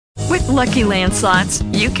Lucky Land Slots,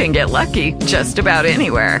 you can get lucky just about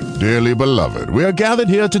anywhere. Dearly beloved, we are gathered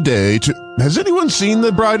here today to... Has anyone seen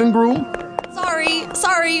the bride and groom?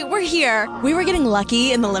 Sorry, we're here. We were getting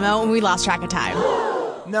lucky in the limo and we lost track of time.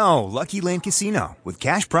 No, Lucky Land Casino, with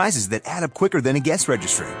cash prizes that add up quicker than a guest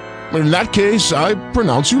registry. In that case, I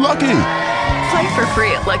pronounce you lucky. Play for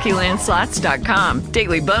free at LuckyLandSlots.com.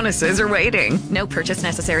 Daily bonuses are waiting. No purchase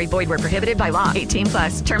necessary. Void where prohibited by law. 18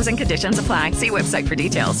 plus. Terms and conditions apply. See website for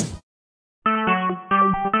details.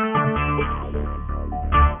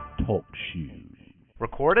 Talk shoes.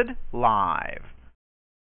 Recorded live.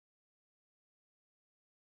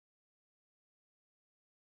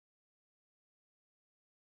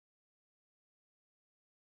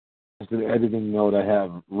 As an editing note, I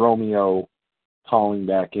have Romeo calling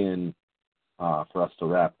back in for us to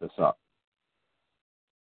wrap this up.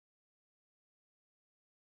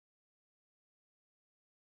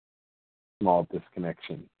 Small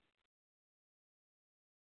disconnection.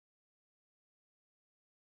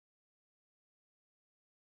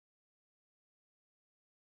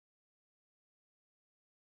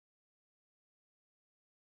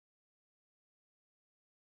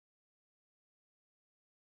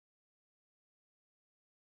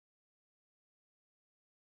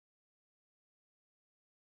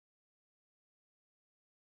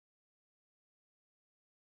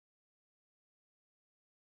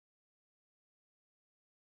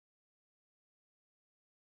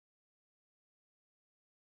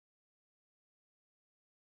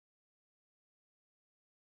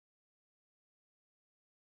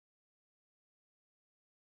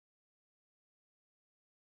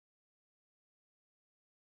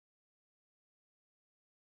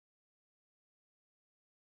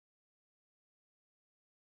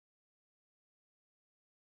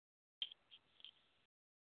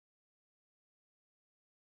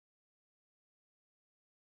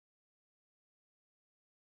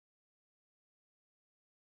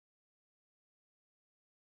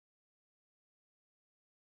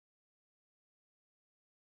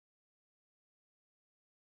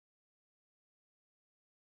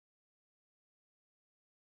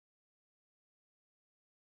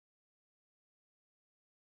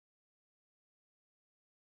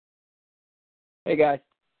 Hey, guys.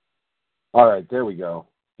 All right, there we go.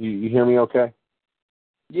 You hear me okay?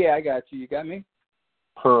 Yeah, I got you. You got me?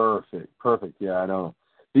 Perfect. Yeah, I know.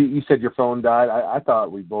 You said your phone died. I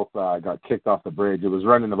thought we both got kicked off the bridge. It was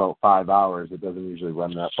running about 5 hours. It doesn't usually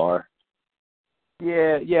run that far.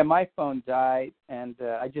 Yeah, my phone died, and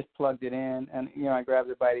I just plugged it in, and, I grabbed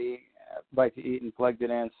a bite to eat and plugged it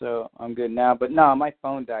in, so I'm good now. But, no, my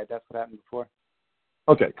phone died. That's what happened before.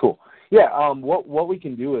 Okay, cool. Yeah, what we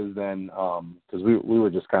can do is then, because we were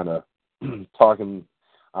just kind of talking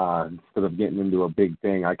instead of getting into a big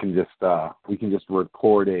thing, we can just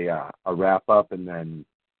record a wrap up, and then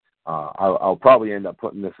I'll probably end up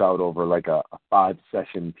putting this out over like a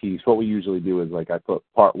 5-session piece. What we usually do is like I put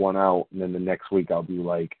part 1 out, and then the next week I'll do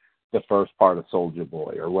like the first part of Soulja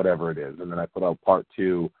Boy or whatever it is, and then I put out part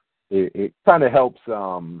 2. It kind of helps.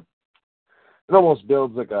 It almost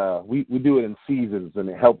builds like we do it in seasons, and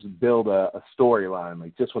it helps build a storyline.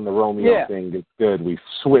 Like just when the Romeo thing gets good, we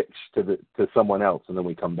switch to someone else, and then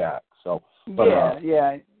we come back. So yeah,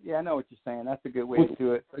 I know what you're saying. That's a good way to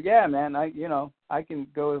do it. So yeah, man, I can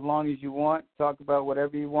go as long as you want, talk about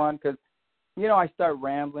whatever you want, because I start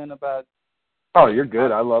rambling about. Oh, you're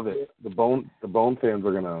good. I love it. The Bone fans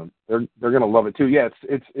are they're gonna love it too. Yeah,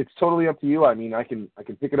 it's totally up to you. I mean, I can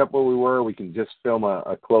pick it up where we were. We can just film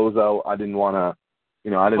a closeout. I didn't want to,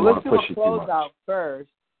 want to push you too much. Let's do a closeout first.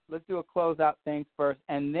 Let's do a closeout thing first,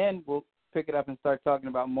 and then we'll pick it up and start talking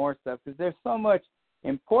about more stuff, because there's so much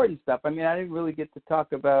important stuff. I mean, I didn't really get to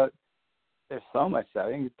talk about. There's so much stuff.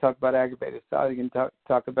 I can talk about aggravated assault. You can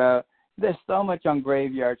talk about. There's so much on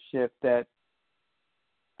Graveyard Shift that.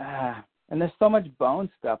 And there's so much Bone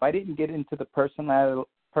stuff. I didn't get into the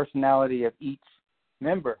personality of each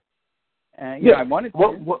member. And I wanted to.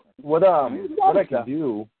 What I can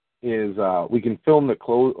do is we can film the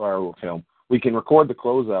close, or we can record the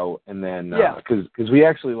closeout, and then because we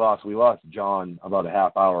actually lost John about a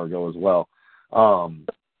half hour ago as well.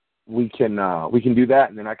 We can do that,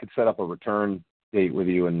 and then I could set up a return date with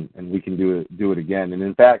you, and we can do it again. And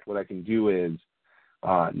in fact, what I can do is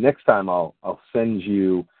next time I'll send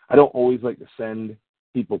you. I don't always like to send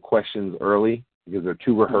people questions early because they're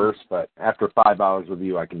too rehearsed, but after 5 hours with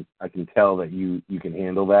you, I can tell that you can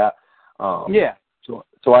handle that.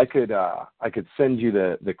 So I could send you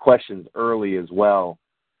the questions early as well,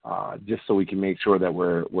 just so we can make sure that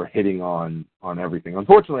we're hitting on everything.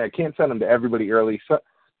 Unfortunately, I can't send them to everybody early. So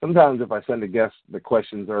sometimes if I send a guest the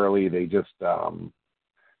questions early, they just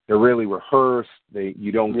really rehearsed.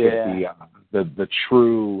 You don't get the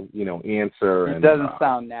true, answer. It doesn't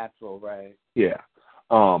sound natural, right? Yeah.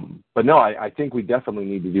 But no, I think we definitely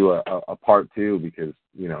need to do a part 2 because,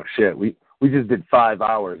 shit, we just did 5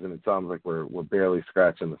 hours and it sounds like we're barely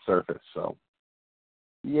scratching the surface. So.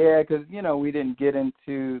 Yeah, because, we didn't get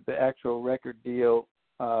into the actual record deal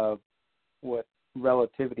of what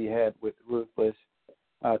Relativity had with Ruthless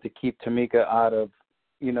to keep Tamika out of,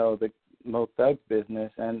 the Mo Thugs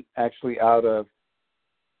business and actually out of,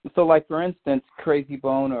 so like for instance, Crazy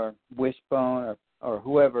Bone or Wishbone or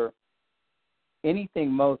whoever,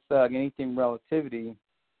 anything Mo Thug, anything Relativity,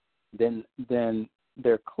 then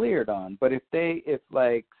they're cleared on. But if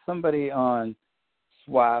like somebody on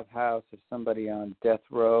Suave House or somebody on Death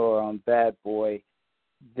Row or on Bad Boy,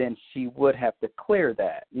 then she would have to clear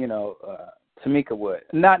that, Tamika would.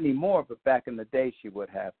 Not anymore, but back in the day she would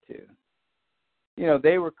have to.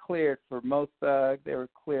 They were cleared for Mo Thug, they were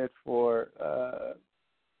cleared for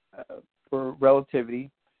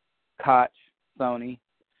Relativity, Koch, Sony.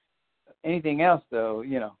 Anything else, though,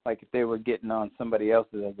 like if they were getting on somebody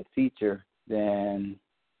else's as a feature, then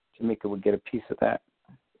Tamika would get a piece of that.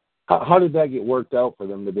 How did that get worked out for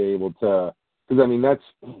them to be able to? Because, I mean, that's,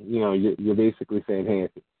 you're basically saying, hey,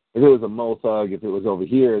 if it was a Mo Thug, if it was over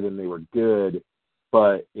here, then they were good.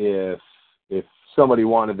 But if somebody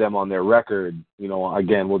wanted them on their record,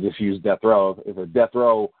 again, we'll just use Death Row. If a Death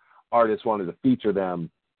Row artist wanted to feature them,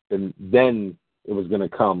 then it was going to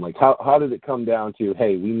come. Like, how did it come down to,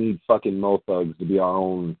 hey, we need fucking Mo Thugs to be our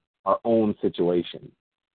own situation?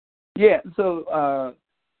 Yeah, so,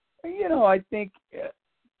 I think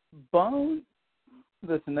Bone,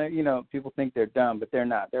 listen, people think they're dumb, but they're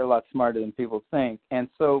not. They're a lot smarter than people think. And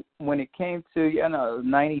so when it came to,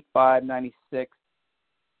 95, 96,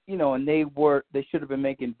 and they should have been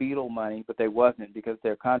making Beatle money, but they wasn't because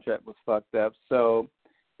their contract was fucked up. So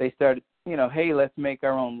they started, hey, let's make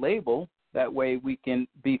our own label. That way we can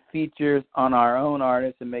be features on our own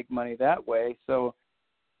artists and make money that way. So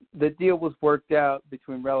the deal was worked out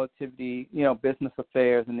between Relativity, Business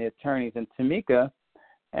Affairs and the attorneys and Tamika.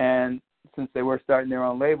 And since they were starting their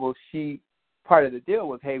own label, part of the deal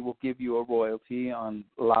was, hey, we'll give you a royalty on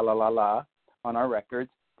La La La La on our records,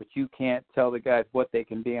 but you can't tell the guys what they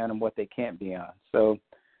can be on and what they can't be on. So,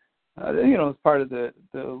 it's part of the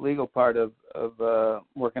legal part of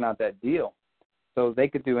working out that deal. So they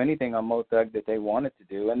could do anything on Mo Thug that they wanted to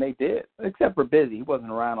do, and they did, except for Busy. He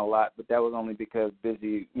wasn't around a lot, but that was only because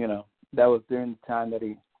Busy, that was during the time that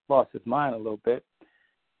he lost his mind a little bit.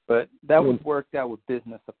 But that was worked out with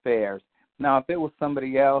Business Affairs. Now, if it was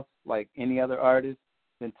somebody else, like any other artist,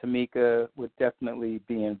 then Tamika would definitely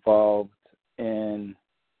be involved in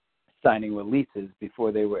signing releases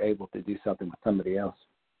before they were able to do something with somebody else.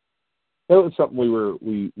 That was something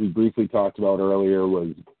we briefly talked about earlier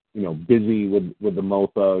was, Busy with the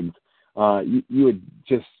Mo Thugs. You had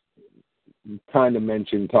just kind of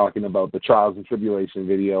mentioned talking about the Trials and Tribulation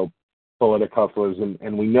video, Poetic Hustlers,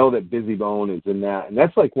 and we know that Busy Bone is in that, and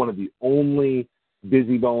that's like one of the only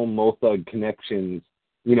Busy Bone Mo Thug connections,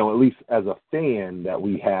 at least as a fan that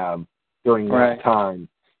we have during that time.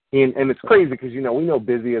 And it's crazy because, we know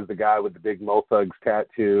Busy as the guy with the big Mo Thugs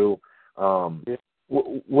tattoo.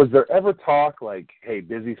 Was there ever talk like, hey,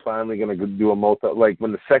 Busy's finally going to do a Mo Thug? Like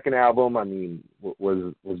when the second album, I mean,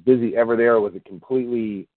 was Busy ever there, or was it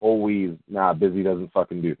completely always, nah, Busy doesn't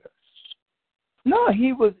fucking do this? No,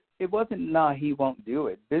 it wasn't, nah, he won't do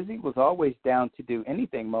it. Busy was always down to do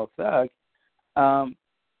anything Mo Thug.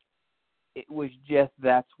 It was just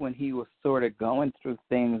that's when he was sort of going through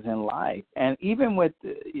things in life. And even with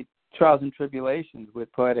Trials and Tribulations with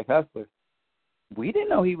Poetic Hustlers, we didn't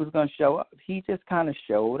know he was going to show up. He just kind of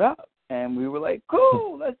showed up. And we were like,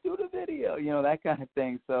 cool, let's do the video, that kind of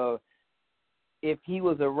thing. So if he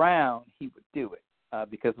was around, he would do it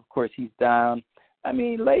because, of course, he's down. I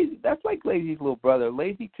mean, Lazy, that's like Lazy's little brother.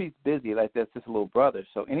 Lazy treats Busy like that's his little brother.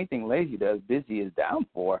 So anything Lazy does, Busy is down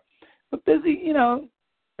for. But Busy,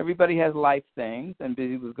 everybody has life things, and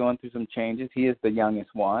Busy was going through some changes. He is the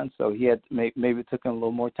youngest one, so he had maybe it took him a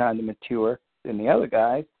little more time to mature than the other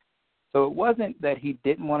guys. So it wasn't that he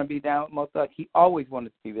didn't want to be down with Mo Thug. He always wanted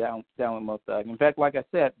to be down with Mo Thug. In fact, like I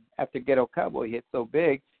said, after Ghetto Cowboy hit so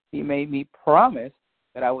big, he made me promise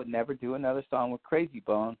that I would never do another song with Crazy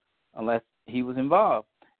Bone unless he was involved.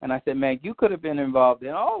 And I said, man, you could have been involved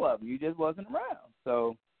in all of them. You just wasn't around.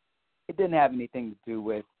 So it didn't have anything to do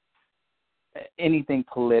with anything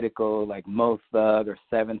political like Mo Thug or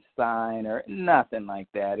Seventh Sign or nothing like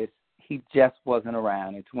that. He just wasn't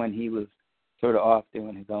around. It's when he was sort of off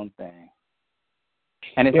doing his own thing.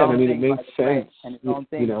 And his own thing, it makes sense. And his own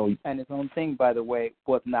thing, and his own thing, by the way,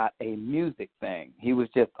 was not a music thing. He was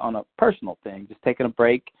just on a personal thing, just taking a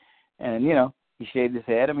break, and he shaved his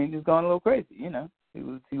head. I mean, he was going a little crazy.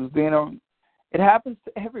 He was being on. It happens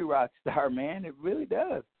to every rock star, man. It really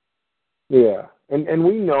does. Yeah, and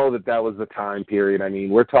we know that was the time period. I mean,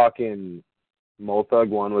 we're talking Mo Thug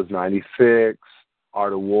 1 was 96,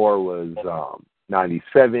 Art of War was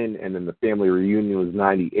 97, and then the Family Reunion was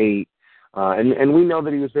 98. And we know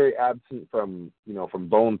that he was very absent from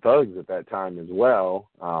Bone Thugs at that time as well,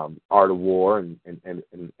 Art of War and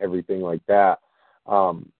everything like that.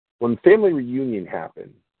 When Family Reunion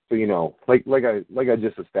happened, so like I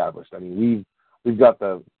just established, I mean we've got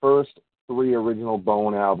the first 3 original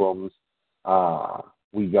Bone albums.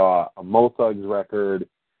 We got a Mo Thugs record.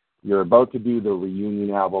 You're about to do the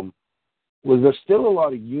Reunion album. Was there still a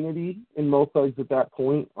lot of unity in Mo Thugs at that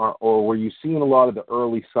point, or were you seeing a lot of the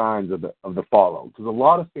early signs of the fallout? Because a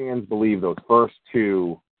lot of fans believe those first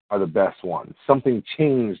 2 are the best ones. Something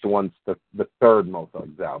changed once the third Mo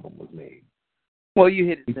Thugs album was made. Well, you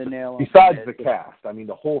hit the nail on the head. Besides the cast, I mean,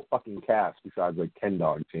 the whole fucking cast, besides like Ken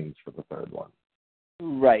Dog, changed for the third one.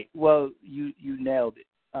 Right. Well, you nailed it.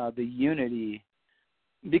 The unity,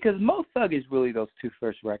 because Mo Thug is really those 2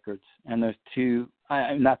 first records, and there's 2.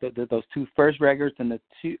 Those 2 first records and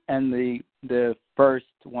the first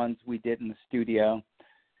ones we did in the studio.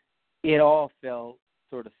 It all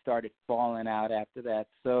started falling out after that.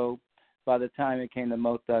 So by the time it came to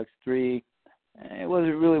Mo Thugs 3, it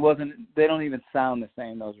wasn't. They don't even sound the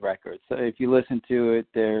same, those records. So if you listen to it,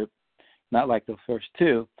 they're not like the first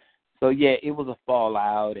 2. So yeah, it was a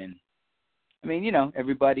fallout, and I mean,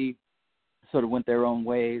 everybody sort of went their own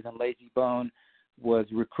ways, and Lazy Bone was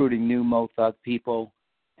recruiting new Mo Thug people,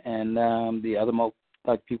 and the other Mo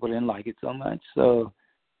Thug people didn't like it so much. So,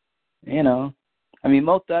 I mean,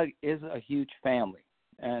 Mo Thug is a huge family,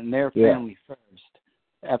 and they're family first,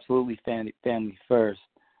 absolutely family first.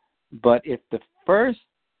 But if the first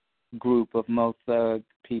group of Mo Thug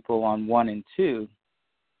people on 1 and 2,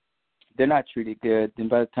 they're not treated good, then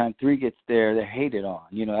by the time 3 gets there, they're hated on,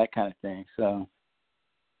 that kind of thing. So,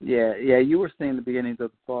 yeah, you were seeing the beginnings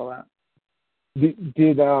of the fallout. Did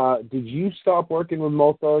you stop working with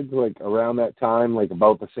Mo Thugs like around that time, like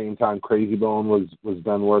about the same time Crazy Bone was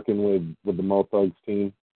done working with the Mo Thugs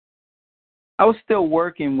team? I was still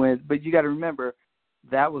working but you got to remember,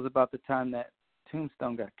 that was about the time that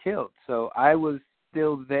Tombstone got killed. So I was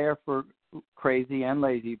still there for Crazy and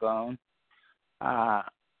Lazy Bone,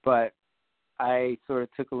 but I sort of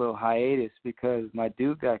took a little hiatus because my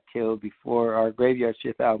dude got killed before our Graveyard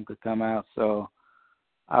Shift album could come out. So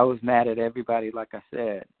I was mad at everybody, like I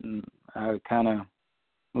said, and I kind of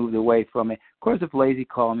moved away from it. Of course, if Lazy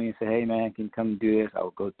called me and said, "Hey man, can you come do this?" I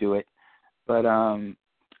would go do it. But by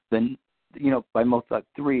Mo Thug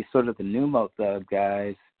 3, sort of the new Mo Thug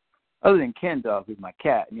guys, other than Ken Dog, who's my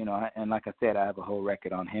cat, and like I said, I have a whole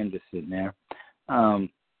record on him just sitting there.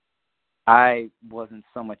 I wasn't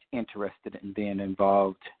so much interested in being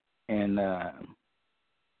involved in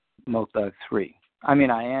Mo Thug 3. I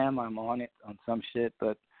mean, I'm on it on some shit,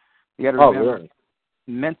 but you got to remember,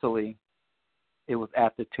 mentally, it was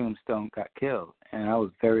after Tombstone got killed, and I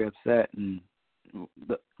was very upset, and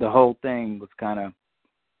the whole thing was kind of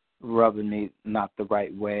rubbing me not the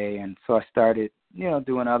right way, and so I started,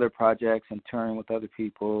 doing other projects and touring with other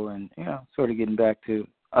people, and sort of getting back to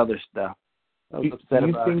other stuff. Do you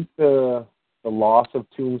think the loss of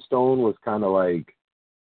Tombstone was kind of like,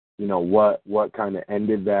 what kind of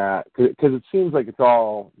ended that? Because it seems like it's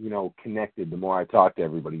all, connected the more I talk to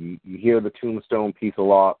everybody. You hear the Tombstone piece a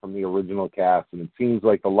lot from the original cast, and it seems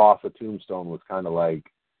like the loss of Tombstone was kind of like,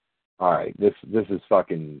 all right, this is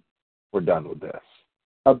fucking, we're done with this.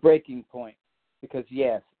 A breaking point, because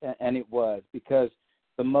yes, and it was, because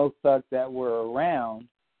the Mo Thugs that were around,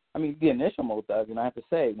 I mean, the initial Mo Thugs, and I have to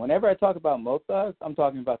say, whenever I talk about Mo Thugs, I'm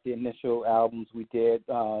talking about the initial albums we did,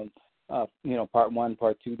 part 1,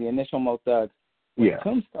 part 2, the initial Mo Thugs. When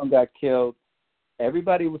Tombstone got killed,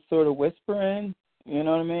 everybody was sort of whispering, you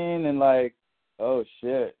know what I mean? And like, oh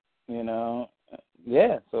shit,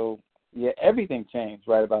 so everything changed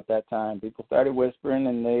right about that time. People started whispering,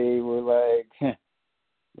 and they were like,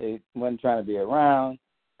 they wasn't trying to be around,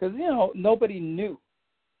 because, nobody knew.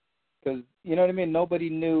 Because, you know what I mean? Nobody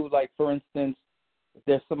knew, like, for instance, if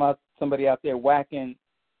there's somebody out there whacking,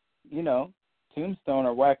 Tombstone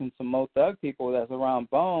or whacking some Mo Thug people that's around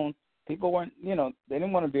Bone, people weren't, they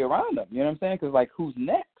didn't want to be around them. You know what I'm saying? Because, like, who's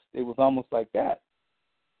next? It was almost like that.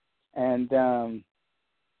 And,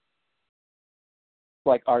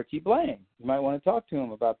 like Archie Blaine, you might want to talk to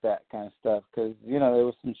him about that kind of stuff, because, there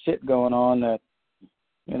was some shit going on that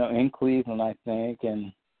in Cleveland, I think.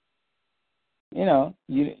 And,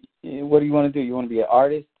 what do you want to do? You want to be an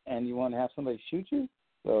artist and you want to have somebody shoot you?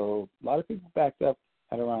 So a lot of people backed up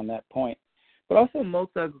at around that point. But also Mo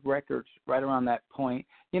Thug Records right around that point,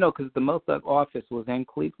 because the Mo Thug office was in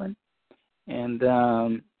Cleveland. And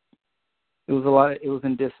it was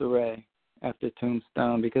in disarray after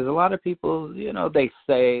Tombstone, because a lot of people, they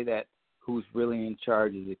say that who's really in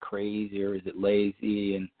charge, is it crazy or is it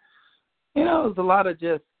lazy? And, there's a lot of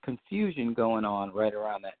just confusion going on right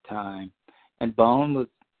around that time. And Bone was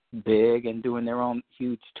big and doing their own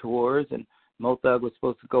huge tours, and Mo Thug was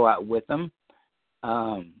supposed to go out with them.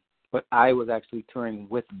 But I was actually touring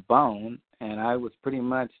with Bone, and I was pretty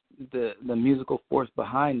much the musical force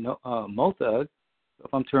behind Mo Thug. So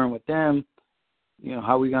if I'm touring with them,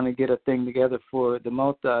 how are we going to get a thing together for the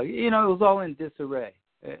Mo Thug? It was all in disarray.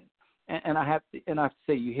 And I have to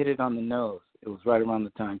say, you hit it on the nose. It was right around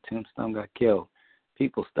the time Tombstone got killed.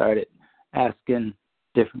 People started asking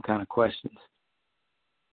different kind of questions.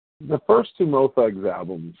 The first two Mo Thugs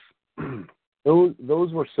albums, those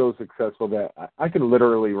were so successful that I can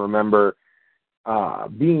literally remember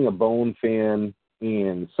being a Bone fan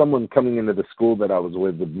and someone coming into the school that I was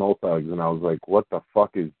with Mo Thugs, and I was like, "What the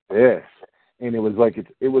fuck is this?" And it was like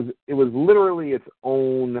it was literally its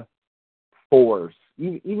own force.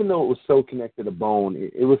 Even though it was so connected to Bone,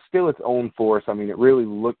 it was still its own force. I mean, it really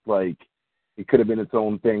looked like it could have been its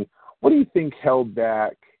own thing. What do you think held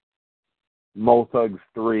back Mo Thugs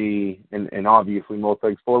 3 and obviously Mo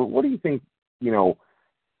Thugs 4? What do you think,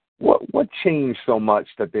 what changed so much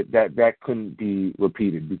that couldn't be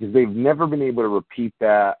repeated? Because they've never been able to repeat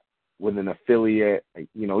that with an affiliate.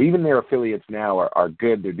 Even their affiliates now are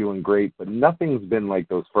good. They're doing great, but nothing's been like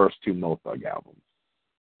those first two Mo Thug albums.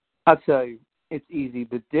 I'll tell you, it's easy.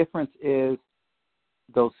 The difference is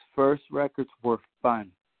those first records were fun.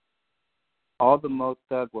 All the Mo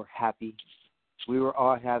Thug were happy. We were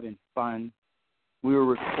all having fun. We were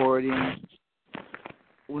recording.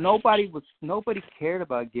 Nobody cared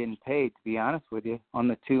about getting paid, to be honest with you, on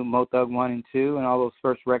the two Mo Thug 1 and 2 and all those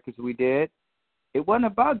first records we did. It wasn't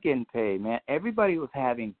about getting paid, man. Everybody was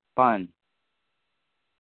having fun.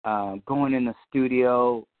 Going in the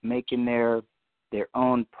studio, making their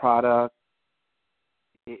own product.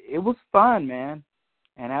 It was fun, man.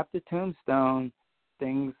 And after Tombstone,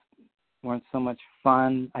 things weren't so much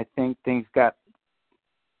fun. I think things got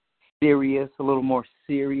serious, a little more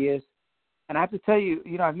serious. And I have to tell you,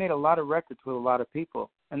 I've made a lot of records with a lot of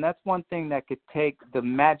people. And that's one thing that could take the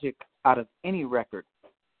magic out of any record,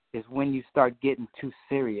 is when you start getting too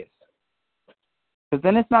serious. Because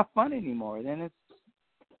then it's not fun anymore. Then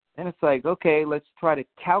it's like, okay, let's try to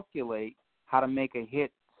calculate how to make a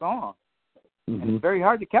hit song. Mm-hmm. And it's very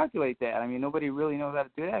hard to calculate that. I mean, nobody really knows how to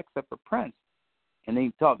do that except for Prince. And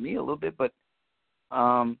they taught me a little bit, but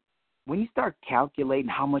when you start calculating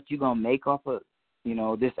how much you're going to make off of,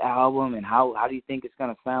 this album and how do you think it's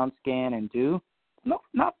going to sound, scan, and do, no,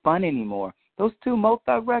 not fun anymore. Those two Mo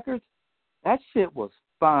Thug records, that shit was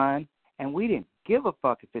fun, and we didn't give a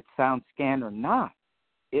fuck if it sounds scanned or not.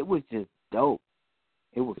 It was just dope.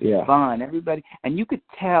 It was fun. Everybody, and you could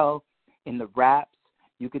tell in the raps,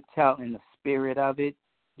 you could tell in the spirit of it,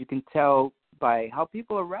 you can tell by how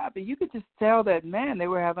people are rapping, you could just tell that, man, they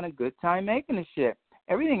were having a good time making the shit.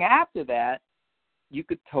 Everything after that, you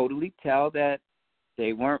could totally tell that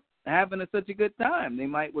they weren't having such a good time. They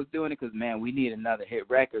was doing it because, man, we need another hit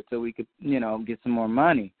record so we could, get some more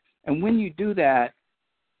money. And when you do that,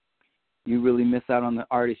 you really miss out on the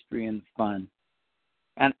artistry and fun.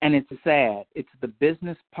 And it's sad. It's the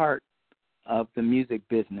business part of the music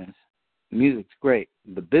business. Music's great.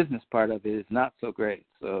 The business part of it is not so great.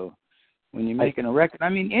 So when you're making a record, I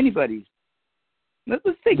mean, anybody's. Let's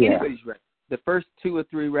take anybody's record. The first 2 or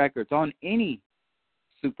 3 records on any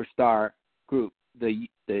superstar group, the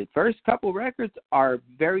first couple records are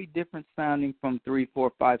very different sounding from 3,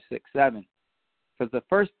 4, 5, 6, 7. Because the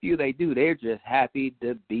first few they do, they're just happy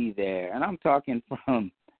to be there. And I'm talking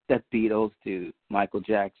from the Beatles to Michael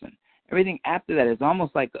Jackson. Everything after that is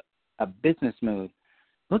almost like a business move.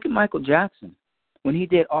 Look at Michael Jackson. When he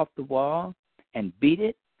did Off the Wall and Beat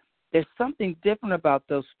It, there's something different about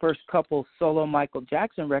those first couple solo Michael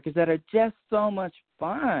Jackson records that are just so much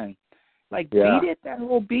fun. Like Beat It, that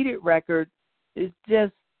whole Beat It record is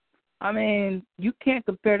just, I mean, you can't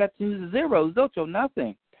compare that to Zero, Zocho,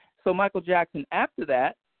 nothing. So Michael Jackson after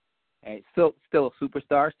that, still a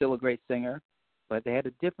superstar, still a great singer, but they had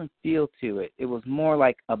a different feel to it. It was more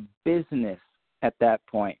like a business at that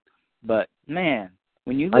point. But, man,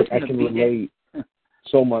 when you listen to Beat It, I can relate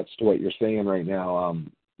so much to what you're saying right now.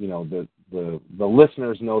 The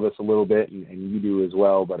listeners know this a little bit, and you do as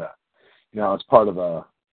well. But as part of a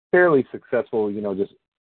fairly successful, just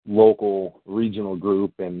local, regional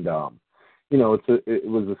group. And, it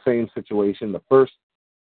was the same situation. The first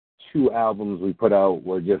 2 albums we put out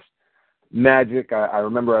were just magic. I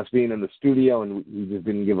remember us being in the studio and we just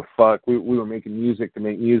didn't give a fuck. We were making music to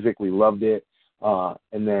make music. We loved it.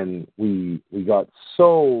 And then we got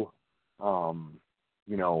so,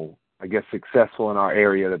 I guess successful in our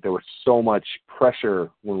area that there was so much pressure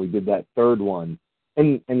when we did that third one.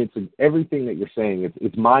 And it's everything that you're saying.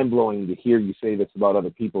 It's mind-blowing to hear you say this about other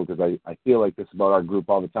people, because I feel like this about our group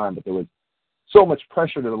all the time. But there was so much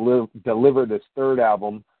pressure to deliver this third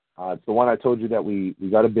album. It's the one I told you that we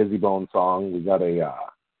got a Busy Bone song. We got a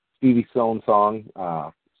Stevie Stone song,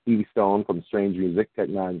 Stevie Stone from Strange Music, Tech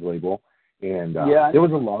Nine's label. And there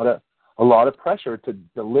was a lot of pressure to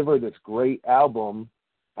deliver this great album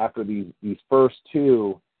after these first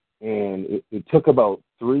 2. And it took about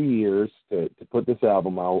 3 years to put this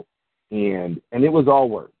album out, and it was all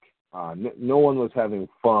work. No one was having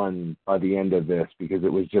fun by the end of this, because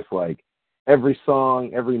it was just like every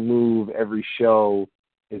song, every move, every show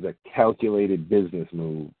is a calculated business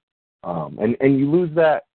move, and you lose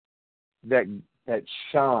that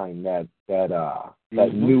shine, that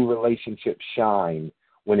new relationship shine,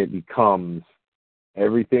 when it becomes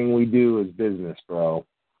everything we do is business, bro.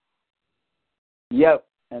 Yep.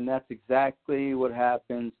 And that's exactly what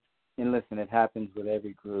happens. And listen, it happens with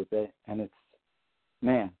every group. And it's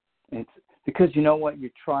because you know what?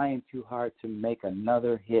 You're trying too hard to make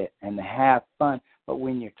another hit and to have fun. But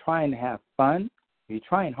when you're trying to have fun, you're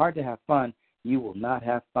trying hard to have fun, you will not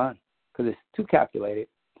have fun, because it's too calculated.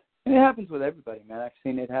 And it happens with everybody, man. I've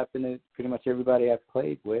seen it happen to pretty much everybody I've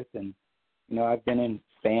played with. And, I've been in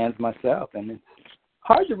bands myself. And it's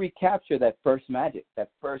hard to recapture that first magic, that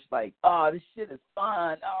first, like, oh, this shit is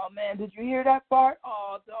fun. Oh, man, did you hear that part?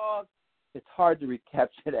 Oh, dog. It's hard to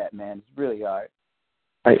recapture that, man. It's really hard.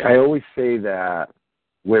 I always say that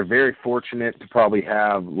we're very fortunate to probably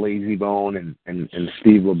have Lazy Bone and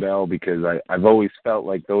Steve LaBelle, because I've always felt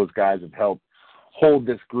like those guys have helped hold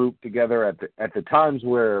this group together at the times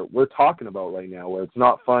where we're talking about right now, where it's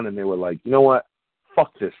not fun, and they were like, you know what,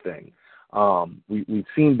 fuck this thing. We've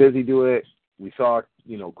seen Busy do it. We saw,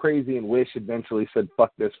 Crazy and Wish eventually said,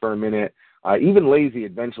 fuck this for a minute. Even Lazy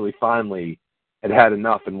eventually finally had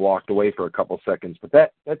enough and walked away for a couple seconds. But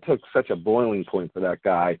that took such a boiling point for that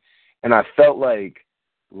guy. And I felt like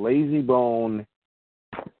Lazy Bone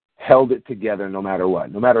held it together no matter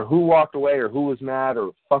what. No matter who walked away or who was mad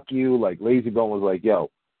or fuck you, like Lazy Bone was like, yo,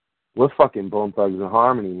 we're fucking Bone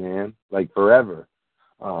Thugs-n-Harmony, man. Like forever.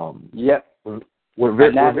 Yep. We're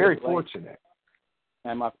very fortunate.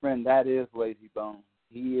 And my friend, that is Lazy Bone.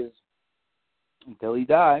 He is, until he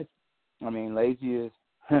dies. I mean, Lazy is,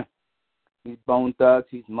 he's Bone Thugs,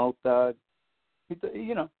 he's Mo Thug. He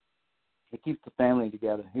keeps the family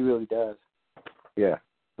together. He really does. Yeah.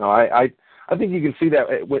 No, I think you can see that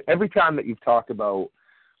every time that you've talked about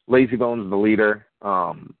Lazy Bone's the leader. He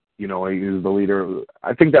was the leader.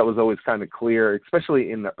 I think that was always kind of clear,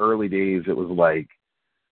 especially in the early days. It was like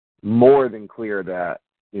more than clear that,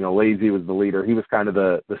 Lazy was the leader. He was kind of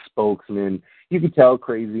the spokesman. You could tell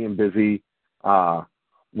Crazy and Busy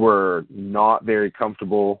were not very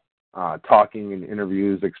comfortable talking in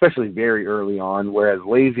interviews, especially very early on, whereas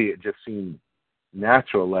Lazy, it just seemed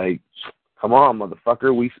natural. Like, come on,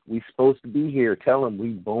 motherfucker, we supposed to be here. Tell him we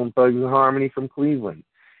Bone Thugs-n-Harmony from Cleveland.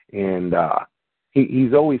 And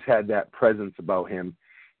he's always had that presence about him.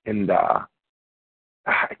 And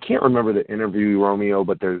I can't remember the interview, Romeo,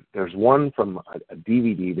 but there's one from a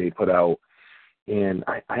DVD they put out, and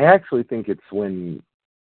I actually think it's when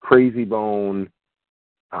Crazy Bone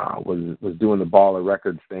was doing the Baller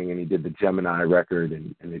Records thing, and he did the Gemini record,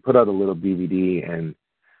 and they put out a little DVD, and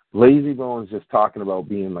Lazy Bone's just talking about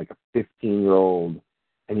being like a 15-year-old,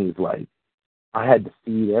 and he's like, I had to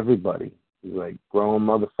feed everybody. He's like, grown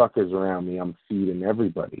motherfuckers around me, I'm feeding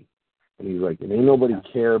everybody. And he's like, and ain't nobody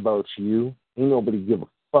care about you. Ain't nobody give a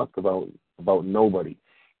fuck about nobody.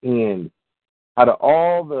 And out of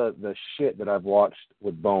all the shit that I've watched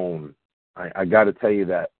with Bone, I got to tell you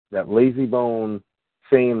that Lazy Bone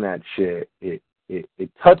saying that shit, it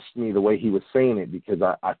touched me the way he was saying it, because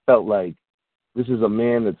I felt like this is a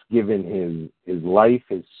man that's given his life,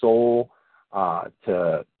 his soul,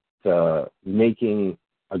 to making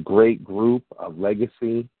a great group, a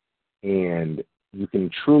legacy, and you can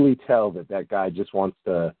truly tell that guy just wants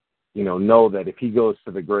to, know that if he goes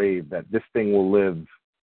to the grave, that this thing will live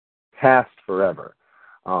past forever.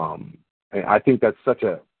 I think that's such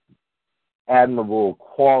a admirable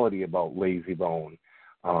quality about Lazy Bone,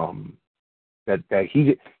 that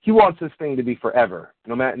he wants this thing to be forever,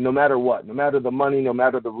 no matter what, no matter the money, no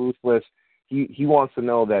matter the ruthless. he wants to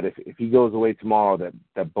know that if he goes away tomorrow,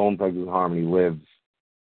 that Bone Thugs-n-Harmony lives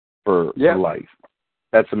for life.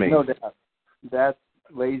 That's amazing. No doubt. That's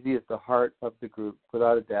Lazy is the heart of the group,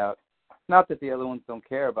 without a doubt. Not that the other ones don't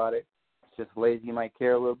care about it. It's just Lazy might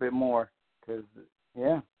care a little bit more. Because,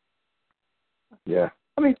 yeah.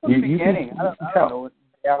 I mean, from the beginning, I don't know.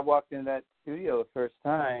 When I walked into that studio the first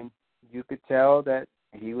time, you could tell that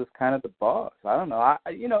he was kind of the boss. I don't know.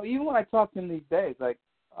 Even when I talk to him these days, like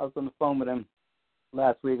I was on the phone with him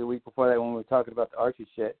last week, a week before that, when we were talking about the Archie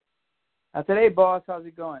shit. I said, "Hey, boss, how's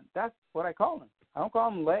it going?" That's what I call him. I don't call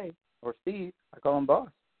him Lay or Steve. I call him boss.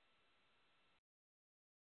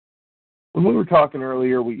 When we were talking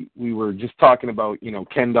earlier, we were just talking about,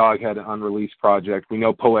 Ken Dog had an unreleased project. We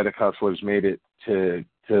know Poetic Hustlers made it to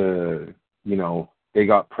they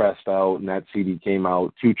got pressed out, and that CD came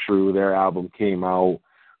out. Too True, their album came out.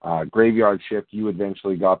 Graveyard Shift, you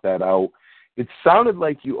eventually got that out. It sounded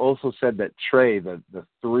like you also said that Trey, there's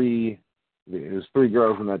three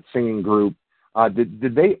girls in that singing group.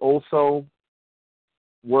 Did they also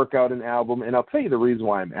work out an album? And I'll tell you the reason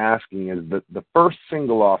why I'm asking is that the first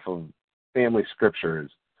single off of Family Scriptures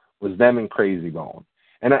was them and Crazy Bone.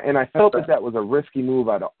 And I felt that was a risky move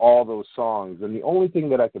out of all those songs. And the only thing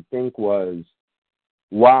that I could think was,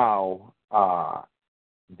 wow,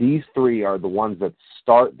 these three are the ones that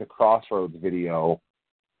start the Crossroads video.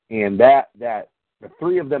 And that the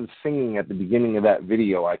three of them singing at the beginning of that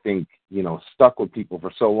video, I think, stuck with people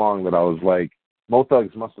for so long that I was like, Mo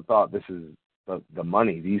Thugs must have thought this is the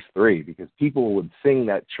money, these three, because people would sing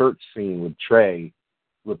that church scene with Trey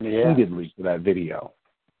repeatedly for that video.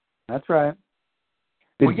 That's right.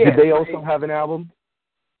 Did they also have an album?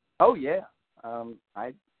 Oh, yeah.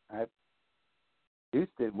 I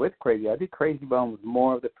produced it with Crazy. I think Crazy Bone was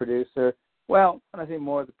more of the producer. Well, when I say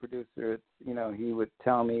more of the producer, it's, he would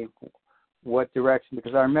tell me what direction,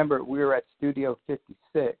 because I remember we were at Studio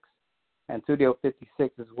 56, and Studio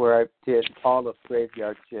 56 is where I did all of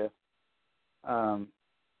Graveyard Shift.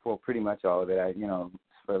 For pretty much all of it.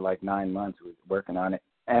 For like 9 months we were working on it.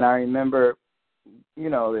 And I remember,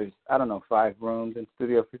 there's, 5 rooms in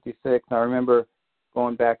Studio 56. And I remember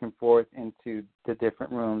going back and forth into the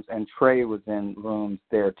different rooms, and Trey was in rooms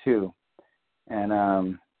there too,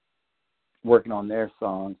 and working on their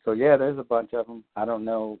songs. So, yeah, there's a bunch of them. I don't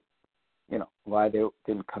know, why they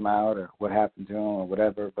didn't come out or what happened to them or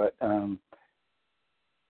whatever, but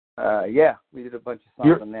we did a bunch of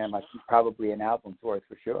songs on them. I think probably an album's worth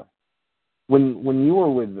for sure. When you were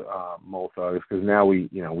with Mo Thugs, because now we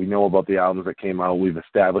know about the albums that came out, we've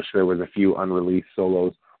established there was a few unreleased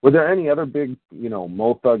solos. Were there any other big,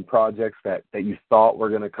 Mo Thug projects that you thought were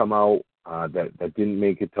going to come out that didn't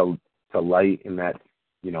make it to light in that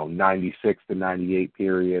 96 to 98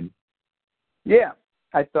 period? Yeah,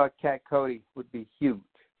 I thought Cat Cody would be huge.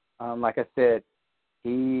 Like I said,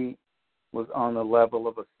 he was on the level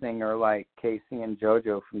of a singer like Casey and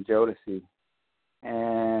JoJo from Jodeci.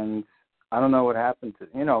 And I don't know what happened to,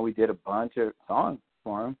 we did a bunch of songs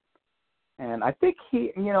for him. And I think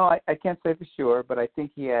he, I can't say for sure, but I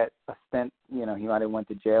think he had a stint, he might have went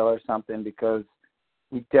to jail or something, because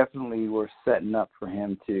we definitely were setting up for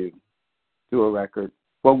him to do a record.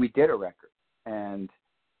 Well, we did a record. And,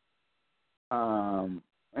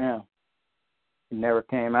 it never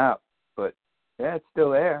came out. But, yeah, it's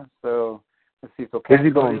still there. So, let's see. So Busy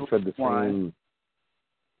Bone said the same.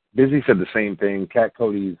 Busy said the same thing. Cat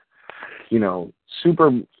Cody's,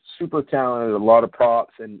 super, super talented, a lot of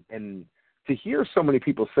props, and to hear so many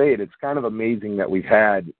people say it's kind of amazing that we've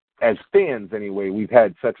had, as fans anyway, we've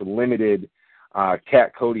had such a limited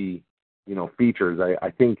Cat Cody, features.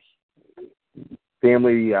 I think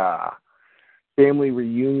Family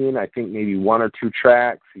Reunion, I think maybe 1 or 2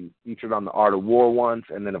 tracks. He featured on The Art of War once,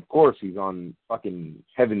 and then, of course, he's on fucking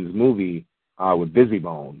Heaven's Movie with Busy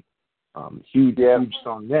Bone. Huge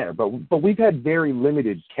song there. But we've had very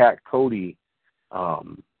limited Cat Cody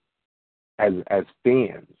as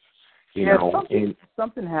fans.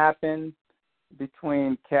 Something happened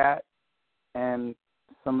between Cat and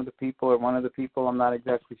some of the people, or one of the people. I'm not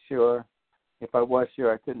exactly sure. If I was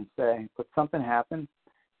sure, I couldn't say. But something happened,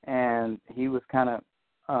 and he was kind of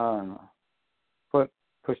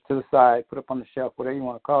pushed to the side, put up on the shelf, whatever you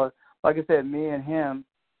want to call it. Like I said, me and him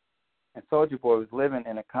and Soulja Boy was living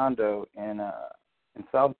in a condo in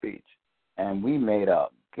South Beach, and we made a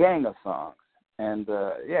gang of songs. And,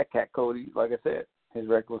 Cat Cody, like I said, his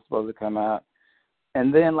record was supposed to come out.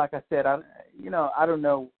 And then, like I said, I don't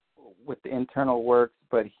know what the internal works,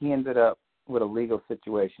 but he ended up with a legal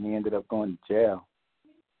situation. He ended up going to jail.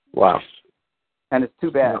 Wow. And it's too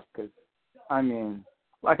bad because,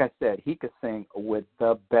 like I said, he could sing with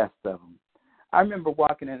the best of them. I remember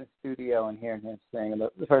walking in the studio and hearing him sing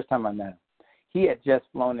the first time I met him. He had just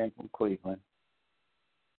flown in from Cleveland.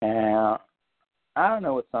 And I don't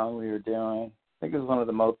know what song we were doing. I think it was one of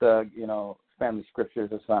the Mo Thug, Family Scriptures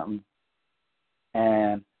or something.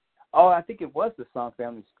 And, I think it was the song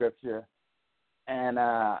Family Scripture. And,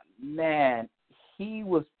 man, he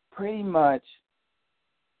was pretty much,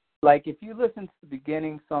 like, if you listen to the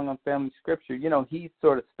beginning song on Family Scripture, he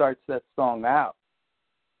sort of starts that song out.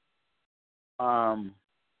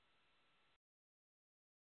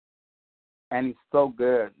 And he's so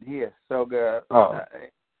good. He is so good.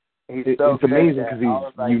 It's amazing because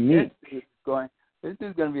he's unique. This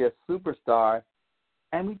dude's going to be a superstar.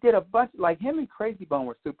 And we did a bunch, like him and Crazy Bone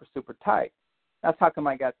were super, super tight. That's how come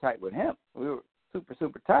I got tight with him. We were super,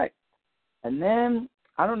 super tight. And then,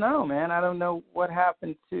 I don't know, man. I don't know what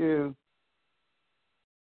happened to...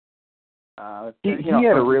 he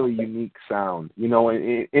had a really unique sound,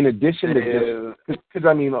 in addition to just... Because,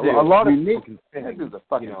 I mean, a lot of people can sing. This dude's a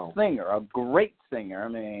fucking singer, a great singer. I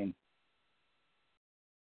mean...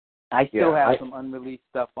 I still have some unreleased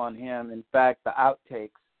stuff on him. In fact, the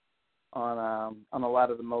outtakes on a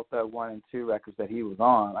lot of the Mo Thug 1 and 2 records that he was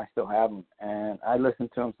on, I still have them. And I listen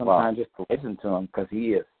to him sometimes just to listen to him because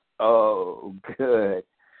he is so good.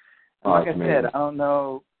 Like I said, I don't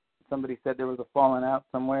know, somebody said there was a falling out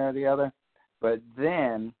somewhere or the other. But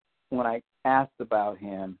then when I asked about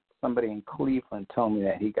him, somebody in Cleveland told me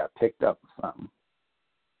that he got picked up with something.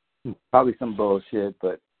 Probably some bullshit,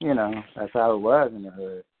 but, that's how it was in the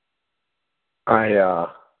hood. I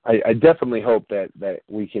definitely hope that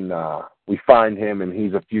we can we find him and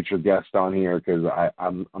he's a future guest on here because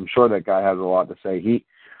I'm sure that guy has a lot to say. He,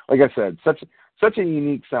 like I said, such a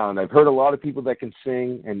unique sound. I've heard a lot of people that can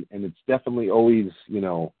sing, and it's definitely always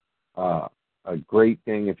a great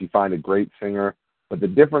thing if you find a great singer. But the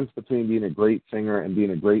difference between being a great singer and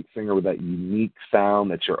being a great singer with that unique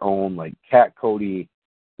sound that's your own, like Cat Cody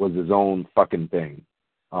was his own fucking thing.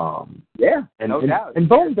 No doubt. And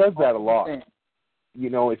Bone does that a lot.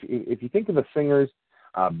 If you think of the singers,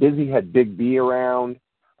 Busy had Big B around.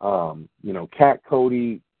 Cat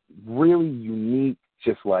Cody, really unique,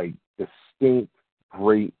 just like distinct,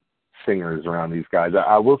 great singers around these guys.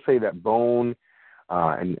 I will say that Bone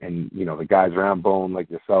and the guys around Bone like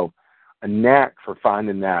yourself, a knack for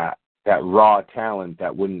finding that raw talent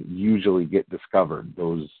that wouldn't usually get discovered.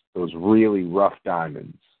 Those really rough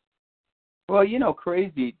diamonds. Well,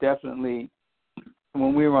 Crazy definitely,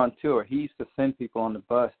 when we were on tour, he used to send people on the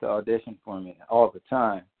bus to audition for me all the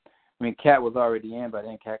time. I mean, Cat was already in, but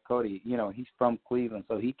then Cat Cody, he's from Cleveland,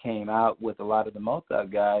 so he came out with a lot of the Mo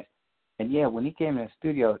Thug guys. And, when he came in the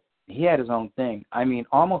studio, he had his own thing. I mean,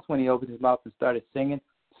 almost when he opened his mouth and started singing,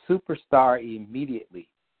 superstar immediately.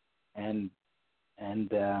 And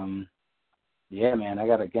man, I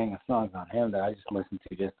got a gang of songs on him that I just listen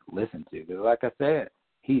to. Because like I said,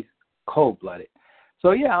 he's cold-blooded. So,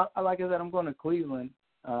 like I said, I'm going to Cleveland,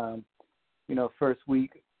 first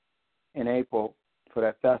week in April for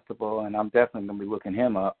that festival, and I'm definitely going to be looking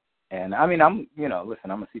him up. And, I mean, I'm going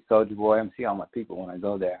to see Soulja Boy. I'm going to see all my people when I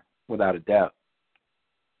go there, without a doubt.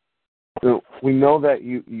 So we know that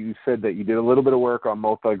you said that you did a little bit of work on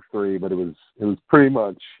Mo Thugs 3, but it was pretty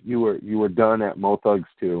much you were done at Mo Thugs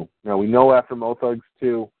 2. Now, we know after Mo Thugs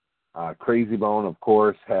 2, Crazy Bone, of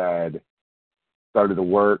course, had started to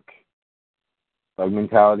work. Thug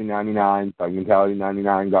Mentality 99. Thug Mentality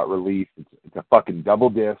 99 got released. It's a fucking double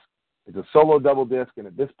disc. It's a solo double disc, and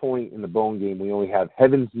at this point in the Bone game, we only have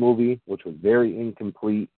Heaven's Movie, which was very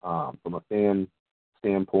incomplete from a fan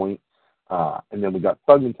standpoint. And then we got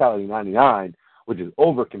Thug Mentality 99, which is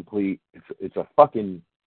over complete. It's a fucking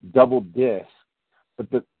double disc.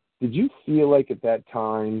 But did you feel like at that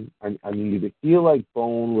time, I mean, did it feel like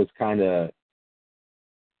Bone was kind of,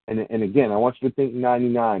 and again, I want you to think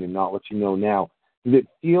 99 and not what you know now. Did it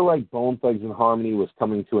feel like Bone Thugs and Harmony was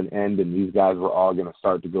coming to an end and these guys were all going to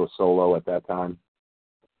start to go solo at that time?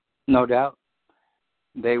 No doubt.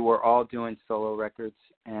 They were all doing solo records,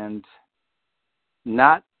 and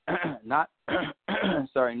not Lazy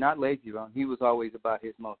Bone. He was always about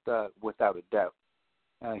his Mo Thug, without a doubt.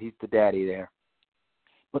 He's the daddy there.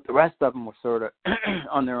 But the rest of them were sort of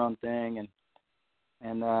on their own thing,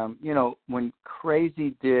 and when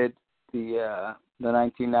Crazy did the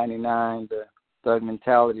 1999 the Thug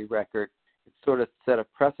Mentality record, it sort of set a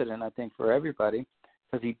precedent, I think, for everybody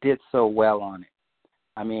because he did so well on it.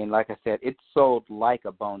 I mean, like I said, it sold like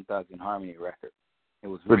a Bone Thugs and Harmony record. It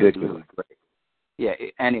was really great. Yeah,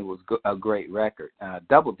 and it was a great record.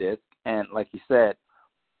 Double disc, and like you said,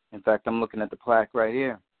 in fact, I'm looking at the plaque right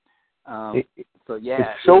here. It's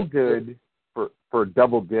so good for a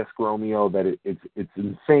double disc, Romeo, that it's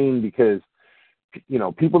insane because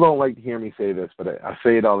people don't like to hear me say this, but I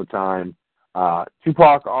say it all the time.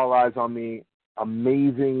 Tupac, All Eyes on Me,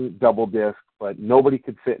 amazing double disc, but nobody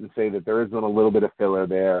could sit and say that there isn't a little bit of filler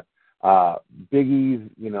there. Biggie's,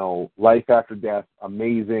 Life After Death,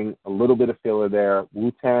 amazing, a little bit of filler there.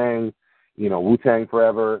 Wu-Tang, Wu-Tang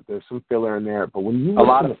Forever, there's some filler in there. But when you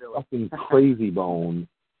listen to fucking Crazy Bone,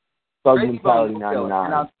 Thug Mentality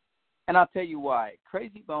 99. And I'll tell you why.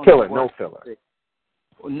 Crazy Bone. Killer, no filler.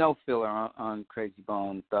 No filler on Crazy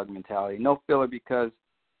Bone, Thug Mentality. No filler because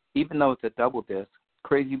even though it's a double disc,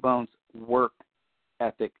 Crazy Bone's work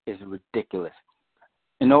ethic is ridiculous.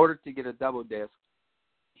 In order to get a double disc,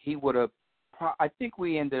 he would have, I think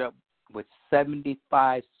we ended up with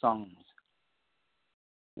 75 songs.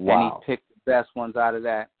 Wow. And he picked the best ones out of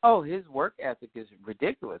that. Oh, his work ethic is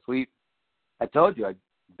ridiculous. I told you, I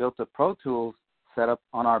built a Pro Tools set up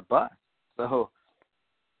on our bus. So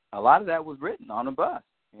a lot of that was written on a bus,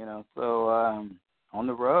 on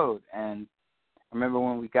the road. And I remember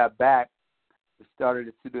when we got back, we started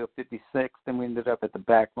at Studio 56, then we ended up at the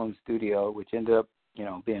Backroom Studio, which ended up,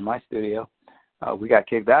 being my studio. We got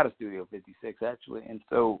kicked out of Studio 56, actually. And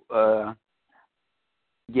so,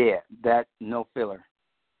 that no filler.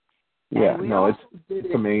 Yeah,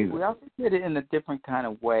 it's amazing. We also did it in a different kind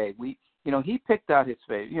of way. He picked out his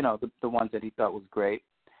favorite, the ones that he thought was great.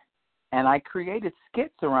 And I created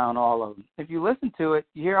skits around all of them. If you listen to it,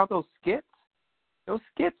 you hear all those skits? Those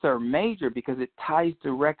skits are major because it ties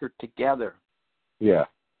the record together. Yeah.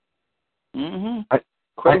 Mm-hmm.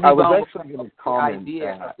 I was actually going to comment the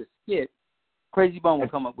idea of the skit. Crazy Bone will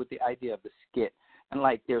come up with the idea of the skit. And,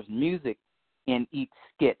 there's music in each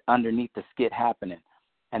skit underneath the skit happening.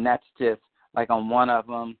 And that's just, on one of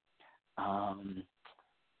them,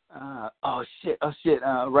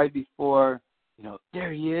 right before,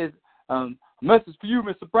 there he is, message for you,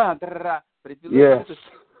 Mr. Brown, da-da-da. But if you listen to the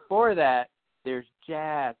skit before that, there's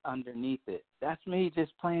jazz underneath it. That's me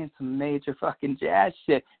just playing some major fucking jazz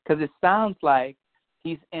shit because it sounds like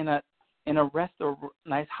he's in a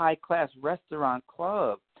nice high-class restaurant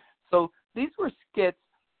club. So these were skits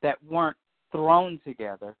that weren't thrown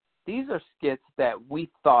together. These are skits that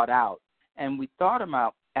we thought out, and we thought them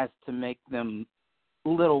out as to make them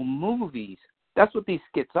little movies. That's what these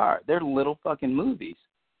skits are. They're little fucking movies.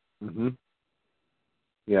 Mm-hmm.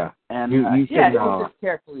 Yeah. And, it was just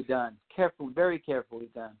carefully done. Very carefully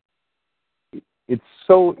done.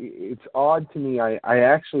 It's odd to me. I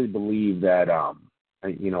actually believe that,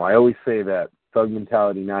 I always say that Thug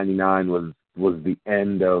Mentality 99 was the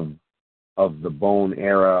end of the Bone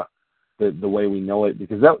era, the way we know it,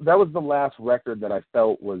 because that was the last record that I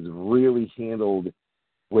felt was really handled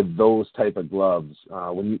with those type of gloves.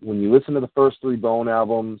 When you listen to the first three Bone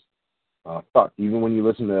albums, even when you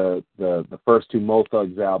listen to the first two Mo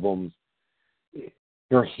Thugs albums,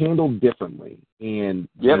 they're handled differently, and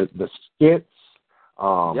the skits,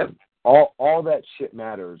 all that shit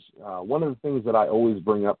matters. One of the things that I always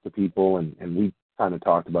bring up to people, and we kind of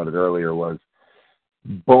talked about it earlier, was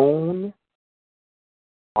Bone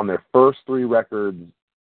on their first three records,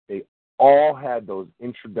 they all had those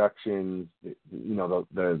introductions, the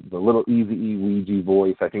little Eazy-E Ouija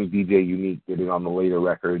voice. I think DJ Unique did it on the later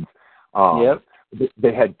records.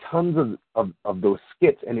 They had tons of those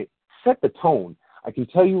skits, and it set the tone. I can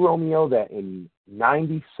tell you, Romeo, that in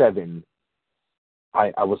 97,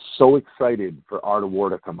 I was so excited for Art of War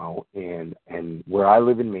to come out, and where I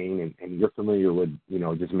live in Maine, and you're familiar with,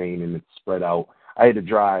 just Maine and it's spread out, I had to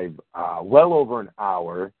drive well over an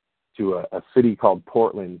hour to a city called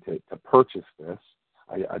Portland to purchase this.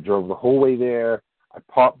 I drove the whole way there. I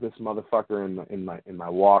popped this motherfucker in my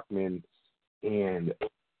Walkman, and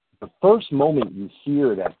the first moment you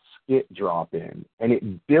hear that skit drop in, and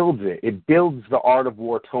it builds the Art of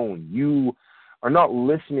War tone. You are not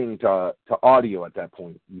listening to audio at that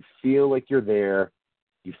point. You feel like you're there.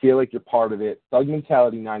 You feel like you're part of it. Thug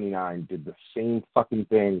Mentality 99 did the same fucking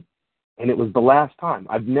thing, and it was the last time.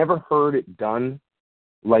 I've never heard it done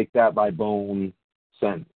like that by Bone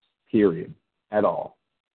since, period, at all,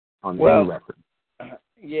 on any record.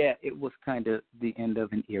 It was kind of the end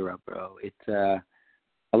of an era, bro. It's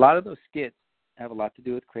a lot of those skits have a lot to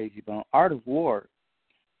do with Crazy Bone. Art of War,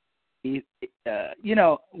 we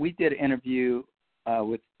did an interview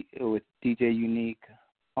with DJ Unique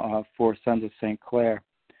for Sons of St. Clair,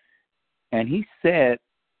 and he said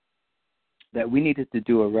that we needed to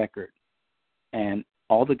do a record, and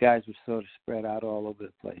all the guys were sort of spread out all over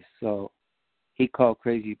the place. So he called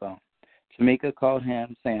Crazy Bone. Jamaica called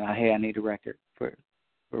him saying, hey, I need a record for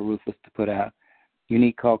Ruthless to put out.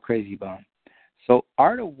 Unique called Crazy Bone. So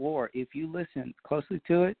Art of War, if you listen closely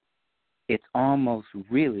to it, it's almost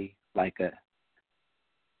really like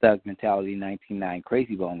Thug Mentality 1999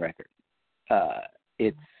 Crazy Bone record.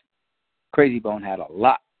 It's Crazy Bone had a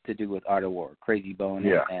lot to do with Art of War. Crazy Bone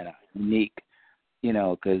and Unique,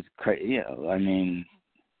 because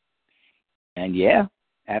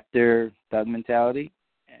after Thug Mentality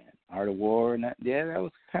and Art of War, and that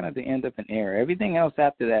was kind of the end of an era. Everything else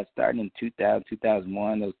after that, starting in 2000,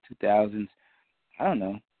 2001, those 2000s, I don't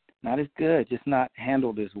know, not as good, just not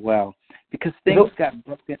handled as well, because things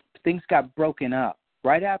got broken up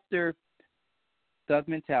right after Thug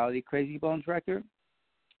Mentality, Crazy Bones record.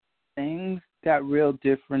 Things got real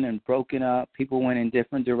different and broken up. People went in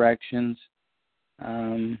different directions.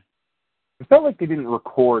 It felt like they didn't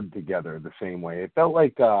record together the same way. It felt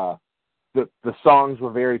like the songs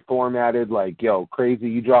were very formatted, like, yo, Crazy,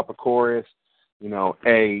 you drop a chorus,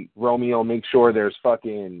 hey, Romeo, make sure there's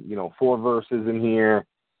fucking, 4 verses in here.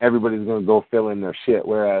 Everybody's going to go fill in their shit.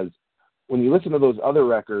 Whereas when you listen to those other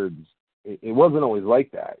records, it wasn't always like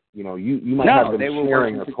that. You might have them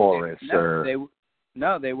sharing a chorus. They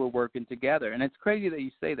were working together. And it's crazy that you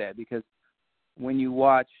say that, because when you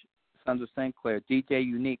watch Sons of St. Clair, DJ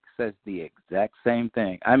Unique says the exact same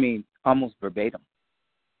thing. I mean, almost verbatim.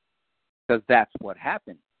 Because that's what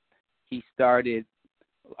happened. We started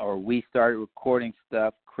recording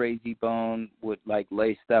stuff. Crazy Bone would,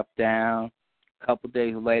 lay stuff down. A couple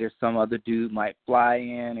days later, some other dude might fly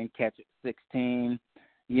in and catch 16.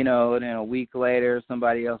 And then a week later,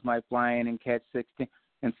 somebody else might fly in and catch 16.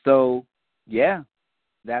 And so,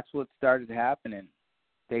 that's what started happening.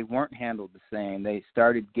 They weren't handled the same. They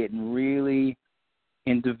started getting really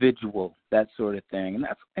individual, that sort of thing.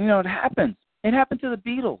 And it happens. It happened to the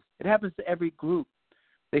Beatles. It happens to every group.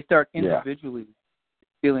 They start individually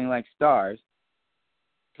feeling like stars,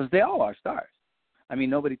 because they all are stars. I mean,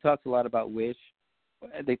 nobody talks a lot about Wish.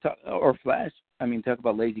 They talk, or Flash. I mean, talk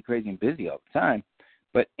about Lazy, Crazy, and Busy all the time.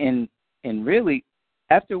 But in really,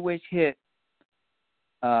 after Wish hit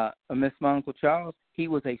Miss My Uncle Charles, he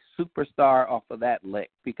was a superstar off of that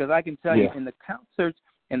lick. Because I can tell you, in the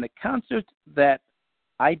concerts that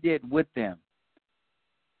I did with them,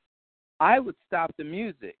 I would stop the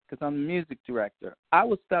music, because I'm the music director. I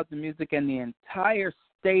would stop the music, and the entire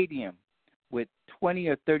stadium with 20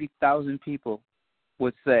 or 30,000 people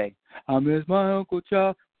would say, I miss my Uncle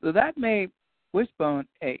Charles. So that made Wishbone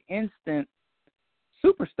an instant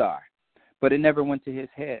superstar, but it never went to his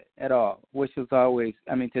head at all. Wish was always,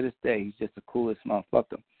 to this day, he's just the coolest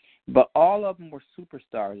motherfucker. But all of them were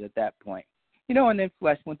superstars at that point. And then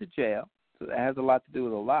Flesh went to jail, so that has a lot to do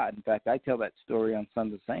with a lot. In fact, I tell that story on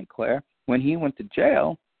Sons of St. Clair. When he went to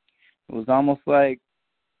jail, it was almost like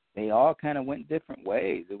they all kind of went different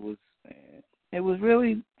ways. It was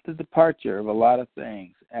really the departure of a lot of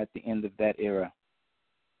things at the end of that era.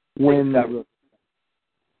 When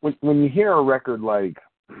you hear a record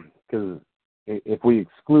because if we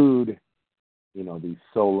exclude, these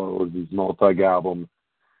solos, these multi-albums,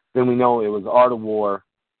 then we know it was Art of War,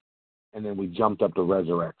 and then we jumped up to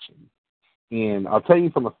Resurrection. And I'll tell you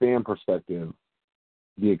from a fan perspective,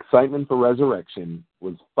 the excitement for Resurrection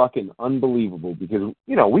was fucking unbelievable, because,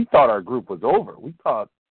 we thought our group was over. We thought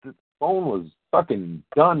the phone was fucking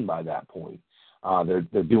done by that point.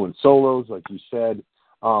 They're doing solos, like you said.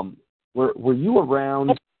 Were you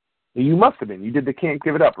around? You must have been. You did the Can't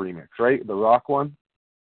Give It Up remix, right? The rock one?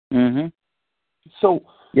 Mm-hmm. So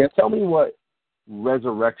tell me what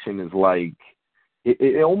Resurrection is like.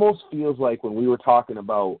 It almost feels like when we were talking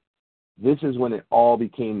about this is when it all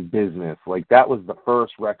became business. Like, that was the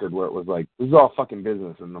first record where it was like, this is all fucking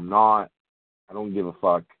business, and I don't give a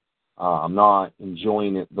fuck. I'm not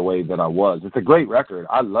enjoying it the way that I was. It's a great record.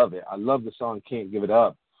 I love it. I love the song Can't Give It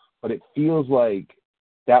Up. But it feels like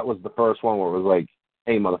that was the first one where it was like,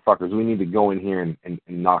 hey, motherfuckers, we need to go in here and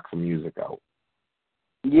knock some music out.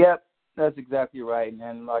 Yep, that's exactly right.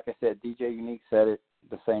 And like I said, DJ Unique said it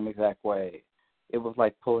the same exact way. It was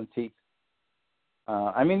like pulling teeth.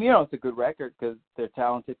 It's a good record because they're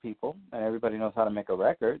talented people and everybody knows how to make a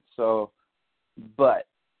record. So, but,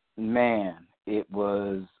 man, it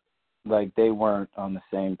was like they weren't on the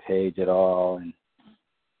same page at all. And,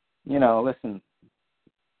 listen,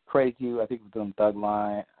 Crazy, I think, was doing Thug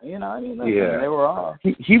Line. They were all.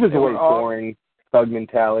 He was always touring Thug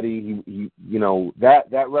Mentality.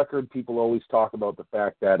 That record, people always talk about the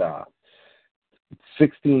fact that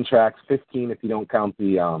 16 tracks, 15 if you don't count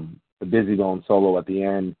the Busy Bone solo at the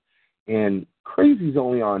end. And Crazy's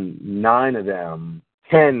only on 9 of them,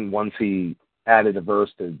 10 once he added a verse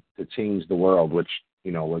to Change the World, which,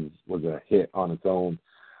 was a hit on its own.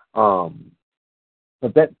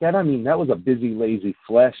 But that was a Busy Lazy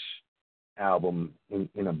Flesh album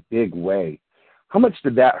in a big way. How much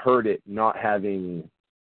did that hurt it not having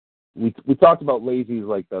we talked about Lazy's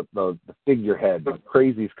like the figurehead, but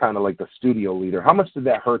Crazy's kind of like the studio leader. How much did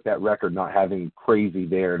that hurt that record not having Crazy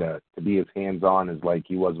there to be as hands-on as like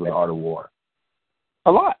he was with Art of War?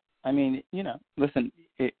 A lot. I mean, listen,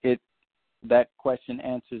 that question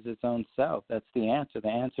answers its own self. That's the answer. The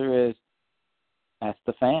answer is ask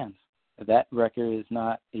the fans. That record is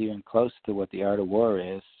not even close to what the Art of War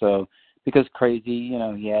is. So because Crazy,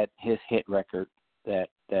 he had his hit record that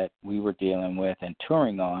we were dealing with and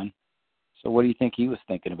touring on. So what do you think he was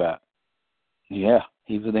thinking about? Yeah,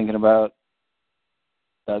 he was thinking about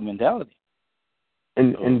Thug Mentality.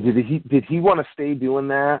 And did he want to stay doing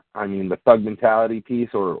that? I mean, the Thug Mentality piece,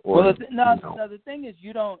 or well, the thing is,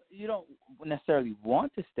 you don't necessarily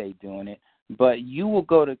want to stay doing it, but you will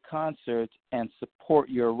go to concerts and support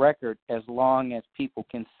your record as long as people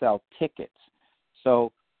can sell tickets.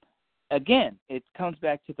 So again, it comes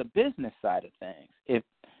back to the business side of things. If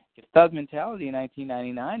Thug Mentality in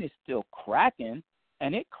 1999 is still cracking,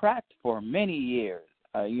 and it cracked for many years,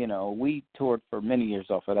 we toured for many years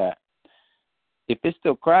off of that. If it's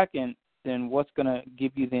still cracking, then what's going to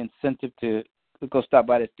give you the incentive to go stop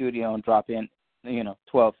by the studio and drop in,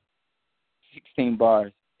 12, 16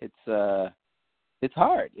 bars? It's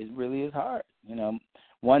hard. It really is hard.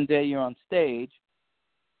 One day you're on stage,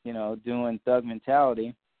 doing Thug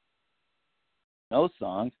Mentality, no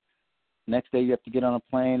songs. Next day you have to get on a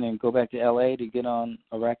plane and go back to L.A. to get on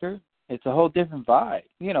a record. It's a whole different vibe.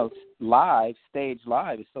 Live, stage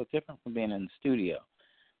live is so different from being in the studio.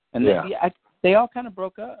 And they all kind of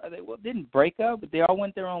broke up. They didn't break up, but they all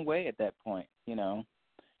went their own way at that point.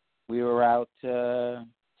 We were out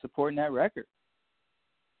supporting that record.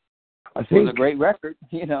 It was a great record,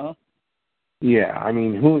 Yeah, I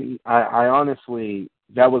mean, I honestly,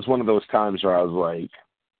 that was one of those times where I was like,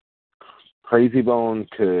 Crazy Bone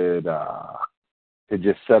could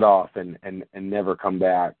just set off and never come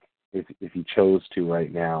back if he chose to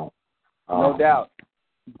right now. No doubt.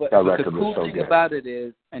 But the cool thing about it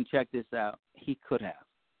is, and check this out, he could have.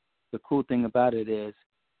 The cool thing about it is,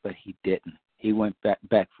 but he didn't. He went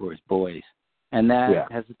back for his boys. And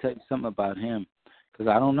that has to tell you something about him. Because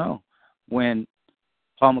I don't know. When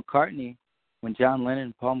John Lennon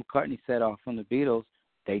and Paul McCartney set off from the Beatles,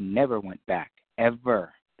 they never went back,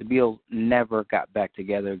 ever. The Beatles never got back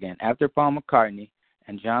together again. After Paul McCartney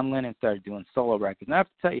and John Lennon started doing solo records, and I have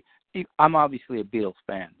to tell you, I'm obviously a Beatles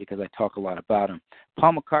fan because I talk a lot about him.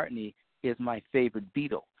 Paul McCartney is my favorite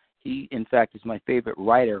Beatle. He, in fact, is my favorite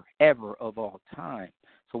writer ever of all time.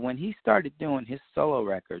 So when he started doing his solo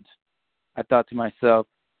records, I thought to myself,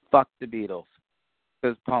 fuck the Beatles,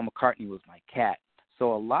 because Paul McCartney was my cat.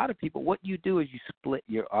 So a lot of people, what you do is you split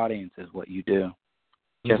your audience is what you do.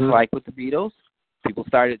 Just like with the Beatles,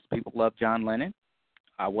 people love John Lennon.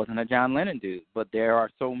 I wasn't a John Lennon dude, but there are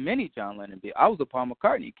so many John Lennon people. I was a Paul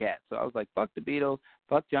McCartney cat, so I was like, fuck the Beatles,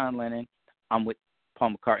 fuck John Lennon, I'm with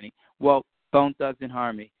Paul McCartney. Well, Bone Thugs and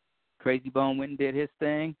Harmony. Crazy Bone went and did his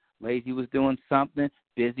thing. Lazy was doing something.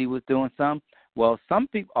 Busy was doing something. Well,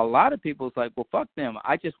 a lot of people is like, well, fuck them.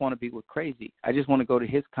 I just want to be with Crazy. I just want to go to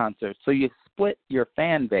his concert. So you split your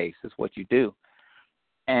fan base is what you do.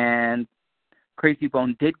 And Crazy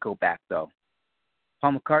Bone did go back, though.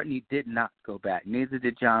 Paul McCartney did not go back. Neither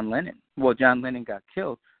did John Lennon. Well, John Lennon got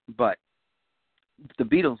killed, but the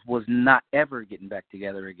Beatles was not ever getting back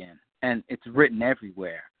together again. And it's written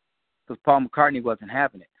everywhere because Paul McCartney wasn't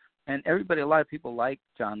having it. And a lot of people like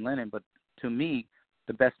John Lennon, but to me,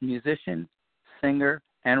 the best musician, singer,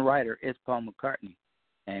 and writer is Paul McCartney.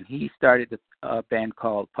 And he started a band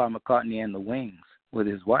called Paul McCartney and the Wings with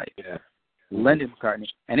his wife. Yeah. Linda McCartney,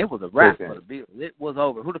 and it was a wrap for the Beatles. It was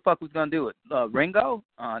over. Who the fuck was going to do it? Ringo?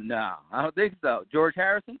 No, I don't think so. George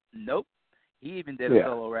Harrison? Nope. He even did a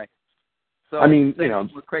solo record. So, I mean,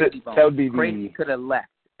 Crazy that would be Crazy could have left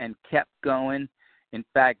and kept going. In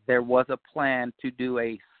fact, there was a plan to do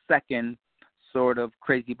a second sort of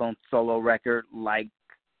Crazy Bone solo record like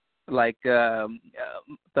Thug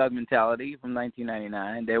Mentality from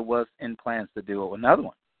 1999. There was in plans to do another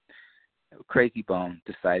one. Crazy Bone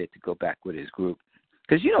decided to go back with his group.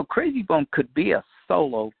 Because, Crazy Bone could be a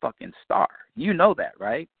solo fucking star. You know that,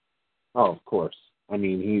 right? Oh, of course. I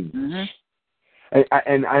mean, he's...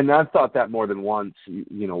 And I've thought that more than once.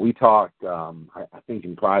 We talked, I think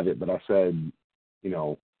in private, but I said,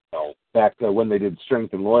 back to when they did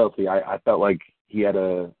Strength and Loyalty, I felt like he had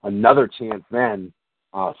another chance then.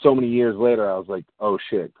 So many years later, I was like, oh,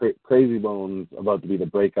 shit, Crazy Bone's about to be the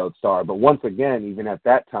breakout star. But once again, even at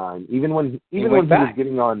that time, even when he was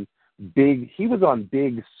getting on he was on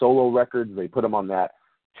big solo records. They put him on that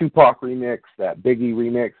Tupac remix, that Biggie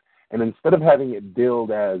remix. And instead of having it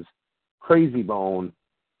billed as Crazy Bone,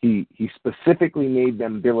 he specifically made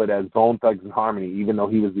them bill it as Bone Thugs-n-Harmony, even though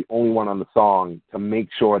he was the only one on the song, to make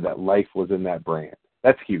sure that life was in that brand.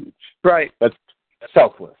 That's huge. Right. That's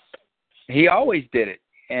selfless. He always did it,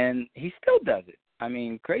 and he still does it. I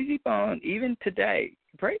mean, Crazy Bone, even today,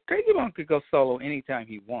 Crazy Bone could go solo anytime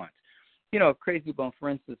he wants. You know, Crazy Bone, for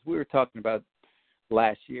instance, we were talking about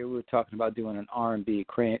last year, we were talking about doing an R&B,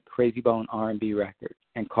 Crazy Bone R&B record,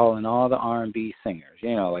 and calling all the R&B singers,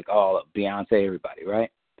 you know, like all of Beyonce, everybody, right?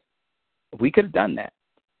 We could have done that.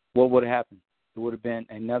 What would have happened? It would have been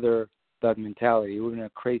another Thug Mentality. It would have been a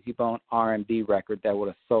Crazy Bone R&B record that would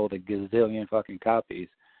have sold a gazillion fucking copies.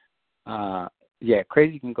 Yeah,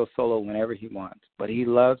 Crazy can go solo whenever he wants, but he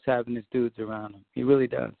loves having his dudes around him. He really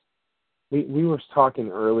does. We were talking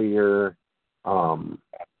earlier, you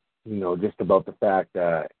know, just about the fact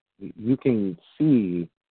that you can see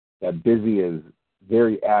that Busy is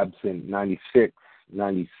very absent. 96,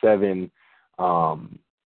 97.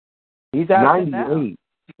 He's absent 98.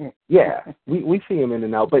 Now. Yeah, we see him in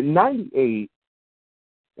and out. But 98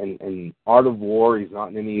 and Art of War, he's not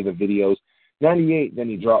in any of the videos. 98, then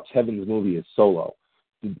he drops Heaven's Movie as solo.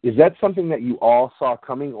 Is that something that you all saw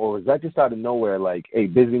coming, or was that just out of nowhere, like, hey,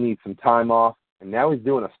 Busy needs some time off, and now he's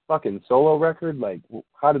doing a fucking solo record? Like,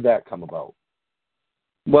 how did that come about?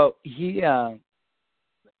 Well, you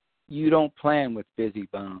don't plan with Busy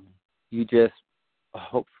Bone. You just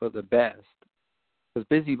hope for the best. Because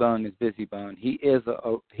Busy Bone is Busy Bone. He is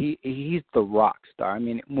he's the rock star. I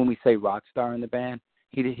mean, when we say rock star in the band,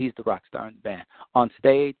 he's the rock star in the band. On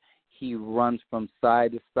stage, he runs from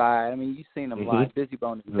side to side. I mean, you've seen him live. Busy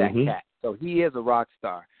Bone is that cat. So he is a rock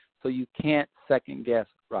star. So you can't second guess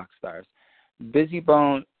rock stars. Busy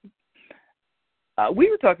Bone. We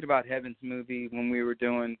were talking about Heaven's Movie when we were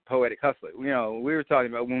doing Poetic Hustler. You know, we were talking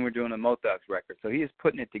about when we were doing a Mo Thugs record. So he is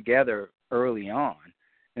putting it together early on,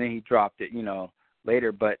 and then he dropped it, you know,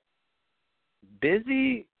 later. But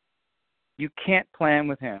Busy, you can't plan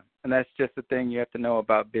with him. And that's just the thing you have to know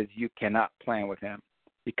about Busy. You cannot plan with him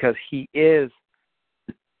because he is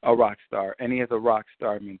a rock star, and he has a rock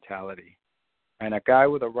star mentality. And a guy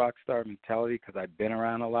with a rock star mentality, because I've been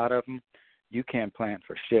around a lot of them, you can't plan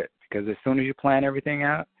for shit. Because as soon as you plan everything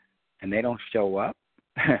out and they don't show up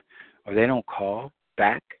or they don't call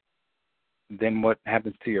back, then what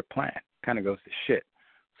happens to your plan? Kind of goes to shit.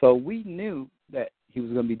 So we knew that he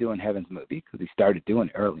was going to be doing Heaven's Movie because he started doing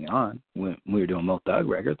it early on when we were doing Mo Thug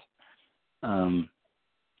records.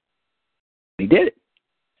 He did it.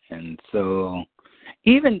 And so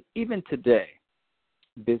even today,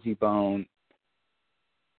 Busy Bone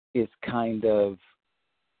is kind of,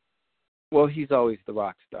 well, he's always the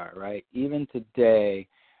rock star, right? Even today,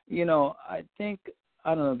 you know, I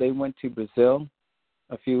don't know, they went to Brazil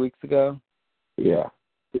a few weeks ago. Yeah.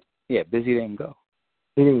 Yeah, Busy didn't go.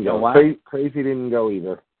 He didn't go. Why? Crazy didn't go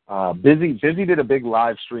either. Busy did a big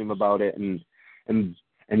live stream about it, and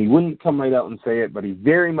he wouldn't come right out and say it, but he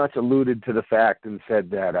very much alluded to the fact and said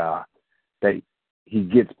that he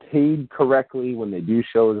gets paid correctly when they do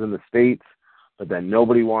shows in the States, but that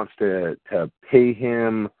nobody wants to pay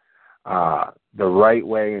him the right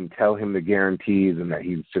way and tell him the guarantees, and that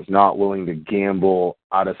he's just not willing to gamble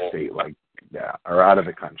out of state like that or out of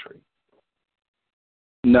the country.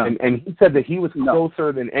 No. And he said that he was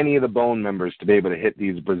closer than any of the Bone members to be able to hit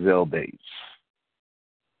these Brazil dates.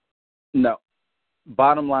 No.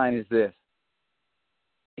 Bottom line is this.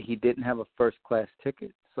 He didn't have a first-class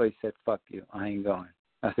ticket, so he said, fuck you, I ain't going.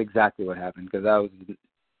 That's exactly what happened, because I was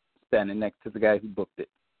standing next to the guy who booked it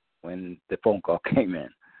when the phone call came in,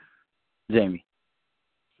 Jamie.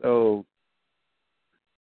 So,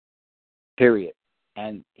 period.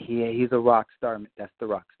 And he's a rock star. That's the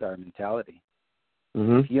rock star mentality.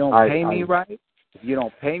 Mm-hmm. If you don't pay me right, if you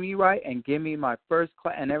don't pay me right and give me my first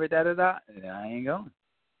class and every da-da-da, then I ain't going.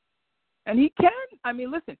 And he can. I mean,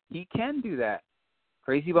 listen, he can do that.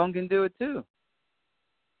 Crazy Bone can do it too.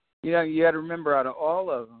 You know, you got to remember, out of all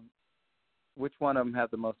of them, which one of them has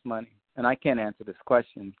the most money? And I can't answer this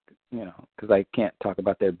question, you know, because I can't talk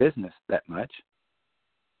about their business that much.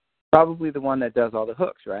 Probably the one that does all the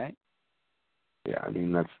hooks, right? Yeah, I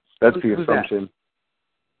mean, that's the assumption. That?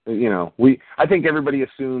 You know, I think everybody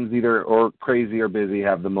assumes either or Crazy or Busy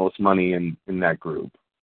have the most money in that group.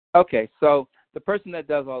 Okay, so the person that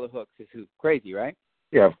does all the hooks is who? Crazy, right?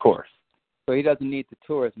 Yeah, of course. So he doesn't need to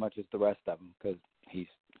tour as much as the rest of them because he's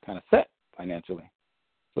kind of set financially.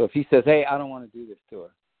 So if he says, hey, I don't want to do this tour,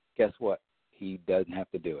 guess what? He doesn't have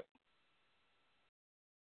to do it.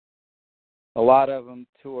 A lot of them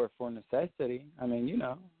tour for necessity. I mean, you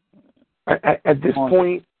know. At this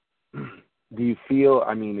point, do you feel,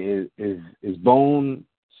 I mean, is Bone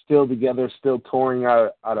still together, still touring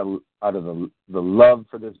out of out of the love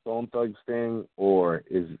for this Bone Thugs thing, or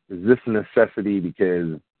is this a necessity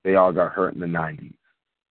because they all got hurt in the 90s?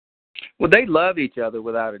 Well, they love each other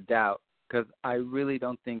without a doubt, because I really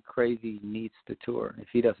don't think Crazy needs to tour if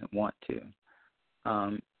he doesn't want to.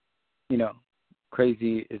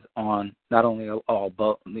 Crazy is on not only all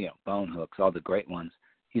bone hooks, all the great ones.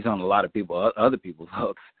 He's on a lot of other people's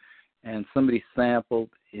hooks. And somebody sampled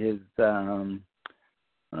his, I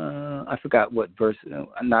forgot what verse,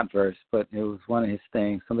 not verse, but it was one of his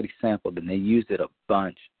things. Somebody sampled it, and they used it a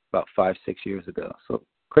bunch about 5-6 years ago. So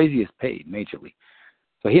Crazy is paid majorly.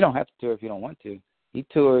 So he don't have to tour if he don't want to. He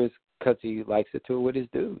tours because he likes to tour with his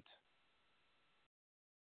dudes.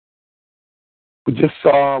 We just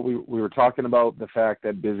saw, we were talking about the fact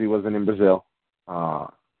that Busy wasn't in Brazil.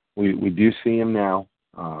 We do see him now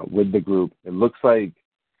with the group. It looks like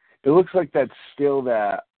that's still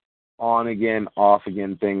that on again, off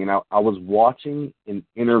again thing. And I was watching an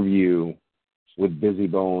interview with Busy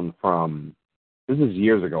Bone this is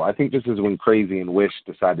years ago. I think this is when Crazy and Wish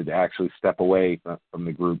decided to actually step away from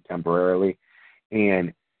the group temporarily.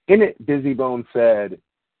 And in it, Busy Bone said,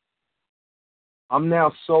 I'm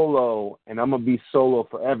now solo, and I'm going to be solo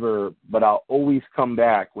forever, but I'll always come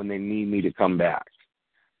back when they need me to come back.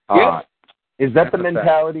 Yes. Is that the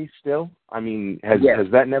mentality still? I mean, has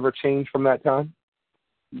that never changed from that time?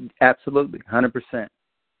 Absolutely, 100%.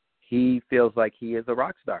 He feels like he is a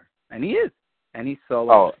rock star, and he is, and he's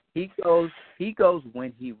solo. Oh. He goes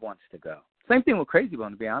when he wants to go. Same thing with Crazy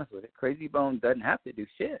Bone, to be honest with it. Crazy Bone doesn't have to do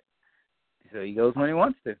shit, so he goes when he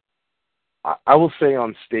wants to. I will say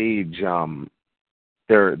on stage,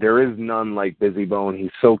 there is none like Busy Bone.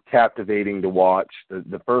 He's so captivating to watch.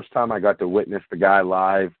 The first time I got to witness the guy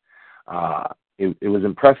live, it was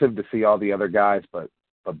impressive to see all the other guys, but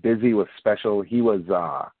Busy was special. He was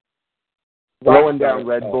throwing down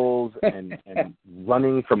Red Bulls and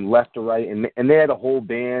running from left to right, and they had a whole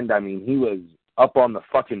band. I mean, he was up on the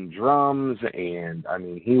fucking drums, and I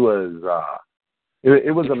mean, he was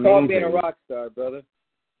it was amazing. It's called being a rock star, brother.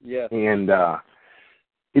 Yes. And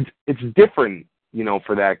it's different,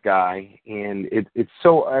 for that guy, and it's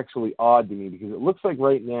so actually odd to me because it looks like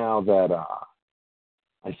right now that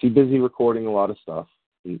I see Busy recording a lot of stuff.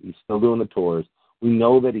 He's still doing the tours. We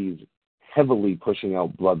know that he's heavily pushing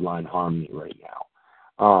out Bloodline Harmony right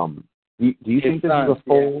now. Do you think this is a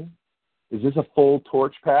full? Yeah. Is this a full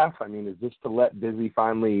torch path? I mean, is this to let Busy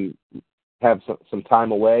finally have some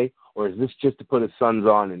time away, or is this just to put his sons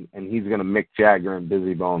on and he's going to Mick Jagger and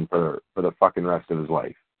Busy Bone for the fucking rest of his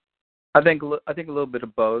life? I think a little bit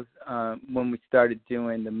of both. When we started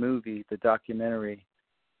doing the documentary,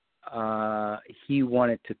 he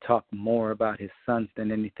wanted to talk more about his sons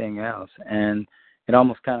than anything else, and it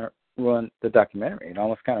almost kind of ruined the documentary. It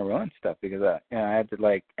almost kind of ruined stuff because I had to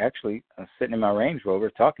I was sitting in my Range Rover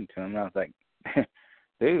talking to him, and I was like,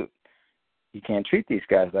 dude, you can't treat these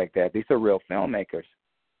guys like that. These are real filmmakers,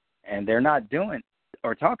 and they're not doing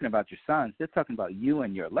or talking about your sons. They're talking about you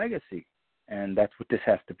and your legacy. And that's what this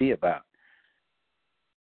has to be about.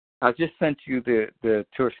 I just sent you the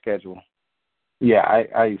tour schedule. Yeah,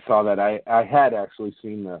 I saw that. I had actually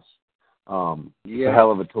seen this. It's a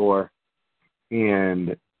hell of a tour. And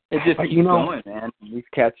it just keeps going, man. These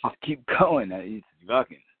cats just keep going. It's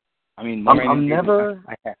fucking. I mean, I'm never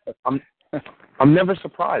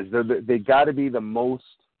surprised. They got to be the most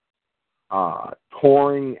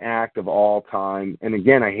touring act of all time. And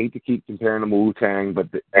again, I hate to keep comparing them to Wu-Tang, but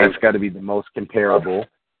that's got to be the most comparable.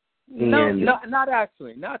 No, not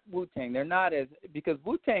actually. Not Wu-Tang. They're not because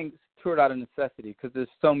Wu-Tang toured out of necessity because there's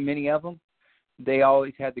so many of them. They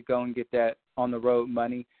always had to go and get that on the road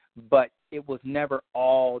money, but it was never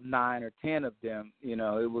all 9 or 10 of them. It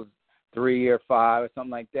was 3 or 5 or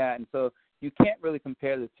something like that. And so you can't really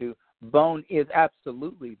compare the two. Bone is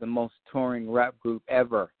absolutely the most touring rap group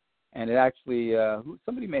ever. And it actually,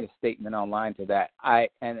 somebody made a statement online to that.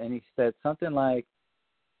 And he said something like,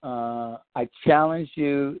 I challenge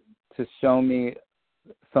you to show me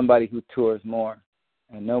somebody who tours more.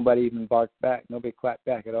 And nobody even barked back. Nobody clapped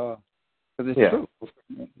back at all. Because it's true.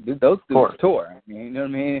 Those dudes tour. I mean, you know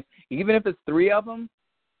what I mean? Even if it's 3 of them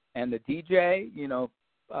and the DJ,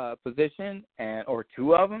 position, or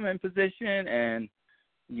 2 of them in position, and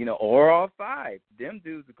or all 5, them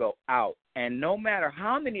dudes go out. And no matter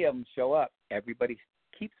how many of them show up, everybody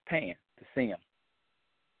keeps paying to see them.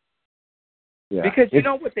 Yeah. Because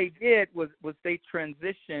what they did was they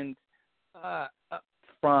transitioned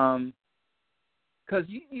from, because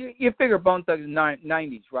you figure Bone Thugs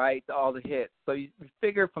 90's, right, all the hits. So you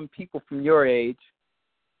figure from people from your age,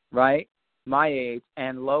 right, my age,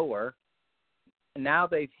 and lower. Now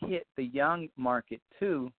they've hit the young market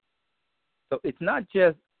too. So it's not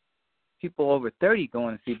just people over 30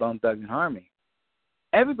 going to see Bone Thugs-n-Harmony.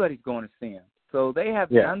 Everybody's going to see them. So they have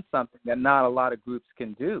done something that not a lot of groups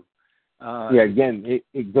can do. Again,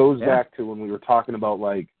 it goes back to when we were talking about,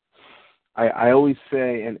 like, I always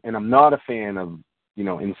say, and I'm not a fan of,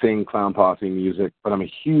 Insane Clown Posse music, but I'm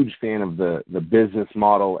a huge fan of the business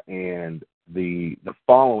model and the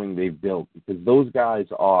following they've built, because those guys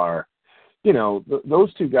are,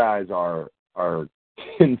 those two guys are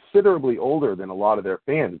considerably older than a lot of their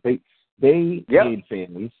fans. They made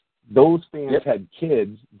fans. Those fans had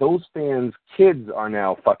kids. Those fans' kids are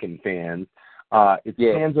now fucking fans. It's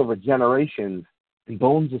fans over generations. And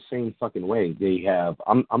Bone's the same fucking way. They have,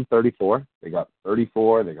 I'm 34. They got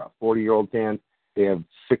 34. They got 40-year-old fans. They have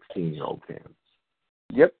 16-year-old fans.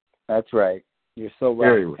 Yep, that's right. You're so right.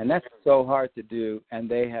 Very and that's so hard to do, and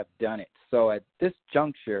they have done it. So at this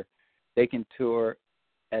juncture, they can tour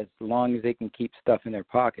as long as they can keep stuff in their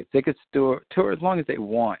pockets. They could tour as long as they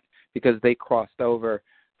want, because they crossed over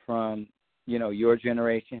from, your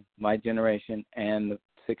generation, my generation, and the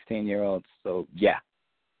 16-year-olds. So, yeah.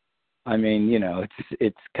 I mean,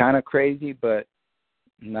 it's kind of crazy, but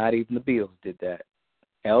not even the Beatles did that.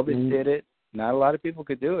 Elvis did it. Not a lot of people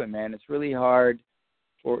could do it, man. It's really hard,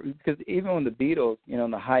 because even when the Beatles,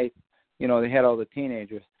 in the height, they had all the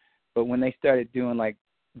teenagers, but when they started doing like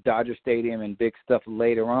Dodger Stadium and big stuff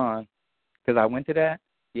later on, because I went to that,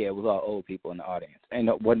 it was all old people in the audience, and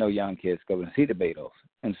wasn't no young kids going to see the Beatles.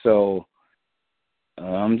 And so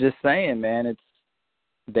I'm just saying, man,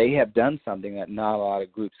 they have done something that not a lot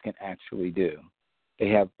of groups can actually do. They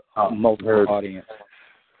have multiple audience.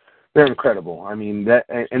 They're incredible. I mean,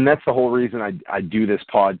 that's the whole reason I do this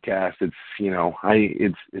podcast. It's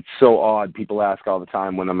it's so odd. People ask all the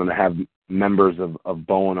time when I'm going to have members of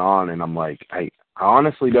Bone on, and I'm like, I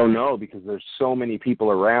honestly don't know, because there's so many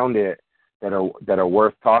people around it that are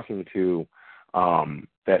worth talking to.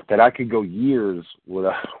 That I could go years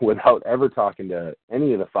without ever talking to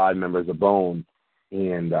any of the 5 members of Bone,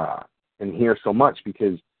 and hear so much,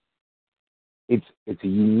 because it's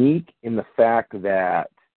unique in the fact that,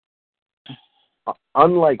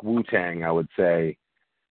 unlike Wu-Tang, I would say,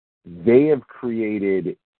 they have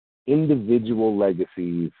created individual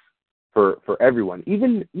legacies for everyone.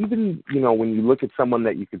 Even when you look at someone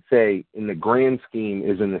that you could say in the grand scheme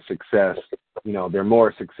isn't a success, they're more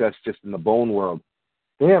a success just in the Bone world,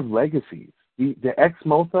 they have legacies. The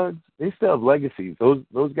ex-Mo Thugs, they still have legacies.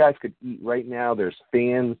 Those guys could eat right now. There's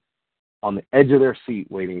fans on the edge of their seat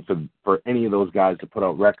waiting for any of those guys to put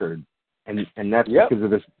out records, and that's because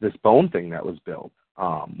of this Bone thing that was built.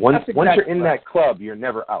 Once you're in that club, you're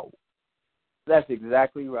never out. That's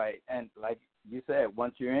exactly right. And like you said,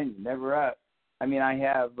 once you're in, you're never out. I mean, I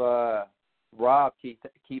have Rob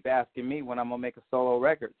keep asking me when I'm going to make a solo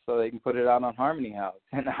record so they can put it out on Harmony House.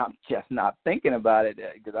 And I'm just not thinking about it,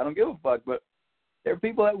 because I don't give a fuck. But there are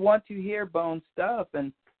people that want to hear Bone stuff.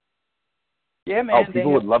 And, yeah, man.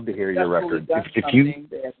 People would love to hear your record. They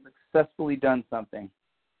have successfully done something.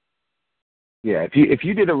 Yeah, if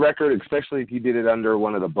you did a record, especially if you did it under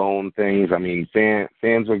one of the Bone things, I mean,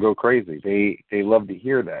 fans would go crazy. They love to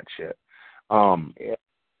hear that shit. I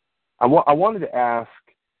wanted to ask,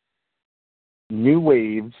 New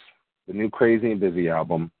Waves, the new Crazy and Busy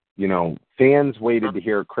album, fans waited to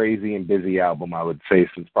hear a Crazy and Busy album, I would say,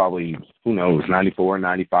 since probably, 94,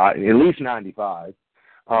 95, at least 95.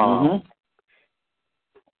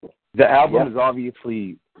 The album is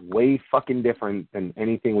obviously way fucking different than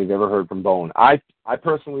anything we've ever heard from Bone. I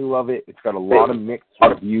personally love it. It's got a lot of mixed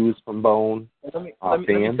reviews from Bone. Let me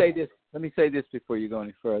say this. Let me say this before you go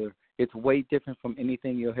any further. It's way different from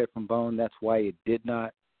anything you'll hear from Bone. That's why it did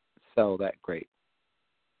not sell that great.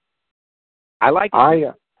 I like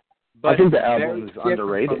it. I think the album is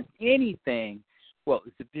underrated. It's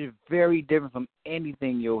very different from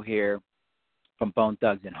anything you'll hear from Bone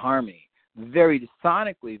Thugs-n-Harmony. Very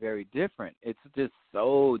sonically very different. It's just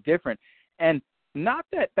so different. And not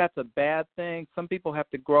that that's a bad thing. Some people have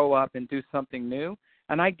to grow up and do something new,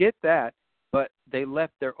 and I get that, but they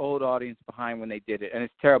left their old audience behind when they did it, and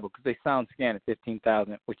it's terrible because they sound scanned at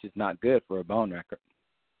 15,000, which is not good for a Bone record.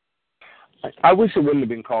 I wish it wouldn't have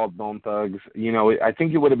been called Bone Thugs. I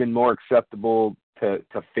think it would have been more acceptable to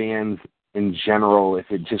fans in general if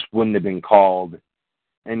it just wouldn't have been called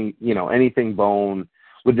anything Bone.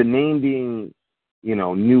 With the name being,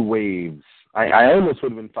 New Waves, I almost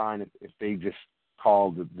would have been fine if they just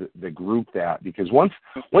called the group that, because once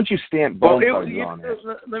you stamp Bone Thugs on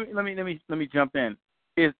it. Let me jump in.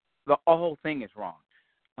 The whole thing is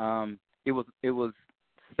wrong. It was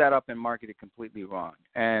set up and marketed completely wrong,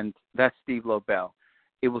 and that's Steve Lobel.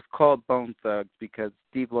 It was called Bone Thugs because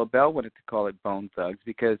Steve Lobel wanted to call it Bone Thugs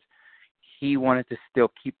because he wanted to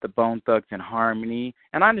still keep the Bone Thugs and Harmony,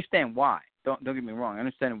 and I understand why. Don't get me wrong. I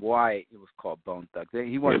understand why it was called Bone Thugs.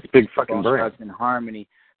 He wanted to big keep fucking Bone brand. Thugs and Harmony.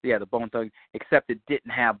 Yeah, the Bone Thugs, except it didn't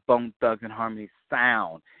have Bone Thugs and Harmony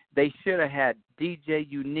sound. They should have had DJ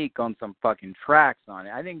Unique on some fucking tracks on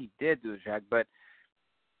it. I think he did do a track, but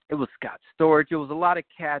it was Scott Storch. It was a lot of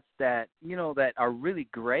cats that, that are really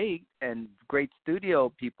great and great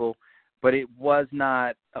studio people, but it was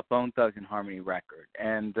not a Bone Thugs and Harmony record.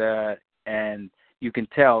 And you can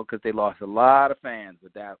tell because they lost a lot of fans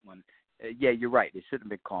with that one. Yeah, you're right. It shouldn't have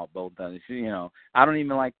been called Bone Thugs. I don't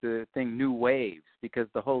even like the thing New Waves, because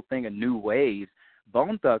the whole thing of New Waves,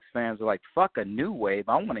 Bone Thugs fans are like, fuck a new wave.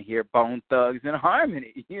 I want to hear Bone Thugs and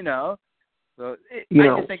Harmony, So I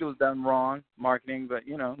just think it was done wrong, marketing, but,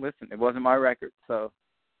 listen, it wasn't my record. So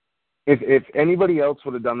if anybody else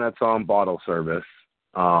would have done that song, Bottle Service,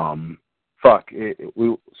 Super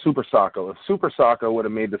Socko. If Super Socko would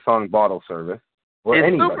have made the song Bottle Service, or if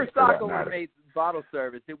anybody Super Socko would have made Bottle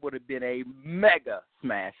Service, it would have been a mega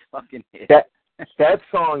smash fucking hit. That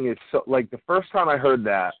song is so, like, the first time I heard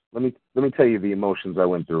that, let me tell you the emotions I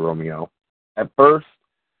went through, Romeo. At first,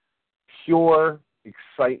 pure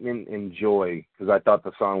excitement and joy, because I thought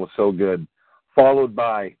the song was so good, followed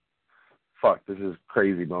by, fuck, this is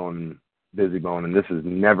Crazy Bone, Busy Bone, and this is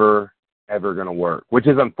never, ever going to work, which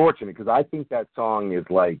is unfortunate, because I think that song is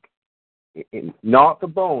like, not the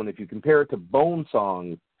Bone. If you compare it to Bone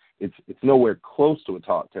songs, it's nowhere close to a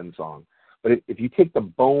top 10 song. But if you take the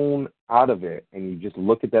Bone out of it and you just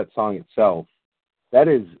look at that song itself, that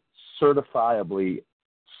is certifiably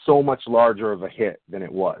so much larger of a hit than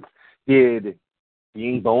it was. Did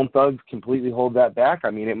being Bone Thugs completely hold that back? I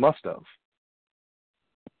mean, it must have.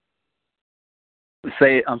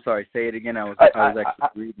 I'm sorry, say it again. I was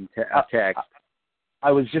actually reading a text.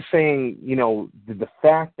 I was just saying, the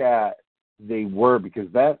fact that they were, because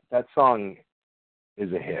that song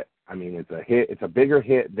is a hit. I mean, it's a hit. It's a bigger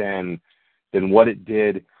hit than what it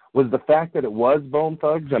did. Was the fact that it was Bone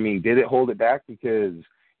Thugs? I mean, did it hold it back? Because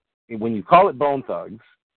when you call it Bone Thugs,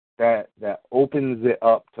 that opens it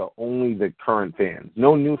up to only the current fans.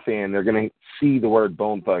 No new fan, they're going to see the word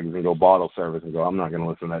Bone Thugs and go Bottle Service and go, I'm not going to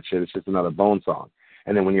listen to that shit. It's just another Bone song.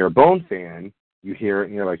 And then when you're a Bone fan, you hear it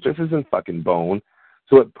and you're like, this isn't fucking Bone.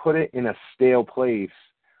 So it put it in a stale place.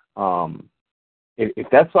 If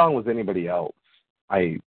that song was anybody else,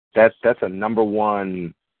 that's a number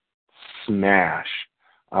one smash.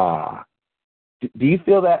 Do you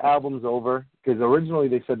feel that album's over? Because originally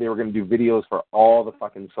they said they were going to do videos for all the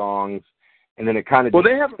fucking songs, and then it kind of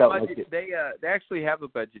they have a budget. They actually have a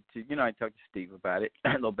budget to. I talked to Steve about it.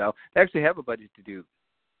 Hello, Bell. They actually have a budget to do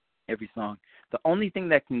every song. The only thing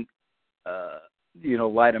that can,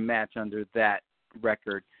 light a match under that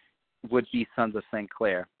record would be Sons of St.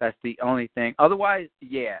 Clair. That's the only thing. Otherwise,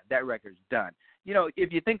 yeah, that record's done.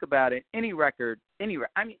 If you think about it, any record, any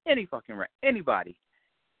fucking record, anybody,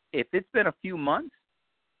 if it's been a few months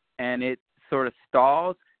and it sort of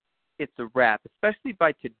stalls, it's a wrap, especially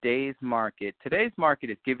by today's market. Today's market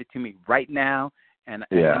is give it to me right now, and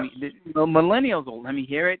millennials will let me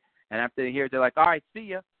hear it, and after they hear it, they're like, all right, see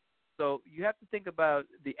ya. So you have to think about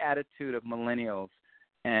the attitude of millennials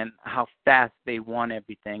and how fast they want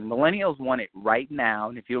everything. Millennials want it right now,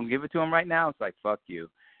 and if you don't give it to them right now, it's like, fuck you.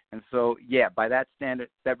 And so, yeah, by that standard,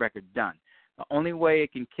 that record's done. The only way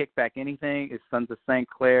it can kick back anything is Sons of St.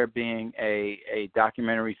 Clair being a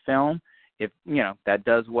documentary film. If, that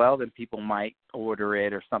does well, then people might order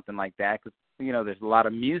it or something like that, because, there's a lot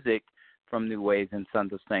of music from New Waves and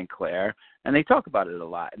Sons of St. Clair, and they talk about it a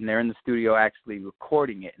lot, and they're in the studio actually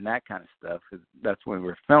recording it and that kind of stuff, because that's when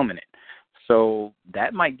we're filming it. So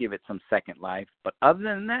that might give it some second life, but other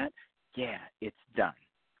than that, yeah, it's done.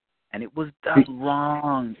 And it was done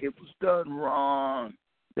wrong. It was done wrong.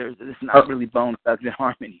 It's not really Bone Thugs and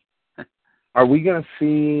Harmony. Are we going to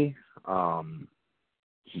see,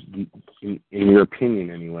 in your opinion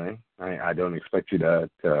anyway, I don't expect you to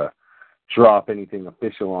drop anything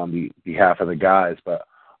official on behalf of the guys, but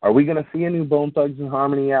are we going to see a new Bone Thugs and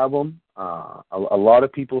Harmony album? A lot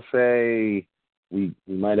of people say we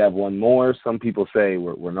might have one more. Some people say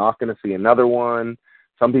we're not going to see another one.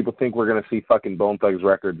 Some people think we're going to see fucking Bone Thugs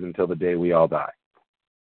records until the day we all die.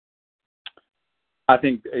 I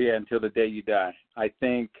think, yeah, until the day you die. I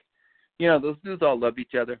think, those dudes all love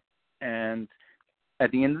each other. And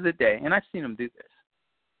at the end of the day, and I've seen them do this,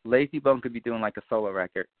 Lazy Bone could be doing like a solo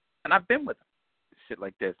record. And I've been with him, shit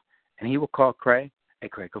like this. And he will call Craig, hey,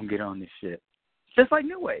 Craig, come get on this shit. Just like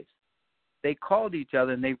New Waves. They called each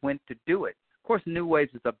other and they went to do it. Of course, New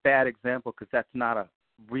Waves is a bad example because that's not a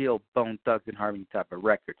real Bone Thugs and Harmony type of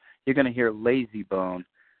record. You're going to hear Lazy Bone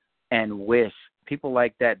and Wish. People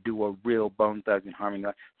like that do a real Bone Thugs-n-Harmony.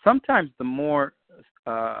 Sometimes the more,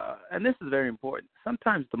 and this is very important,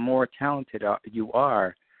 sometimes the more talented you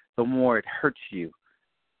are, the more it hurts you.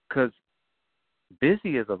 Because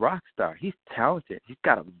Busy is a rock star. He's talented. He's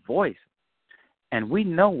got a voice. And we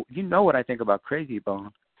know, you know what I think about Crazy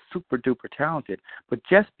Bone, super duper talented. But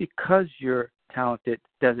just because you're talented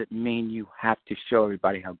doesn't mean you have to show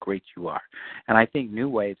everybody how great you are. And I think New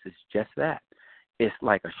Waves is just that. It's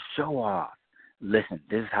like a show off. Listen,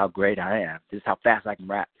 this is how great I am. This is how fast I can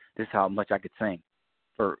rap. This is how much I could sing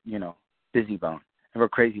for, Busy Bone and for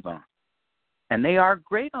Crazy Bone. And they are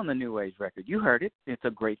great on the New Waves record. You heard it. It's a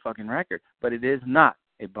great fucking record. But it is not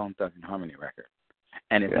a Bone Thugs-n-Harmony record.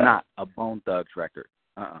 And it's not a Bone Thugs record.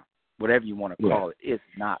 Whatever you want to call it, it's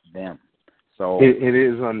not them. So it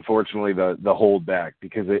is unfortunately the holdback,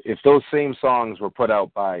 because if those same songs were put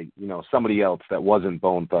out by somebody else that wasn't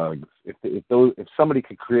Bone Thugs, if somebody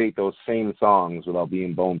could create those same songs without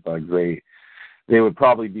being Bone Thugs, they would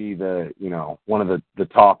probably be one of the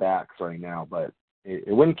top acts right now. But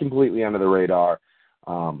it went completely under the radar.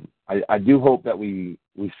 I do hope that we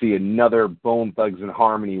see another Bone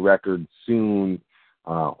Thugs-n-Harmony record soon.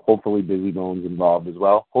 Hopefully Busy Bone's involved as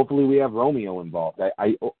well. Hopefully we have Romeo involved.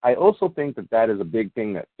 I also think that is a big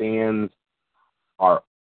thing that fans are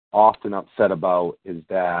often upset about, is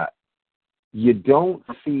that you don't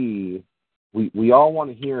see, we all want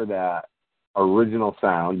to hear that original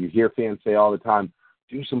sound. You hear fans say all the time,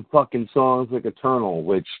 do some fucking songs like Eternal,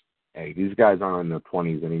 which, hey, these guys aren't in their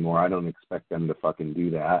 20s anymore. I don't expect them to fucking do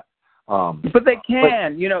that. But they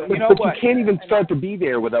can, but you can't even start to be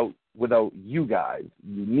there without you guys,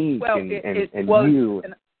 Unique, you.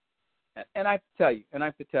 And I have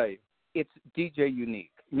to tell you, it's DJ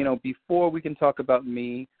Unique. Before we can talk about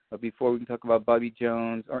me, or before we can talk about Bobby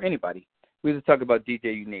Jones or anybody, we have to talk about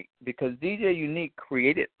DJ Unique, because DJ Unique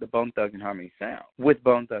created the Bone Thugs-n-Harmony sound with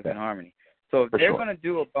Bone Thugs-n-Harmony. So if they're going to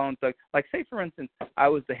do a Bone Thugs, like say for instance, I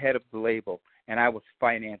was the head of the label and I was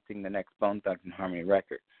financing the next Bone Thugs-n-Harmony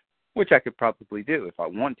record, which I could probably do if I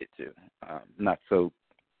wanted to. Not so,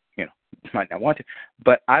 might not want to.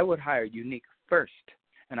 But I would hire Unique first,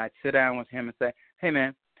 and I'd sit down with him and say, hey,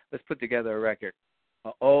 man, let's put together a record.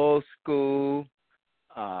 An old school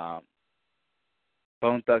Bone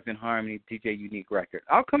Thugs-n-Harmony DJ Unique record.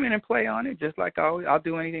 I'll come in and play on it just like always. I'll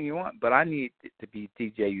do anything you want, but I need it to be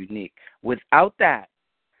DJ Unique. Without that,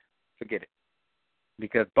 forget it.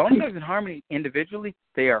 Because Bone Thugs-n-Harmony individually,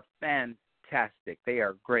 they are fantastic. They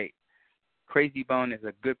are great. Crazy Bone is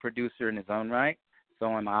a good producer in his own right.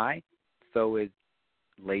 So am I. So is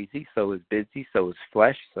Lazy. So is Busy. So is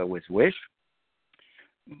Flesh. So is Wish.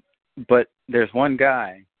 But there's one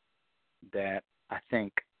guy that I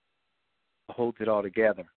think holds it all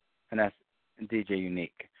together, and that's DJ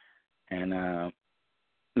Unique. And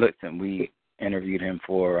listen, we interviewed him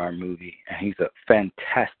for our movie, and he's a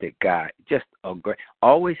fantastic guy. Just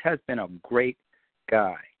always has been a great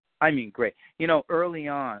guy. I mean, great. Early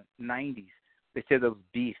on, 90s, they said there was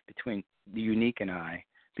beef between Unique and I,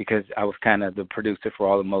 because I was kind of the producer for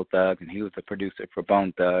all the Mo Thugs, and he was the producer for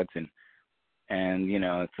Bone Thugs, and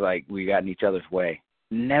it's like we got in each other's way.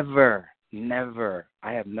 Never.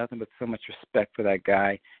 I have nothing but so much respect for that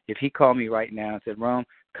guy. If he called me right now and said, Rome,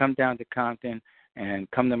 come down to Compton and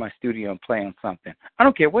come to my studio and play on something, I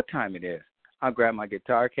don't care what time it is. I'll grab my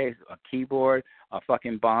guitar case, a keyboard, a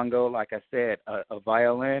fucking bongo, like I said, a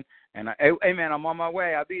violin, and hey, man, I'm on my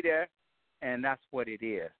way. I'll be there. And that's what it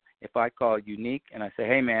is. If I call Unique and I say,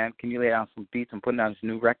 hey, man, can you lay down some beats and put down this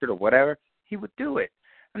new record or whatever, he would do it.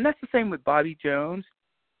 And that's the same with Bobby Jones,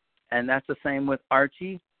 and that's the same with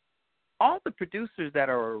Archie. All the producers that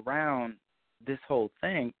are around this whole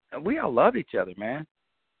thing, we all love each other, man,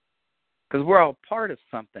 because we're all part of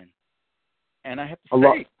something. And I have to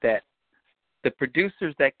say that the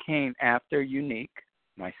producers that came after Unique,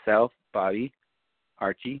 myself, Bobby,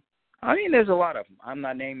 Archie, I mean, there's a lot of them. I'm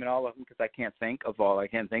not naming all of them because I can't think of all. I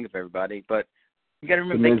can't think of everybody. But you got to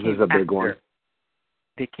remember,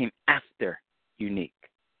 they came after Unique.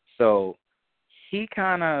 So he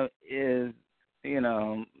kind of is,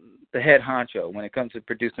 the head honcho when it comes to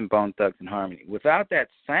producing Bone Thugs-n-Harmony. Without that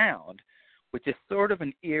sound, which is sort of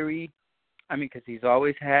an eerie, because he's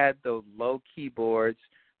always had those low keyboards,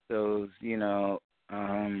 those, it's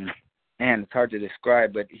hard to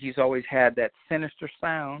describe, but he's always had that sinister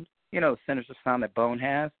sound, the sinister sound that Bone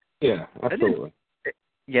has. Yeah, absolutely.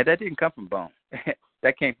 That didn't come from Bone.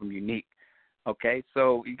 That came from Unique. Okay,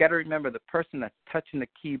 so you got to remember, the person that's touching the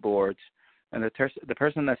keyboards and the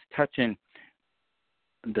person that's touching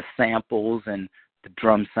the samples and the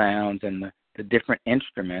drum sounds and the different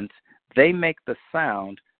instruments, they make the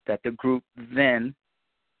sound that the group then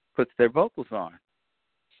puts their vocals on.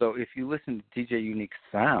 So if you listen to DJ Unique's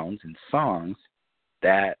sounds and songs,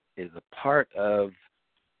 that is a part of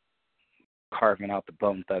carving out the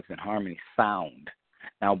Bone Thugs and Harmony sound.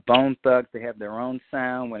 Now, Bone Thugs, they have their own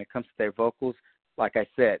sound when it comes to their vocals. Like I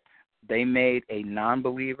said, they made a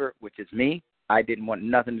non-believer, which is me. I didn't want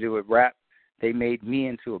nothing to do with rap. They made me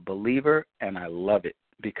into a believer, and I love it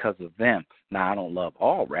because of them. Now, I don't love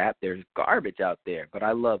all rap. There's garbage out there, but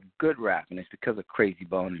I love good rap, and it's because of Crazy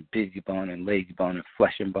Bone and Busy Bone and Lazy Bone and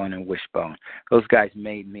Flesh and Bone and Wishbone. Those guys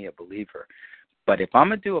made me a believer. But if I'm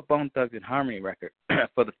going to do a Bone Thugs and Harmony record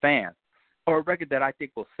for the fans, or a record that I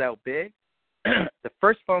think will sell big, the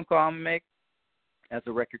first phone call I'm going to make as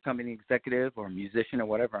a record company executive or musician or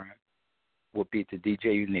whatever will be to DJ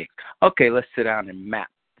Unique. Okay, let's sit down and map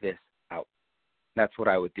this out. That's what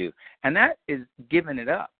I would do. And that is giving it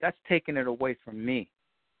up. That's taking it away from me.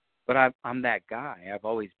 But I'm that guy. I've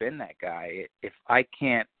always been that guy. If I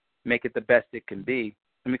can't make it the best it can be,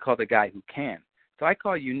 let me call the guy who can. So I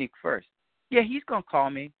call Unique first. Yeah, he's going to call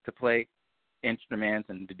me to play instruments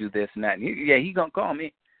and to do this and that. Yeah, he's going to call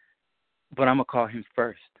me. But I'm going to call him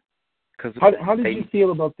first. How did you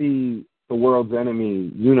feel about the World's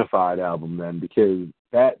Enemy Unified album then? Because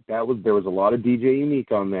there was a lot of DJ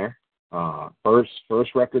Unique on there.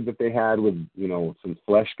 First record that they had with, some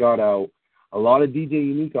Flesh Got Out. A lot of DJ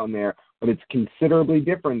Unique on there, but it's considerably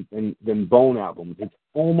different than Bone albums. It's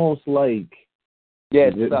almost like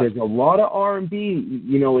there's a lot of R&B.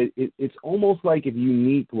 It's almost like if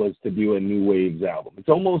Unique was to do a New Waves album. It's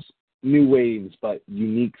almost New Waves, but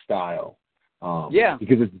Unique style.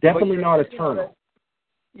 Because it's definitely not eternal.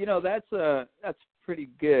 That's pretty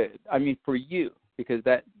good. I mean, for you, because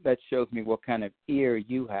that shows me what kind of ear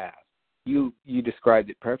you have. You described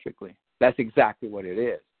it perfectly. That's exactly what it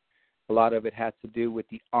is. A lot of it has to do with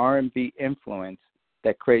the R&B influence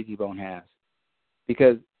that Crazy Bone has,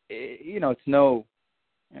 because it's no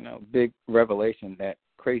big revelation that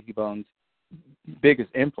Crazy Bone's biggest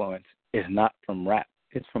influence is not from rap;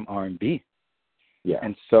 it's from R&B. Yeah,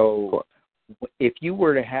 and so if you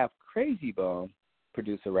were to have Crazy Bone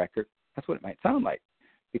produce a record, that's what it might sound like,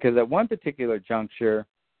 because at one particular juncture,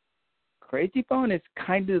 Crazy Bone is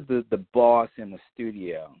kind of the boss in the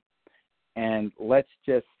studio. And let's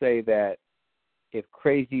just say that if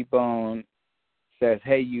Crazy Bone says,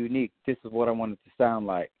 hey, Unique, this is what I want it to sound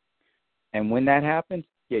like, and when that happens,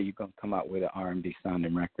 yeah, you're going to come out with an R&B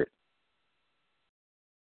sounding record.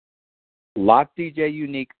 Lock DJ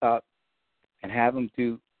Unique up and have him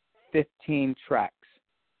do 15 tracks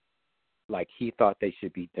like he thought they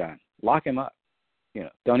should be done. Lock him up.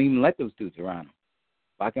 Don't even let those dudes around him.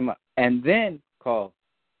 Lock him up. And then call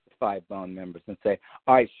the 5 Bone members and say,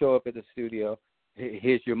 all right, show up at the studio.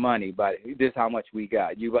 Here's your money, but this is how much we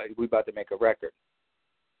got. We about to make a record.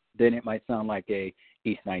 Then it might sound like a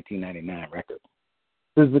East 1999 record.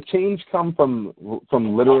 Does the change come from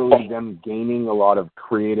literally them gaining a lot of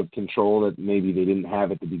creative control that maybe they didn't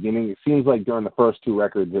have at the beginning? It seems like during the first 2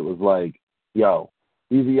 records, it was like, yo,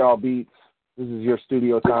 these are y'all beats. This is your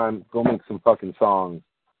studio time. Go make some fucking songs.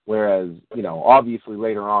 Whereas, obviously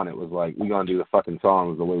later on it was like, we're going to do the fucking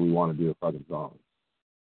songs the way we want to do the fucking songs.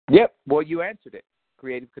 Yep. Well, you answered it.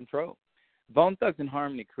 Creative control. Bone Thugs and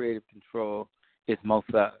Harmony creative control is Mo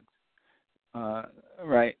Thugs.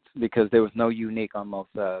 Right? Because there was no Unique on Mo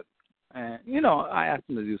Thugs. And, I asked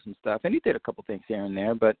him to do some stuff, and he did a couple things here and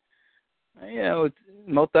there, but,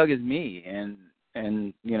 Mo Thug is me, and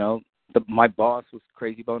my boss was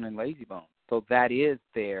Crazy Bone and Lazy Bone. So that is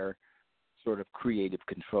their sort of creative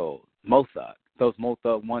control. Mo Thug, those Mo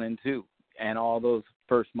Thug 1 and 2, and all those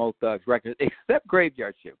first Mo Thugs records, except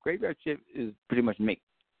Graveyard Shift. Graveyard Shift is pretty much me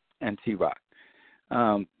and T-Rock.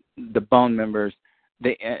 The Bone members,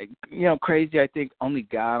 they, Crazy, I think, only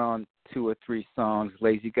got on 2 or 3 songs.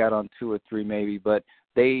 Lazy got on 2 or 3 maybe, but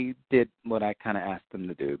they did what I kind of asked them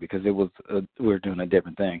to do because it was we were doing a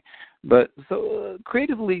different thing. But so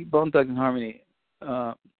creatively, Bone Thugs and Harmony,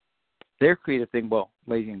 their creative thing, well,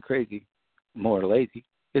 Lazy and Crazy, more Lazy,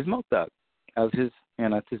 is Mo Thug. That was his,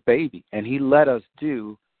 it's his baby, and he let us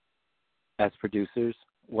do, as producers,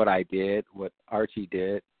 what I did, what Archie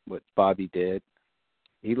did, what Bobby did.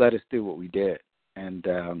 He let us do what we did, and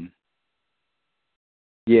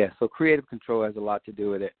so creative control has a lot to do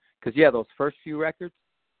with it. Because those first few records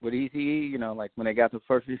with Eazy-E, like when they got the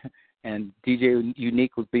first few, and DJ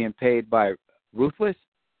Unique was being paid by Ruthless.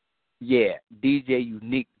 Yeah, DJ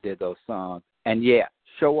Unique did those songs, and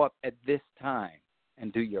show up at this time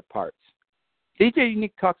and do your parts. DJ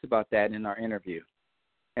Unique talks about that in our interview,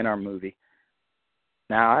 in our movie.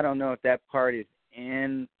 Now, I don't know if that part is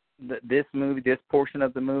in this movie, this portion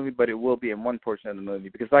of the movie, but it will be in one portion of the movie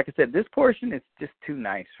because, like I said, this portion is just too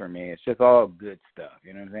nice for me. It's just all good stuff.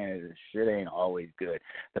 You know what I'm saying? This shit ain't always good.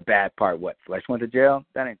 The bad part, what? Flesh went to jail?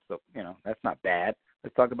 That ain't so. That's not bad.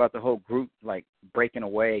 Let's talk about the whole group like breaking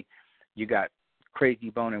away. You got Crazy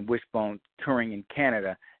Bone and Wishbone touring in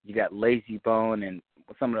Canada. You got Lazy Bone and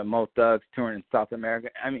some of the Mo Thugs touring in South America.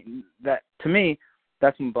 I mean, that to me,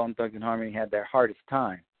 that's when Bone Thugs and Harmony had their hardest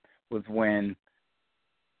time. Was when,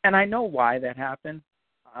 and I know why that happened.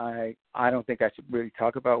 I don't think I should really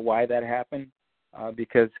talk about why that happened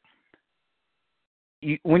because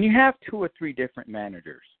when you have 2 or 3 different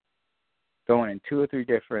managers going in 2 or 3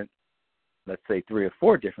 different, let's say 3 or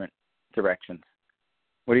 4 different directions,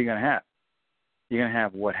 what are you going to have? You're going to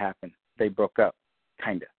have what happened. They broke up,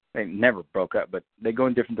 kind of. They never broke up, but they go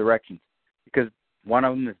in different directions because one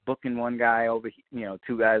of them is booking one guy over, 2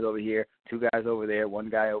 guys over here, 2 guys over there, 1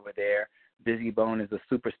 guy over there. Busy Bone is a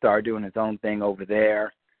superstar doing his own thing over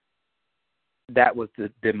there. That was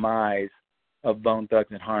the demise of Bone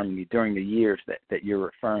Thugs and Harmony during the years that you're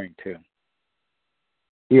referring to.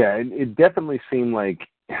 Yeah, it definitely seemed like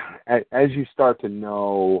as you start to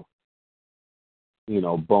know,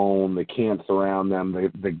 Bone, the camps around them,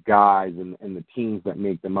 the guys and the teams that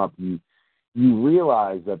make them up, you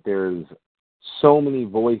realize that there's so many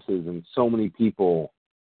voices and so many people,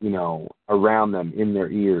 around them in their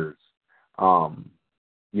ears.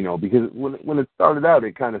 Because when it started out,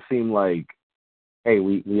 it kind of seemed like, hey,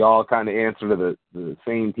 we all kind of answer to the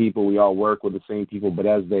same people, we all work with the same people, but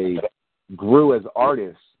as they grew as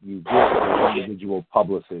artists, you get your individual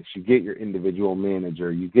publicist, you get your individual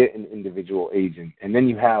manager, you get an individual agent, and then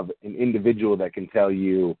you have an individual that can tell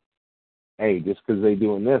you, hey, just because they're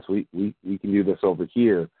doing this, we can do this over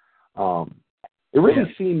here. It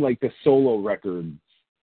really seemed like the solo records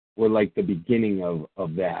were like the beginning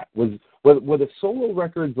of that. Were the solo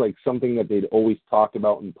records like something that they'd always talked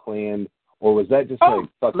about and planned, or was that just out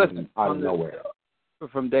of nowhere?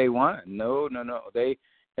 From day one. No. They,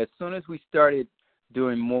 as soon as we started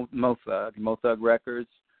doing Mo Thug records,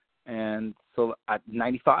 and so at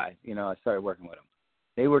 95, I started working with them.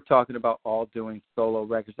 They were talking about all doing solo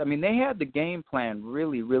records. I mean, they had the game plan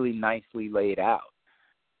really, really nicely laid out,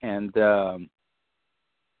 and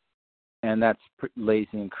that's Lazy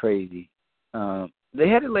and Crazy. They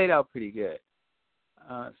had it laid out pretty good.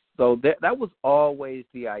 So that was always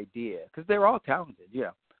the idea, because they were all talented,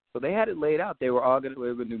 So they had it laid out. They were all going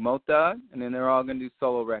to do Mo Thug, and then they were all going to do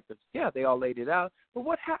solo records. Yeah, they all laid it out. But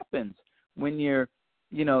what happens when you're,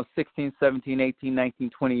 16, 17, 18, 19,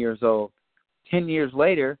 20 years old? 10 years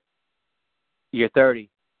later, you're 30,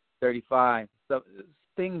 35. So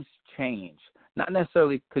things change. Not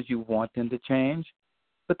necessarily because you want them to change,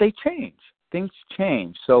 but they change. Things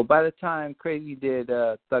change. So by the time Crazy did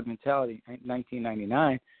Thug Mentality in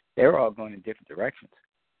 1999, they were all going in different directions.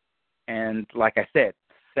 And like I said,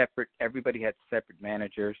 everybody had separate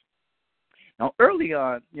managers. Now, early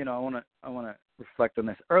on, I want to reflect on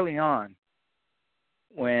this. Early on,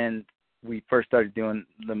 when we first started doing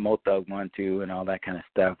the Mo Thug 1, 2, and all that kind of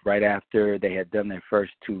stuff, right after they had done their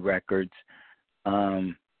first 2 records,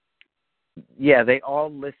 they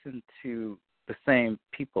all listened to the same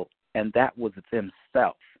people, and that was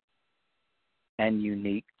themselves. And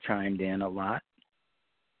Unique chimed in a lot.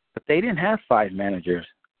 But they didn't have 5 managers.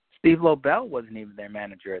 Steve Lobel wasn't even their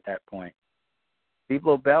manager at that point. Steve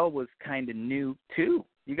Lobel was kind of new, too.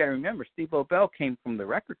 You got to remember, Steve Lobel came from the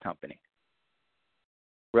record company,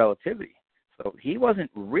 Relativity. So he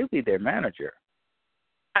wasn't really their manager.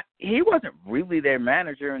 He wasn't really their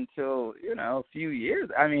manager until, a few years.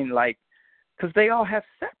 I mean, because they all have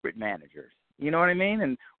separate managers. You know what I mean?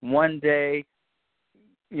 And one day,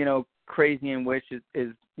 Crazy and Wish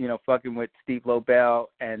is fucking with Steve Lobel,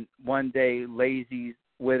 and one day Lazy's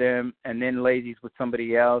with him, and then Lazy's with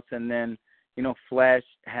somebody else, and then, Flesh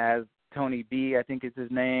has Tony B, I think is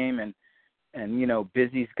his name, and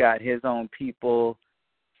Busy's got his own people.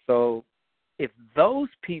 So if those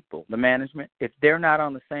people, the management, if they're not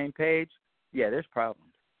on the same page, there's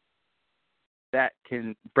problems. That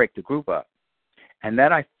can break the group up. And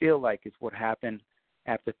that, I feel like, is what happened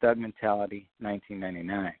after Thug Mentality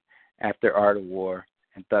 1999. After Art of War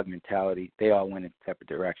and Thug Mentality, they all went in separate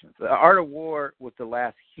directions. The Art of War was the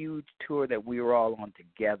last huge tour that we were all on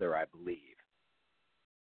together, I believe.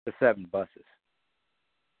 The 7 buses.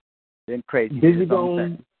 Then Crazy Busy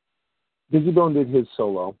Bone did his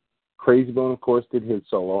solo. Crazy Bone, of course, did his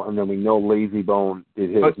solo, and then we know Lazy Bone did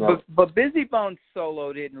his. But Busy Bone's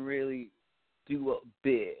solo didn't really do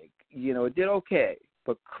big. It did okay.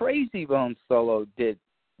 But Crazy Bone's solo did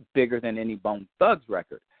bigger than any Bone Thugs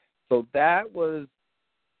record. So that was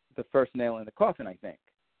the first nail in the coffin, I think.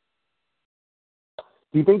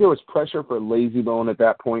 Do you think there was pressure for Lazy Bone at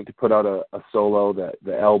that point to put out a solo,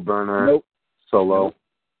 the L Burner solo?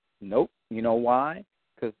 Nope. You know why?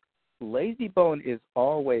 Because Lazy Bone is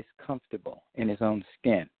always comfortable in his own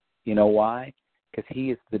skin. You know why? Because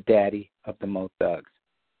he is the daddy of the Mo Thugs.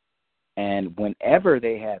 And whenever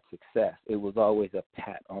they had success, it was always a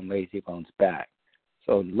pat on Lazy Bone's back.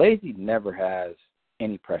 So Lazy never has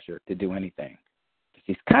any pressure to do anything.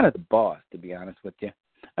 He's kind of the boss, to be honest with you.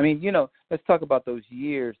 I mean, you know, let's talk about those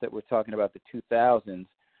years that we're talking about, the 2000s,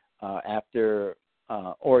 after,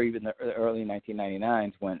 or even the early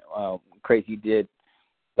 1999s when Crazy did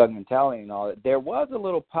Thug Mentality and all that. There was a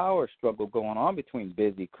little power struggle going on between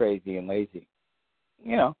Busy, Crazy, and Lazy.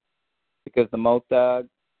 You know, because the Mo Thug,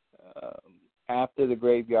 after the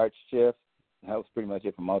Graveyard Shift, that was pretty much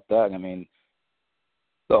it for Mo Thug. I mean,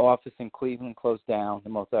 the office in Cleveland closed down, the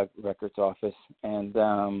Mo Thug Records office, and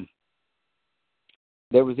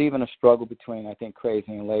there was even a struggle between, I think,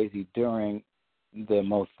 Crazy and Lazy during the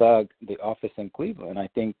Mo Thug, the office in Cleveland. I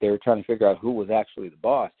think they were trying to figure out who was actually the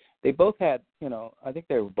boss. They both had, you know, I think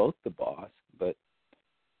they were both the boss, but,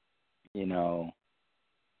 you know,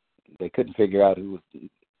 they couldn't figure out who was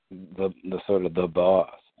the sort of the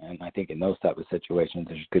boss. And I think in those type of situations,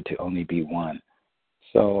 there's good to only be one.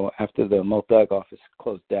 So after the Mo Thug office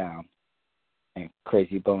closed down and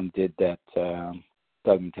Crazy Bone did that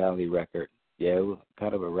Thug Mentality record, yeah, it was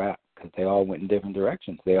kind of a wrap because they all went in different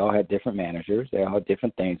directions. They all had different managers. They all had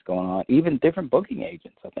different things going on, even different booking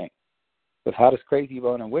agents, I think. Because how does Crazy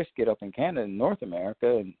Bone and Wish get up in Canada and North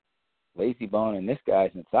America, and Lazy Bone and this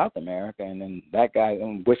guy's in South America, and then that guy,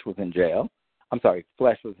 Wish was in jail. I'm sorry,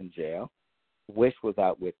 Flesh was in jail. Wish was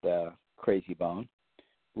out with Crazy Bone.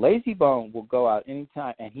 Lazy Bone will go out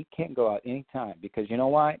anytime, and he can't go out anytime because you know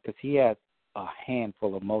why? Because he has a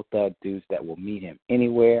handful of Mo Thug dudes that will meet him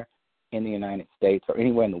anywhere in the United States or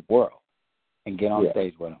anywhere in the world and get on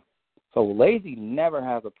stage with him. So Lazy never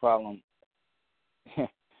has a problem. I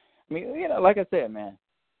mean, you know, like I said, man,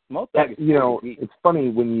 Mo Thug is, you know, it's funny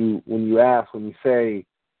when you say,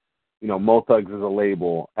 you know, Mo Thugs is a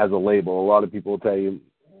label. A lot of people will tell you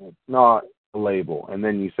it's not a label, and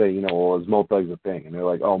then you say, you know, well, is Mo Thugs a thing? And they're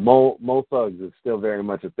like, oh, Mo Thugs is still very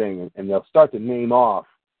much a thing, and they'll start to name off,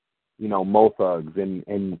 you know, Mo Thugs, and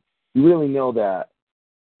you really know that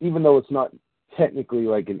even though it's not technically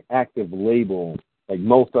like an active label, like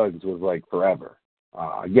Mo Thugs was like forever.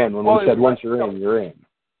 Again, when we said once you're in, you're in.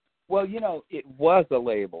 Well, you know, it was a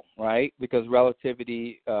label, right? Because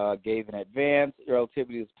Relativity gave an advance.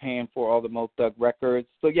 Relativity was paying for all the Mo Thug records.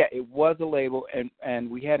 So, yeah, it was a label, and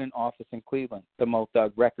we had an office in Cleveland, the Mo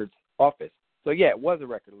Thug Records office. So, yeah, it was a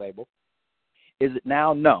record label. Is it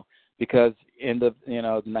now? No, because in the, you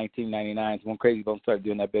know, the 1999s, when Crazy Bone started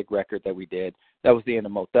doing that big record that we did, that was the end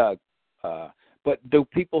of Mo Thug. But do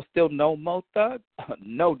people still know Mo Thug?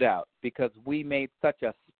 No doubt, because we made such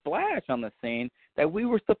a splash on the scene that we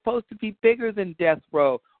were supposed to be bigger than Death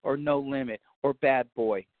Row or No Limit or Bad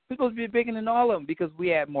Boy. We're supposed to be bigger than all of them because we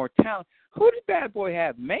had more talent. Who did Bad Boy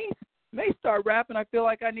have? Mace? Mace started rapping. I feel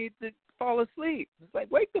like I need to fall asleep. It's like,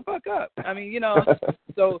 wake the fuck up. I mean, you know,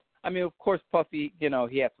 so, I mean, of course, Puffy, you know,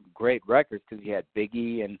 he had some great records because he had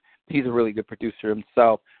Biggie, and he's a really good producer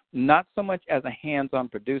himself. Not so much as a hands-on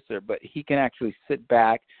producer, but he can actually sit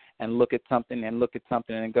back and look at something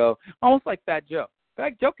and go, almost like Fat Joe.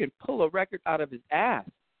 Fat Joe can pull a record out of his ass.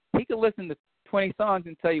 He can listen to 20 songs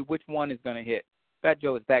and tell you which one is going to hit. Fat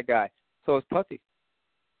Joe is that guy. So is Puffy.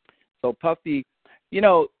 So Puffy, you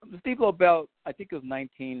know, Steve Lobel, I think it was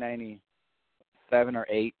 1997 or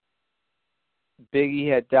 8.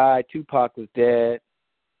 Biggie had died. Tupac was dead.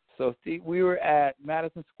 So, Steve, we were at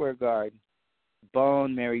Madison Square Garden,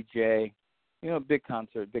 Bone, Mary J., you know, big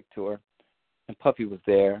concert, big tour. And Puffy was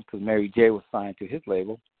there because Mary J. was signed to his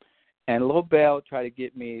label. And Lobel tried to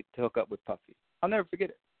get me to hook up with Puffy. I'll never forget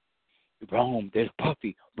it. Rome, there's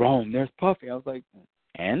Puffy. Rome, there's Puffy. I was like,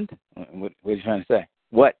 and? What are you trying to say?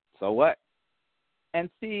 What? So what? And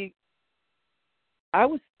see, I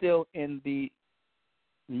was still in the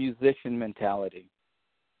musician mentality.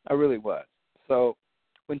 I really was. So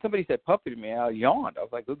when somebody said Puffy to me, I yawned. I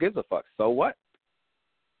was like, who gives a fuck? So what?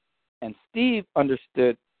 And Steve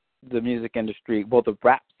understood the music industry, well, the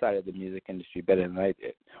rap side of the music industry better than I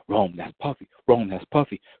did. Rome, that's Puffy. Rome, that's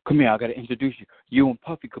Puffy. Come here, I got to introduce you. You and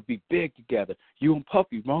Puffy could be big together. You and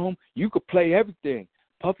Puffy, Rome, you could play everything.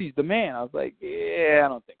 Puffy's the man. I was like, yeah, I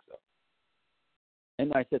don't think so.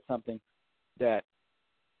 And I said something that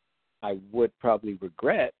I would probably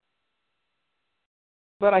regret,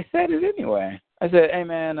 but I said it anyway. I said, hey,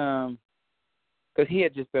 man, because he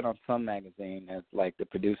had just been on Sun Magazine as, like, the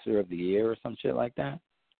producer of the year or some shit like that.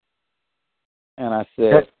 And I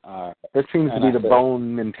said, that seems to be the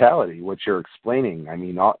Bone mentality, what you're explaining. I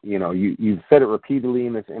mean, you've said it repeatedly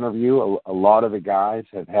in this interview. A lot of the guys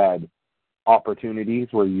have had opportunities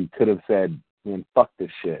where you could have said, man, fuck this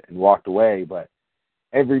shit, and walked away, but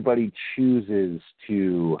everybody chooses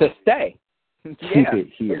to stay. Keep it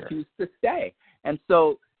here. They choose to stay. And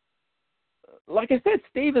so, like I said,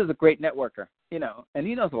 Steve is a great networker, and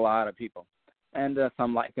he knows a lot of people. And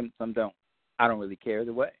some like him, some don't. I don't really care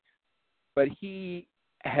either way. But me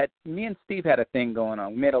and Steve had a thing going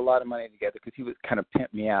on. We made a lot of money together because he would kind of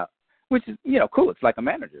pimp me out, which is, cool. It's like a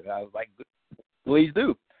manager. I was like, please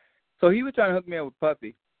do. So he was trying to hook me up with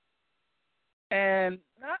Puffy. And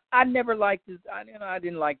I never liked his, I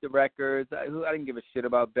didn't like the records. I didn't give a shit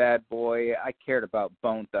about Bad Boy. I cared about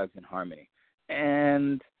Bone Thugs-n-Harmony.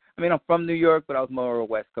 And, I mean, I'm from New York, but I was more of a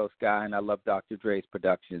West Coast guy, and I love Dr. Dre's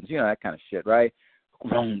productions, that kind of shit, right?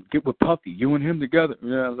 Get with Puffy, you and him together.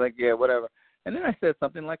 I was like, yeah, whatever. And then I said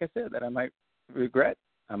something, like I said, that I might regret.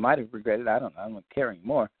 I might have regretted. I don't know. I don't care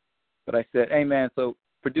anymore. But I said, hey, man, so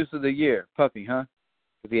producer of the year, Puffy, huh?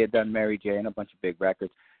 Because he had done Mary J. and a bunch of big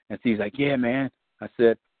records. And Steve's like, yeah, man. I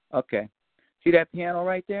said, okay. See that piano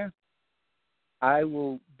right there? I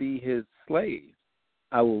will be his slave.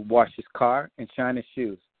 I will wash his car and shine his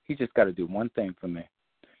shoes. He just got to do one thing for me.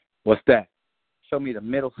 What's that? Show me the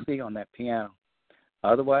middle C on that piano.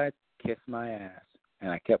 Otherwise, kiss my ass.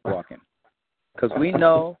 And I kept walking. Because we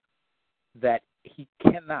know that he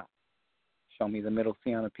cannot show me the middle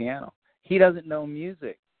C on the piano. He doesn't know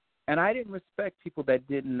music. And I didn't respect people that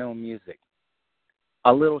didn't know music.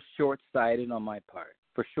 A little short-sighted on my part,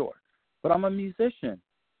 for sure. But I'm a musician.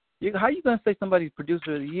 How are you going to say somebody's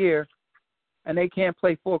producer of the year and they can't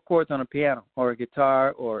play 4 chords on a piano or a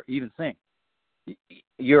guitar or even sing?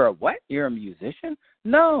 You're a what? You're a musician?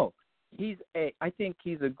 No. I think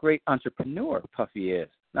he's a great entrepreneur, Puffy is.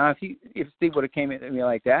 Now, if Steve would have came at me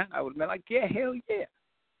like that, I would have been like, yeah, hell yeah.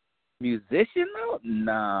 Musician, though?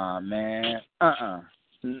 Nah, man.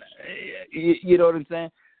 You know what I'm saying?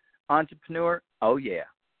 Entrepreneur? Oh, yeah.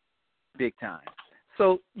 Big time.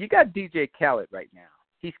 So you got DJ Khaled right now.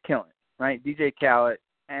 He's killing it, right? DJ Khaled.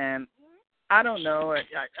 And I don't know.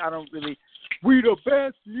 I don't really, we the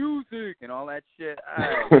best music and all that shit.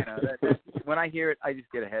 When I hear it, I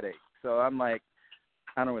just get a headache. So I'm like,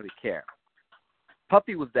 I don't really care.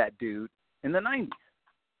 Puffy was that dude in the 90s.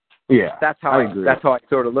 Yeah, that's how I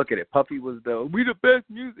sort of look at it. Puffy was we the best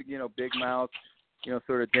music, Big Mouth,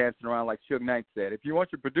 sort of dancing around like Suge Knight said. If you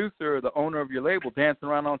want your producer or the owner of your label dancing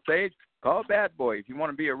around on stage, call Bad Boy. If you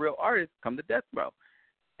want to be a real artist, come to Death Row.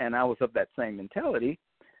 And I was of that same mentality.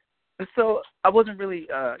 So I wasn't really,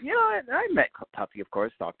 I met Puffy, of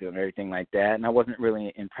course, talked to him, everything like that, and I wasn't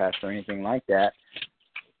really impressed or anything like that.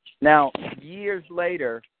 Now, years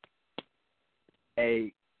later,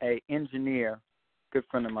 a engineer, good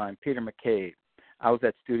friend of mine, Peter McCabe, I was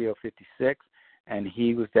at Studio 56, and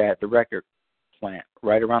he was at the record plant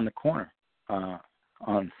right around the corner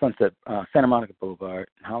on Santa Monica Boulevard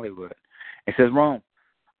in Hollywood. He says, Rome,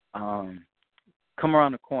 come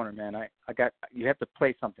around the corner, man. You have to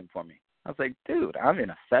play something for me. I was like, dude, I'm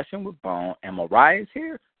in a session with Bone, and Mariah's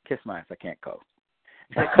here. Kiss my ass, I can't go.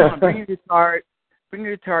 He said, come on, bring your guitar. Bring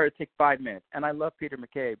your guitar. It'll take 5 minutes. And I love Peter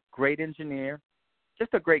McCabe, great engineer,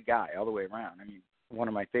 just a great guy all the way around. I mean, one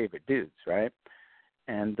of my favorite dudes, right?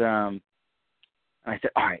 And I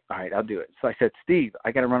said, all right, I'll do it. So I said, Steve,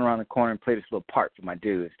 I got to run around the corner and play this little part for my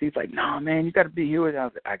dude. And Steve's like, no, man, you got to be here with us. I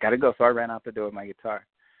was like, I got to go. So I ran out the door with my guitar.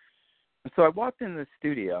 And so I walked into the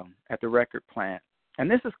studio at the record plant, and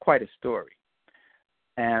this is quite a story.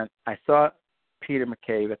 And I saw Peter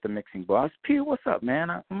McCabe at the mixing board. I was, Peter, what's up,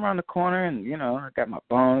 man? I'm around the corner, and, I got my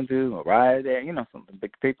Bone dude, Mariah there, some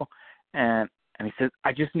big people. And he said,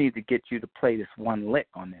 I just need to get you to play this one lick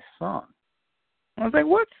on this song. I was like,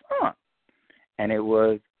 what song? And it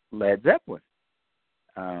was Led Zeppelin.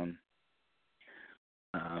 Jananach,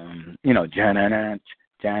 Jananach,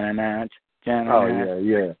 Jananach. Oh,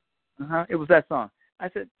 yeah. It was that song.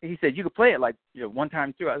 He said, you could play it like one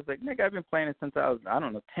time through. I was like, nigga, I've been playing it since I was,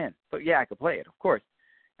 10. But yeah, I could play it, of course.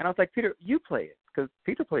 And I was like, Peter, you play it, because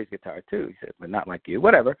Peter plays guitar too. He said, but not like you,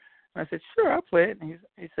 whatever. And I said, sure, I'll play it. And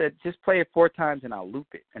he said, just play it 4 times and I'll loop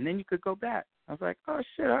it. And then you could go back. I was like, oh,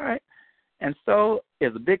 shit, all right. And so it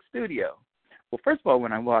was a big studio. Well, first of all,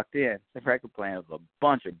 when I walked in, the record plant was a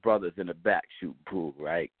bunch of brothers in the back shooting pool,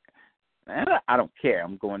 right? And I don't care.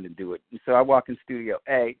 I'm going to do it. So I walk in Studio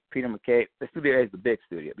A, Peter McCabe. The Studio A is the big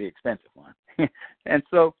studio, the expensive one. And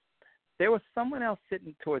so there was someone else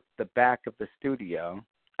sitting towards the back of the studio.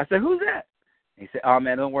 I said, who's that? And he said, oh,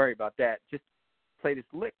 man, don't worry about that. Just play this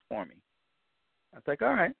lick for me. I was like,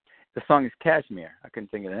 all right. the song is Cashmere. I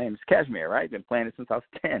couldn't think of the name. It's Cashmere, right? I've been playing it since I was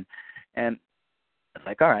 10. And I was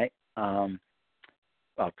like, all right,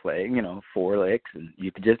 I'll play, 4 licks, and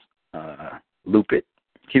you could just loop it,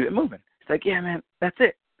 keep it moving. He's like, yeah, man, that's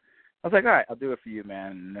it. I was like, all right, I'll do it for you,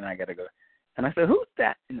 man, and then I got to go. And I said, who's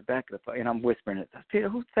that in the back of the, and I'm whispering it. I said, Peter,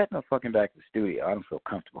 who's that in the fucking back of the studio? I don't feel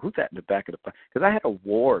comfortable. Who's that in the back of the, because I had a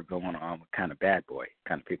war going on with kind of bad boy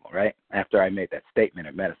kind of people, right? After I made that statement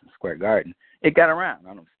at Madison Square Garden, it got around. I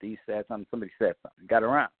don't know, Steve said something, somebody said something. It got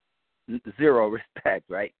around. Zero respect,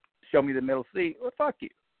 right? Show me the middle seat. Well, fuck you.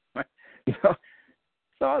 Right?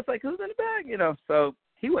 So I was like, who's in the back? So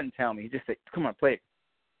he wouldn't tell me. He just said, come on, play it.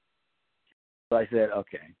 So I said,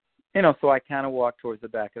 okay. So I kind of walked towards the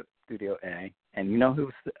back of Studio A, and you know who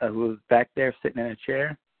was back there sitting in a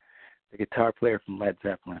chair? The guitar player from Led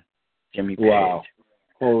Zeppelin, Jimmy Page. Wow.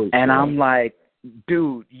 Holy and shit. I'm like,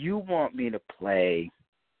 dude, you want me to play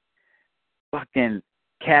fucking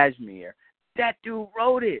Cashmere? That dude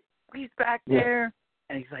wrote it. He's back there.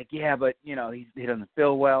 And he's like, yeah, but, he doesn't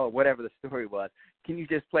feel well, or whatever the story was. Can you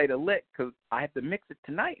just play the lick? Because I have to mix it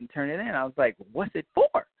tonight and turn it in. I was like, what's it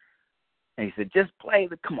for? And he said, just play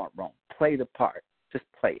come on, Ron, play the part. Just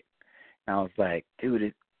play it. And I was like,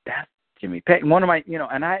 dude, that's Jimmy Page. One of my,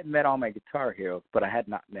 and I had met all my guitar heroes, but I had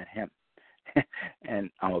not met him. And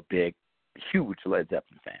I'm a big, huge Led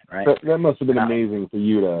Zeppelin fan, right? That must have been amazing for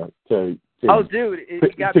you to oh, dude,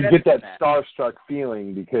 it got to better get that than starstruck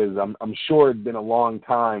feeling, because I'm sure it'd been a long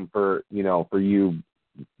time for for you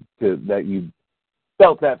that you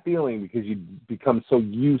felt that feeling, because you'd become so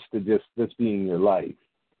used to just this being your life.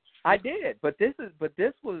 I did, but this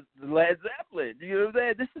was Led Zeppelin. You know what I'm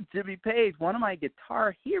saying? This is Jimmy Page, one of my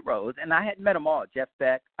guitar heroes, and I had met them all. Jeff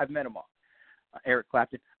Beck, I've met them all. Eric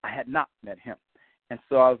Clapton, I had not met him. And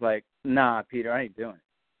so I was like, nah, Peter, I ain't doing it.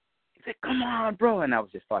 He said, come on, bro. And I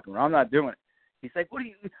was just fucking around. I'm not doing it. He's like, what do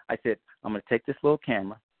you do? I said, I'm going to take this little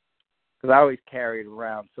camera, because I always carried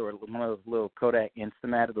around sort of one of those little Kodak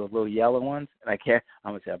Instamat, those little yellow ones. And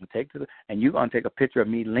I'm going to take to and you're going to take a picture of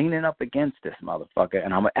me leaning up against this motherfucker,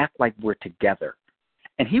 and I'm going to act like we're together.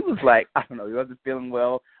 And he was like, I don't know, he wasn't feeling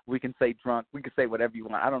well. We can say drunk. We can say whatever you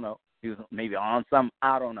want. I don't know. He was maybe on something.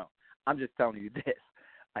 I don't know. I'm just telling you this.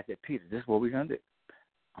 I said, Peter, this is what we're going to do.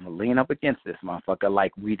 I'm going to lean up against this motherfucker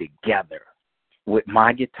like we together with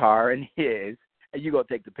my guitar and his, and you go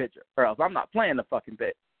take the picture, or else I'm not playing the fucking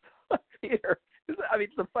bit. Peter,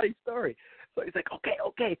 it's a funny story. So he's like,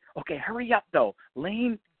 okay, hurry up though.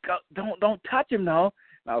 Lean, go, don't touch him though.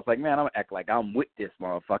 And I was like, man, I'm gonna act like I'm with this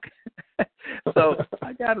motherfucker. So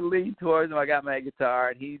I gotta lean towards him. I got my guitar,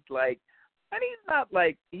 and he's like, and he's not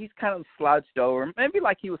like, he's kind of slouched over, maybe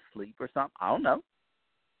like he was asleep or something. I don't know.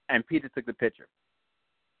 And Peter took the picture.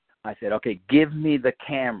 I said, okay, give me the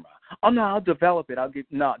camera. Oh no, I'll develop it.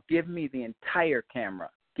 Give me the entire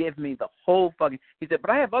camera. Give me the whole fucking. He said, but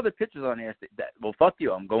I have other pictures on here. Well, fuck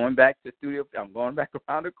you. I'm going back to the studio. I'm going back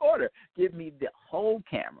around the corner. Give me the whole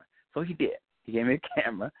camera. So he did. He gave me the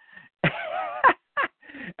camera. And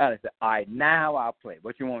I said, all right, now I'll play.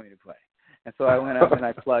 What you want me to play? And so I went up and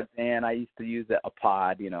I plugged in. I used to use a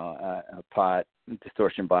pod, a pod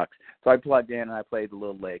distortion box. So I plugged in and I played the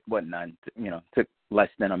little lick. Wasn't none, took less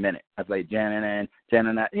than a minute. I played Jen and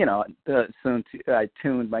I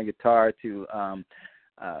tuned my guitar to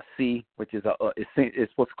C, which is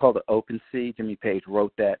it's what's called an open C. Jimmy Page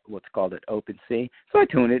wrote that, what's called an open C. So I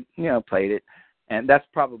tuned it, played it. And that's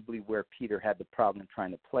probably where Peter had the problem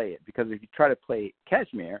trying to play it, because if you try to play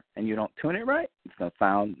Cashmere and you don't tune it right, it's going to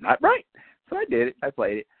sound not right. So I did it. I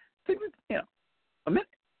played it. It took, a minute.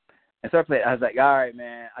 And so I played it. I was like, all right,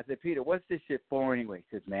 man. I said, Peter, what's this shit for anyway?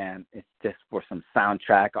 He says, man, it's just for some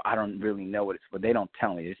soundtrack. I don't really know what it's for. They don't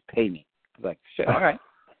tell me. They just pay me. I was like, shit, all right.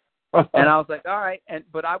 And I was like, all right.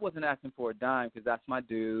 But I wasn't asking for a dime, because that's my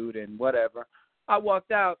dude and whatever. I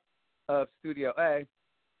walked out of Studio A,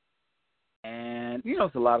 and,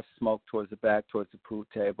 it's a lot of smoke towards the back, towards the pool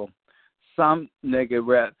table. Some nigga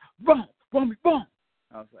rap, boom.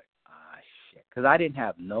 I was like, shit. Because I didn't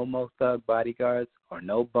have no Mo Thug bodyguards or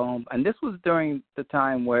no Bone. And this was during the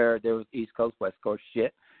time where there was East Coast, West Coast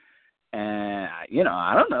shit. And,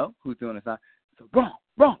 I don't know who's doing this. So,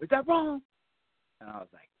 wrong. Is that wrong? And I was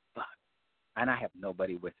like, fuck. And I have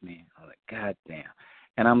nobody with me. I was like, God damn.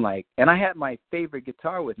 And I'm like, and I had my favorite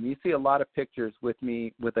guitar with me. You see a lot of pictures with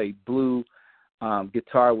me with a blue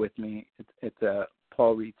guitar with me. It's a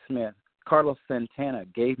Paul Reed Smith. Carlos Santana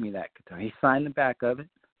gave me that guitar. He signed the back of it,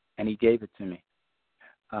 and he gave it to me.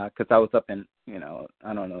 Because I was up in,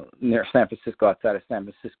 I don't know, near San Francisco, outside of San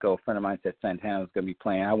Francisco. A friend of mine said Santana was going to be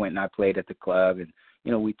playing. I went and I played at the club, and,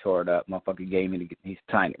 we tore it up. Motherfucker gave me he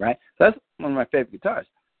signed it, right? So that's one of my favorite guitars.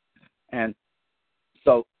 And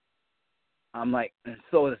so I'm like, and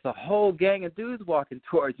so there's a whole gang of dudes walking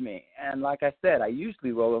towards me. And like I said, I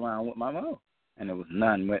usually roll around with my mom. And there was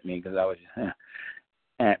none with me because I was just,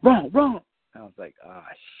 and wrong. I was like, oh,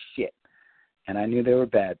 shit. And I knew they were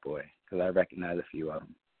bad boy because I recognized a few of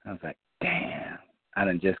them. I was like, damn.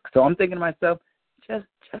 So I'm thinking to myself, just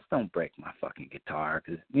don't break my fucking guitar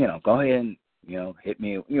because, go ahead and, hit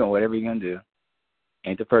me, whatever you're going to do.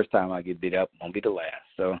 Ain't the first time I get beat up, won't be the last.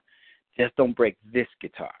 So just don't break this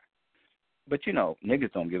guitar. But,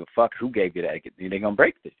 niggas don't give a fuck who gave you that. They're going to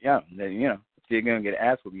break it. Yeah, if you're going to get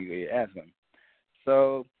ass with you get ass with them.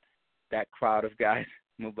 So that crowd of guys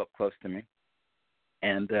moved up close to me.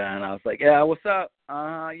 And I was like, yeah, what's up?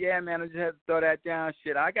 Yeah, man, I just had to throw that down.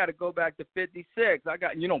 Shit, I got to go back to 56. I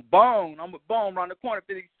got, Bone. I'm with Bone around the corner,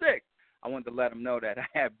 56. I wanted to let them know that I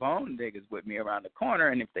had Bone niggas with me around the corner,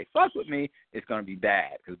 and if they fuck with me, it's going to be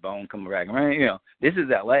bad because Bone come back. This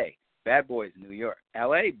is L.A. Bad Boys in New York.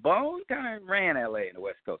 L.A., Bone kind of ran L.A. in the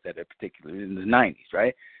West Coast at that particular, in the 90s,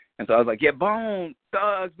 right? And so I was like, yeah, Bone,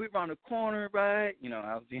 thugs, we around the corner, right?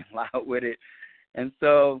 I was being loud with it. And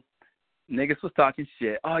so niggas was talking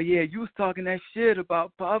shit. Oh, yeah, you was talking that shit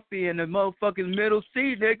about Puffy and the motherfucking middle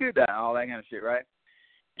C, nigga. All that kind of shit, right?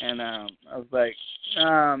 And I was like,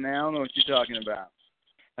 nah, man, I don't know what you're talking about.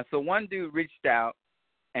 And so one dude reached out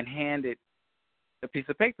and handed a piece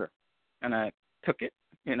of paper. And I took it,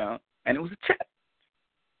 and it was a check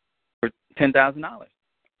for $10,000.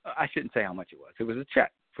 I shouldn't say how much it was. It was a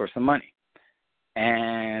check for some money.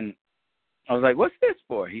 And I was like, what's this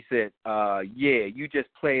for? He said, yeah, you just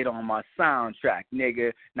played on my soundtrack,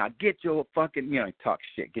 nigga. Now get your fucking, talk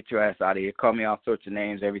shit. Get your ass out of here. Call me all sorts of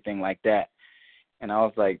names, everything like that. And I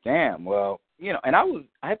was like, damn, well, and I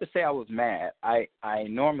have to say I was mad. I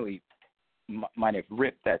normally might have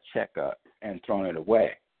ripped that check up and thrown it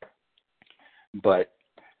away. But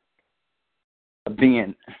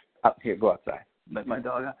being out here, go outside, let my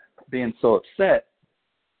dog out, being so upset.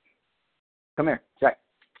 Come here, Jack.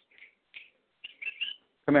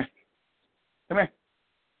 Come here,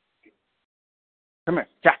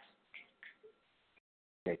 Jack.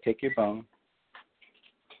 Okay, take your bone.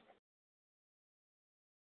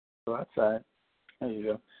 Go outside. There you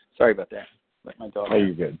go. Sorry about that. Let my dog. Oh,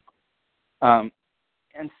 you're good. And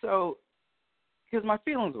so, because my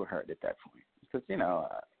feelings were hurt at that point, because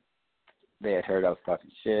they had heard I was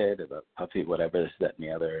talking shit about Puffy, whatever, this, that, and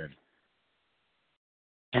the other,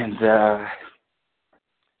 and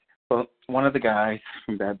well, one of the guys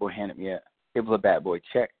from Bad Boy handed me it was a Bad Boy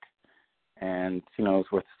check, and it was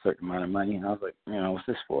worth a certain amount of money, and I was like, what's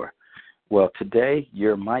this for? Well, today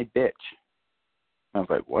you're my bitch. I was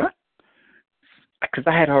like, what? Because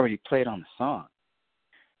I had already played on the song.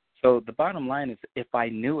 So the bottom line is, if I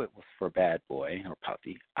knew it was for Bad Boy or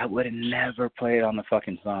Puffy, I would have never played on the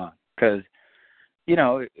fucking song. Because, we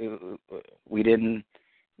didn't,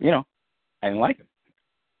 I didn't like him.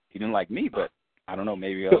 He didn't like me, but I don't know,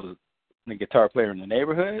 maybe I was the guitar player in the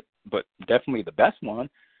neighborhood, but definitely the best one.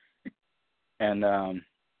 And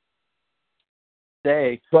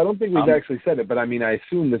so I don't think we've actually said it, but I mean, I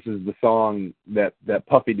assume this is the song that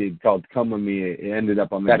Puffy did called "Come With Me." It ended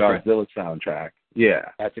up on the Godzilla soundtrack.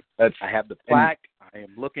 Yeah, that's I have the plaque. I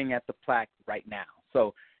am looking at the plaque right now.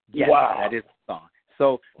 So yes, wow. That is the song.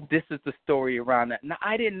 So this is the story around that. Now,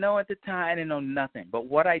 I didn't know at the time. I didn't know nothing. But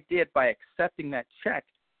what I did by accepting that check,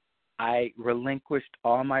 I relinquished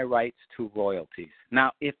all my rights to royalties.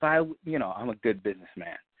 Now, if I'm a good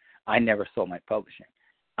businessman. I never sold my publishing.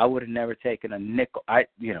 I would have never taken a nickel.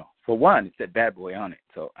 For one, it said Bad Boy on it,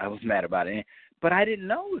 so I was mad about it. But I didn't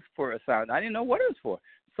know it was for a sound. I didn't know what it was for.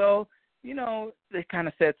 So, they kind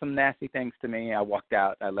of said some nasty things to me. I walked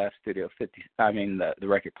out. I left Studio 50. The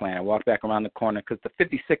record plant. I walked back around the corner because the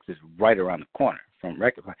 56 is right around the corner from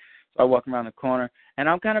record plant. So I walked around the corner, and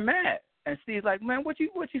I'm kind of mad. And Steve's like, man, what you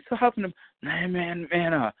so huffing him? Man,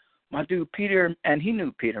 my dude Peter, and he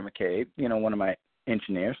knew Peter McCabe, one of my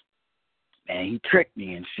engineers. Man, he tricked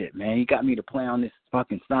me and shit, man. He got me to play on this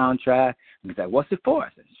fucking soundtrack. And he's like, what's it for? I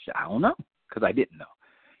said, I don't know, because I didn't know.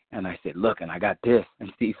 And I said, look, and I got this.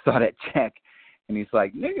 And Steve saw that check, and he's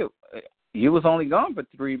like, nigga, you was only gone for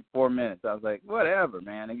 3-4 minutes. I was like, whatever,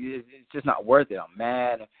 man. It's just not worth it. I'm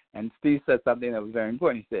mad. And Steve said something that was very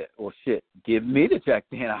important. He said, well, shit, give me the check,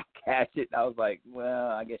 then I'll cash it. I was like, well,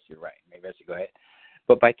 I guess you're right. Maybe I should go ahead.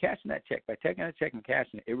 But by cashing that check, by taking that check and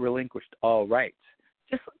cashing it, it relinquished all rights.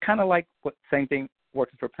 Just kind of like what same thing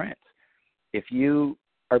working for Prince. If you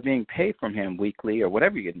are being paid from him weekly or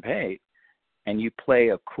whatever you're getting paid, and you play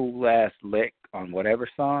a cool-ass lick on whatever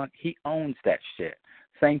song, he owns that shit.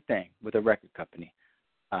 Same thing with a record company.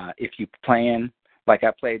 If you playing, like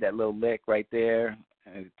I played that little lick right there,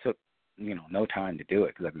 and it took no time to do it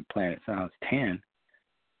because I've been playing it since I was 10.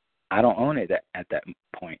 I don't own it at that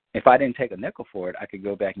point. If I didn't take a nickel for it, I could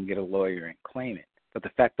go back and get a lawyer and claim it. But the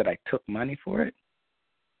fact that I took money for it,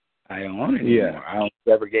 I don't own it anymore. I don't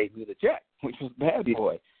ever gave me the check, which was Bad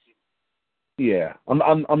Boy. Yeah,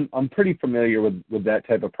 I'm pretty familiar with that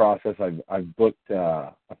type of process. I've booked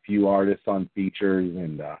a few artists on features,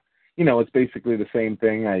 and it's basically the same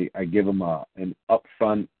thing. I give them an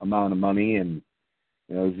upfront amount of money, and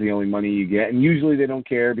it's the only money you get. And usually they don't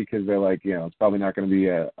care because they're like, it's probably not going to be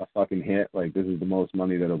a fucking hit. Like, this is the most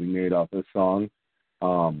money that'll be made off this song.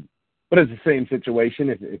 But it's the same situation.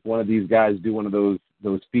 If one of these guys do one of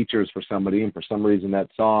those features for somebody, and for some reason that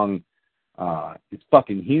song is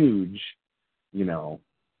fucking huge,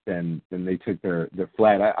 then they took their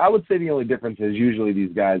flat. I would say the only difference is usually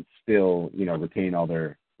these guys still, retain all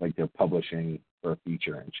their publishing for a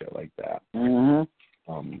feature and shit like that.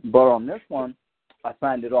 Mm-hmm. But on this one, I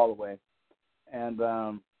signed it all the way, and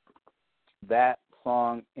that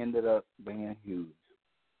song ended up being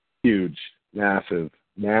huge, massive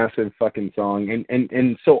fucking song.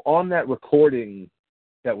 And so on that recording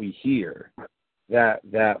that we hear,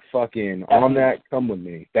 that fucking on that Come With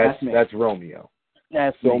Me, that's Romeo.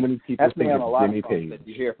 That's so many people think of Jimmy Page. That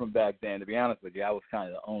you hear from back then. To be honest with you, I was kind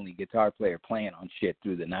of the only guitar player playing on shit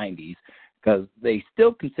through the 90s because they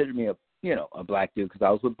still considered me a black dude because I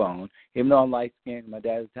was with Bone. Even though I'm light skinned, my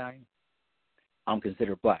dad's Italian, I'm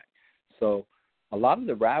considered black. So a lot of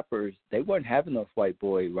the rappers, they weren't having those white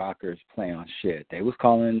boy rockers playing on shit. They was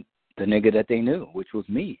calling the nigga that they knew, which was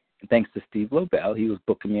me. And thanks to Steve Lobel, he was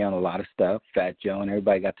booking me on a lot of stuff. Fat Joe and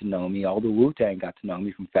everybody got to know me. All the Wu-Tang got to know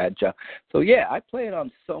me from Fat Joe. So, yeah, I played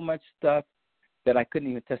on so much stuff that I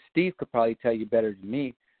couldn't even tell. Steve could probably tell you better than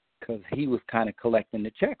me because he was kind of collecting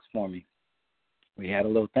the checks for me. We had a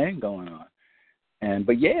little thing going on.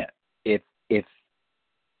 But, yeah, if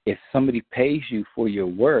somebody pays you for your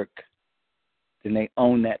work, then they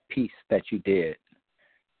own that piece that you did.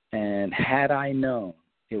 And had I known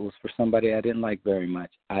it was for somebody I didn't like very much,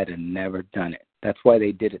 I'd have never done it. That's why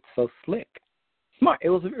they did it so slick. Smart. It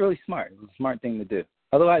was really smart. It was a smart thing to do.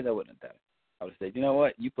 Otherwise, I wouldn't have done it. I would have said, you know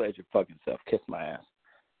what? You played your fucking self. Kiss my ass.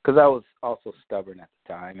 Because I was also stubborn at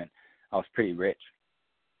the time, and I was pretty rich.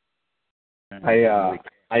 I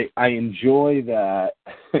enjoy that.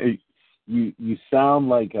 You sound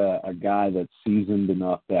like a guy that's seasoned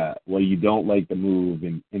enough that while you don't like the move,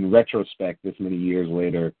 in retrospect, this many years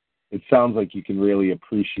later, it sounds like you can really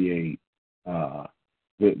appreciate the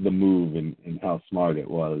move and how smart it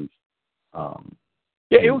was.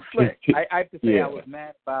 It was slick. I have to say I was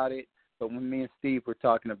mad about it, but when me and Steve were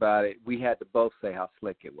talking about it, we had to both say how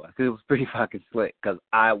slick it was. Because it was pretty fucking slick, because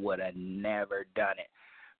I would have never done it.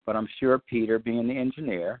 But I'm sure Peter, being the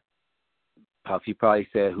engineer, Puffy probably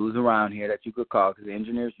said, who's around here that you could call, because the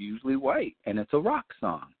engineer's usually white, and it's a rock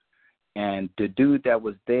song. And the dude that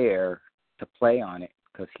was there to play on it,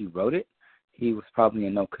 because he wrote it, he was probably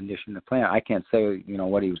in no condition to play on it. I can't say,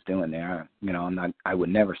 what he was doing there. I would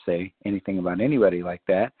never say anything about anybody like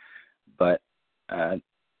that. But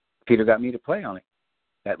Peter got me to play on it,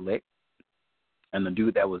 that lick. And the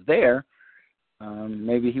dude that was there,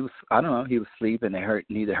 maybe he was, I don't know, he was asleep and they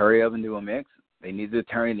needed to hurry up and do a mix. They needed to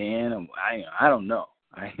turn it in. And I don't know.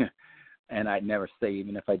 And I'd never say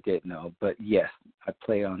even if I did know. But, yes, I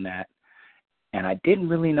played on that. And I didn't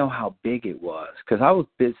really know how big it was because I was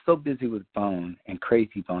so busy with Bone and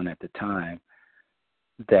Crazy Bone at the time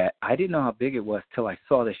that I didn't know how big it was till I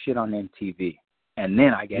saw the shit on MTV. And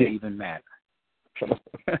then I got even madder.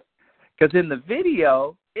 Because in the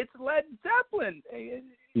video, it's Led Zeppelin.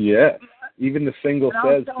 Yeah, even the single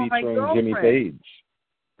says featuring Jimmy Page.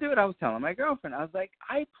 Dude, I was telling my girlfriend, I was like,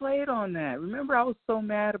 I played on that. Remember, I was so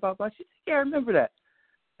mad about that. She said, yeah, I remember that.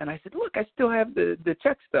 And I said, look, I still have the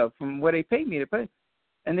check stuff from what they paid me to pay.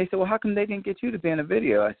 And they said, well, how come they didn't get you to be in a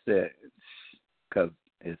video? I said, because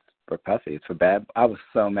it's for Puffy. It's for Bad. I was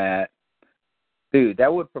so mad. Dude,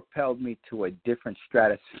 that would have propelled me to a different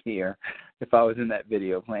stratosphere if I was in that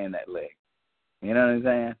video playing that lick. You know what I'm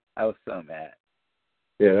saying? I was so mad.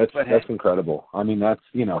 Yeah, that's incredible. I mean, that's,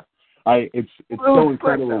 it's so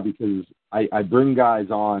incredible because I bring guys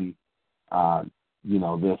on,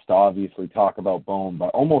 this to obviously talk about Bone, but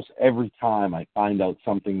almost every time I find out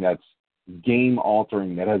something that's game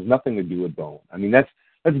altering that has nothing to do with Bone. I mean, that's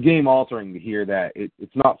game altering to hear that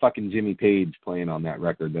it's not fucking Jimmy Page playing on that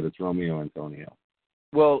record, that it's Romeo Antonio.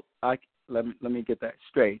 Well, let me get that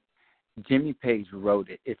straight. Jimmy Page wrote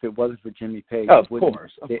it. If it wasn't for Jimmy Page,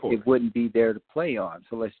 it wouldn't be there to play on.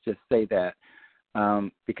 So let's just say that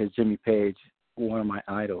because Jimmy Page, one of my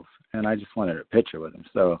idols, and I just wanted a picture with him.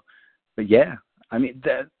 So, but yeah. I mean,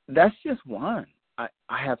 that's just one. I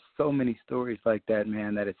have so many stories like that,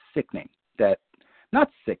 man, that it's sickening. That,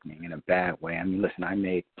 not sickening in a bad way. I mean, listen, I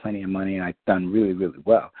made plenty of money and I've done really, really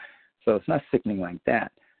well. So it's not sickening like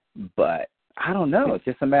that. But I don't know.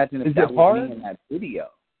 Just imagine if that was me in that video.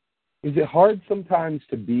 Is it hard sometimes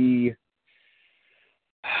to be,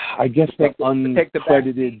 I guess, the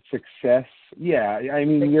uncredited success? Yeah, I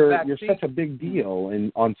mean, you're such a big deal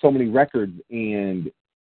and on so many records, and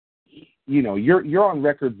you know, you're on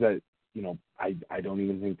records that, you know, I don't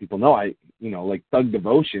even think people know. Like Thug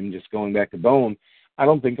Devotion, just going back to Bone, I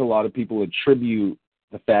don't think a lot of people attribute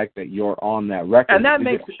the fact that you're on that record. And that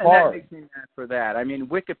makes me mad for that. I mean,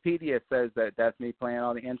 Wikipedia says that that's me playing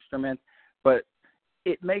all the instruments, but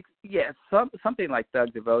it makes, something like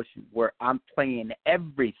Thug Devotion where I'm playing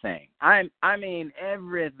everything. I mean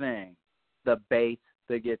everything. The bass,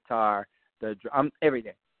 the guitar, the drum,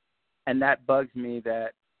 everything. And that bugs me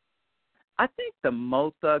that I think the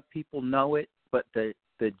Mo Thug people know it, but the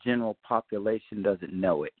general population doesn't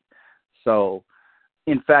know it. So,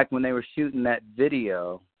 in fact, when they were shooting that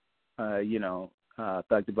video,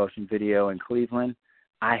 Thug Devotion video in Cleveland,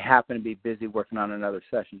 I happened to be busy working on another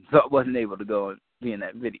session, so I wasn't able to go and be in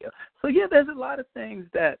that video. So, yeah, there's a lot of things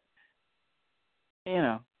that,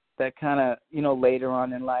 that kind of, later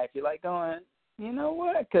on in life, you're like going, you know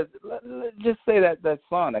what? Because just say that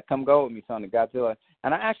song, that Come Go With Me song, the Godzilla.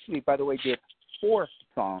 And I actually, by the way, did 4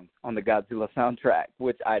 songs on the Godzilla soundtrack,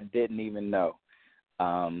 which I didn't even know.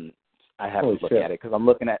 I have to look at it because I'm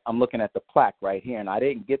looking at the plaque right here, and I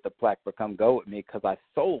didn't get the plaque for Come Go With Me because I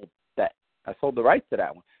sold that. I sold the rights to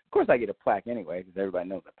that one. Of course, I get a plaque anyway because everybody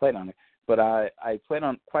knows I played on it. But I played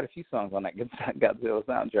on quite a few songs on that Godzilla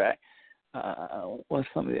soundtrack. What's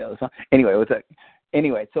some of the other songs? Anyway,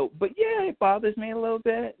 but yeah, it bothers me a little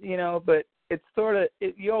bit, but it's sort of,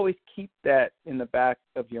 you always keep that in the back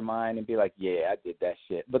of your mind and be like, yeah, I did that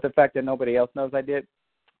shit. But the fact that nobody else knows I did,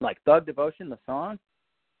 like Thug Devotion, the song,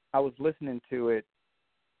 I was listening to it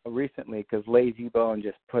recently because Lazy Bone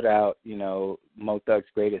just put out, Mo Thug's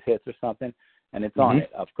Greatest Hits or something, and it's on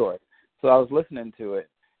it, of course. So I was listening to it,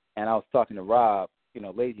 and I was talking to Rob,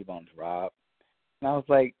 Lazy Bone's Rob, and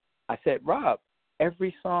I said, Rob,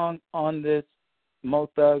 every song on this Mo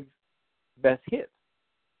Thug's Best Hits,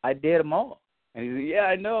 I did them all. And he said, yeah,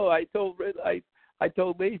 I know. I told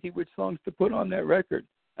Lazy which songs to put on that record,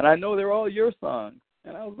 and I know they're all your songs.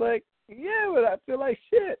 And I was like, yeah, but I feel like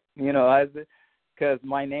shit, because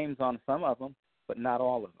my name's on some of them, but not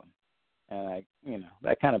all of them. And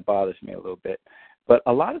that kind of bothers me a little bit. But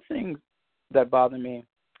a lot of things that bother me,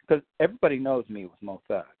 because everybody knows me with Mo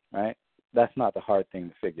Thug, right? That's not the hard thing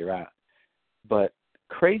to figure out. But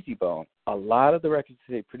Crazy Bone, a lot of the records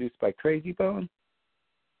they produced by Crazy Bone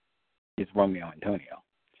is Romeo Antonio.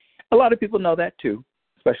 A lot of people know that too,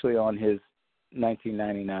 especially on his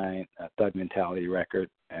 1999 Thug Mentality record,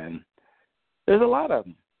 and there's a lot of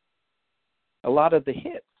them. A lot of the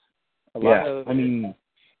hits.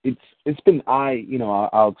 It's been,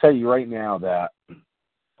 I'll tell you right now that I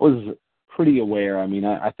was pretty aware. I mean,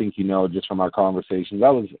 I think just from our conversations,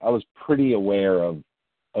 I was pretty aware of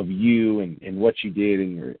you and what you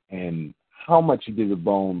did and how much you did with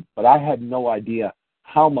Bone, but I had no idea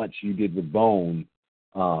how much you did with Bone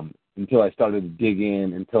until I started to dig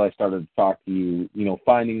in, until I started to talk to you,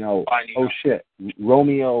 finding out, shit,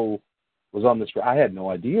 Romeo was on this. I had no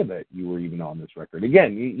idea that you were even on this record.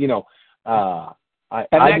 Again, that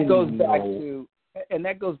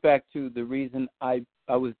goes back to the reason I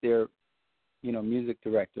was their, music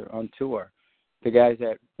director on tour. The guys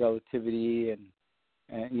at Relativity and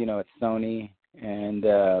at Sony and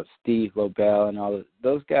Steve Lobel and all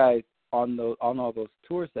those guys on all those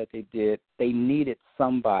tours that they did, they needed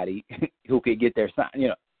somebody who could get their sound,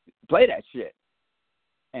 play that shit.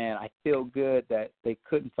 And I feel good that they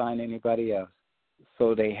couldn't find anybody else,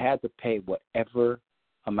 so they had to pay whatever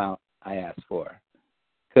amount I asked for.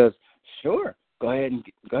 Because sure, go ahead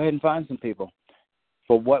and find some people.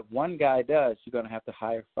 For what one guy does, you're going to have to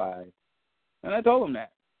hire 5. And I told him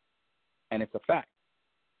that, and it's a fact.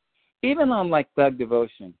 Even on like Thug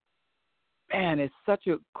Devotion, man, it's such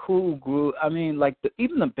a cool groove. I mean, like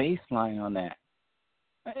even the bass line on that,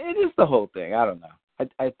 it is the whole thing. I don't know.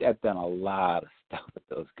 I've done a lot of stuff with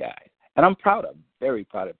those guys, and I'm very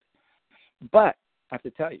proud of it. But I have to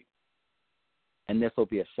tell you, and this will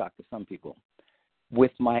be a shock to some people,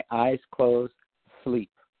 with my eyes closed, sleep,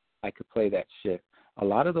 I could play that shit. A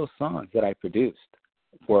lot of those songs that I produced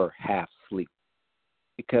were half sleep.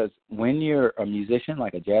 Because when you're a musician,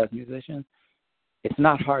 like a jazz musician, it's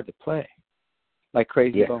not hard to play. Like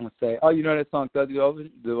Crazy Bone would say, oh, you know that song, Thug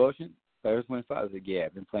Devotion? Earth, Wind, Fire? I was like, yeah,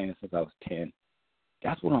 I've been playing it since I was 10.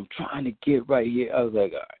 That's what I'm trying to get right here. I was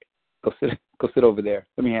like, all right. Go sit over there.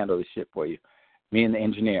 Let me handle this shit for you. Me and the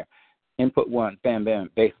engineer. Input 1, bam, bam,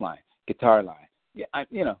 bass line, guitar line. Yeah,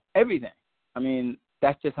 everything. I mean,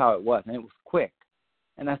 that's just how it was, and it was quick.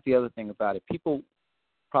 And that's the other thing about it. People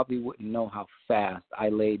probably wouldn't know how fast I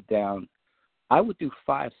laid down. I would do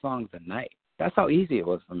 5 songs a night. That's how easy it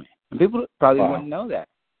was for me. And people probably wouldn't know that.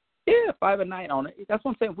 Yeah, 5 a night on it. That's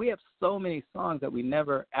what I'm saying. We have so many songs that we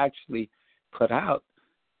never actually put out.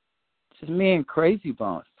 Just me and Crazy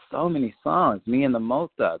Bones, so many songs. Me and the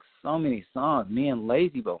Mo Thugs, so many songs. Me and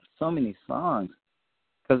Lazy Bone, so many songs.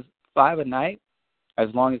 Because 5 a night,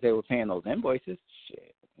 as long as they were paying those invoices,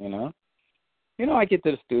 shit, I get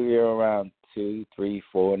to the studio around 2, 3,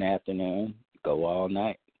 4 in the afternoon, go all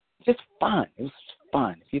night. Just fun. It was just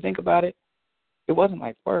fun. If you think about it, it wasn't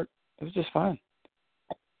like work. It was just fun.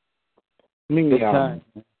 Let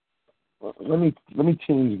me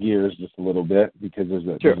change gears just a little bit because there's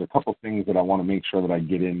a couple things that I want to make sure that I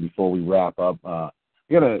get in before we wrap up. I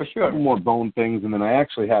got a couple more bone things, and then I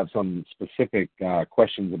actually have some specific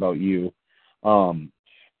questions about you.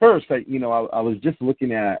 First, I was just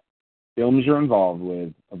looking at films you're involved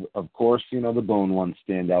with. Of course, the Bone ones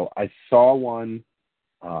stand out. I saw one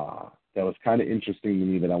that was kind of interesting to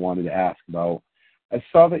me that I wanted to ask about. I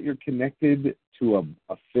saw that you're connected to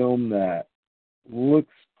a film that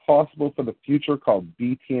looks possible for the future called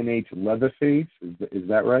BTNH Leatherface. Is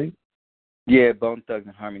that right? Yeah, Bone Thugs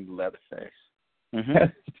and Harmony Leatherface. Mm-hmm.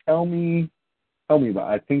 Tell me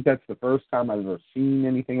about it. I think that's the first time I've ever seen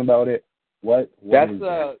anything about it. What that's is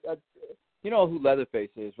that? You know who Leatherface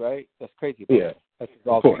is, right? That's Crazy Bone. Yeah, That's his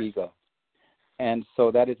alter ego. And so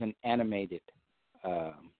that is an animated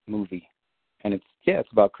movie. And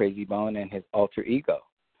it's about Crazy Bone and his alter ego.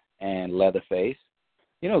 And Leatherface,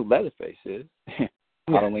 you know who Leatherface is.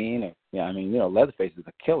 Halloween. Leatherface is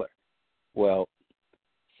a killer. Well,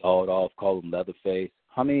 saw it off, called him Leatherface.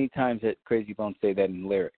 How many times did Crazy Bone say that in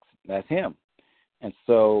lyrics? That's him. And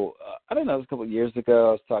so, I don't know, it was a couple of years ago,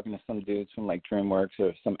 I was talking to some dudes from, like, DreamWorks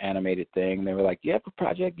or some animated thing, and they were like, you have a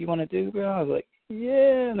project you want to do, bro? I was like,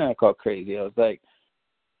 yeah. And then I called Crazy. I was like,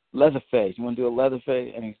 Leatherface, you want to do a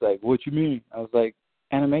Leatherface? And he's like, what you mean? I was like,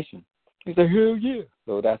 animation. He's like, hell yeah.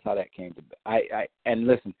 So that's how that came to be. And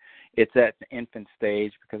listen, it's at the infant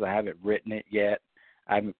stage because I haven't written it yet.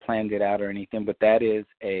 I haven't planned it out or anything, but that is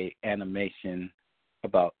a animation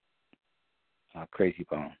about Crazy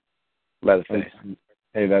Bone, Leatherface.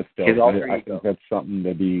 Hey, that's dope. I think that's something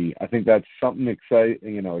to be. I think that's something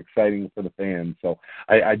exciting for the fans. So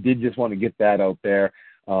I did just want to get that out there.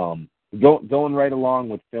 Going right along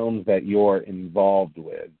with films that you're involved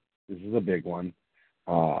with. This is a big one.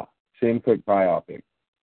 Sam Cooke biopic.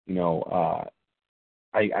 I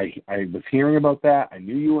was hearing about that. I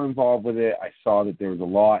knew you were involved with it. I saw that there was a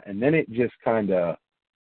lot, and then it just kind of,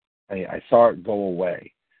 I saw it go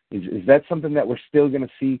away. Is that something that we're still going to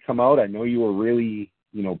see come out? I know you were really,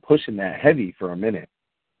 pushing that heavy for a minute.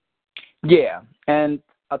 Yeah, and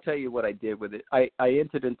I'll tell you what I did with it. I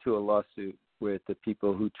entered into a lawsuit with the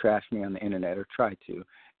people who trashed me on the internet or tried to,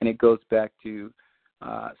 and it goes back to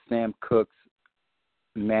Sam Cooke's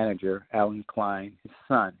manager, Alan Klein, his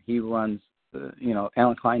son. He runs,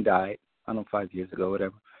 Alan Klein died, I don't know, 5 years ago,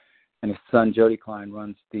 whatever, and his son, Jody Klein,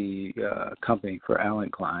 runs the company for Alan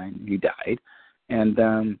Klein. He died.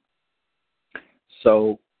 And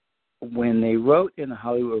so when they wrote in the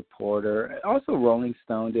Hollywood Reporter, also Rolling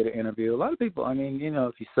Stone did an interview. A lot of people,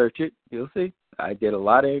 if you search it, you'll see. I did a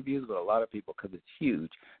lot of interviews with a lot of people because it's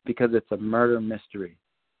huge, because it's a murder mystery.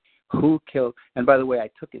 Who killed, and by the way, I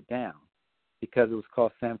took it down because it was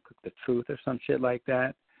called Sam Cooke the Truth or some shit like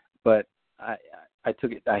that. But I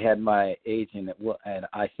took it, I had my agent and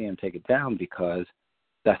ICM take it down because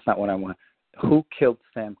that's not what I want. Who killed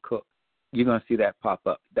Sam Cooke? You're going to see that pop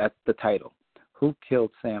up. That's the title. Who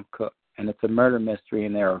killed Sam Cooke? And it's a murder mystery,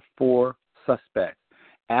 and there are 4 suspects.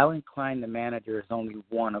 Alan Klein, the manager, is only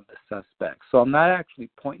one of the suspects. So I'm not actually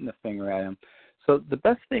pointing the finger at him. So the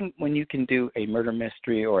best thing when you can do a murder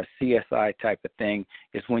mystery or a CSI type of thing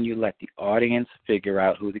is when you let the audience figure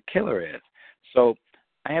out who the killer is. So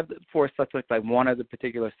I have the 4 suspects, like one of the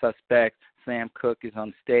particular suspects, Sam Cooke, is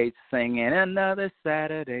on stage singing Another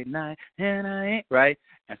Saturday Night, and I ain't right.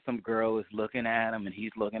 And some girl is looking at him, and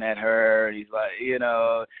he's looking at her, and he's like,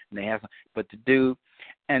 and they have but to do.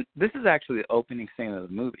 And this is actually the opening scene of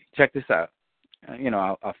the movie. Check this out.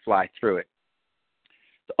 I'll fly through it.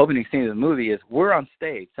 The opening scene of the movie is we're on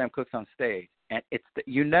stage. Sam Cooke's on stage. And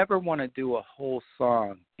you never want to do a whole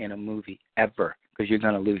song in a movie ever because you're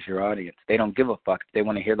going to lose your audience. They don't give a fuck. If they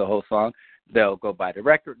want to hear the whole song, they'll go buy the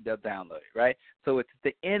record, they'll download it, right? So it's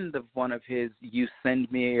the end of one of his You Send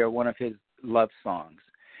Me or one of his love songs.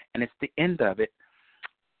 And it's the end of it.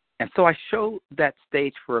 And so I showed that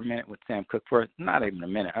stage for a minute with Sam Cooke, for not even a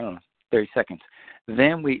minute, I don't know, 30 seconds.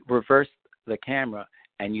 Then we reversed the camera,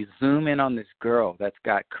 and you zoom in on this girl that's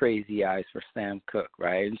got crazy eyes for Sam Cooke,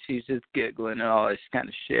 right? And she's just giggling and all this kind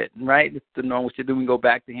of shit, right? It's the normal shit. Then we go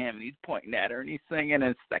back to him, and he's pointing at her, and he's singing, and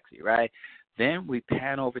it's sexy, right? Then we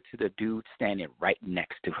pan over to the dude standing right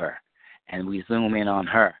next to her, and we zoom in on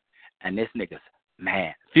her. And this nigga's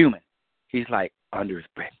mad, fuming. He's like, under his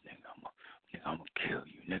breath, nigga, I'm going to kill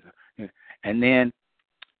you, nigga. And then,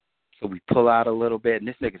 so we pull out a little bit, and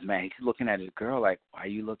this nigga's mad. He's looking at his girl like, why are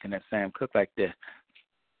you looking at Sam Cooke like this?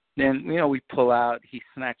 Then, we pull out. He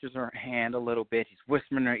snatches her hand a little bit. He's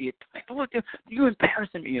whispering in her ear, look, you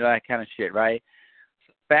embarrassing me, that kind of shit, right?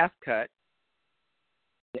 So fast cut.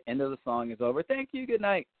 The end of the song is over. Thank you, good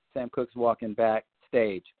night. Sam Cooke's walking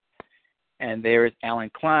backstage. And there is Alan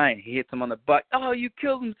Klein. He hits him on the butt. Oh, you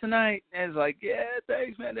killed him tonight. And it's like, yeah,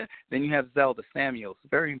 thanks, man. Then you have Zelda Samuels.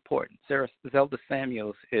 Very important. Zelda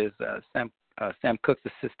Samuels is Sam Cooke's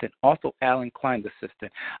assistant, also Alan Klein's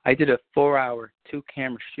assistant. I did a 4-hour,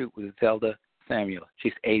 2-camera shoot with Zelda Samuels.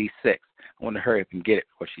 She's 86. I wanted to hurry up and get it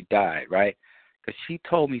before she died, right? Because she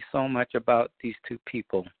told me so much about these two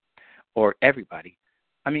people, or everybody.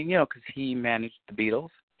 I mean, because he managed the Beatles.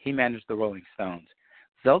 He managed the Rolling Stones.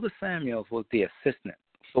 Zelda Samuels was the assistant.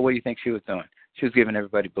 So what do you think she was doing? She was giving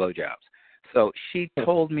everybody blowjobs. So she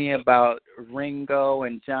told me about Ringo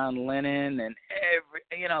and John Lennon and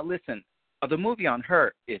listen, the movie on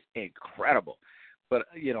her is incredible. But,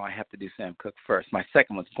 I have to do Sam Cooke first. My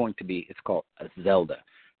second one's going to be, it's called Zelda,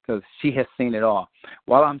 because she has seen it all.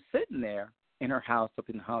 While I'm sitting there in her house up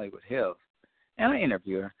in Hollywood Hills, and I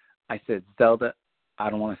interview her, I said, Zelda,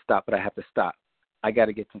 I don't want to stop, but I have to stop. I got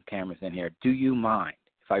to get some cameras in here. Do you mind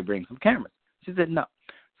if I bring some cameras? She said, no.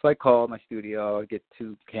 So I called my studio. I get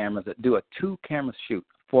 2 cameras, do a 2-camera shoot,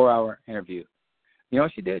 4-hour interview. You know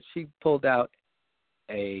what she did? She pulled out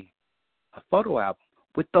a photo album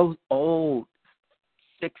with those old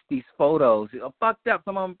 60s photos, fucked up,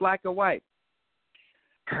 some of them black and white.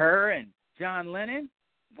 Her and John Lennon,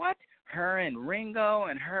 what? Her and Ringo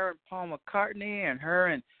and her and Paul McCartney and her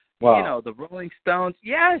and, the Rolling Stones.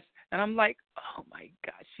 Yes. And I'm like, oh, my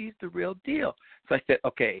God, she's the real deal. So I said,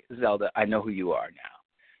 okay, Zelda, I know who you are now.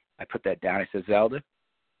 I put that down. I said, Zelda,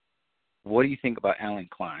 what do you think about Alan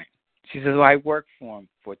Klein? She says, well, I worked for him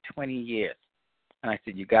for 20 years. And I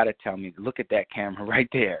said, you got to tell me, look at that camera right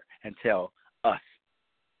there and tell us,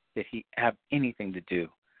 did he have anything to do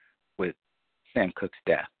with Sam Cooke's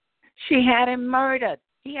death? She had him murdered.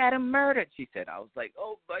 He had him murdered, she said. I was like,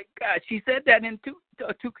 oh, my God. She said that in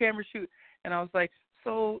a 2-camera shoot. And I was like,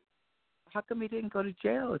 so how come he didn't go to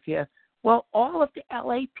jail if he had? Well, all of the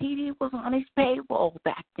LAPD was on his payroll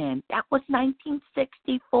back then. That was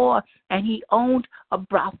 1964. And he owned a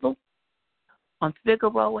brothel on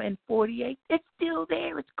Figueroa and 48. It's still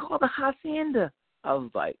there. It's called the Hacienda. I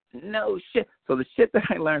was like, no shit. So the shit that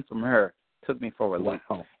I learned from her took me for a loop.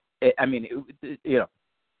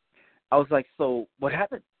 I was like, so what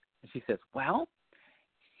happened? And she says, well,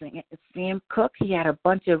 Sam Cooke, he had a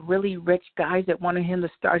bunch of really rich guys that wanted him to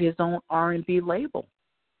start his own R&B label.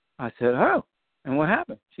 I said, oh, and what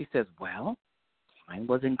happened? She says, well, Klein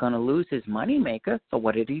wasn't going to lose his moneymaker, so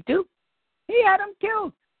what did he do? He had him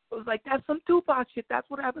killed. It was like, that's some Tupac shit. That's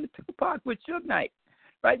what happened to Tupac with Suge Knight,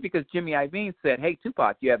 right? Because Jimmy Iovine said, hey,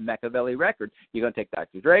 Tupac, you have Machiavelli Records. You're going to take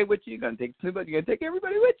Dr. Dre with you. You're going to take Snoop. You're going to take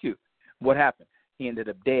everybody with you. What happened? He ended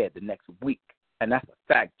up dead the next week, and that's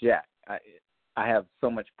a fact, Jack. I have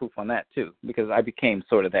so much proof on that, too, because I became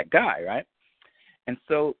sort of that guy, right? And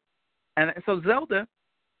so Zelda,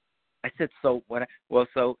 I said, so what? Well,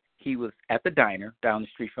 so he was at the diner down the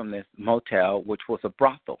street from this motel, which was a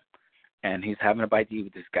brothel, and he's having a bite to eat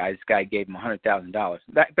with this guy. This guy gave him $100,000.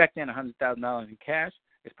 Back then, $100,000 in cash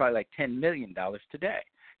is probably like $10 million today.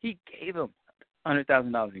 He gave him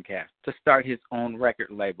 $100,000 in cash to start his own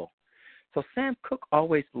record label. So Sam Cooke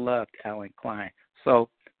always loved Alan Klein. So,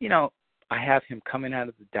 I have him coming out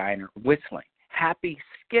of the diner whistling, happy,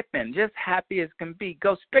 skipping, just happy as can be.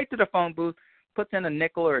 Goes straight to the phone booth, puts in a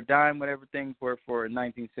nickel or a dime, whatever things were for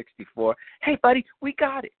 1964. Hey, buddy, we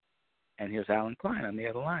got it. And here's Alan Klein on the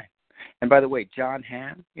other line. And by the way, John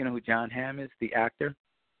Hamm, you know who John Hamm is, the actor?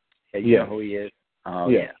 Yeah, you know who he is? Oh,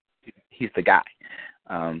 yeah. He's the guy.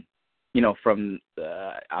 I'll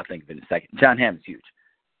think of it in a second. John Hamm is huge.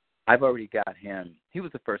 I've already got him. He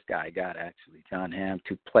was the first guy I got, actually, John Hamm,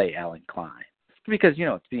 to play Alan Klein. Because,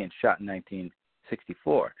 it's being shot in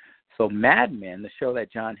 1964. So Mad Men, the show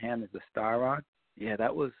that John Hamm is the star on,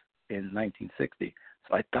 that was in 1960.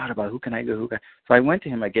 So I thought about who can I go, So I went to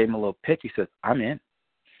him. I gave him a little pitch. He says, I'm in.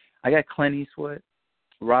 I got Clint Eastwood,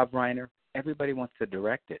 Rob Reiner, everybody wants to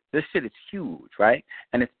direct it. This shit is huge, right?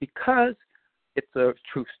 And it's because it's a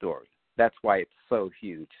true story. That's why it's so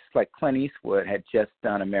huge. It's like Clint Eastwood had just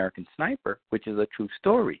done American Sniper, which is a true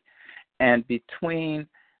story. And between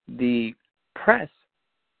the press,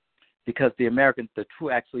 because the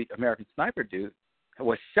true American Sniper dude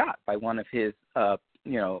was shot by one of his,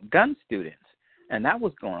 gun students. And that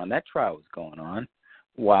was going on. That trial was going on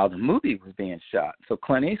while the movie was being shot. So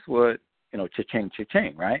Clint Eastwood, cha-ching,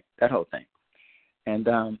 cha-ching, right? That whole thing.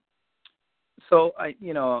 And so I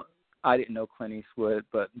didn't know Clint Eastwood,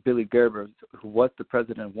 but Billy Gerber, who was the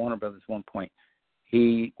president of Warner Brothers at one point,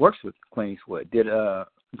 he works with Clint Eastwood, did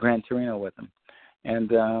Gran Torino with him.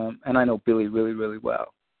 And I know Billy really, really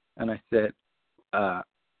well. And I said, hang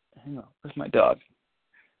on, where's my dog?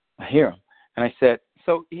 I hear him. And I said,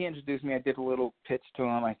 so he introduced me. I did a little pitch to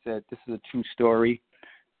him. I said, this is a true story.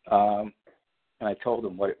 And I told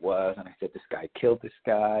him what it was. And I said, this guy killed this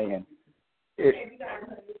guy. And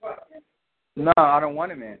no, I don't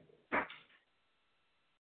want him in.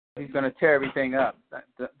 He's going to tear everything up.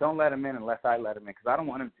 Don't let him in unless I let him in, because I don't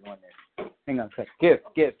want him doing this. Hang on a second.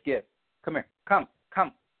 Give. Come here. Come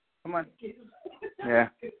on. Yeah.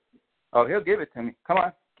 Oh, he'll give it to me. Come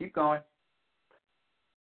on. Keep going.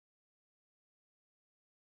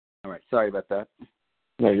 All right. Sorry about that.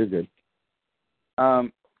 No, you're good.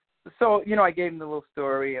 So, I gave him the little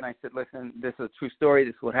story, and I said, listen, this is a true story.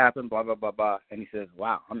 This is what happened, blah, blah, blah, blah. And he says,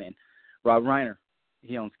 wow, I'm in. Rob Reiner,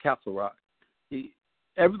 he owns Castle Rock.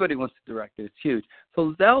 Everybody wants to direct it. It's huge.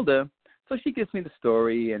 So Zelda, she gives me the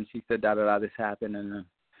story, and she said, da-da-da, this happened, and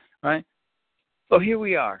right? So here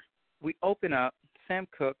we are. We open up. Sam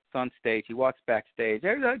Cooke's on stage. He walks backstage.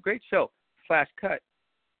 There's a great show. Flash cut.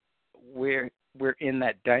 We're in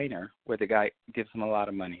that diner where the guy gives him a lot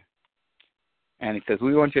of money. And he says,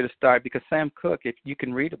 we want you to start, because Sam Cooke, if you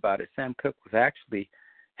can read about it, Sam Cooke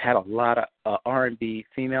had a lot of R&B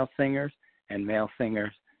female singers and male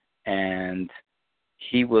singers, and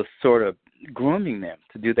he was sort of grooming them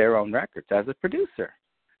to do their own records as a producer.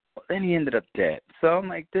 Well, then he ended up dead. So I'm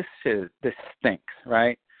like, this stinks,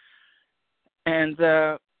 right? And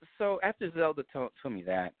so after Zelda told me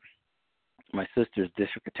that, my sister's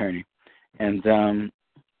district attorney, and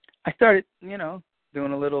I started,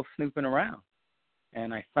 doing a little snooping around.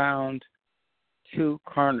 And I found 2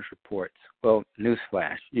 coroner's reports. Well,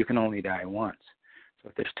 newsflash, you can only die once. So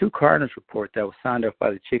if there's 2 coroner's reports that was signed off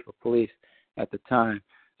by the chief of police at the time,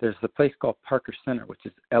 there's a place called Parker Center, which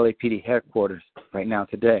is LAPD headquarters right now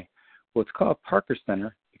today. Well, it's called Parker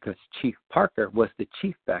Center because Chief Parker was the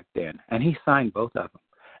chief back then, and he signed both of them.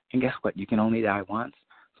 And guess what? You can only die once.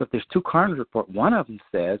 So if there's 2 coroner's reports, one of them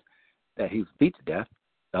says that he was beat to death.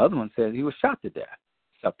 The other one says he was shot to death.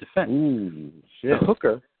 Self-defense. Ooh, shit. The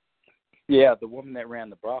hooker, the woman that ran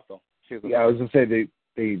the brothel. I was gonna say they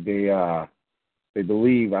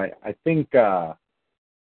believe. I think on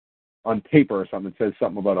paper or something it says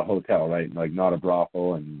something about a hotel, right? Like not a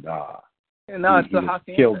brothel, and no, it's a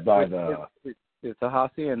hacienda. Killed by the. It's a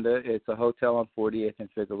hacienda. It's a hotel on 48th and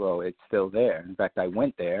Figueroa. It's still there. In fact, I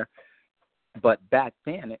went there. But back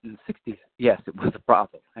then, in the 60s, yes, it was a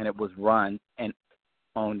brothel, and it was run and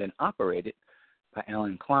owned and operated by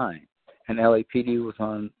Alan Klein, and LAPD was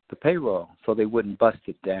on the payroll, so they wouldn't bust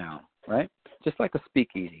it down, right? Just like a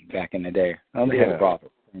speakeasy back in the day. They had a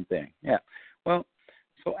brothel, same thing. Yeah. Well,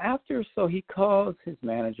 so he calls his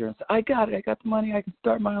manager and says, I got it. I got the money. I can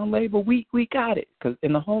start my own label. We got it. Because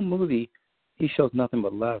in the whole movie, he shows nothing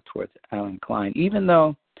but love towards Alan Klein, even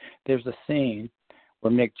though there's a scene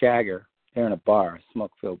where Mick Jagger, they're in a bar, a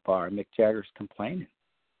smoke-filled bar, and Mick Jagger's complaining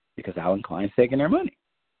because Alan Klein's taking their money.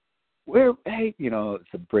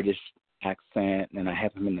 It's a British accent, and I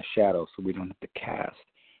have him in the shadows so we don't have to cast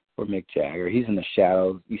for Mick Jagger. He's in the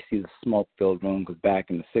shadows. You see the smoke-filled room, because back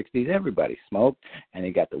in the 60s, everybody smoked, and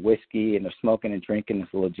they got the whiskey, and they're smoking and drinking this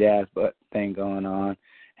little jazz thing going on.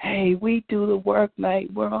 Hey, we do the work,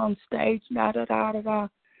 mate. We're on stage, da-da-da-da-da.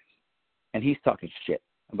 And he's talking shit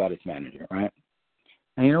about his manager, right?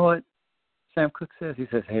 And you know what Sam Cooke says? He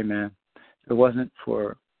says, hey, man, if it wasn't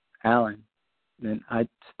for Alan, then I'd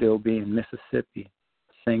still be in Mississippi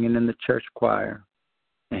singing in the church choir,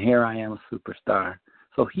 and here I am, a superstar.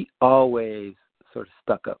 So he always sort of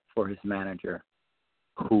stuck up for his manager,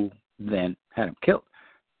 who then had him killed.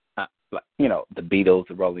 The Beatles,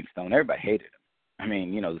 the Rolling Stones, everybody hated him. I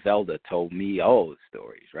mean, Zelda told me all the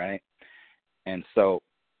stories, right? And so,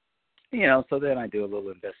 so then I do a little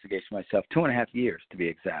investigation myself, 2.5 years to be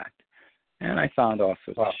exact, and I found all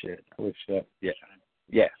sorts of shit. Holy shit. Yeah.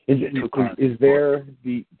 Yeah. Is there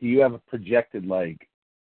do you have a projected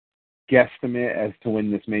guesstimate as to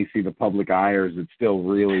when this may see the public eye, or is it still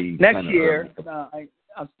really next year?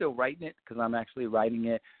 I'm still writing it because I'm actually writing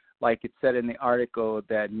it. Like it said in the article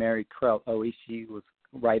that Mary Krell Oishi was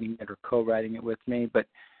writing it or co-writing it with me, but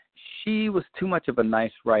she was too much of a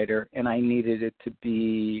nice writer, and I needed it to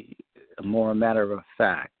be more a matter of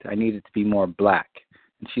fact. I needed it to be more black,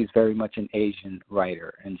 and she's very much an Asian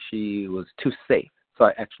writer, and she was too safe, so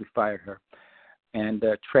I actually fired her. And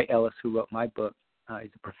Trey Ellis, who wrote my book,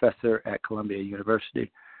 he's a professor at Columbia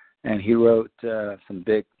University, and he wrote some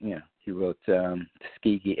big, he wrote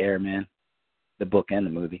Tuskegee Airmen, the book and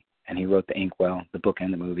the movie, and he wrote The Inkwell, the book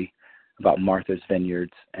and the movie, about Martha's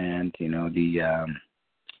Vineyards and,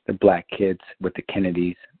 the black kids with the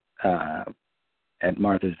Kennedys at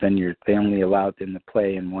Martha's Vineyard. They only allowed them to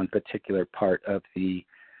play in one particular part of in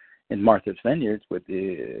Martha's Vineyards with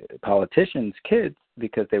the politicians' kids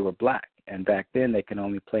because they were black. And back then they could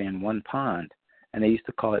only play in one pond. And they used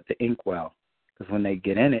to call it the Inkwell because when they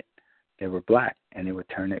get in it, they were black and they would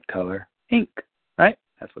turn it color ink, right?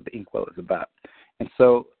 That's what the Inkwell is about. And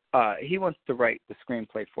so he wants to write the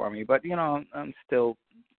screenplay for me, but, I'm still,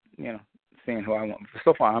 seeing who I want.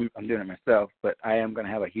 So far, I'm doing it myself, but I am going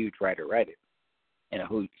to have a huge writer write it and a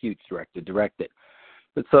huge director direct it.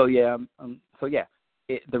 But the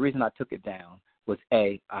reason I took it down was,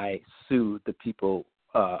 I sued the people.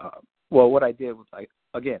 What I did was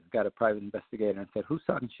got a private investigator and said, who's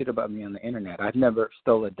talking shit about me on the internet? I've never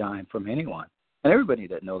stole a dime from anyone. And everybody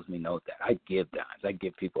that knows me knows that. I give dimes. I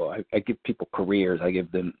give people careers. I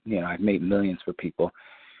give them, I've made millions for people.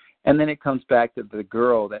 And then it comes back to the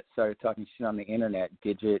girl that started talking shit on the internet,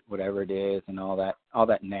 Gidget, whatever it is, and all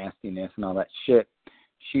that nastiness and all that shit.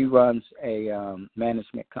 She runs a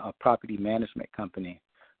property management company.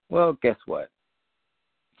 Well, guess what?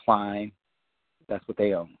 Klein, that's what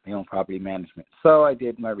they own. They own property management. So I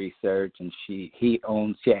did my research, and he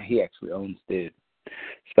actually owns the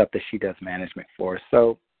stuff that she does management for.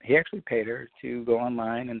 So he actually paid her to go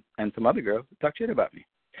online and some other girls talk shit about me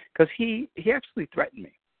because he actually threatened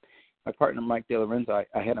me. My partner, Mike De Lorenzo,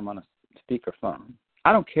 I had him on a speakerphone.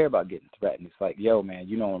 I don't care about getting threatened. It's like, yo, man,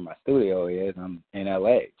 you know where my studio is. I'm in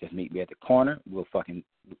L.A. Just meet me at the corner. We'll fucking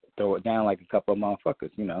throw it down like a couple of motherfuckers,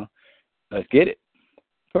 Let's get it.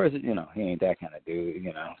 Of course, he ain't that kind of dude,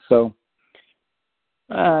 So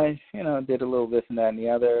I, did a little this and that and the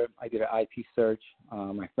other. I did an IP search.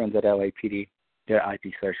 My friends at LAPD did an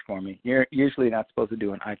IP search for me. You're usually not supposed to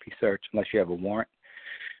do an IP search unless you have a warrant.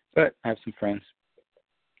 But I have some friends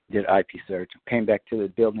did IP search. Came back to the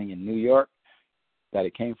building in New York that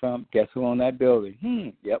it came from. Guess who owned that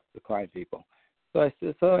building? Yep, the client people. So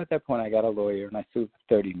at that point I got a lawyer and I sued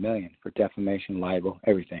for $30 million for defamation, libel,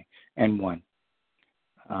 everything, and won.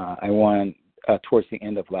 I won towards the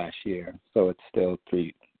end of last year, so it's still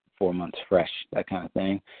 3-4 months fresh, that kind of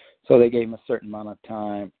thing. So they gave him a certain amount of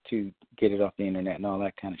time to get it off the internet and all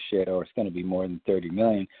that kind of shit, or it's going to be more than $30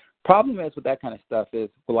 million. Problem is with that kind of stuff is,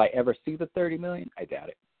 will I ever see the $30 million? I doubt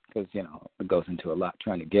it. Because, it goes into a lot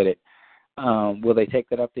trying to get it. Will they take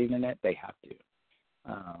that up the internet? They have to.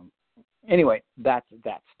 Anyway, that's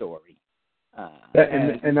that story.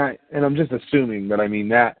 And I'm just assuming, but I mean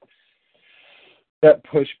that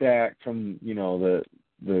pushback from the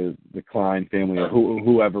Klein family or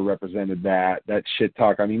whoever represented that shit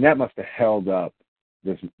talk. I mean that must have held up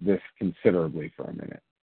this considerably for a minute.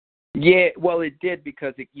 Yeah, well, it did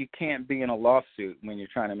because you can't be in a lawsuit when you're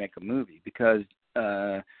trying to make a movie because.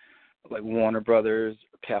 Like Warner Brothers,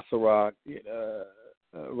 Castle Rock,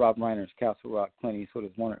 Rob Reiner's Castle Rock, Clint Eastwood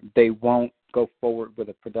is Warner. They won't go forward with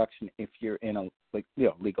a production if you're in a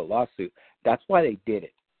legal lawsuit. That's why they did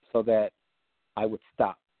it, so that I would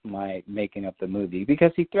stop my making up the movie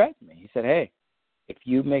because he threatened me. He said, "Hey, if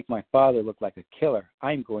you make my father look like a killer,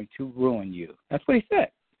 I'm going to ruin you." That's what he said.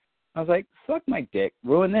 I was like, "Suck my dick,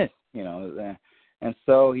 ruin this," And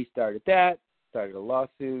so he started a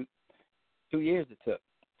lawsuit. 2 years it took.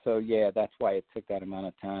 So, yeah, that's why it took that amount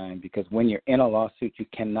of time, because when you're in a lawsuit, you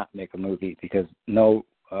cannot make a movie because no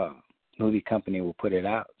movie company will put it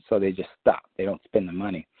out. So they just stop. They don't spend the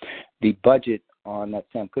money. The budget on that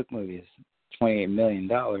Sam Cooke movie is $28 million,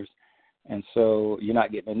 and so you're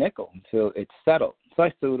not getting a nickel until it's settled. So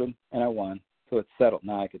I sued him, and I won. So it's settled.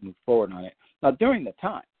 Now I could move forward on it. Now, during the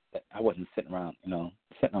time, that I wasn't sitting around,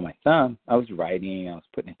 sitting on my thumb. I was writing. I was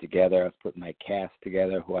putting it together. I was putting my cast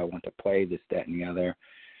together, who I want to play, this, that, and the other.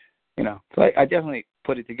 So I definitely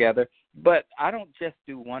put it together. But I don't just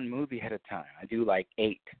do one movie at a time. I do like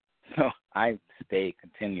 8. So I stay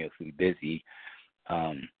continuously busy.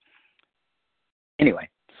 Anyway,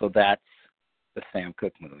 so that's the Sam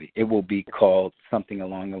Cooke movie. It will be called something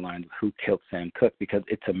along the lines of Who Killed Sam Cooke, because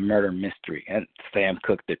it's a murder mystery. And Sam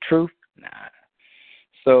Cooke, the truth? Nah.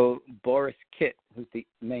 So Boris Kitt, who's the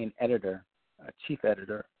main editor chief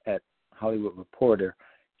editor at Hollywood Reporter.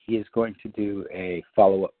 He is going to do a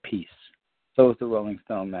follow-up piece. So is the Rolling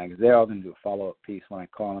Stone magazine. They're all going to do a follow-up piece when I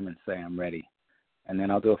call them and say I'm ready. And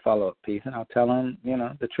then I'll do a follow-up piece, and I'll tell them,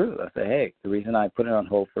 the truth. I'll say, hey, the reason I put it on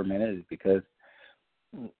hold for a minute is because,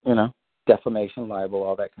 defamation, libel,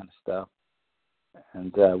 all that kind of stuff.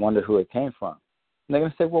 And I wonder who it came from. And they're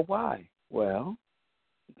going to say, well, why? Well,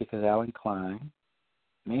 because Alan Klein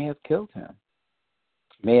may have killed him,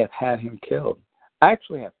 may have had him killed. I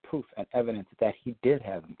actually have proof and evidence that he did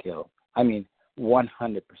have him killed.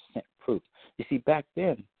 100% proof. You see, back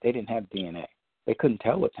then, they didn't have DNA. They couldn't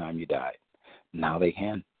tell what time you died. Now they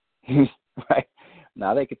can. Right?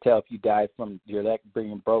 Now they could tell if you died from your leg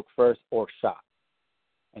being broke first or shot.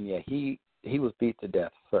 And yeah, he was beat to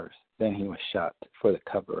death first. Then he was shot for the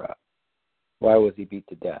cover-up. Why was he beat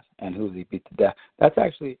to death? And who was he beat to death? That's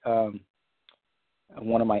actually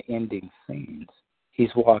one of my ending scenes.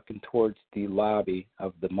 He's walking towards the lobby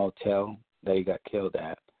of the motel that he got killed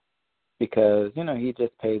at because, he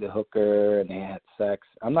just paid the hooker and they had sex.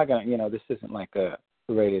 I'm not going to, this isn't like a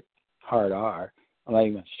rated hard R. I'm not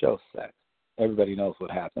even going to show sex. Everybody knows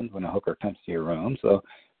what happens when a hooker comes to your room. So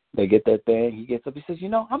they get their thing. He gets up. He says,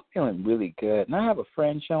 I'm feeling really good. And I have a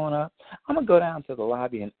friend showing up. I'm going to go down to the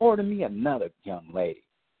lobby and order me another young lady.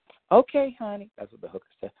 Okay, honey. That's what the hooker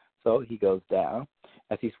said. So he goes down.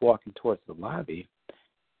 As he's walking towards the lobby,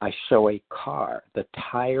 I show a car, the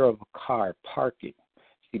tire of a car parking.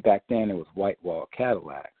 See, back then it was white wall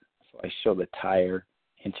Cadillacs. So I show the tire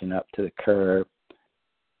inching up to the curb.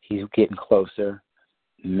 He's getting closer.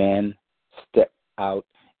 Men step out.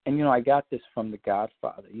 And, I got this from The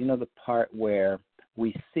Godfather. The part where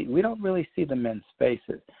we don't really see the men's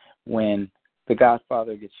faces when The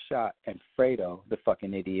Godfather gets shot and Fredo, the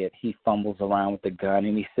fucking idiot, he fumbles around with the gun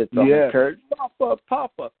and he sits on the curb. Papa.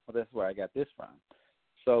 Well, that's where I got this from.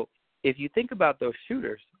 So if you think about those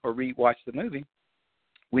shooters or rewatch the movie,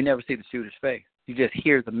 we never see the shooter's face. You just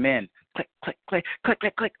hear the men click, click, click, click,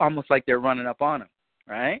 click, click, almost like they're running up on him,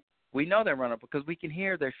 right? We know they're running up because we can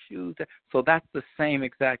hear their shoes. So that's the same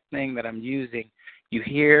exact thing that I'm using. You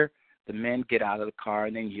hear the men get out of the car,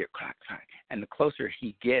 and then you hear clack, clack. And the closer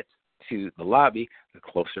he gets to the lobby, the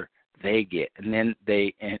closer they get. And then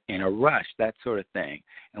they, in a rush, that sort of thing.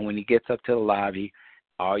 And when he gets up to the lobby,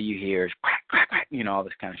 all you hear is crack, crack, crack, all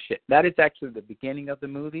this kind of shit. That is actually the beginning of the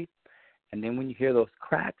movie. And then when you hear those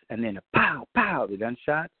cracks, and then a pow, pow, the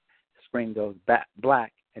gunshots, the screen goes back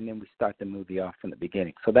black, and then we start the movie off from the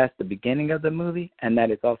beginning. So that's the beginning of the movie, and that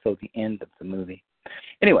is also the end of the movie.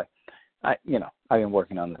 Anyway, I've been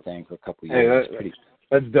working on the thing for a couple of years.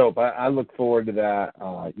 That's dope. I look forward to that.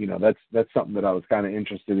 That's something that I was kind of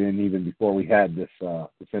interested in even before we had this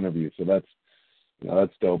interview. So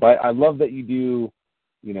that's dope. I love that you do,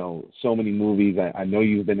 so many movies. I know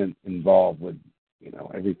you've been involved with,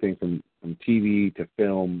 everything from TV to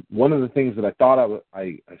film. One of the things that I thought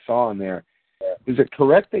I saw in there, is it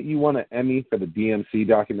correct that you won an Emmy for the DMC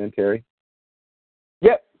documentary?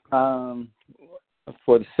 Yep.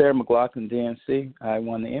 For the Sarah McLachlan DMC, I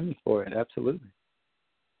won the Emmy for it. Absolutely.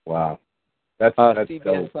 Wow. That's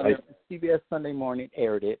CBS dope. CBS Sunday Morning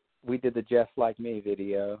aired it. We did the Just Like Me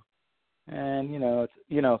video. And,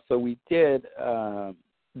 so we did,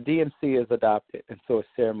 DMC is adopted, and so is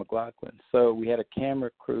Sarah McLachlan. So we had a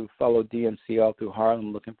camera crew follow DMC all through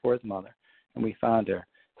Harlem looking for his mother, and we found her.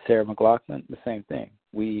 Sarah McLachlan, the same thing.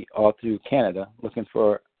 We all through Canada looking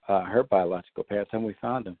for her biological parents, and we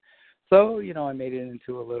found them. So, I made it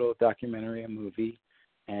into a little documentary, a movie,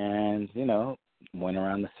 and, went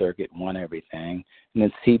around the circuit, won everything. And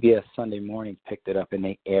then CBS Sunday Morning picked it up, and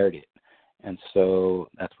they aired it. And so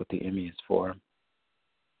that's what the Emmy is for.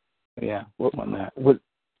 Yeah, what won that?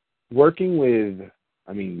 Working with,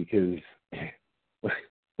 because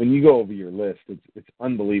when you go over your list, it's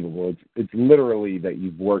unbelievable. It's literally that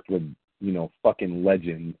you've worked with, fucking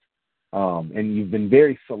legends, and you've been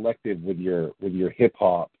very selective with your hip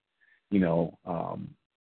hop,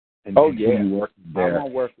 and oh yeah, you work there. I'm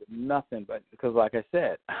gonna work with nothing but because, like I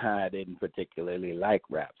said, I didn't particularly like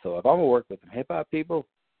rap. So if I'm gonna work with some hip hop people,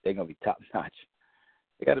 they're gonna be top notch.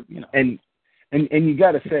 They gotta, And you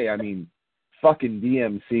gotta say, fucking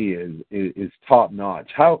DMC is top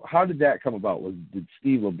notch. How did that come about? Did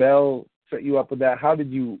Steve LaBelle set you up with that? How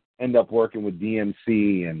did you end up working with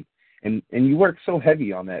DMC and you worked so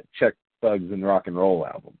heavy on that Check Thugs and Rock and Roll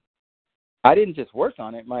album? I didn't just work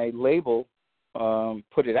on it. My label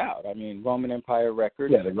put it out. Roman Empire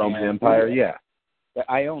Records. Yeah, the Roman Empire. Yeah.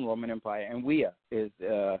 I own Roman Empire, and WEA is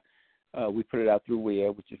we put it out through WEA,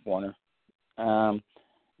 which is Warner.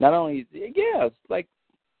 Not only, it's like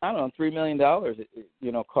I don't know, $3 million,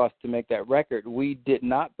 cost to make that record. We did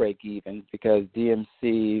not break even because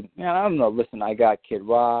DMC, I don't know, listen, I got Kid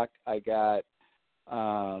Rock, I got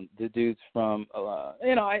the dudes from, a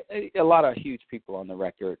lot of huge people on the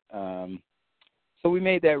record. So we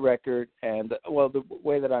made that record, and, the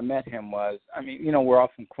way that I met him was, we're all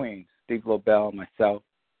from Queens, Steve Lobel, myself,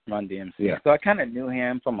 Run DMC. Yeah. So I kind of knew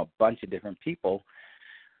him from a bunch of different people,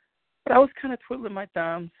 but I was kind of twiddling my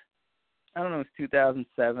thumbs. I don't know, it was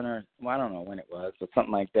 2007 or, I don't know when it was, but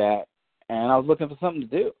something like that. And I was looking for something to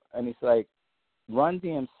do. And he's like, Run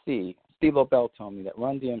DMC, Steve Lobel told me that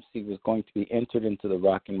Run DMC was going to be entered into the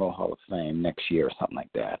Rock and Roll Hall of Fame next year or something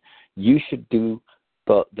like that. You should do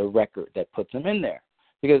the record that puts them in there.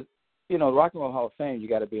 Because, the Rock and Roll Hall of Fame, you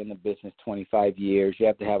got to be in the business 25 years. You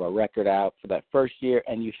have to have a record out for that first year,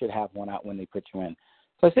 and you should have one out when they put you in.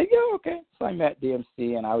 So I said, yeah, okay. So I met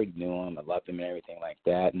DMC, and I already knew him. I loved him and everything like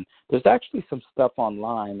that. And there's actually some stuff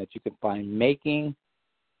online that you can find making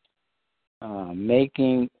of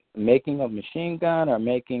Machine Gun or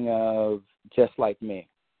making of Just Like Me.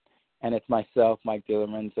 And it's myself, Mike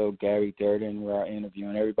DiLorenzo, Gary Durden, where I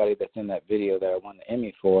interviewing everybody that's in that video that I won the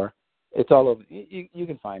Emmy for. It's all over. You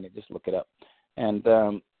can find it. Just look it up. And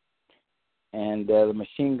the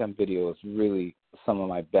Machine Gun video is really some of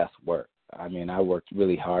my best work. I worked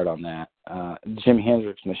really hard on that. Jimi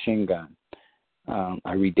Hendrix Machine Gun.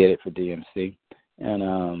 I redid it for DMC.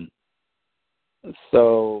 And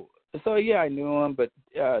so yeah, I knew him, but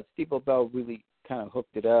Steve Lobel really kind of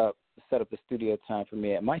hooked it up, set up the studio time for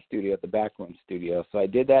me at my studio, at the Backroom Studio. So I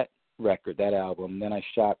did that record, that album. Then I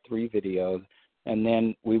shot 3 videos, and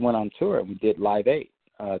then we went on tour, and we did Live 8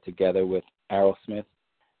 together with Aerosmith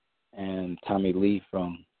and Tommy Lee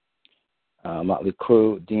from Motley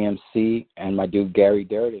Crue, DMC, and my dude Gary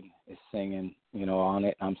Durden is singing, on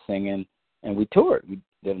it. I'm singing, and we toured. We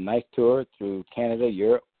did a nice tour through Canada,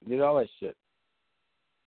 Europe, did all that shit,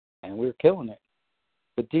 and we were killing it.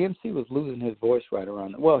 But DMC was losing his voice right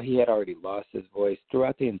around. Well, he had already lost his voice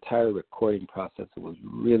throughout the entire recording process. It was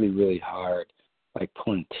really, really hard, like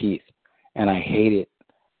pulling teeth, and I hated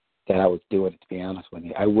that I was doing it. To be honest with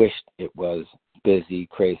you, I wished it was Busy,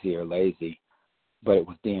 Crazy, or Lazy. But it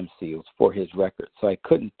was DMC. It was for his record. So I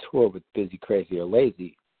couldn't tour with Busy, Crazy, or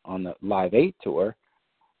Lazy on the Live 8 tour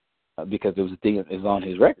because it was on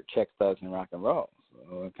his record, Check Thugs and Rock and Roll.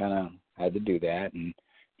 So I kind of had to do that. And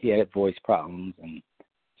he had voice problems and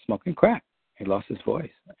smoking crack. He lost his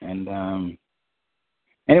voice. And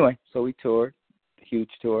anyway, so we toured, a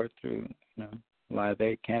huge tour through Live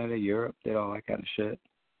 8, Canada, Europe, did all that kind of shit.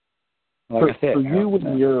 Like I said, for you,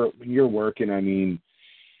 when you're working,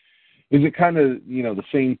 is it kind of, the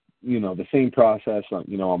same process?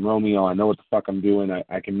 I'm Romeo. I know what the fuck I'm doing.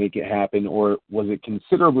 I can make it happen. Or was it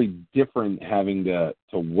considerably different having to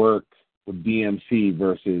work with DMC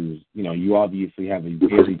versus, you obviously have a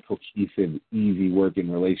very cohesive, easy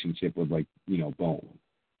working relationship with, Bone?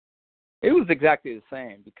 It was exactly the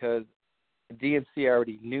same because DMC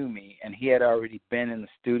already knew me, and he had already been in the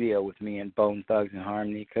studio with me and Bone Thugs and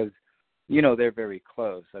Harmony because they're very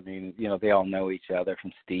close. They all know each other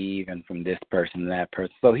from Steve and from this person and that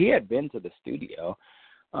person. So he had been to the studio.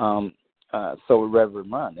 So Reverend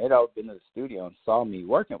Run, they'd all been to the studio and saw me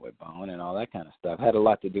working with Bone and all that kind of stuff. Had a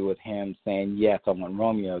lot to do with him saying, yes, I want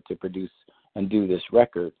Romeo to produce and do this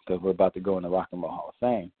record because we're about to go in the Rock and Roll Hall of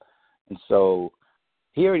Fame. And so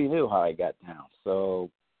he already knew how I got down. So,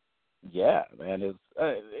 yeah, man, it's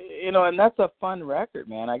and that's a fun record,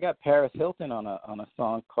 man. I got Paris Hilton on a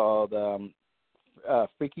song called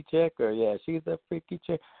Freaky Chick, or yeah, she's a freaky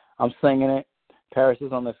chick. I'm singing it. Paris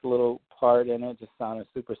is on this little part in it, just sounding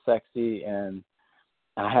super sexy, and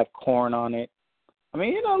I have Korn on it.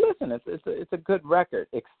 Listen, it's a good record.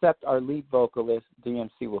 Except our lead vocalist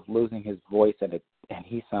DMC was losing his voice, and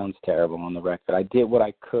he sounds terrible on the record. I did what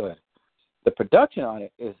I could. The production on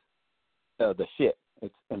it is the shit.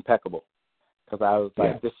 It's impeccable. Because I was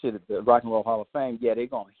like, this shit is the Rock and Roll Hall of Fame. Yeah, they're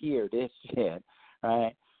going to hear this shit,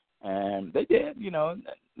 right? And they did,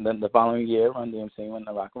 Then the following year, Run DMC went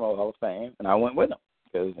in the Rock and Roll Hall of Fame, and I went with them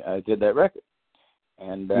because I did that record.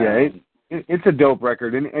 And it's a dope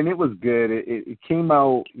record, and it was good. It came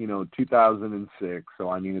out, 2006.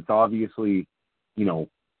 So it's obviously,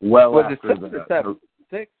 well was after it 6 or 7?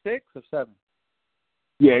 6 or 7?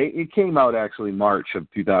 Yeah, it came out actually March of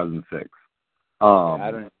 2006. I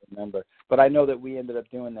don't even remember, but I know that we ended up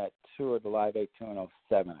doing that tour, the Live 8 tour in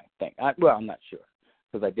 07, I think. I'm not sure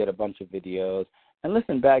because I did a bunch of videos. And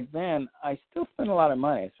listen, back then I still spent a lot of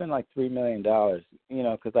money. I spent like $3 million,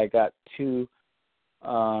 because I got two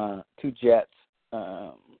jets,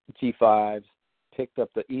 G5s, picked up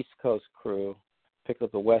the East Coast crew, picked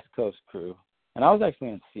up the West Coast crew, And I was actually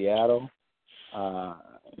in Seattle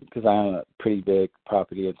because I own a pretty big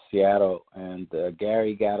property in Seattle. And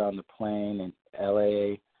Gary got on the plane in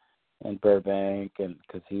L.A. and Burbank, and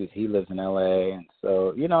because he lives in L.A. And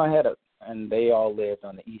so, and they all lived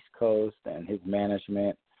on the East Coast, and his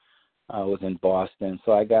management was in Boston.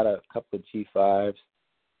 So I got a couple of G5s.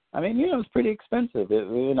 I mean, it was pretty expensive,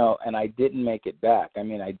 and I didn't make it back. I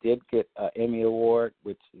mean, I did get an Emmy Award,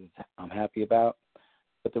 which I'm happy about,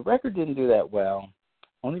 but the record didn't do that well,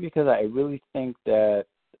 only because I really think that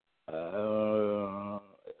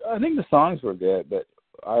I think the songs were good, but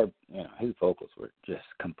his vocals were just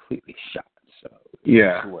completely shot. So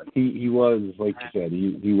yeah, he was, like you said,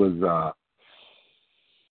 he was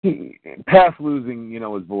past losing,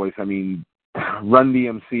 his voice. I mean, Run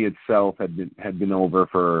DMC itself had been over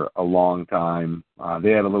for a long time.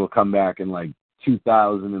 They had a little comeback in like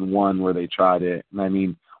 2001 where they tried it. And I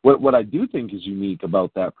mean, what I do think is unique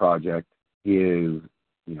about that project is,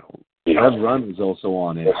 Rev Run is also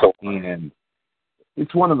on it, and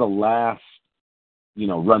it's one of the last,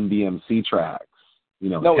 Run DMC tracks.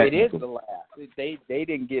 No, it is the last. They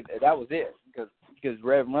didn't get that was it because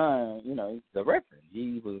Rev Run, the reference,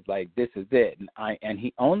 he was like, this is it, and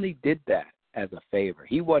he only did that as a favor.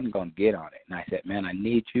 He wasn't going to get on it. And I said, man, I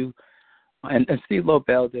need you. And Steve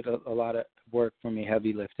Lobel did a lot of work for me,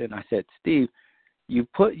 heavy lifting. And I said, Steve, you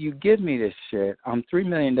give me this shit. I'm $3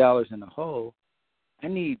 million in the hole. I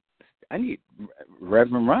need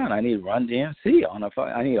Reverend Run. I need Run DMC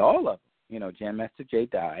I need all of them. Jam Master Jay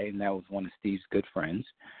died, and that was one of Steve's good friends.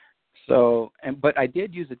 So, but I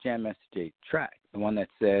did use a Jam Master Jay track, the one that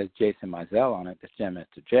says Jason Mizell on it. That's Jam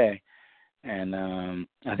Master Jay. And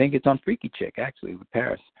I think it's on Freaky Chick, actually, with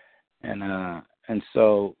Paris. And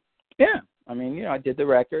so, yeah, I mean, I did the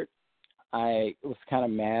record. I was kind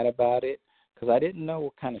of mad about it because I didn't know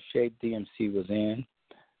what kind of shape DMC was in,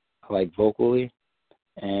 like vocally.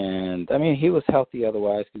 And, I mean, he was healthy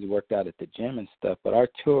otherwise because he worked out at the gym and stuff, but our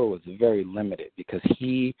tour was very limited because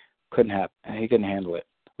he couldn't handle it.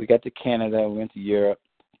 We got to Canada, we went to Europe,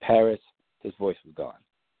 Paris, his voice was gone.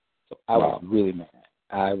 So I was really mad.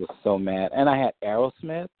 I was so mad. And I had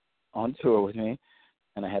Aerosmith on tour with me,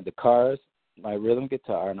 and I had the Cars, my rhythm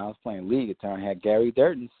guitar, and I was playing lead guitar, and I had Gary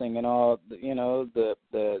Durden singing all,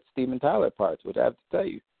 the Steven Tyler parts, which I have to tell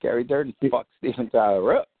you, Gary Durden fucked Steven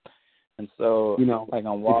Tyler up. And so, like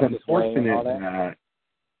on Walk This Way and all that.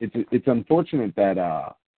 It's unfortunate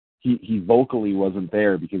that he vocally wasn't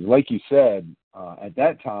there because, like you said, at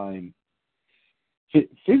that time,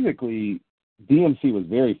 physically, DMC was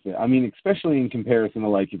very fit. I mean, especially in comparison to,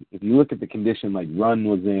 like, if you look at the condition like Run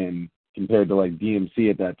was in compared to, like,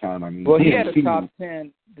 DMC at that time. I mean, well, DMC, he had a top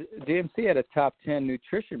 10. DMC had a top 10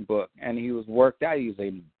 nutrition book, and he was worked out. He was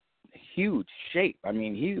in huge shape. I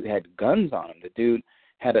mean, he had guns on him. The dude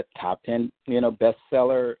had a top 10,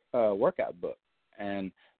 bestseller workout book,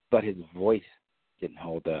 but his voice didn't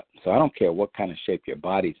hold up. So I don't care what kind of shape your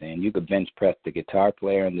body's in. You could bench press the guitar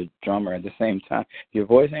player and the drummer at the same time. If your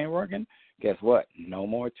voice ain't working, guess what? No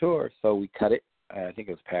more tour. So we cut it. I think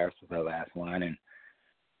it was Paris was our last one, and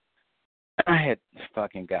I had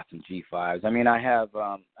fucking got some G5s. I mean, I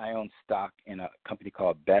own stock in a company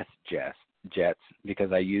called Best Jets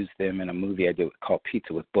because I used them in a movie I did called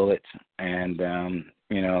Pizza with Bullets, and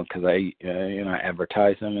because I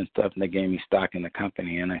advertised them and stuff, and they gave me stock in the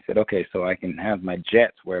company, and I said, okay, so I can have my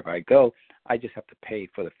jets wherever I go. I just have to pay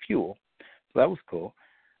for the fuel, so that was cool.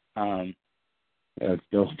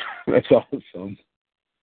 That's awesome.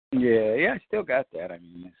 Yeah, I still got that. I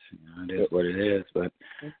mean, it is what it is. But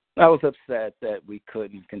I was upset that we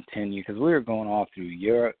couldn't continue because we were going all through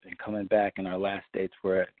Europe and coming back, and our last dates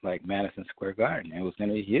were at like Madison Square Garden. It was going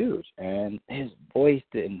to be huge, and his voice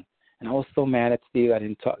didn't. And I was so mad at Steve. I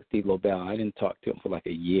didn't talk to Steve Lobel. I didn't talk to him for like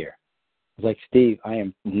a year. I was like, Steve, I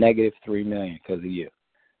am negative $3 million because of you.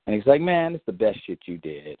 And he's like, man, it's the best shit you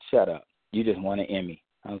did. Shut up. You just won an Emmy.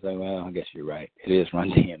 I was like, well, I guess you're right. It is Run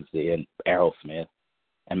DMC and Aerosmith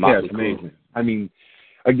and Motley Crue. Yeah, it's amazing. I mean,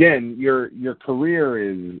 again, your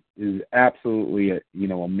career is absolutely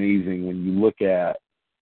amazing when you look at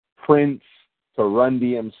Prince to Run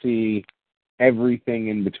DMC, everything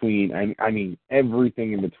in between. I mean,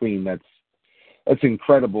 everything in between. That's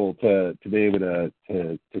incredible to be able to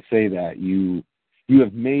say that you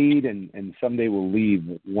have made and someday will leave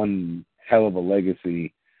one hell of a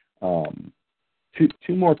legacy.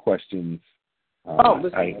 Two more questions.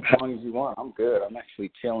 Listen, as long as you want, I'm good. I'm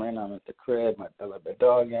actually chilling. I'm at the crib. I let my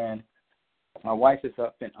dog in. My wife is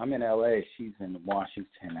I'm in L.A. She's in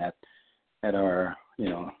Washington at our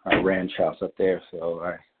our ranch house up there. So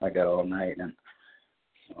I got all night, and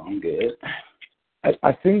so I'm good.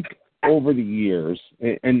 I think over the years,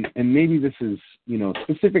 and maybe this is,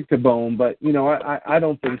 specific to Bone, but, I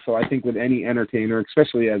don't think so. I think with any entertainer,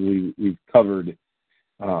 especially as we've covered,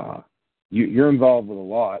 you're involved with a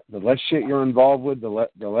lot. The less shit you're involved with, the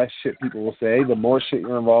less shit people will say. The more shit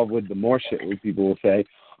you're involved with, the more shit people will say.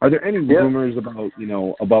 Are there any rumors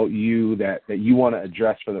about you that you want to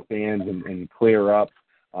address for the fans and clear up?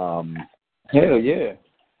 Hell yeah.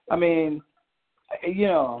 I mean,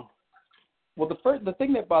 well, the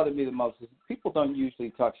thing that bothered me the most is people don't usually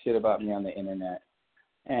talk shit about me on the internet.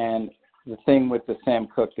 And the thing with the Sam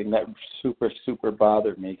Cooke thing, that super, super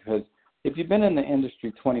bothered me, because if you've been in the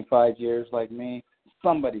industry 25 years like me,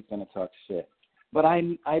 somebody's going to talk shit. But I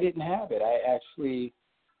didn't have it. I actually,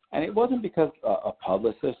 and it wasn't because a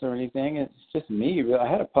publicist or anything. It's just me. I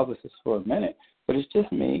had a publicist for a minute, but it's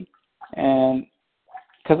just me. And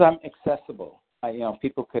because I'm accessible,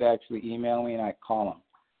 people could actually email me and I'd call them.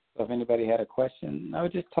 So if anybody had a question, I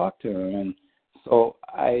would just talk to them. And so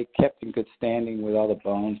I kept in good standing with all the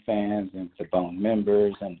Bone fans and the Bone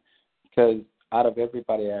members, and because out of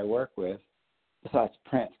everybody I work with, besides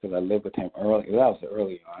Prince, because I lived with him early, that was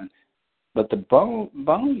early on, but the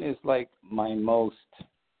Bone is like my most,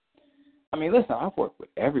 I mean, listen, I've worked with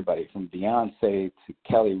everybody from Beyonce to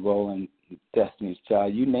Kelly Rowland, Destiny's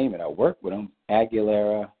Child, you name it, I worked with them,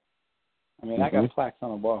 Aguilera. I mean, I got plaques on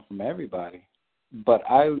the wall from everybody. But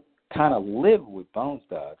I kind of live with Bones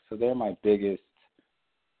Dogs, so they're my biggest,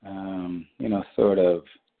 sort of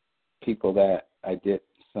people that I did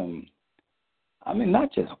some, I mean,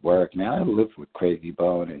 not just work, man. I lived with Crazy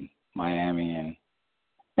Bone in Miami, and,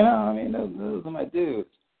 those are my dudes.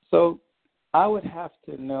 So I would have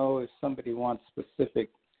to know if somebody wants specific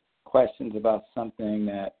questions about something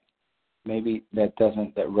that maybe that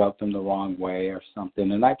rubbed them the wrong way or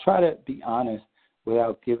something. And I try to be honest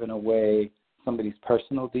without giving away somebody's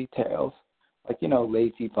personal details, like,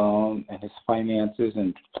 Lazy Bone and his finances,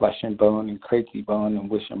 and Flesh and Bone and Crazy Bone and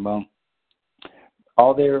Wishbone.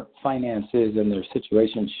 All their finances and their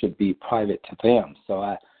situations should be private to them. So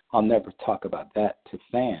I'll never talk about that to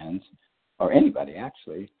fans or anybody,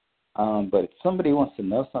 actually. But if somebody wants to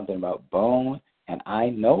know something about Bone and I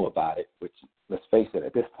know about it, which, let's face it,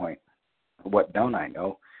 at this point, what don't I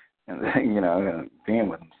know? And, being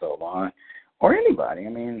with him so long, or anybody, I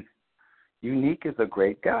mean, Unique is a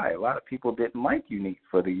great guy. A lot of people didn't like Unique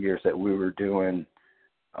for the years that we were doing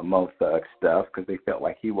Mo Thug stuff because they felt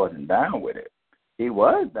like he wasn't down with it. He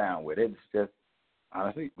was down with it. It's just,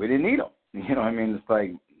 honestly, we didn't need him. You know what I mean? It's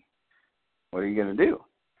like, what are you going to do?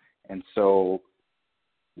 And so,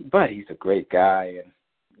 but he's a great guy. And,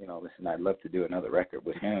 listen, I'd love to do another record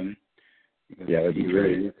with him. Yeah, that'd be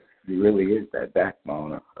great. He really is that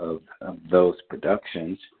backbone of those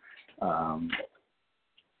productions.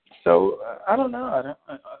 So I don't know.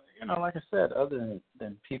 Like I said, other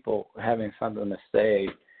than people having something to say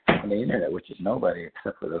on the internet, which is nobody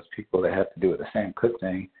except for those people that have to do with the Sam Cooke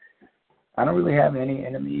thing, I don't really have any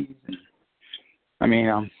enemies.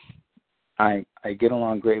 And, I get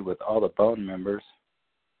along great with all the Bone members.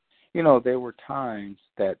 There were times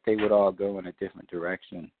that they would all go in a different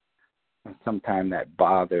direction, and sometimes that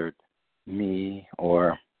bothered me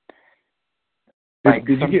or. Did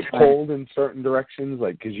you get pulled in certain directions?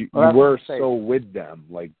 Like, because you were so with them.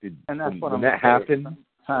 Like, when that happened?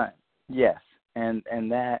 Yes, and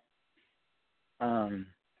that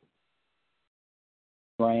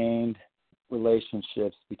strained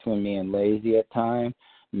relationships between me and Lazy at times,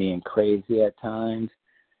 me and Crazy at times,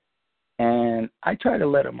 and I try to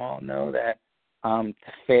let them all know that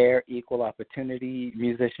fair, equal opportunity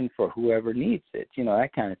musician for whoever needs it,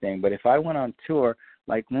 that kind of thing. But if I went on tour,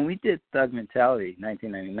 like when we did Thug Mentality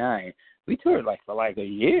 1999, we toured for a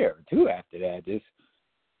year or two after that.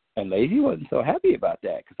 And Lazy wasn't so happy about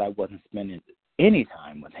that because I wasn't spending any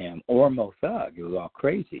time with him or Mo Thug. It was all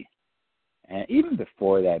Crazy. And even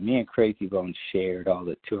before that, me and Crazy Bone shared all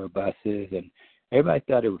the tour buses, and everybody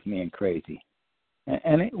thought it was me and Crazy.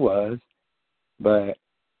 And it was, but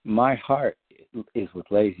my heart is with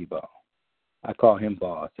Lazy Bone. I call him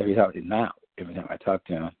boss every time I talk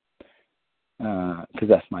to him. Because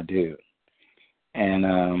that's my dude. And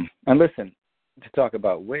listen, to talk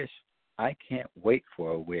about Wish, I can't wait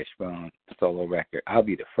for a Wishbone solo record. I'll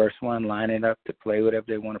be the first one lining up to play whatever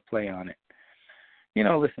they want to play on it.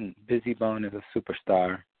 Listen, Busy Bone is a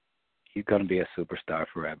superstar. He's going to be a superstar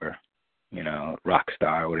forever. Rock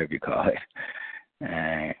star, whatever you call it.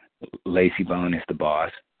 And Lazy Bone is the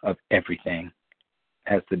boss of everything.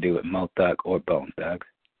 Has to do with Mo Thug or Bone Thugs.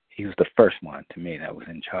 He was the first one, to me, that was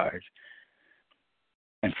in charge.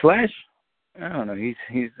 And Flash, I don't know.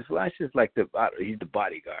 Flash is like he's the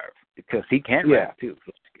bodyguard because he can rap too.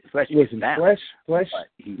 Flesh. Listen, Flesh.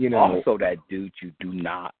 He's also that dude you do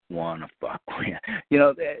not want to fuck with. And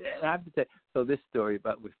I have to say, so this story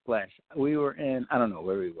about with Flesh, we were in, I don't know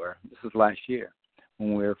where we were. This was last year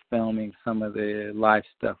when we were filming some of the live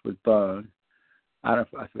stuff with Bone. I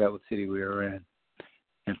forgot what city we were in.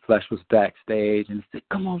 And Flesh was backstage, and he said,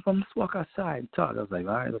 "Come on, let's walk outside and talk." I was like,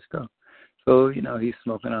 "All right, let's go." So he's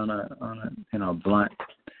smoking on a blunt.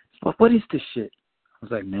 What is this shit? I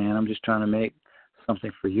was like, "Man, I'm just trying to make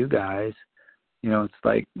something for you guys. It's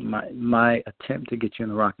like my attempt to get you in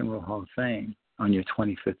the Rock and Roll Hall of Fame on your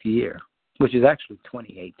 25th year, which is actually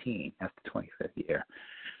 2018. That's the 25th year,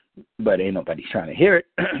 but ain't nobody trying to hear it,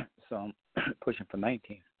 so I'm pushing for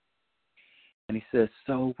 19." And he says,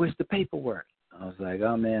 "So where's the paperwork?" I was like,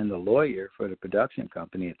 "Oh, man, the lawyer for the production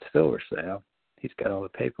company at Silver Sale, he's got all the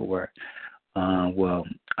paperwork. Well,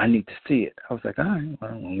 I need to see it." I was like, "All right,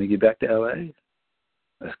 well, when we get back to L.A.,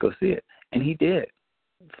 let's go see it." And he did.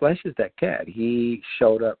 Flesh is that cat. He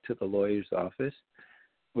showed up to the lawyer's office,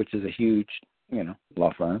 which is a huge,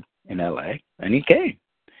 law firm in L.A., and he came.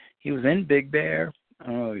 He was in Big Bear. I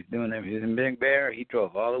don't know what he was doing there. He was in Big Bear. He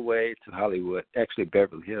drove all the way to Hollywood, actually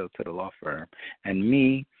Beverly Hills, to the law firm. And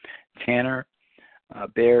me, Tanner,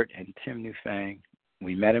 Baird, and Tim Newfang,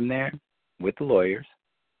 we met him there with the lawyers,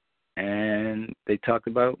 and they talked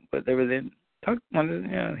about what they were then talking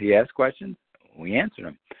about. He asked questions, we answered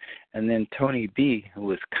them. And then Tony B, who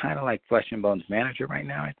was kind of like Flesh and Bone's manager right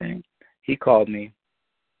now, I think, he called me.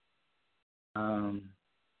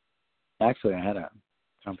 Actually, I had a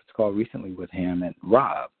conference call recently with him and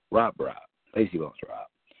Rob, Lazy Bones Rob.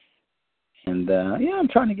 And, I'm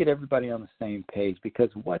trying to get everybody on the same page, because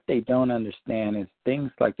what they don't understand is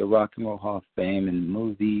things like the Rock and Roll Hall of Fame and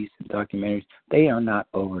movies and documentaries, they are not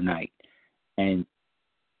overnight. And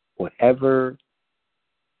whatever,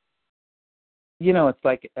 it's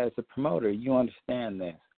like as a promoter, you understand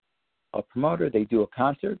this. A promoter, they do a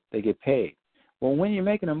concert, they get paid. Well, when you're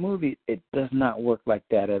making a movie, it does not work like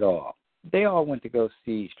that at all. They all went to go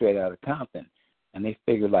see Straight Outta Compton, and they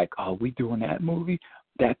figured like, "Oh, we doing that movie?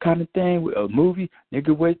 That kind of thing, a movie,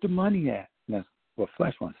 nigga, where's the money at?" And that's what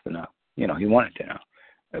Flesh wants to know. He wanted to know.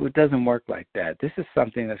 It doesn't work like that. This is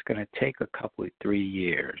something that's going to take a couple of 3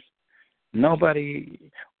 years.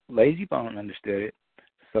 Lazy Bone understood it,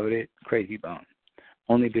 so did Crazy Bone.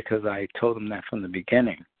 Only because I told him that from the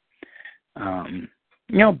beginning.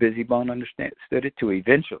 Busy Bone understood it too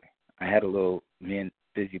eventually. I had me and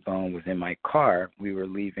Busy Bone was in my car. We were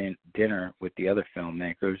leaving dinner with the other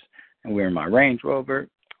filmmakers, and we were in my Range Rover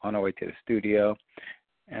on our way to the studio,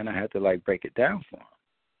 and I had to break it down for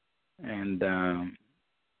them. And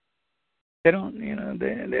they don't,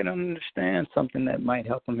 they don't understand something that might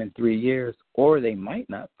help them in 3 years, or they might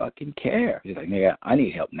not fucking care. He's like, "Nigga, I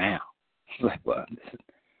need help now." He's like, "Well,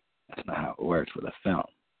 that's not how it works with a film."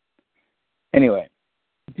 Anyway,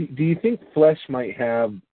 do you think Flesh might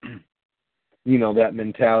have, that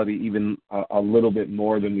mentality even a little bit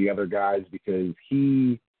more than the other guys, because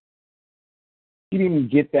he didn't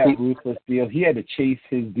get that ruthless deal. He had to chase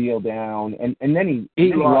his deal down, and then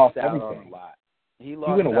he lost everything. On a lot. He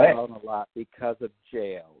lost out on a lot because of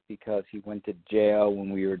jail, because he went to jail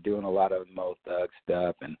when we were doing a lot of Mo Thug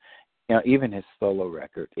stuff, and even his solo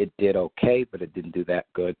record, it did okay, but it didn't do that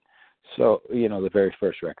good. So, the very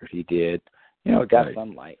first record he did, it got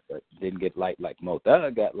some light, but didn't get light like Mo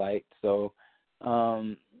Thug got light. So,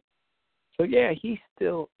 he's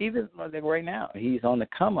still, even like right now, he's on the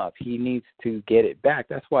come up. He needs to get it back.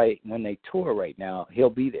 That's why when they tour right now, he'll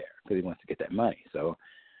be there because he wants to get that money. So,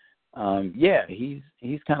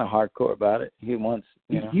 he's kind of hardcore about it. He wants,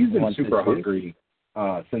 he's been super hungry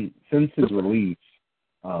since his release.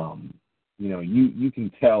 You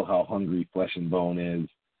can tell how hungry Flesh and Bone is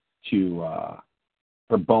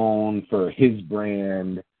for Bone, for his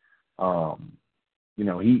brand.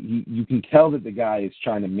 You can tell that the guy is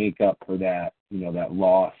trying to make up for that, that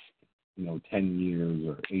lost, 10 years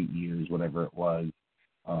or 8 years, whatever it was.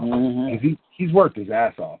 He's worked his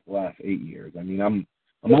ass off the last 8 years. I mean, I'm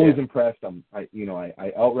always impressed. I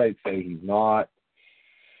outright say he's not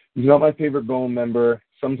my favorite Bone member.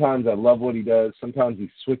 Sometimes I love what he does. Sometimes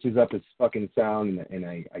he switches up his fucking sound, and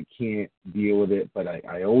I can't deal with it. But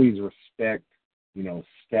I always respect,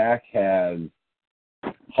 Stack has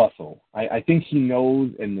hustle. I think he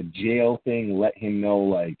knows, and the jail thing let him know,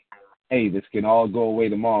 like, hey, this can all go away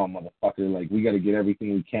tomorrow, motherfucker. Like, we got to get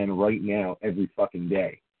everything we can right now, every fucking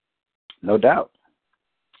day. No doubt.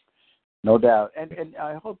 No doubt. And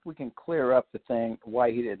I hope we can clear up the thing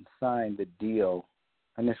why he didn't sign the deal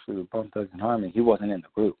initially with Bone Thugs and Harmony. He wasn't in the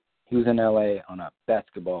group. He was in L.A. on a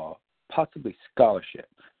basketball, possibly scholarship.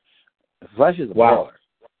 Flesh is a baller.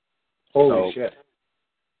 Holy shit.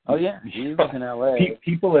 Oh yeah, he was in L.A.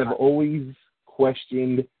 People have always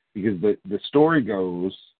questioned, because the story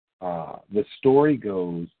goes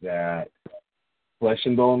that Flesh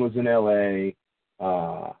and Bone was in L.A.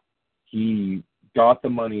 He got the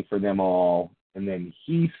money for them all, and then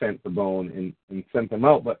he sent the bone and sent them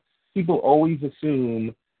out. But people always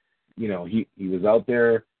assume, he was out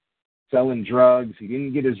there selling drugs. He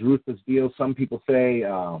didn't get his ruthless deal. Some people say,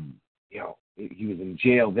 he was in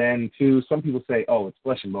jail then too. Some people say, oh, it's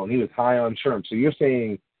Flesh and Bone. He was high on shrooms. So you're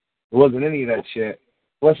saying there wasn't any of that shit.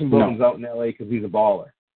 Flesh and Bone's out in L.A. because he's a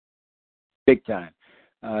baller. Big time.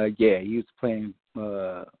 He was playing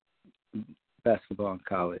basketball in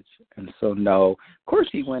college. And so, no. Of course,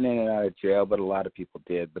 he went in and out of jail, but a lot of people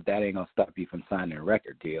did. But that ain't going to stop you from signing a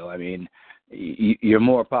record deal. I mean, you're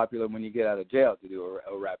more popular when you get out of jail to do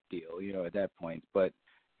a rap deal, at that point. But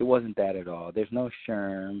it wasn't that at all. There's no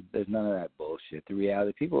sherm. There's none of that bullshit. The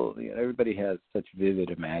reality, people, everybody has such vivid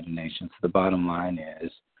imaginations. The bottom line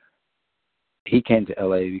is he came to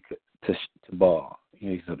L.A. to ball.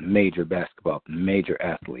 He's a major major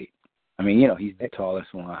athlete. I mean, he's the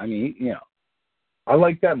tallest one. I mean, I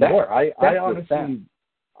like that more. I honestly,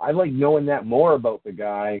 I like knowing that more about the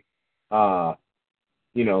guy, that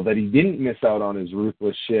he didn't miss out on his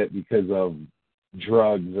ruthless shit because of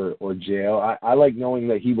drugs or jail. I like knowing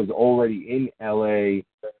that he was already in L.A.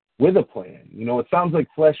 with a plan. It sounds like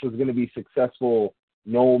Flesh was going to be successful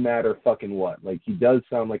no matter fucking what. Like, he does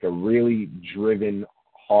sound like a really driven,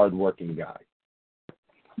 hard-working guy.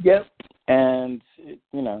 Yep. And, it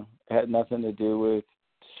had nothing to do with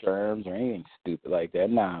sherms or anything stupid like that.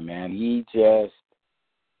 Nah, man. He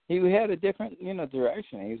had a different,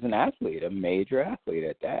 direction. He was an athlete, a major athlete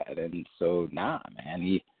at that. And so, nah, man,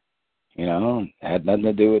 he, had nothing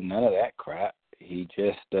to do with none of that crap. He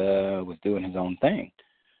just was doing his own thing.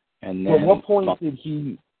 And then, at what point did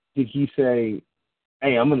he say,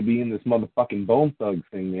 hey, I'm going to be in this motherfucking Bone Thugs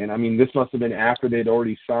thing, man? I mean, this must have been after they'd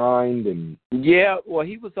already signed. And yeah, well,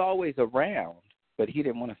 he was always around, but he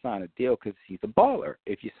didn't want to sign a deal because he's a baller.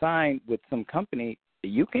 If you sign with some company,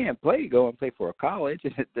 you can't go and play for a college.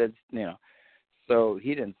 That's, So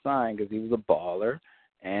he didn't sign because he was a baller,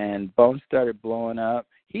 and Bone started blowing up.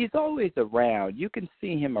 He's always around. You can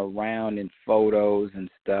see him around in photos and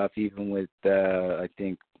stuff, even with, I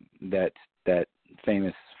think, that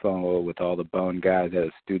famous photo with all the Bone guys at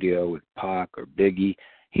a studio with Pac or Biggie.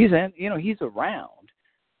 He's around,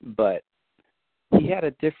 but he had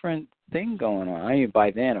a different thing going on. I mean,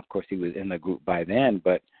 by then, of course, he was in the group by then,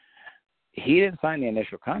 but he didn't sign the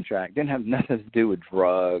initial contract. Didn't have nothing to do with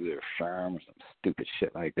drugs or sherm or some stupid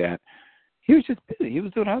shit like that. He was just busy. He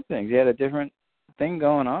was doing other things. He had a different thing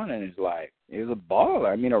going on in his life. He was a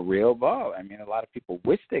baller. I mean, a real baller. I mean, a lot of people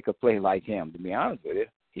wish they could play like him, to be honest with you.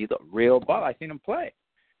 He's a real baller. I seen him play.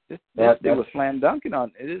 This dude was slam dunking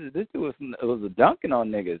on. This dude was a dunking on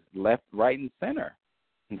niggas left, right, and center.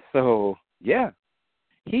 And so, yeah,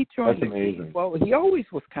 he joined. That's amazing. Well, he always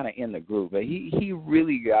was kind of in the group, but he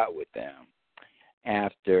really got with them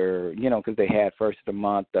after, because they had First of the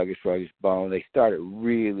Month, Thuggish Ruggish Bone. They started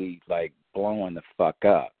really like blowing the fuck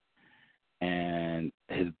up. And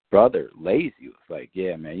his brother Lazy was like,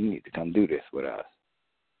 "Yeah, man, you need to come do this with us."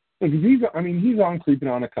 Because he's on Creeping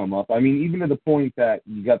on a Come Up. I mean, even to the point that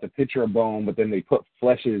you got the picture of Bone, but then they put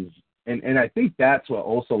Flesh's, and I think that's what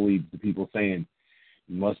also leads to people saying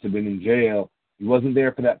he must have been in jail. He wasn't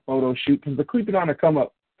there for that photo shoot, because the Creeping on a Come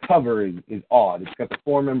Up cover is odd. It's got the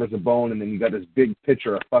 4 members of Bone, and then you got this big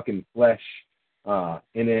picture of fucking Flesh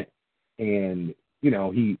in it, and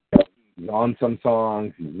he's on some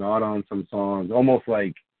songs, he's not on some songs, almost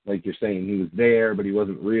like you're saying he was there, but he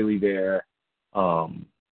wasn't really there.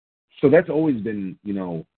 So that's always been,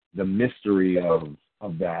 the mystery of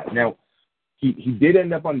that. Now, he did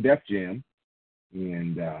end up on Def Jam,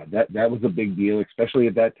 and that was a big deal, especially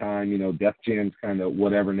at that time. Def Jam's kind of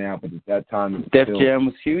whatever now, but at that time, Def Jam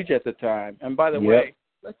was huge at the time. And by the way,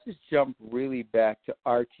 let's just jump really back to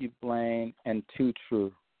Archie Blaine and Too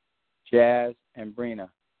True, Jazz and Brina.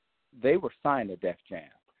 They were signed to Def Jam.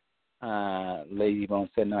 Lazy Bone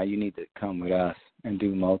said, "No, you need to come with us and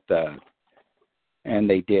do Mo Thug," and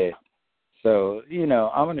they did. So,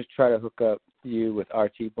 I'm going to try to hook up you with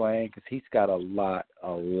Archie Blaine, because he's got a lot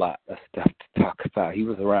of stuff to talk about. He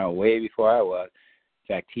was around way before I was.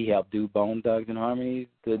 In fact, he helped do Bone Thugs and Harmonies,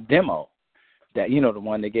 the demo, that the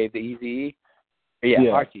one they gave the Eazy-E. Yeah,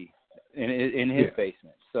 Archie, in his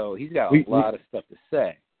basement. So he's got a lot of stuff to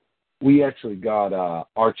say. We actually got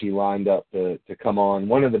Archie lined up to come on.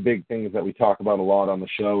 One of the big things that we talk about a lot on the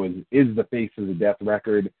show is the Faces of Death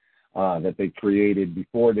record that they created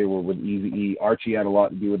before they were with Eazy-E. Archie had a lot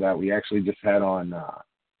to do with that. We actually just had on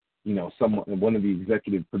one of the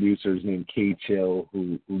executive producers named Kay Chill,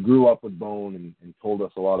 who grew up with Bone and told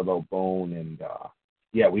us a lot about Bone. And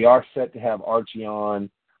we are set to have Archie on.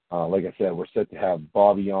 Like I said, we're set to have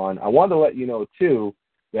Bobby on. I wanted to let you know too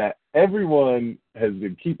that everyone has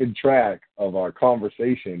been keeping track of our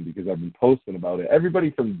conversation because I've been posting about it.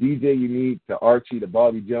 Everybody from DJ Unique to Archie to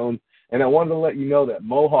Bobby Jones. And I wanted to let you know that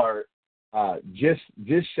Mohart just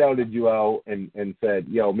shouted you out and said,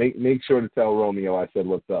 yo, make sure to tell Romeo I said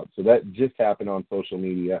what's up. So that just happened on social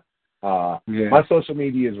media. My social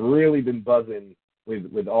media has really been buzzing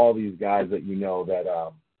with all these guys that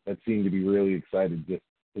that seem to be really excited just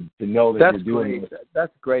to know that you're doing this.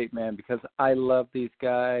 That's great, man, because I love these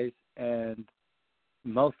guys, and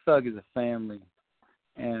Mo Thug is a family,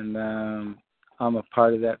 and I'm a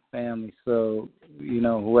part of that family. So,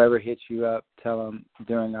 whoever hits you up, tell them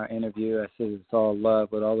during our interview, I said it's all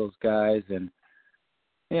love with all those guys, and,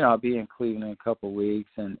 I'll be in Cleveland in a couple of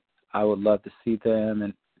weeks, and I would love to see them,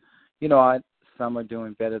 and, some are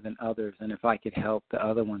doing better than others, and if I could help the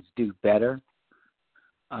other ones do better,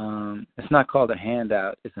 it's not called a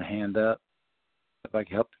handout, it's a hand up. If I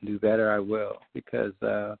can help them do better, I will. Because,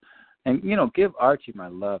 give Archie my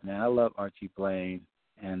love, man. I love Archie Blaine.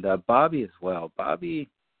 And Bobby as well. Bobby,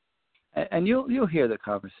 and you'll hear the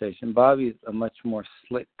conversation. Bobby is a much more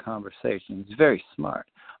slick conversation. He's very smart.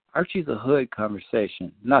 Archie's a hood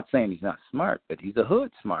conversation. Not saying he's not smart, but he's a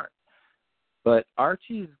hood smart. But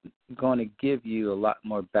Archie's going to give you a lot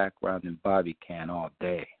more background than Bobby can all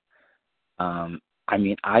day.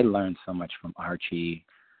 I learned so much from Archie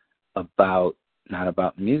not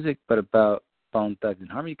about music, but about Bone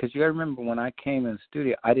Thugs-n-Harmony, because you got to remember when I came in the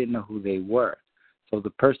studio, I didn't know who they were. So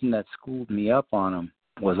the person that schooled me up on them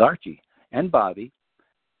was Archie and Bobby.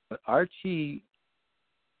 But Archie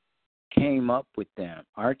came up with them.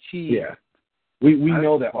 Archie... Yeah. We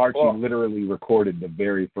know that Archie literally recorded the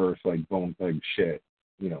very first, Bone Thug shit,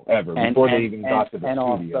 ever, before they even got to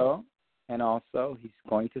the studio. And also, he's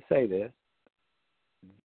going to say this,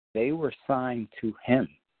 they were signed to him.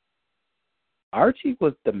 Archie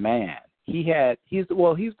was the man. He's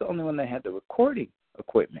the only one that had the recording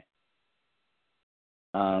equipment.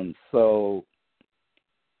 So,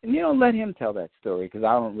 let him tell that story, because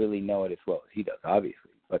I don't really know it as well as he does, obviously.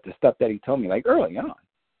 But the stuff that he told me, early on,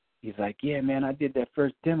 he's like, yeah, man, I did that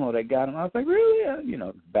first demo that got him. I was like, really?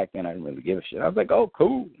 Back then I didn't really give a shit. I was like, oh,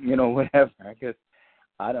 cool, whatever. I guess,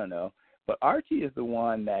 I don't know. But Archie is the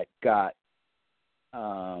one that got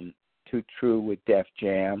Too True with Def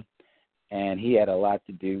Jam, and he had a lot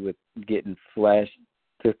to do with getting Flesh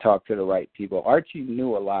to talk to the right people. Archie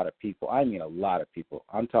knew a lot of people. I mean a lot of people.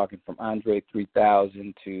 I'm talking from Andre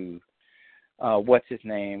 3000 to, what's his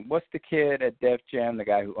name? What's the kid at Def Jam, the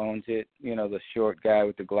guy who owns it? The short guy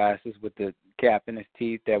with the glasses with the cap in his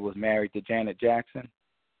teeth that was married to Janet Jackson?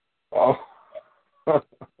 Oh,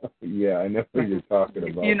 yeah, I know who you're talking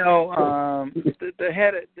about. The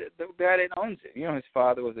head, the guy that owns it. His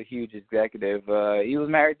father was a huge executive. He was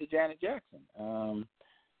married to Janet Jackson.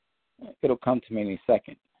 It'll come to me in a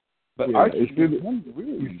second. But Archie I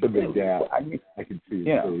can see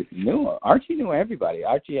it. Archie knew everybody.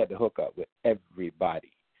 Archie had to hook up with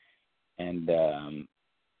everybody. And do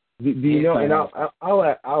you know? And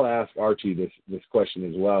I'll ask Archie this question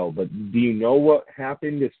as well. But do you know what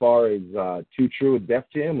happened as far as Too True with Def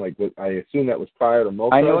Jam? I assume that was prior to Mo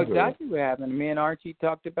Thugs. I know exactly what happened. Me and Archie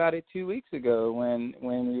talked about it 2 weeks ago when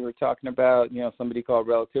we were talking about somebody called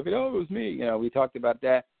Relativity. Oh, it was me. We talked about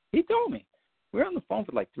that. He told me. We were on the phone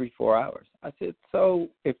for 3-4 hours. I said, so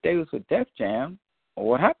if they was with Def Jam,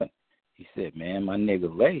 what happened? He said, man, my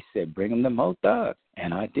nigga Lay said, bring him to Mo Thugs.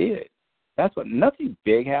 And I did. That's what, nothing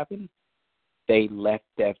big happened. They left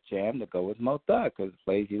Def Jam to go with Mo Thugs because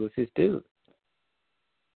Lazy was his dude.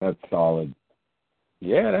 That's solid.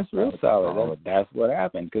 Yeah, that's real solid. That's what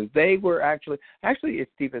happened. Because they were actually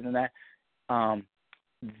it's deeper than that.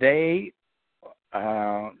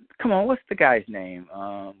 Come on, what's the guy's name?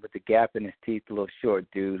 With the gap in his teeth, the little short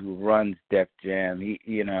dude who runs Def Jam. He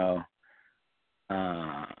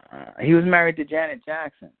was married to Janet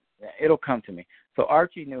Jackson. It'll come to me. So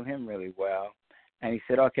Archie knew him really well, and he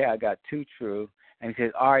said, okay, I got Too True. And he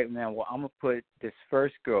said, all right, man, well, I'm going to put this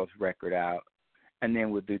first girl's record out, and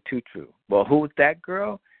then we'll do Too True. Well, who was that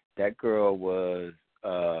girl? That girl was,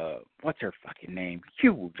 what's her fucking name?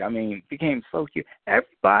 Huge. I mean, became so huge.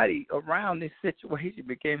 Everybody around this situation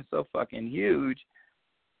became so fucking huge.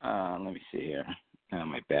 Let me see here.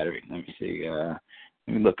 My battery. Let me see. Let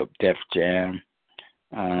me look up Def Jam.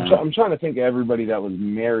 I'm trying to think of everybody that was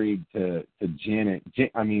married to Janet.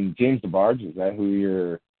 James DeBarge, is that who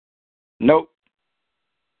you're... Nope.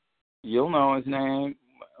 You'll know his name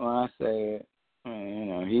when I say it.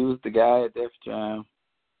 He was the guy at Def Jam.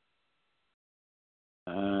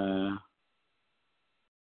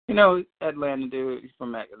 Atlanta dude. He's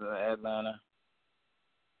from Atlanta.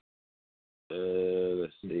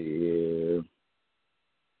 Let's see here.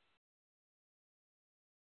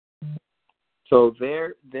 So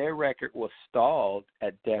their record was stalled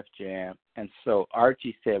at Def Jam, and so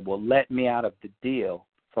Archie said, well, let me out of the deal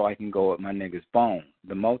so I can go with my niggas Bone,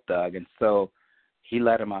 the Mo Thug, and so he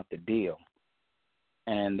let him out the deal,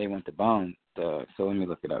 and they went to Bone Thug. So let me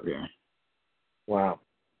look it up here. Wow.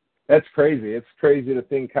 That's crazy. It's crazy to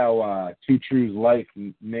think how Too True's life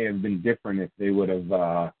may have been different if they would have,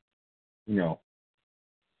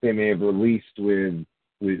 they may have released with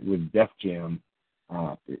Def Jam.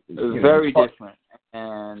 It was very different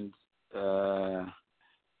and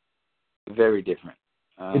very different.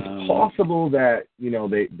 It's possible that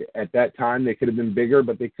they at that time they could have been bigger,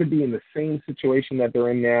 but they could be in the same situation that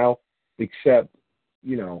they're in now, except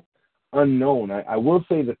unknown. I will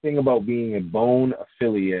say the thing about being a Bone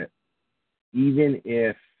affiliate, even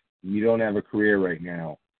if you don't have a career right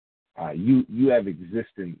now, you have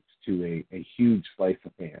existence to a huge slice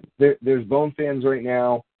of fans. There's Bone fans right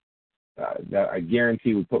now that I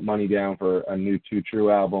guarantee would put money down for a new Too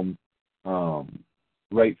True album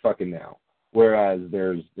right fucking now. Whereas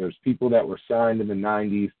there's people that were signed in the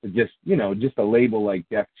 90s to just a label like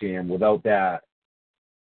Def Jam. Without that,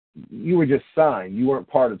 you were just signed. You weren't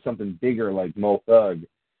part of something bigger like Mo Thug.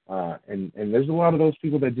 And there's a lot of those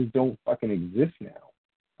people that just don't fucking exist now.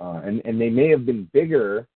 And they may have been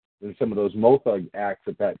bigger than some of those Mo Thug acts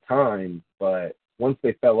at that time, but once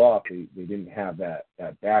they fell off, they didn't have that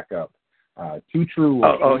backup. Too True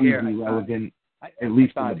was relevant, at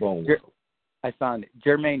least in the Bone world. I found it.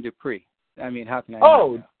 Jermaine Dupri. I mean, how can I?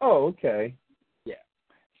 Oh, okay. Yeah.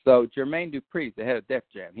 So Jermaine Dupri's the head of Def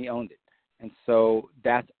Jam. He owned it, and so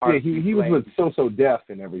that's Archie. Yeah, he was with So Def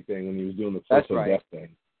and everything when he was doing the So Def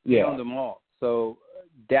thing. Yeah, he owned them all. So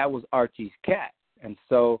that was Archie's cat, and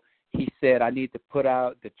so he said, I need to put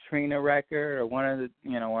out the Trina record or one of the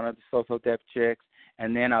So Def chicks,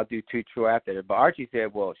 and then I'll do Too True after it. But Archie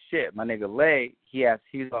said, well, shit, my nigga Lay,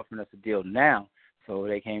 he's offering us a deal now, so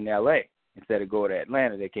they came to L.A. Instead of going to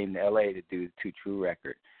Atlanta, they came to L.A. to do the Too True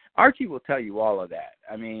record. Archie will tell you all of that.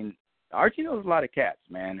 I mean, Archie knows a lot of cats,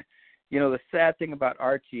 man. The sad thing about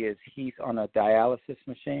Archie is he's on a dialysis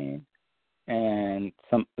machine, and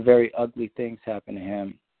some very ugly things happen to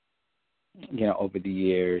him, over the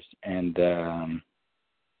years, and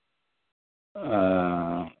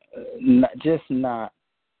not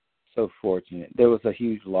so fortunate. There was a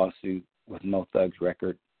huge lawsuit with Mo Thug's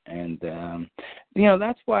record, and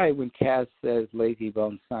that's why when Kaz says Lazy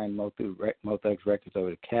Bone signed Mo Thug's records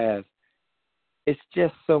over to Kaz, it's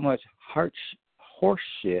just so much horse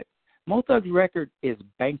shit. Mo Thug's record is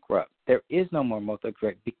bankrupt. There is no more Mo Thug's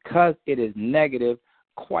record because it is negative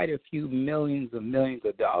quite a few millions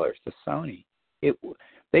of dollars to Sony.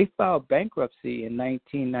 They filed bankruptcy in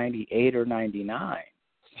 1998 or 99.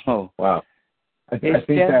 So wow, I think that's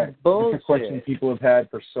a question people have had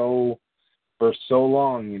for so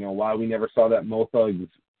long. Why we never saw that Mo Thug's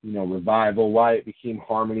revival, why it became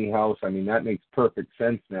Harmony House. I mean, that makes perfect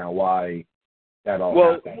sense now. Why that all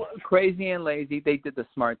happened. Well, Crazy and Lazy, they did the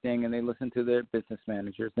smart thing and they listened to their business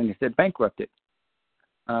managers and they said bankrupt it.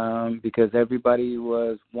 Because everybody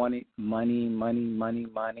was wanting money,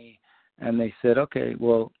 and they said, okay,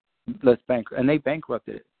 well, let's bankrupt, and they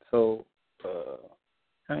bankrupted it. So,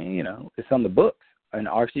 it's on the books, and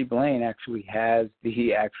Archie Blaine actually has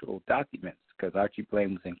the actual documents because Archie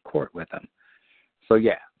Blaine was in court with them. So,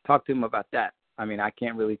 yeah, talk to him about that. I mean, I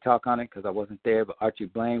can't really talk on it because I wasn't there, but Archie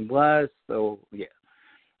Blaine was, so, yeah.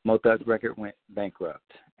 Mo Thug's record went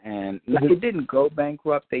bankrupt. And it didn't go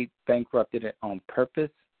bankrupt. They bankrupted it on purpose.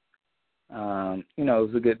 It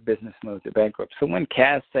was a good business move to bankrupt. So when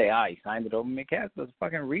Kaz say, he signed it over me, Kaz was a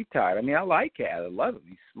fucking retard. I mean, I like Kaz. I love him.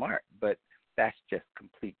 He's smart. But that's just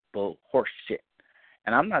complete horse shit.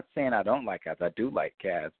 And I'm not saying I don't like Kaz. I do like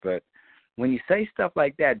Kaz. But when you say stuff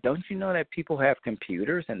like that, don't you know that people have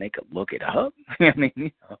computers and they could look it up? I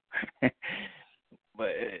mean,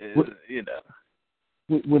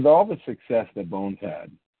 With all the success that Bones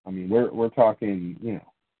had, I mean, we're talking,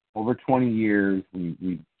 over 20 years,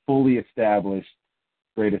 we fully established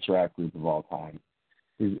greatest rap group of all time.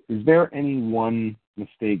 Is there any one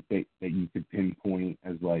mistake that you could pinpoint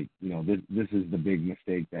as like, this is the big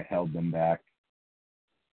mistake that held them back?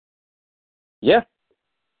 Yeah.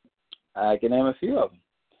 I can name a few of them.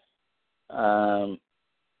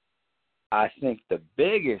 I think the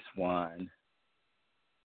biggest one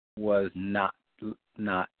was not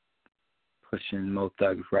pushing Mo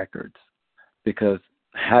Thug's records because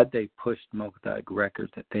had they pushed Mo Thug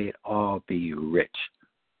Records, that they'd all be rich.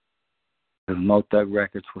 Because Mo Thug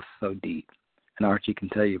Records was so deep. And Archie can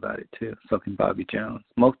tell you about it, too. So can Bobby Jones.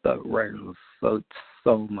 Mo Thug Records was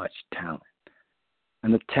so much talent.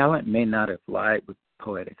 And the talent may not have lied with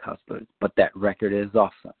Poetic Hustlers, but that record is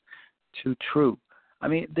awesome. Too True. I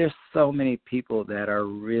mean, there's so many people that are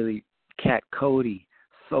really Cat Cody,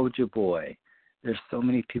 Soulja Boy. There's so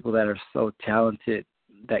many people that are so talented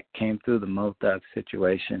that came through the Mo Thug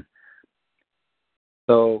situation.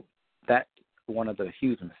 So that's one of the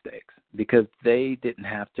huge mistakes because they didn't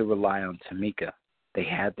have to rely on Tamika. They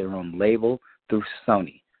had their own label through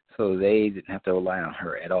Sony, so they didn't have to rely on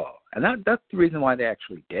her at all. And that's the reason why they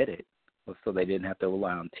actually did it, was so they didn't have to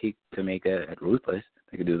rely on Tamika at Ruthless.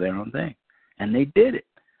 They could do their own thing. And they did it.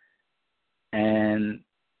 And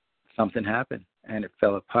something happened, and it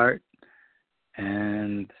fell apart,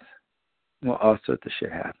 and, well, all sorts of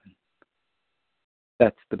shit happened.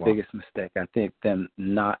 That's the biggest mistake, I think, them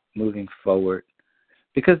not moving forward.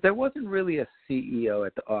 Because there wasn't really a CEO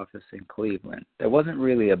at the office in Cleveland. There wasn't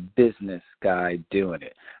really a business guy doing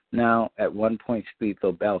it. Now, at one point, Steve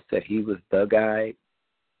Lobel said he was the guy,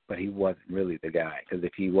 but he wasn't really the guy. Because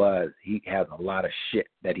if he was, he had a lot of shit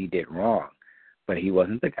that he did wrong. But he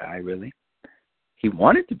wasn't the guy, really. He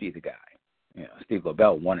wanted to be the guy. You know, Steve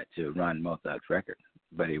Lobel wanted to run Mo Thug's record,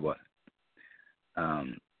 but he wasn't.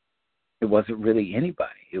 It wasn't really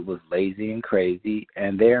anybody. It was lazy and crazy,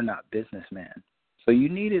 and they're not businessmen. So you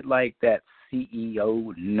needed like that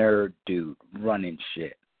CEO nerd dude running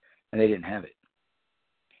shit, and they didn't have it.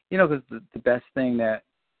 You know, because the best thing that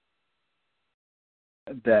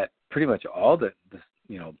pretty much all the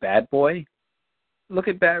Bad Boy. Look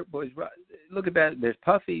at Bad Boys. Look at Bad. There's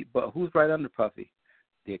Puffy, but who's right under Puffy?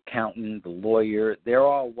 The accountant, the lawyer. They're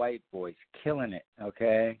all white boys killing it.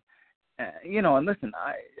 Okay. And listen,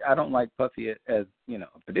 I don't like Puffy as a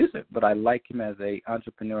producer, but I like him as a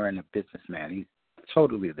entrepreneur and a businessman. He's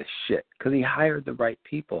totally the shit because he hired the right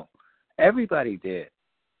people. Everybody did.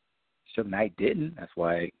 Suge Knight didn't. That's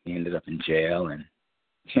why he ended up in jail. And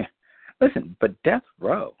listen, but Death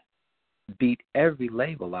Row beat every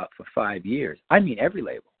label out for 5 years. I mean, every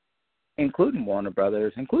label, including Warner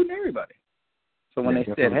Brothers, including everybody. So when they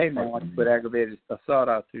said, hey, man, I want to put aggravated assault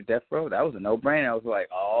out through Death Row, that was a no-brainer. I was like,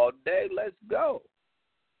 all day, let's go.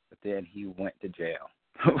 But then he went to jail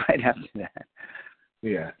right after that.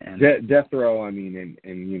 Yeah. And Death Row, I mean,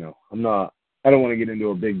 and I don't want to get into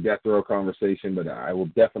a big Death Row conversation, but I will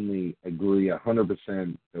definitely agree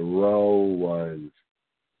 100%. The Row was,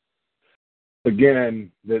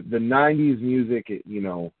 again, the 90s music,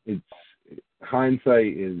 it's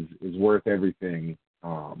hindsight is worth everything.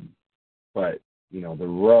 But the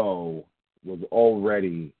Row was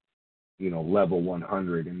already, level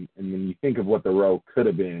 100. And when you think of what the Row could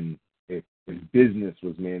have been if business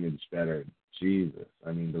was managed better, Jesus.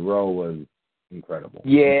 I mean, the Row was incredible.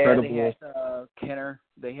 Yeah, they had Kenner.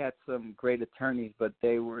 They had some great attorneys, but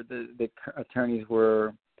they were the attorneys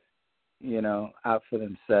were, out for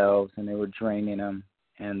themselves, and they were draining them.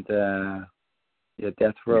 And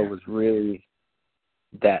Death Row was really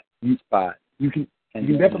that spot. You can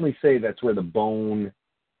definitely say that's where the Bone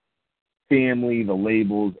family, the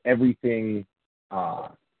labels, everything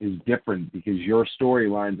is different because your story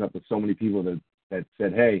lines up with so many people that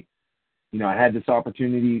said, hey, I had this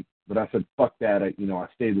opportunity, but I said, fuck that. I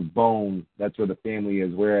stayed with Bone. That's where the family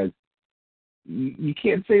is. Whereas you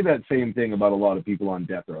can't say that same thing about a lot of people on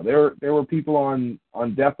Death Row. There were people on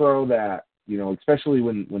Death Row that, especially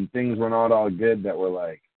when things were not all good, that were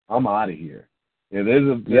like, I'm out of here.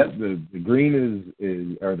 The green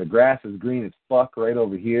is or the grass is green as fuck right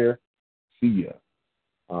over here. See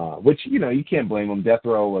ya. Which you can't blame them. Death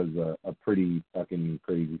Row was a pretty fucking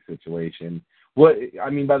crazy situation. By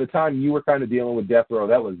the time you were kind of dealing with Death Row,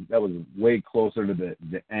 that was way closer to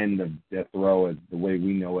the end of Death Row as the way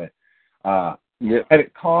we know it. Had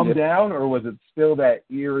it calmed down, or was it still that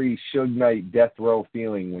eerie Suge Knight Death Row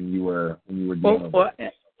feeling when you were dealing with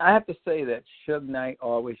it? I have to say that Suge Knight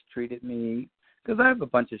always treated me. Because I have a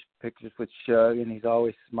bunch of pictures with Suge, and he's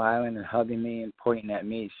always smiling and hugging me and pointing at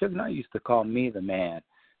me. Suge Knight used to call me the man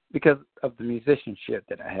because of the musicianship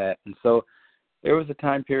that I had. And so there was a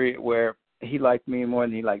time period where he liked me more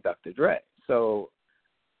than he liked Dr. Dre. So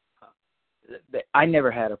I never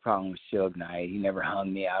had a problem with Suge Knight. He never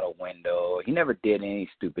hung me out a window. He never did any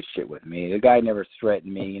stupid shit with me. The guy never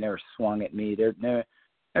threatened me. He never swung at me.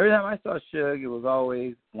 Every time I saw Suge, it was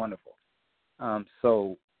always wonderful.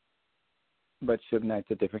 But Suge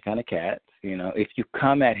Knight's a different kind of cat. If you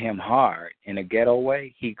come at him hard in a ghetto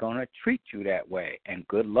way, he's going to treat you that way. And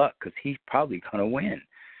good luck, because he's probably going to win.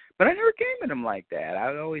 But I never came at him like that.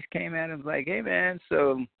 I always came at him like, hey, man,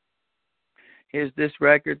 so here's this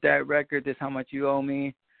record, that record, this how much you owe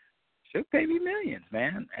me. Suge paid me millions,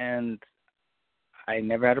 man. And I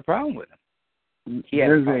never had a problem with him.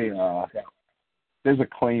 There's a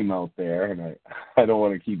claim out there, and I don't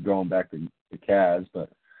want to keep going back to Kaz,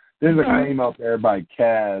 but there's a claim out there by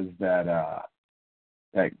Kaz that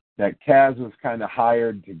Kaz was kind of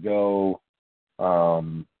hired to go,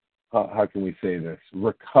 how can we say this,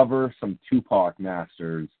 recover some Tupac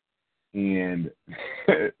masters, and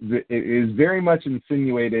it is very much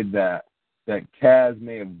insinuated that Kaz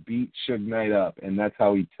may have beat Suge Knight up, and that's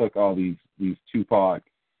how he took all these Tupac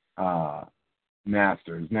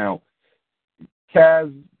masters. Now,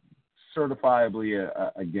 Kaz certifiably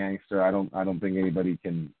a gangster. I don't think anybody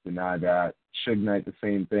can deny that. Suge Knight the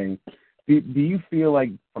same thing. Do you feel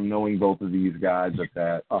like, from knowing both of these guys,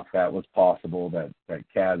 that was possible, that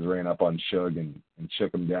Kaz ran up on Suge and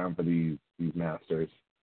shook him down for these masters?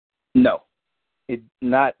 No.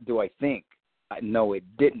 Do I think. No, it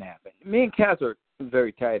didn't happen. Me and Kaz are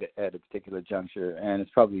very tight at a particular juncture, and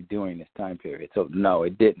it's probably during this time period. So, no,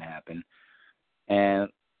 it didn't happen. And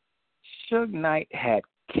Suge Knight had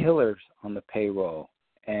killers on the payroll.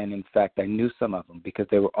 And, in fact, I knew some of them because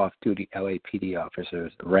they were off-duty LAPD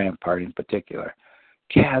officers, Rampart in particular.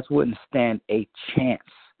 Kaz wouldn't stand a chance.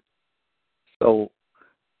 So,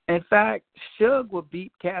 in fact, Suge would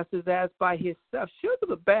beat Kaz's ass by himself. Suge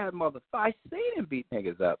was a bad motherfucker. I seen him beat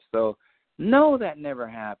niggas up. So, no, that never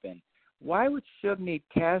happened. Why would Suge need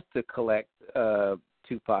Kaz to collect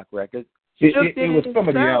Tupac records? It was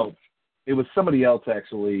somebody else. It was somebody else,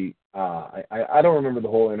 actually. I don't remember the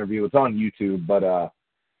whole interview. It's on YouTube, but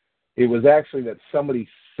it was actually that somebody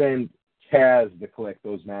sent Kaz to collect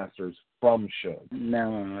those masters from Suge.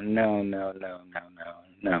 No.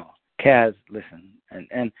 Kaz, listen,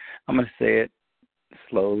 and I'm going to say it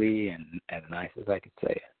slowly and as nice as I could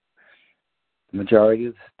say it. The majority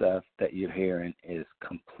of the stuff that you're hearing is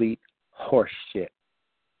complete horse shit.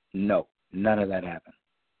 No, none of that happened.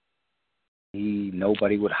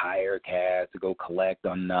 Nobody would hire Kaz to go collect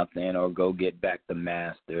on nothing or go get back the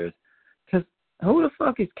masters. Because who the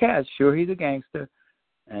fuck is Kaz? Sure, he's a gangster.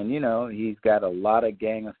 And, he's got a lot of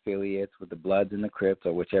gang affiliates with the Bloods and the Crips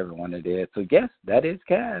or whichever one it is. So, yes, that is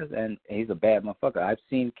Kaz, and he's a bad motherfucker. I've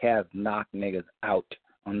seen Kaz knock niggas out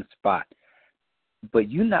on the spot. But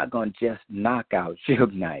you're not going to just knock out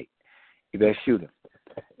Suge Knight. You better shoot him.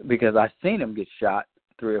 Because I've seen him get shot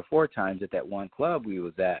 3 or 4 times at that one club we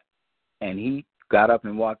was at. And he got up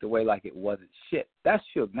and walked away like it wasn't shit. That's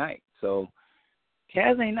Suge Knight. So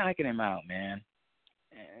Kaz ain't knocking him out, man.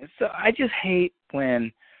 So I just hate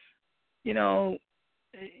when, Kaz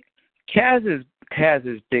is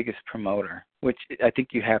Kaz's biggest promoter, which I think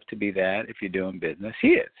you have to be that if you're doing business. He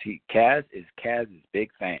is. Kaz is Kaz's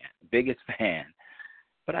biggest fan.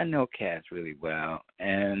 But I know Kaz really well,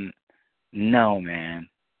 and no, man,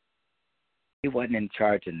 he wasn't in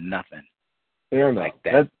charge of nothing. Fair enough. Like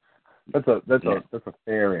that. That's a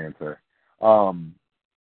fair answer.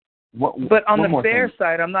 But on the fair thing.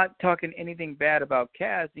 side, I'm not talking anything bad about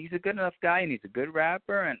Kaz. He's a good enough guy, and he's a good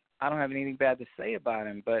rapper, and I don't have anything bad to say about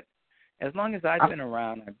him. But as long as I've been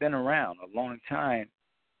around a long time,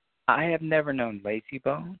 I have never known Lazy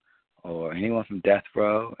Bone or anyone from Death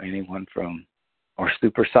Row, or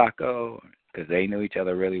Super Sacco, because they knew each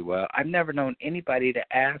other really well. I've never known anybody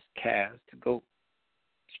to ask Kaz to go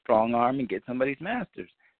strong arm and get somebody's masters.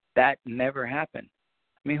 That never happened.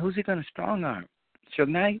 I mean, who's he going to strong arm? Suge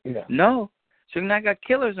Knight? Yeah. No. Suge Knight got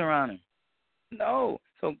killers around him. No.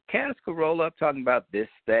 So Kaz could roll up talking about this,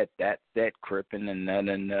 that, cripping and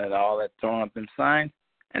all that, throwing up them signs,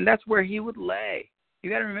 and that's where he would lay. You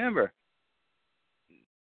got to remember,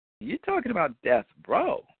 you're talking about Death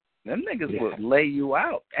Row. Them niggas would lay you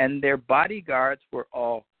out, and their bodyguards were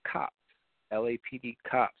all cops, LAPD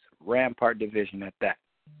cops, Rampart Division at that.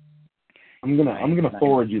 I'm gonna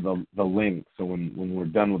forward you the link, so when we're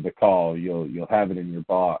done with the call, you'll have it in your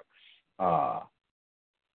box.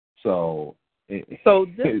 So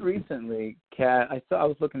just recently, Kaz, I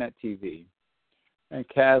was looking at TV, and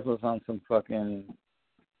Kaz was on some fucking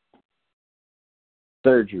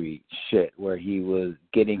surgery shit where he was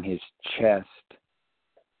getting his chest,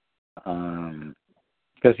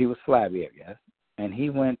 because he was flabby, I guess, and he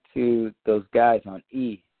went to those guys on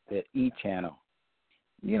the E channel.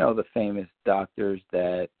 The famous doctors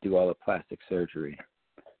that do all the plastic surgery.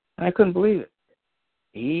 And I couldn't believe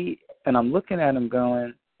it. And I'm looking at him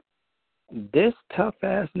going, this tough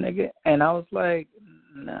ass nigga. And I was like,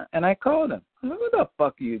 nah. And I called him. I'm like, what the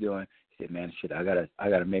fuck are you doing? He man, I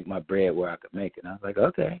gotta make my bread where I could make it. And I was like,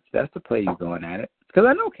 okay, that's the play you're going at it. Because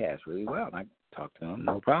I know Kaz really well. And I talk to him,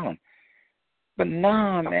 no problem. But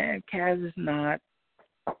nah, man, Kaz is not.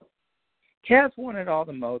 Kaz wanted all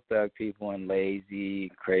the Mo Thug people and lazy,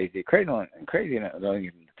 crazy don't get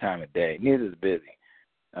the time of day. Neither is busy.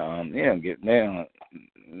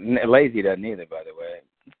 Lazy doesn't either, by the way,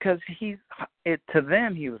 because to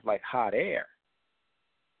them he was like hot air.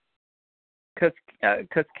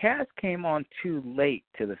 Because Kaz came on too late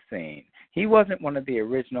to the scene. He wasn't one of the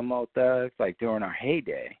original Mo Thugs like during our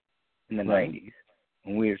heyday in the 90s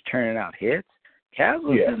when we was turning out hits. Kaz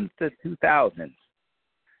was in the 2000s.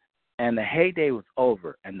 And the heyday was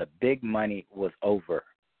over, and the big money was over.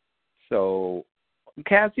 So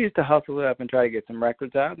Kaz used to hustle it up and try to get some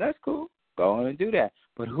records out. That's cool. Go on and do that.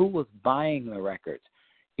 But who was buying the records?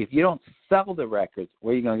 If you don't sell the records,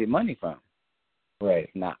 where are you going to get money from? Right.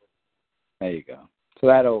 Nah. There you go. So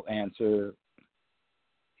that'll answer.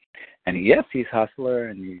 And yes, he's hustler,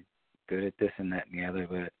 and he's good at this and that and the other,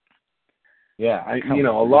 but yeah, a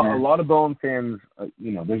lot of Bone fans,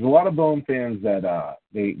 there's a lot of Bone fans that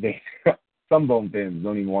they some Bone fans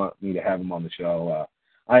don't even want me to have them on the show.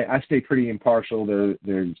 I stay pretty impartial.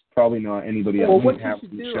 There's probably not anybody else who have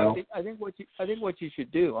on the show. I think what you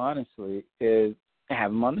should do, honestly, is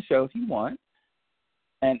have him on the show if you want.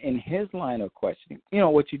 And in his line of questioning,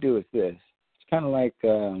 what you do is this. It's kind of like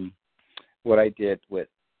what I did with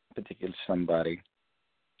particular somebody.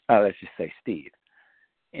 Let's just say Steve.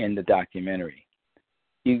 In the documentary,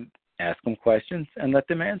 you ask them questions and let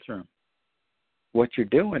them answer them. What you're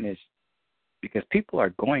doing is, because people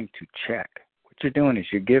are going to check, what you're doing is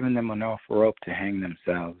you're giving them enough rope to hang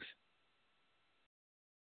themselves.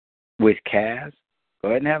 With Kaz,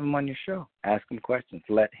 go ahead and have him on your show. Ask him questions.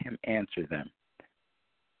 Let him answer them.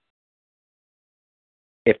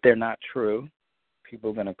 If they're not true,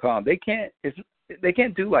 people are going to call. They can't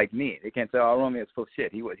do like me. They can't say, "Oh, Romeo's full of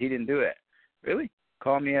shit. He didn't do it." Really?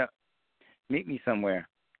 Call me up. Meet me somewhere.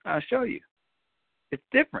 I'll show you. It's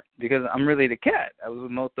different because I'm really the cat. I was with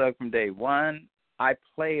Mo Thug from day one. I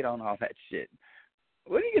played on all that shit.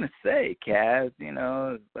 What are you going to say, Kaz?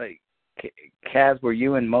 Like, Kaz, were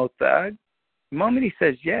you and Mo Thug? The moment he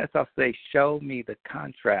says yes, I'll say, show me the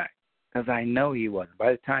contract, because I know he wasn't.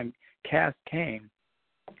 By the time Kaz came,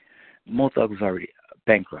 Mo Thug was already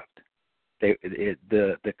bankrupt.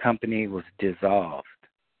 The company was dissolved.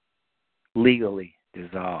 Legally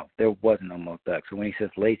dissolved. There was no Mo Thug. So when he says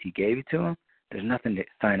Lazy gave it to him, there's nothing to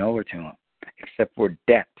sign over to him except for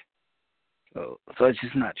debt. So it's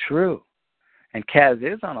just not true. And Kaz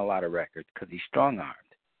is on a lot of records because he's strong-armed.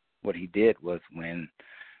 What he did was when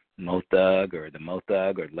Mo Thug or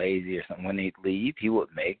Lazy or something, when they'd leave, he would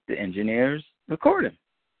make the engineers record him.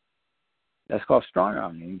 That's called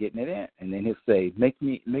strong-arming and getting it in. And then he'll say, make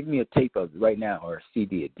me a tape of it right now, or a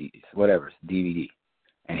CD, whatever, DVD.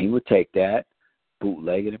 And he would take that,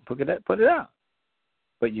 bootleg it, and put it out.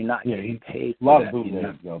 But you're not getting paid for that. A lot of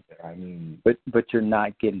bootlegs out there. I mean, but you're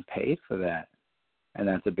not getting paid for that, and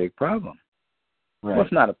that's a big problem. Right. Well,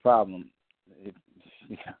 it's not a problem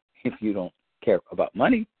if you don't care about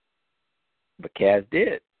money, but Kaz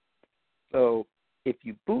did. So if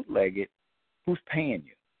you bootleg it, who's paying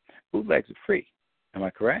you? Bootlegs are free. Am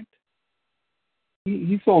I correct?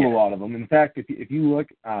 He sold a lot of them. In fact, if you look,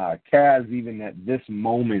 Kaz even at this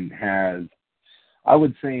moment has, I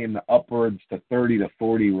would say, in the upwards to 30 to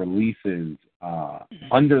 40 releases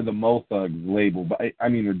under the Mo Thug label. But I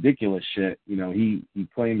mean, ridiculous shit. He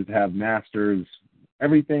claims to have masters,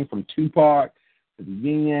 everything from Tupac to the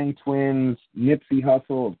Yin Yang Twins, Nipsey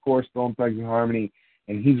Hussle, of course, Bone Thugs and Harmony,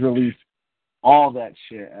 and he's released all that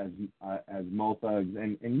shit as Mo Thugs,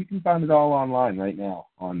 and you can find it all online right now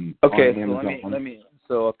on Amazon.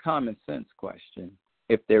 So a common sense question: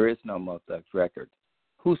 if there is no Mo Thugs record,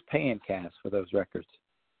 who's paying Kaz for those records?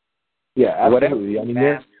 Yeah, absolutely. I mean,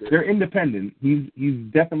 they're independent.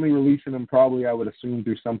 He's definitely releasing them. Probably, I would assume,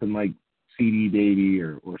 through something like CD Baby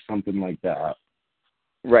or something like that.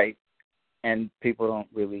 Right, and people don't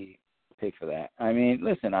really pay for that. I mean,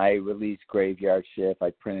 listen, I released Graveyard Shift,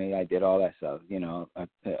 I printed it, I did all that stuff.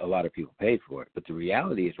 A lot of people paid for it. But the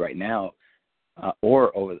reality is right now,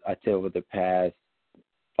 over the past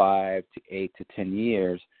 5 to 8 to 10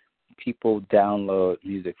 years, people download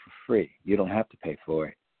music for free. You don't have to pay for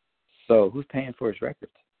it. So who's paying for his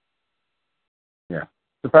records? Yeah,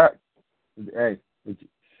 it's a fact. Hey,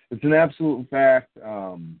 it's an absolute fact.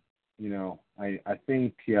 I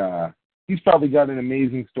think he's probably got an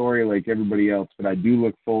amazing story like everybody else, but I do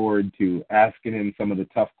look forward to asking him some of the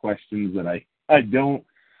tough questions that I don't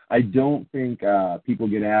think people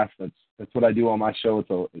get asked. That's what I do on my show.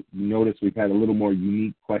 So you notice we've had a little more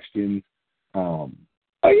unique questions. And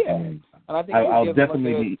I think I'll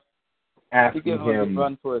definitely be asking him a him.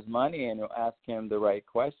 run for his money, and you'll ask him the right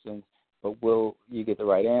questions, but will you get the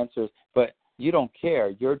right answers? But you don't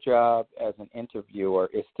care. Your job as an interviewer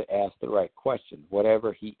is to ask the right questions.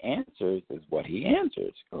 Whatever he answers is what he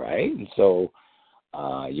answers, right? And so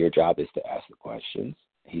your job is to ask the questions.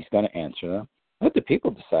 He's going to answer them. Let the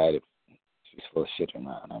people decide if he's full of shit or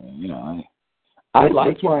not. I mean,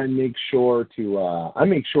 that's why I make sure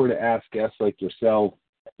to ask guests like yourself,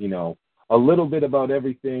 a little bit about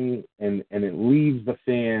everything, and it leaves the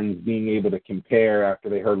fans being able to compare after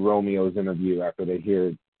they heard Romeo's interview, after they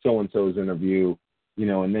hear so-and-so's interview,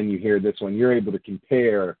 and then you hear this one. You're able to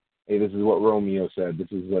compare, hey, this is what Romeo said,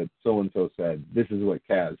 this is what so-and-so said, this is what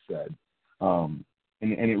Kaz said. And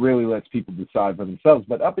it really lets people decide for themselves.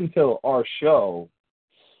 But up until our show,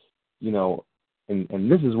 and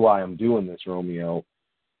this is why I'm doing this, Romeo,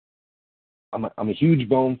 I'm a huge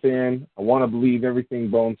Bone fan. I want to believe everything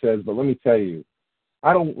Bone says, but let me tell you,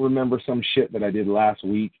 I don't remember some shit that I did last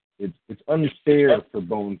week. It's unfair for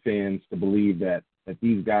Bone fans to believe that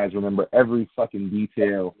these guys remember every fucking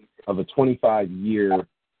detail of a 25-year,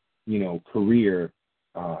 career.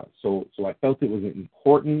 So I felt it was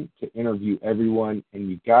important to interview everyone, and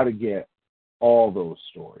you got to get all those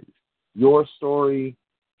stories. Your story,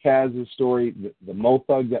 Kaz's story, the Mo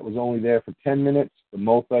Thug that was only there for 10 minutes, the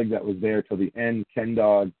Mo Thug that was there till the end, Ken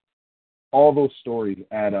Dog, all those stories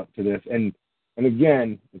add up to this. And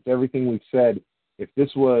again, it's everything we've said. If this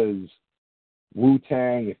was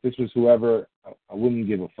Wu-Tang, if this was whoever, I wouldn't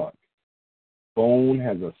give a fuck. Bone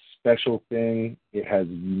has a special thing. It has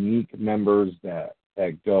unique members that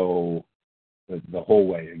go the whole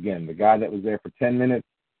way. Again, the guy that was there for 10 minutes,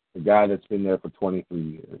 the guy that's been there for 23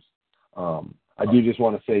 years. I do just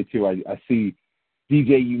want to say, too, I see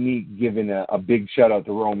DJ Unique giving a big shout-out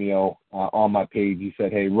to Romeo on my page. He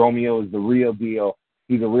said, hey, Romeo is the real deal.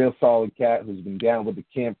 He's a real solid cat who's been down with the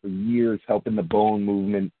camp for years, helping the Bone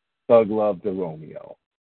movement. Thug love to Romeo.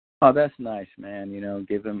 Oh, that's nice, man.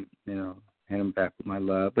 Give him, hit him back with my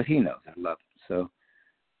love. But he knows I love him. So,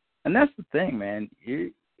 and that's the thing, man.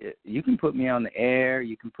 You can put me on the air.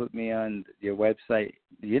 You can put me on your website.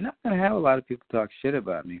 You're not going to have a lot of people talk shit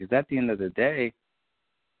about me, because at the end of the day,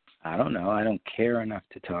 I don't know. I don't care enough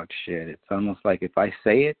to talk shit. It's almost like if I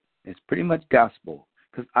say it, it's pretty much gospel,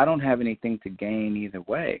 because I don't have anything to gain either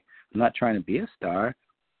way. I'm not trying to be a star.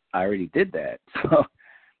 I already did that. So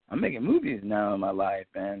I'm making movies now in my life,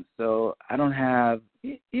 and so I don't have,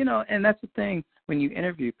 and that's the thing. When you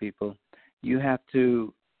interview people, you have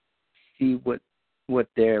to see what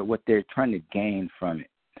they're trying to gain from it.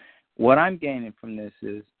 What I'm gaining from this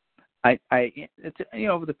is,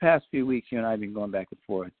 over the past few weeks, you and I have been going back and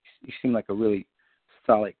forth. You seem like a really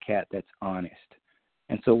solid cat that's honest.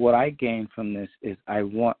 And so what I gain from this is I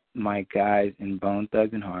want my guys in Bone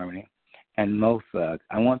Thugs and Harmony and Mo Thug,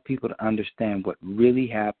 I want people to understand what really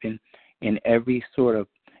happened in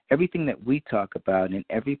everything that we talk about in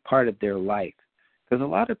every part of their life. Because a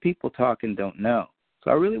lot of people talk and don't know.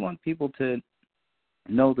 So I really want people to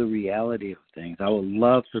know the reality of things. I would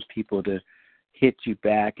love for people to hit you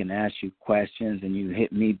back and ask you questions, and you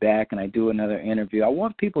hit me back and I do another interview. I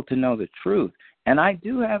want people to know the truth. And I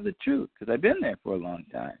do have the truth, because I've been there for a long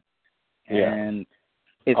time. Yeah. And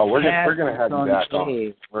if we're going to have you back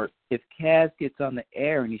on. If Kaz gets on the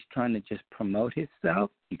air and he's trying to just promote himself,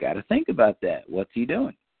 you got to think about that. What's he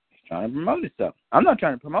doing? He's trying to promote himself. I'm not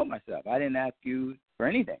trying to promote myself. I didn't ask you for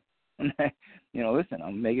anything. Listen,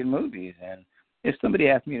 I'm making movies, and if somebody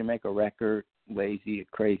asked me to make a record, Lazy or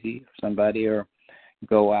Crazy, or somebody, or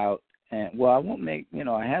go out and, I won't make,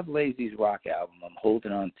 I have Lazy's rock album. I'm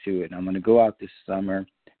holding on to it. And I'm going to go out this summer,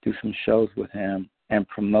 do some shows with him, and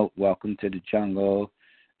promote Welcome to the Jungle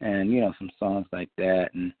and, some songs like that,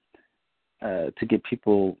 and to get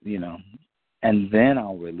people, and then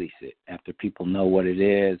I'll release it after people know what it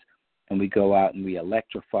is. And we go out and we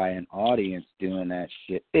electrify an audience doing that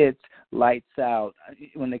shit. It's lights out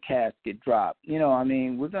when the casket drops. We're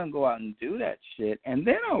going to go out and do that shit, and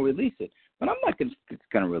then I'll release it. But I'm not going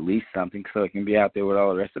to release something so it can be out there with all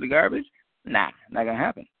the rest of the garbage. Nah, not going to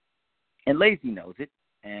happen. And Lazy knows it,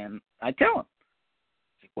 and I tell him,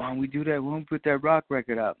 why don't we do that? Why don't we put that rock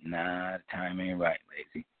record up? Nah, the time ain't right,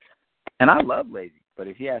 Lazy. And I love Lazy, but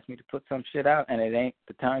if he asks me to put some shit out and it ain't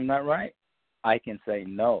the time not right, I can say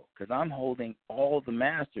no, because I'm holding all the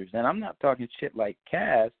masters. And I'm not talking shit like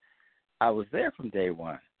Kaz. I was there from day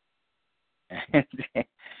one.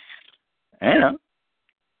 And,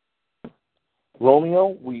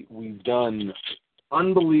 Romeo, we've done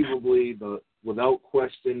unbelievably, without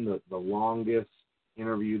question, the longest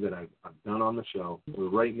interview that I've done on the show.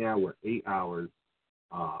 Right now we're 8 hours.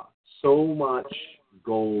 So much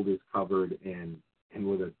gold is covered, and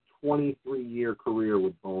with a 23-year career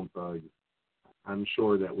with Bone Thugs, I'm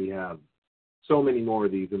sure that we have so many more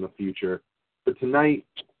of these in the future. But tonight,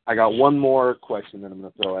 I got one more question that I'm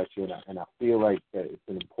going to throw at you, and I feel like that it's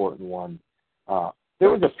an important one. There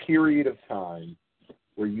was a period of time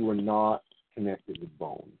where you were not connected with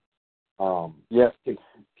Bone. Yes.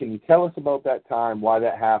 Can you tell us about that time, why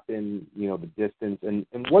that happened, the distance, and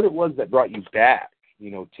what it was that brought you back,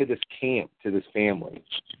 to this camp, to this family?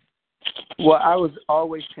 Well, I was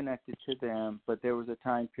always connected to them, but there was a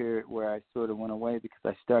time period where I sort of went away because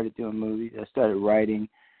I started doing movies. I started writing.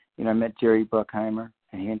 I met Jerry Bruckheimer,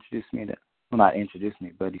 and he introduced me to, well, not introduced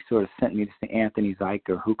me, but he sort of sent me to see Anthony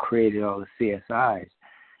Zuiker, who created all the CSIs.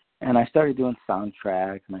 And I started doing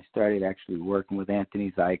soundtracks, and I started actually working with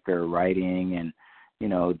Anthony Zuiker, writing and,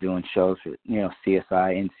 doing shows for,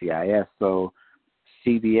 CSI, NCIS. So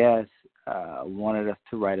CBS wanted us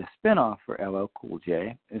to write a spinoff for LL Cool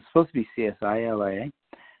J. It's supposed to be CSI LA,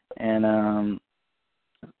 and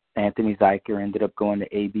Anthony Zuiker ended up going to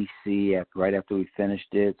ABC right after we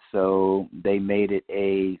finished it, so they made it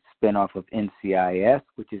a spinoff of NCIS,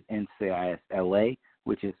 which is NCIS LA,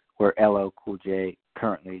 which is where LL Cool J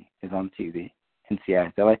currently is on TV,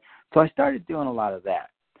 NCIS LA. So I started doing a lot of that,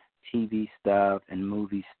 TV stuff and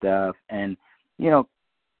movie stuff, and,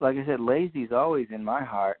 like I said, Lazy's always in my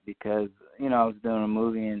heart because, I was doing a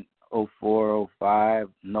movie in 04, 05,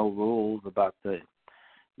 No Rules, about the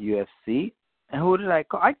UFC. And who did I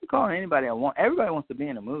call? I can call anybody I want. Everybody wants to be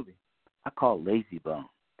in a movie. I called Lazy Bone.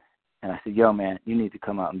 And I said, yo, man, you need to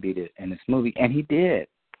come out and be in this movie. And he did.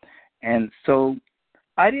 And so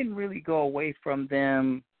I didn't really go away from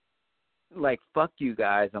them like, fuck you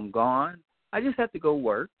guys, I'm gone. I just had to go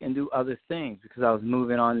work and do other things because I was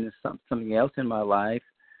moving on to something else in my life.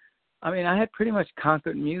 I mean, I had pretty much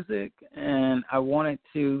conquered music, and I wanted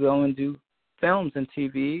to go and do films and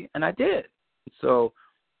TV, and I did. So,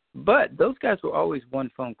 but those guys were always one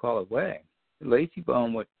phone call away. Lazy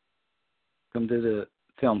Bone would come to the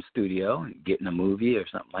film studio and get in a movie or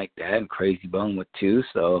something like that, and Crazy Bone would too.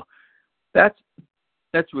 So that's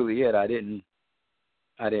really it. I didn't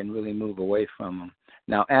really move away from them.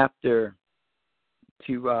 Now, after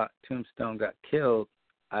T-Rock Tombstone got killed,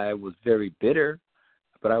 I was very bitter.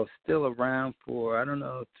 But I was still around for,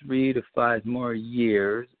 3 to 5 more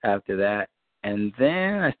years after that. And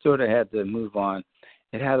then I sort of had to move on.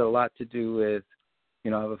 It had a lot to do with, I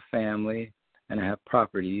have a family and I have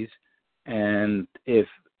properties. And if,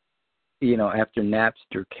 after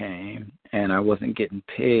Napster came and I wasn't getting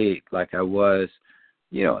paid like I was,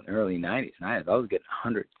 in the early 90s, I was getting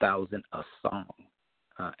 $100,000 a song.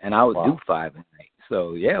 And I would do 5 a night.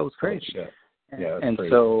 So, yeah, it was crazy. Oh, yeah, and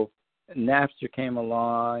crazy. So Napster came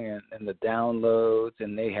along and the downloads,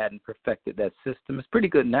 and they hadn't perfected that system. It's pretty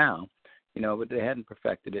good now, but they hadn't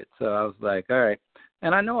perfected it. So I was like, all right.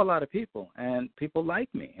 And I know a lot of people, and people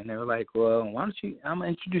like me. And they were like, well, why don't you, I'm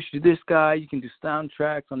going to introduce you to this guy. You can do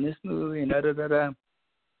soundtracks on this movie and da-da-da-da.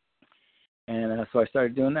 And so I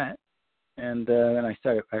started doing that. And then I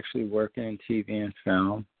started actually working in TV and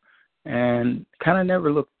film and kind of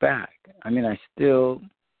never looked back. I mean, I still...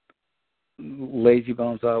 Lazy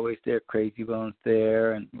Bone's always there, Crazy Bone's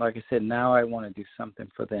there, and like I said, now I want to do something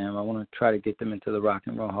for them. I want to try to get them into the Rock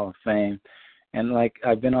and Roll Hall of Fame, and like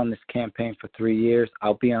I've been on this campaign for 3 years.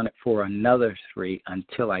 I'll be on it for another 3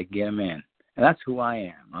 until I get them in, and that's who I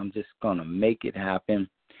am. I'm just going to make it happen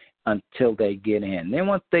until they get in. Then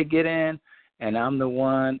once they get in, and I'm the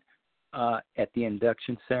one at the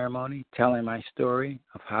induction ceremony telling my story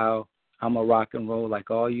of how I'm a rock and roll like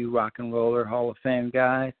all you Rock and Roller Hall of Fame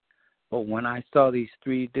guys. But when I saw these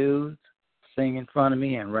 3 dudes sing in front of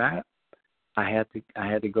me and rap, I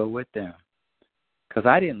had to go with them because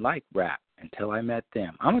I didn't like rap until I met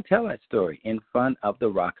them. I'm going to tell that story in front of the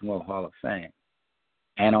Rock and Roll Hall of Fame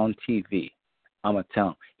and on TV. I'm going to tell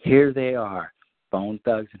them, here they are, Bone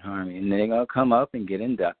Thugs and Harmony, and they're going to come up and get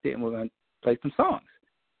inducted, and we're going to play some songs.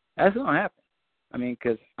 That's going to happen. I mean,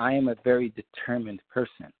 because I am a very determined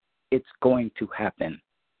person. It's going to happen.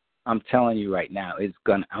 I'm telling you right now,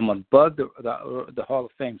 I'm gonna bug the Hall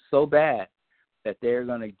of Fame so bad that they're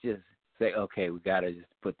gonna just say, okay, we gotta just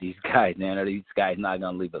put these guys in, or these guys not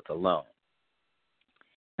gonna leave us alone.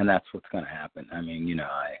 And that's what's gonna happen. I mean,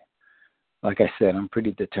 like I said, I'm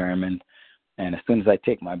pretty determined, and as soon as I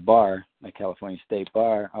take my bar, my California State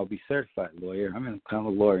bar, I'll be certified lawyer. I'm a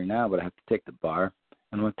lawyer now, but I have to take the bar,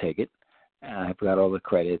 and I'm gonna take it. And I've got all the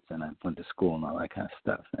credits, and I went to school and all that kind of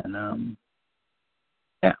stuff, and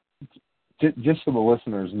Just so the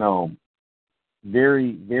listeners know,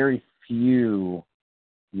 very, very few,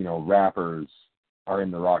 rappers are in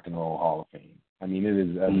the Rock and Roll Hall of Fame. I mean, it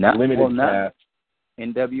is a limited cast.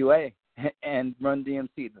 NWA and Run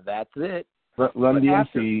DMC. That's it. Run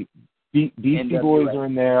DMC. Beastie Boys are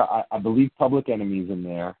in there. I believe Public Enemy's in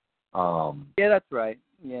there. Yeah, that's right.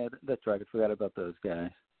 Yeah, that's right. I forgot about those guys.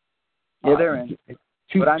 Yeah, they're in.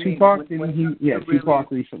 Tupac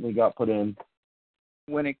recently got put in.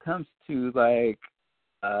 When it comes to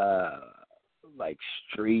like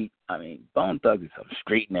street, I mean, Bone Thugs is some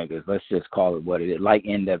street niggas. Let's just call it what it is. Like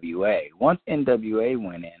NWA. Once NWA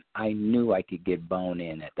went in, I knew I could get Bone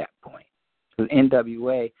in at that point. Because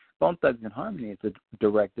NWA, Bone Thugs and Harmony is a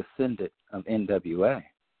direct descendant of NWA.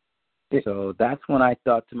 So that's when I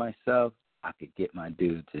thought to myself, I could get my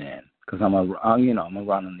dudes in. Because I'm gonna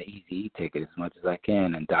run on the Eazy-E ticket as much as I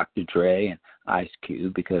can, and Dr. Dre and Ice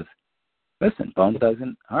Cube. Because listen, Bone Thugs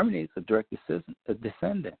and Harmony is a direct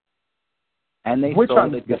descendant. And we're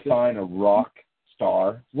trying to define a rock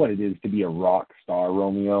star, what it is to be a rock star,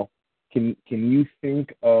 Romeo. Can you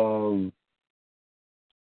think of?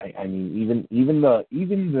 I mean, even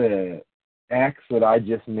the acts that I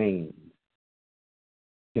just named.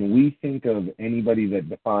 Can we think of anybody that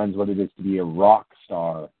defines what it is to be a rock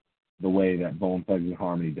star the way that Bone Thugs and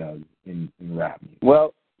Harmony does in rap music?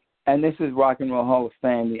 Well, and this is Rock and Roll Hall of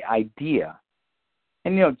Fame, the idea.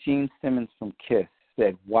 And, Gene Simmons from KISS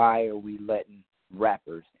said, why are we letting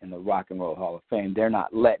rappers in the Rock and Roll Hall of Fame? They're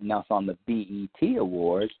not letting us on the BET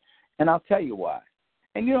Awards, and I'll tell you why.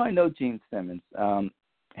 And, I know Gene Simmons.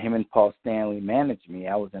 Him and Paul Stanley managed me.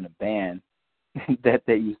 I was in a band that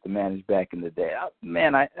they used to manage back in the day. I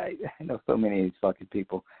know so many of these fucking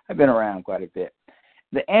people. I've been around quite a bit.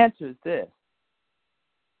 The answer is this.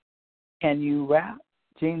 Can you rap,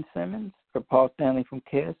 Gene Simmons, or Paul Stanley from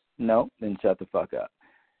KISS? No, then shut the fuck up.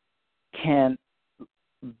 Can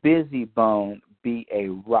Bizzy Bone be a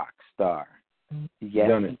rock star? Yes,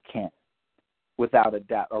 he can. Without a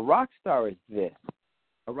doubt. A rock star is this.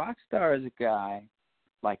 A rock star is a guy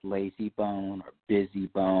like Lazy Bone or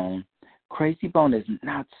Bizzy Bone. Crazy Bone is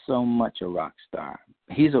not so much a rock star.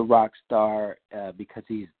 He's a rock star because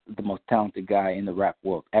he's the most talented guy in the rap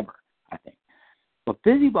world ever, I think. But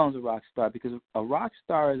Bizzy Bone's a rock star because a rock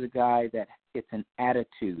star is a guy that it's an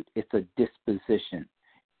attitude. It's a disposition.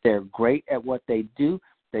 They're great at what they do.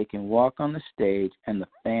 They can walk on the stage, and the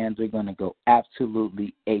fans are going to go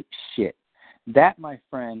absolutely ape shit. That, my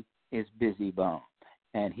friend, is Bizzy Bone.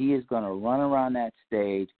 And he is going to run around that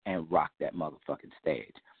stage and rock that motherfucking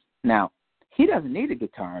stage. Now, he doesn't need a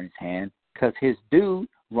guitar in his hand because his dude,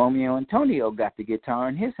 Romeo Antonio, got the guitar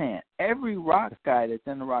in his hand. Every rock guy that's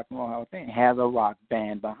in the Rock and Roll Hall of Fame has a rock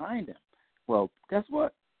band behind him. Well, guess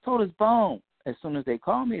what? So does Bone. As soon as they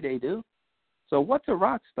call me, they do. So what's a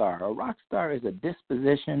rock star? A rock star is a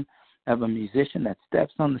disposition of a musician that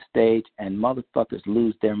steps on the stage and motherfuckers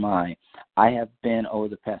lose their mind. I have been over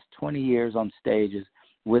the past 20 years on stages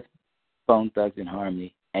with Bone Thugs and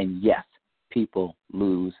Harmony, and yes, people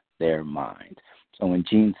lose their mind. So when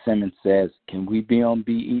Gene Simmons says, can we be on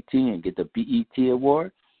BET and get the BET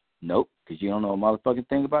award? Nope, because you don't know a motherfucking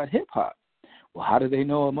thing about hip-hop. Well, how do they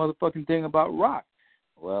know a motherfucking thing about rock?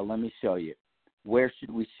 Well, let me show you. Where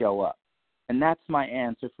should we show up? And that's my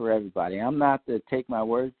answer for everybody. I'm not to take my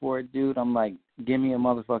word for it, dude. I'm like, give me a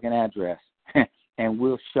motherfucking address, and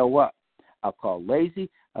we'll show up. I'll call Lazy.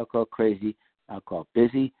 I'll call Crazy. I'll call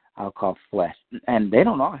Busy. I'll call Flesh. And they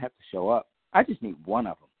don't all have to show up. I just need one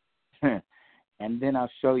of them. And then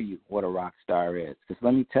I'll show you what a rock star is. Because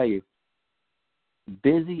let me tell you,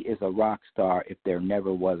 Busy is a rock star if there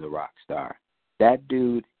never was a rock star. That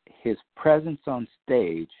dude, his presence on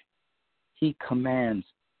stage, he commands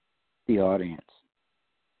the audience.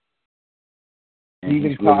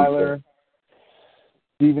 Steven Tyler.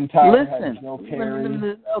 Steven Tyler has no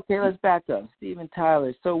carry. Okay, let's back up. Steven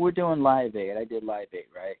Tyler. So we're doing Live Aid. I did Live Aid,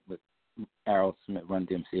 right? With Aerosmith, Run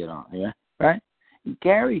DMC and all, yeah? Right?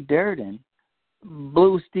 Gary Durden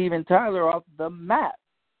blew Steven Tyler off the map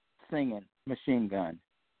singing Machine Gun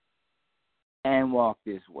and walked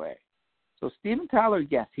his way. So Steven Tyler,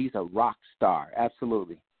 yes, he's a rock star,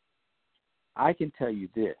 absolutely. I can tell you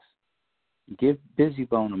this. Give Bizzy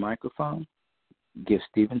Bone a microphone, give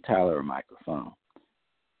Steven Tyler a microphone.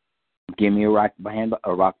 Give me a rock band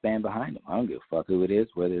behind him. I don't give a fuck who it is,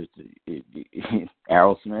 whether it's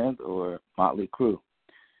Aerosmith or Motley Crue.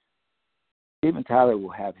 Steven Tyler will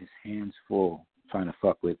have his hands full trying to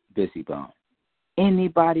fuck with Bizzy Bone.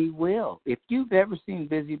 Anybody will. If you've ever seen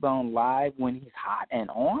Bizzy Bone live when he's hot and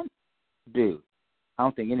on, dude, I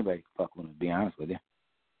don't think anybody can fuck with him, to be honest with you.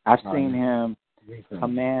 I've seen him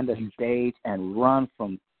command a stage and run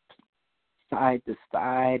from side to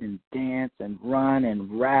side and dance and run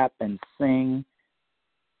and rap and sing.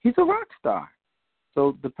 He's a rock star.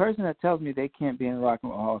 So the person that tells me they can't be in the Rock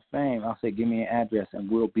and Roll Hall of Fame, I'll say, give me an address and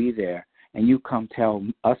we'll be there. And you come tell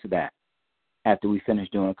us that after we finish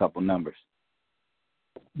doing a couple numbers.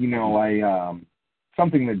 You know, I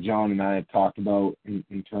something that John and I have talked about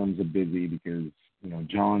in terms of Busy, because, you know,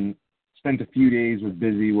 John spent a few days with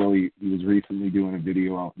Busy while he was recently doing a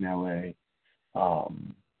video out in L.A.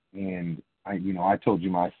 And I told you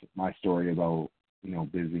my story about, you know,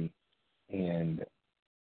 Busy. And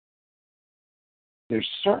there's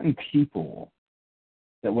certain people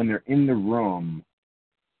that when they're in the room,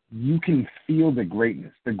 you can feel the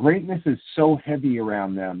greatness. The greatness is so heavy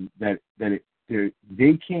around them that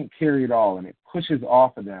they can't carry it all, and it pushes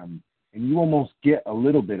off of them, and you almost get a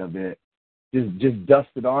little bit of it just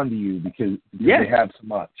dusted onto you because they have so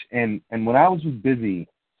much. And when I was with Busy,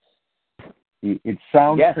 it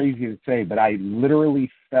sounds crazy to say, but I literally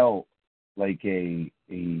felt like a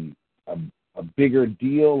bigger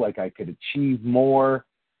deal, like I could achieve more.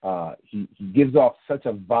 He gives off such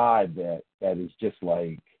a vibe that is just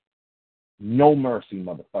like no mercy,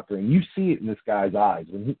 motherfucker. And you see it in this guy's eyes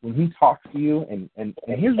when he talks to you. And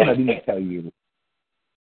here's what I didn't tell you.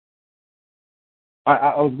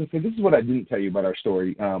 I was going to say, this is what I didn't tell you about our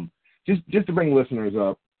story. Just to bring listeners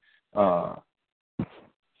up,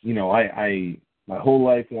 you know, I my whole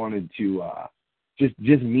life wanted to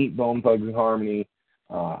just meet Bone Thugs and Harmony.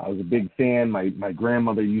 I was a big fan. My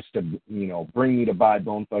grandmother used to, you know, bring me to buy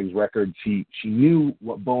Bone Thugs records. She knew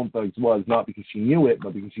what Bone Thugs was, not because she knew it,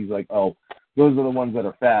 but because she's like, oh, those are the ones that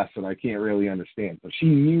are fast and I can't really understand. So she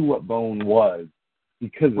knew what Bone was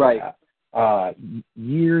because of that.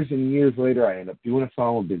 Years and years later, I ended up doing a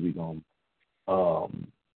song with Busy Bone.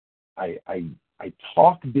 I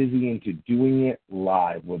talked Busy into doing it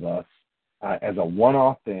live with us as a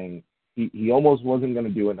one-off thing. He almost wasn't going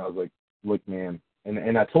to do it, and I was like, look, man.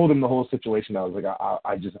 And I told him the whole situation. I was like,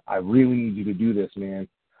 I really need you to do this, man.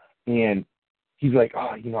 And he's like,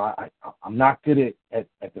 oh, you know, I'm not good at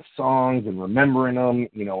the songs and remembering them,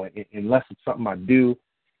 you know, unless it's something I do.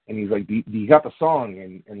 And he's like, do you got the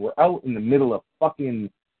song? And we're out in the middle of fucking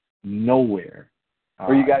nowhere.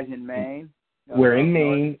 Were you guys in Maine? We're in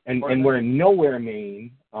Maine, and we're in nowhere,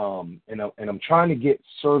 Maine. And I'm trying to get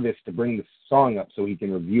service to bring the song up so he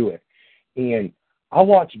can review it. And I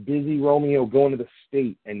watched Busy Romeo go into the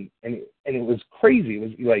state, and it was crazy. It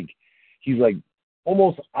was like he's like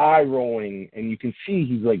almost eye rolling, and you can see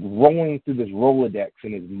he's like rolling through this Rolodex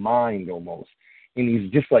in his mind almost, and he's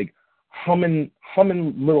just like humming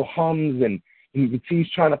little hums, and you can see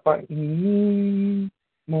he's trying to find and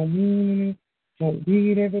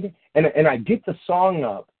I get the song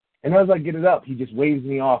up, and as I get it up, he just waves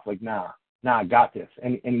me off like, nah, I got this,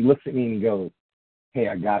 and he looks at me and he goes, hey,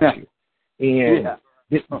 I got you. And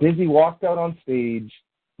Busy walked out on stage.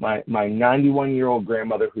 My 91-year-old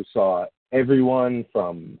grandmother, who saw everyone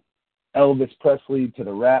from Elvis Presley to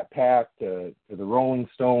the Rat Pack to the Rolling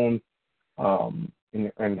Stones, in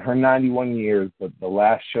her 91 years, the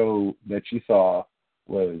last show that she saw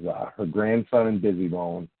was her grandson and Busy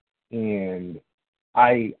Bone. And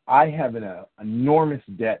I have an enormous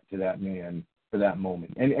debt to that man for that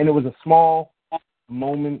moment. And it was a small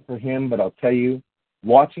moment for him, but I'll tell you,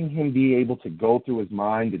 watching him be able to go through his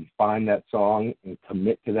mind and find that song and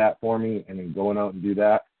commit to that for me and then going out and do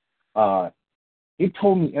that, it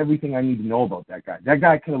told me everything I need to know about that guy. That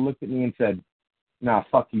guy could have looked at me and said, nah,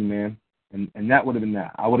 fuck you, man. And that would have been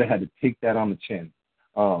that. I would have had to take that on the chin.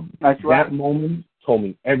 That's right. That moment told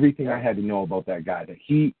me everything I had to know about that guy, that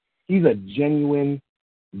he's a genuine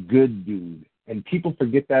good dude. And people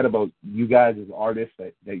forget that about you guys as artists,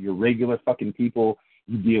 that you're regular fucking people.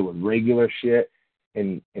 You deal with regular shit.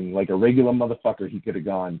 And like a regular motherfucker, he could have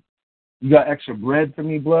gone, you got extra bread for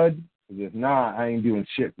me, blood? He goes, nah, I ain't doing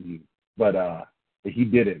shit for you. But he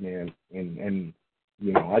did it, man. And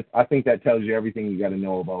you know, I think that tells you everything you got to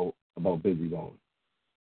know about Busy Bone.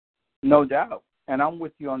 No doubt. And I'm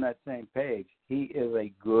with you on that same page. He is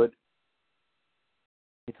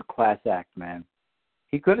it's a class act, man.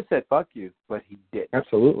 He could have said fuck you, but he didn't.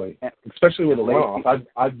 Absolutely. Especially with a one-off.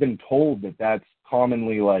 I've been told that that's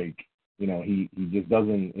commonly like, you know, he just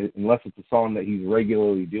doesn't, unless it's a song that he's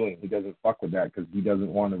regularly doing, he doesn't fuck with that because he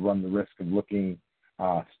doesn't want to run the risk of looking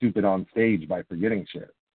stupid on stage by forgetting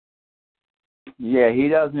shit. Yeah, he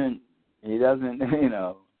doesn't, you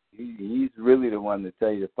know, he's really the one to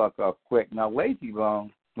tell you to fuck off quick. Now, Lazy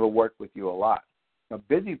Bone will work with you a lot. Now,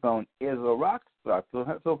 Busy Bone is a rock star,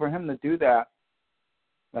 so for him to do that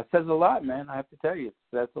says a lot, man. I have to tell you,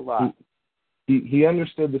 that's a lot. He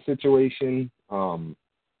understood the situation.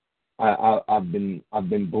 I've been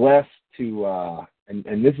blessed to,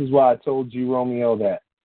 and this is why I told you, Romeo, that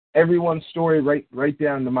everyone's story, right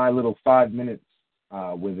down to my little 5 minutes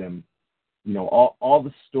with him, you know, all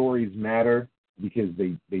the stories matter because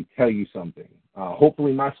they tell you something.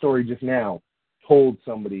 Hopefully my story just now told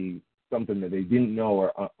somebody something that they didn't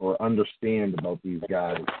know or understand about these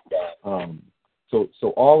guys. So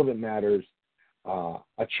all of it matters.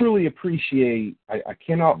 I truly appreciate, I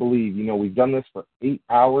cannot believe, you know, we've done this for 8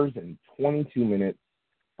 hours and 22 minutes.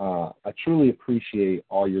 I truly appreciate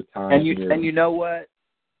all your time. And you know what?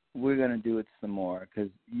 We're going to do it some more because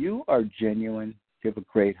you are genuine. You have a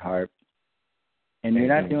great heart. And you're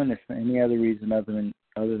not doing this for any other reason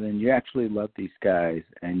other than you actually love these guys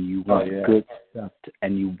and you want good stuff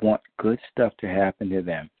you want good stuff to happen to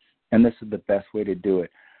them. And this is the best way to do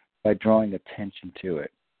it, by drawing attention to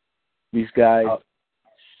it. These guys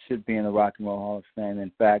should be in the Rock and Roll Hall of Fame.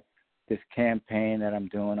 In fact, this campaign that I'm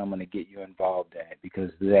doing, I'm going to get you involved in it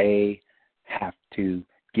because they have to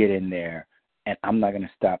get in there. And I'm not going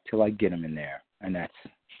to stop till I get them in there. And that's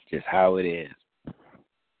just how it is.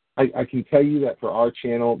 I can tell you that for our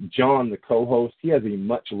channel, John, the co-host, he has a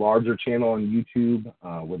much larger channel on YouTube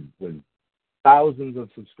with thousands of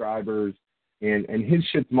subscribers, and his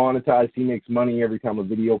shit's monetized. He makes money every time a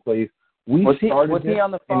video plays. Was he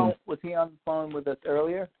on the phone with us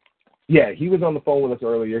earlier? Yeah, he was on the phone with us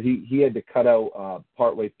earlier. He had to cut out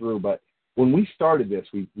partway through, but when we started this,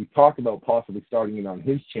 we talked about possibly starting it on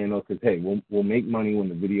his channel because, hey, we'll make money when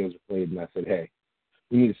the videos are played. And I said, hey,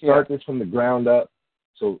 we need to start this from the ground up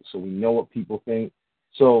so we know what people think.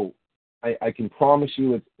 So I can promise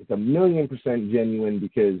you it's 1,000,000% genuine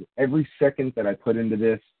because every second that I put into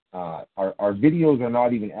this, our videos are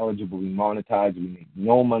not even eligibly monetized. We make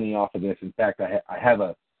no money off of this. In fact, I have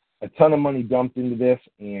a ton of money dumped into this,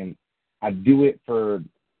 and I do it for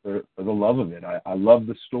the love of it. I love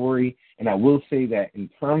the story, and I will say that in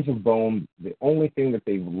terms of Bone, the only thing that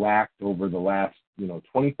they've lacked over the last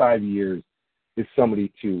 25 years is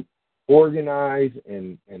somebody to organize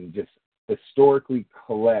and just historically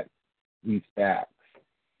collect these facts.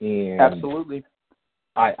 And absolutely.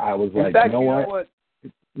 I was in like, fact, you know what?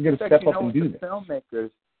 You got to step up and do this. The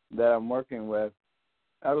filmmakers that I'm working with,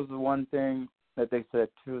 that was the one thing that they said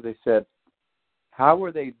too. They said, how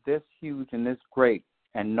are they this huge and this great,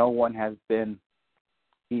 and no one has been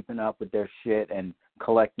keeping up with their shit and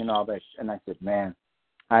collecting all that shit? And I said, man,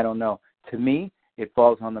 I don't know. To me, it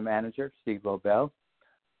falls on the manager, Steve Lobel.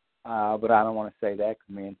 But I don't want to say that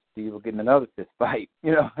because me and Steve will get in another fist fight,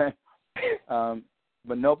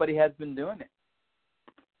 but nobody has been doing it.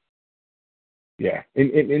 Yeah,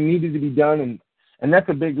 it needed to be done, and that's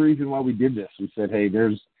a big reason why we did this. We said, hey,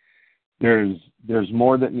 there's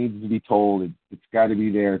more that needs to be told. It's got to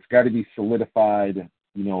be there. It's got to be solidified,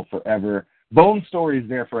 forever. Bone's story is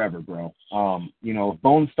there forever, bro. If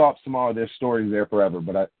Bone stops tomorrow, their story is there forever.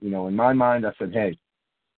 But in my mind, I said, hey,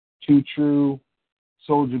 Too True,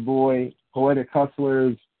 Soulja Boy, Poetic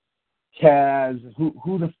Hustlers, Kaz,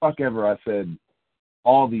 who the fuck ever, I said,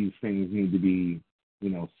 all these things need to be,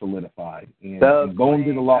 solidified. And Bone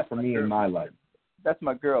did a lot for me in my life. That's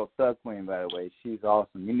my girl, Thug Queen, by the way. She's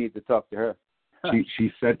awesome. You need to talk to her.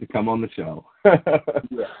 She's set to come on the show.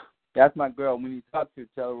 Yeah, that's my girl. When you talk to her,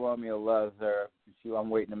 tell her Romeo loves her. I'm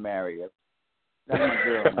waiting to marry her. That's my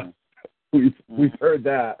girl, man. We've heard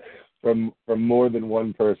that from more than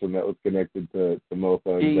one person that was connected to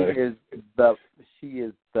Mofo. She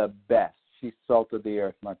is the best. She's salt of the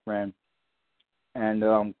earth, my friend. And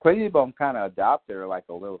Crazy Bone kind of adopted her like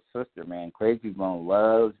a little sister, man. Crazy Bone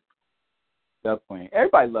loves Thug Queen.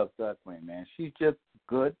 Everybody loves Thug Queen, man. She's just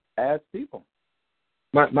good as people.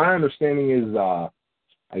 My understanding is, I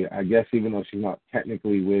guess even though she's not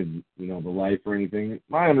technically with, the life or anything,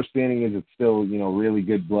 my understanding is it's still, really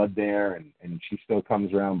good blood there, and she still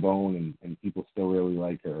comes around Bone, and people still really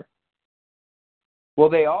like her. Well,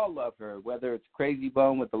 they all love her, whether it's Crazy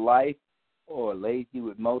Bone with the life or Lazy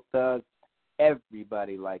with Mo Thugs.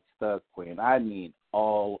 Everybody likes Thug Queen. I mean,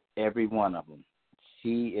 every one of them.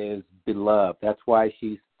 She is beloved. That's why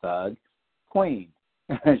she's Thug Queen.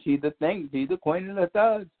 She's the thing. She's the queen of the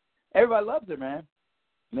thugs. Everybody loves her, man.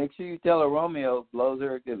 Make sure you tell her Romeo loves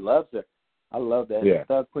her. Loves her. I love that. Yeah.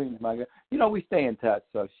 Thug Queen is my girl. We stay in touch.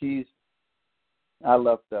 So I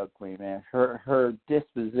love Thug Queen, man. Her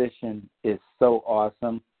disposition is so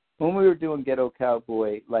awesome. When we were doing Ghetto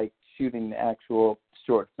Cowboy, like shooting the actual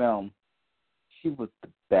short film, she was the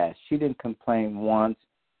best. She didn't complain once.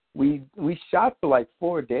 We shot for like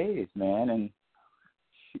 4 days, man, and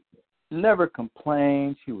she never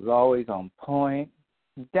complained. She was always on point.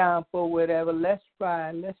 Down for whatever. Let's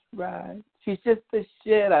ride. She's just the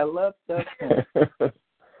shit. I love Thug Queen.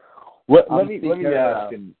 Let me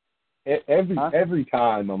ask. Every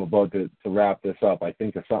time I'm about to wrap this up, I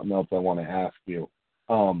think of something else I want to ask you.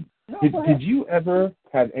 Did you ever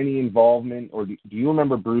have any involvement, or do you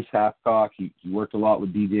remember Bruce Hathcock? He worked a lot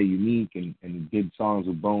with DJ Unique and he did songs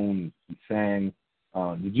with Bone. He sang.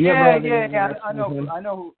 Did you ever have any I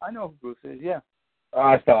know who Bruce is. Yeah.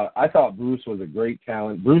 I thought Bruce was a great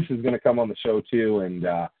talent. Bruce is going to come on the show too, and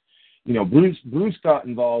Bruce got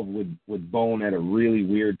involved with Bone at a really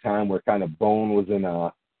weird time where kind of Bone was in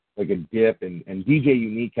a dip, and DJ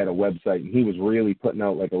Unique had a website, and he was really putting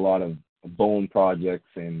out like a lot of Bone projects,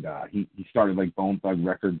 and he started like Bone Thug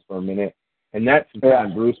Records for a minute, and that's the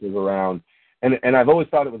time Bruce was around, and I've always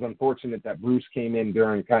thought it was unfortunate that Bruce came in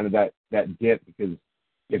during kind of that dip, because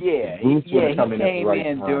if Bruce would have come in at the right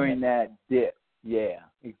time during that dip. Yeah,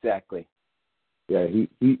 exactly. Yeah,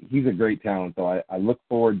 he's a great talent, though. I look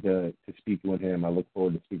forward to speaking with him. I look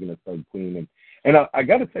forward to speaking to Thug Queen, and I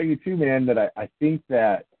got to tell you too, man, that I think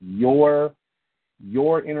that your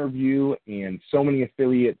interview and so many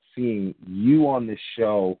affiliates seeing you on this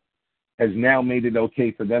show has now made it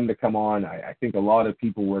okay for them to come on. I think a lot of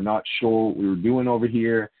people were not sure what we were doing over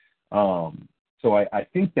here, so I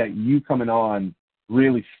think that you coming on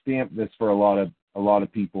really stamped this for a lot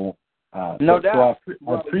of people. No doubt. So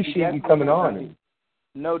I appreciate you coming on.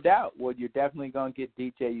 No doubt. Well, you're definitely going to get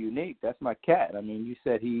DJ Unique. That's my cat. I mean, you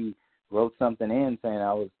said he wrote something in saying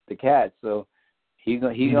I was the cat, so he's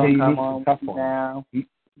gonna come on now. He's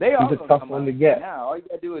a tough one to get. Now, all you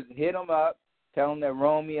got to do is hit him up, tell him that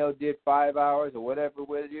Romeo did 5 hours or whatever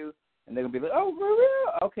with you, and they're going to be like, oh, for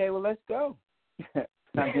real? Okay, well, let's go. I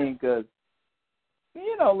mean, because,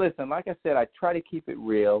 listen, like I said, I try to keep it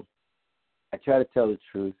real. I try to tell the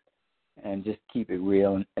truth and just keep it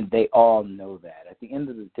real, and they all know that. At the end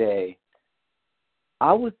of the day,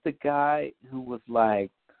 I was the guy who was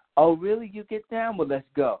like, oh, really, you get down? Well, let's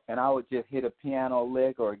go. And I would just hit a piano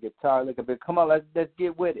lick or a guitar lick a bit. Come on, let's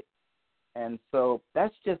get with it. And so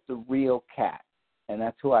that's just the real cat, and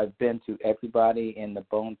that's who I've been to everybody in the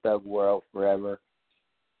Bone Thug world forever.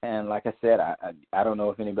 And like I said, I don't know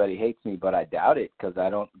if anybody hates me, but I doubt it because I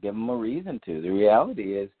don't give them a reason to. The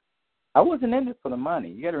reality is, I wasn't in it for the money.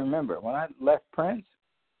 You got to remember, when I left Prince,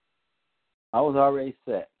 I was already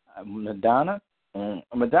set. Madonna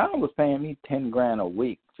was paying me $10,000 a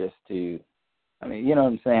week just to, I mean, you know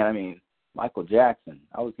what I'm saying? I mean, Michael Jackson,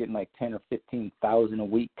 I was getting like $10,000 or $15,000 a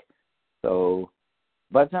week. So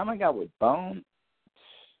by the time I got with Bone,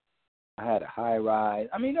 I had a high rise.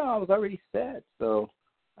 I mean, no, I was already set. So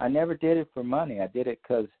I never did it for money. I did it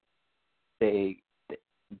because they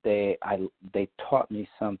taught me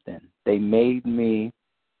something. They made me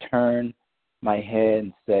turn my head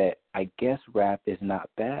and say, I guess rap is not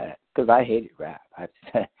bad, because I hated rap. I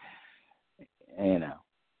said,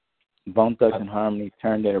 Bone Thugs and Harmony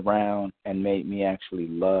turned it around and made me actually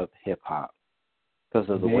love hip hop because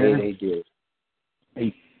of the way they did.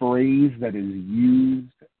 A phrase that is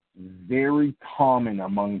used very common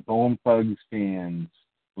among Bone Thugs fans,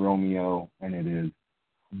 Romeo, and it is,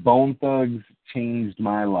 Bone Thugs changed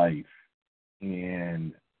my life.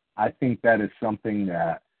 And I think that is something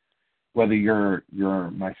that, whether you're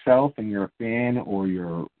myself and you're a fan, or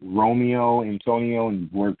you're Romeo, Antonio, and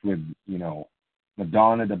you've worked with,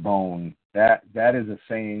 Madonna to Bone, that is a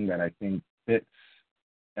saying that I think fits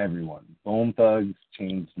everyone. Bone Thugs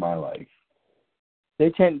changed my life. They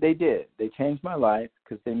did. They changed my life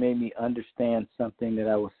because they made me understand something that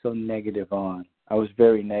I was so negative on. I was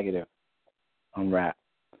very negative on rap.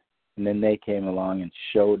 And then they came along and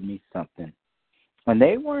showed me something. And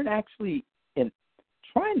they weren't actually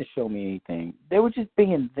trying to show me anything. They were just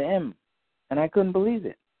being them. And I couldn't believe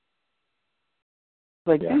it.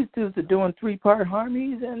 Like, these dudes are doing 3-part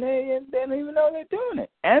harmonies, and they don't even know they're doing it.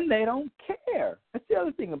 And they don't care. That's the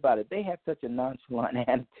other thing about it. They have such a nonchalant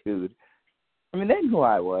attitude. I mean, they knew who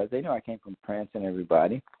I was. They knew I came from Prince and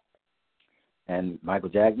everybody. And Michael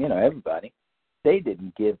Jackson, everybody. They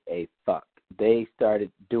didn't give a fuck. They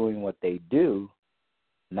started doing what they do,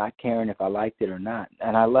 not caring if I liked it or not.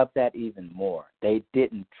 And I love that even more. They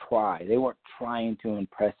didn't try. They weren't trying to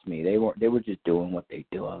impress me. They were just doing what they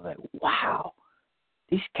do. I was like, wow,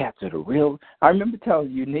 these cats are the real. I remember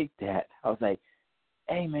telling Unique that. I was like,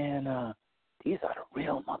 hey, man, these are the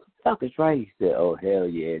real motherfuckers, right? He said, oh, hell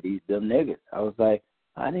yeah, these them niggas. I was like,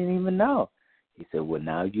 I didn't even know. He said, well,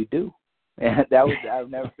 now you do. And I'll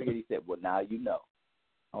never forget. He said, well, now you know.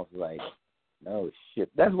 I was like, no shit.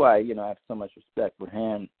 That's why, I have so much respect with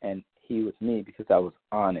him and he with me, because I was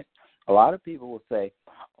honest. A lot of people will say,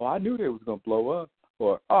 oh, I knew they was going to blow up,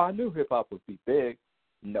 or, oh, I knew hip-hop would be big.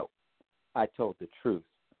 No, I told the truth.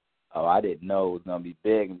 Oh, I didn't know it was going to be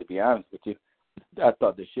big, and to be honest with you, I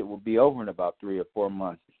thought this shit would be over in about 3 or 4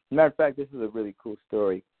 months. As a matter of fact, this is a really cool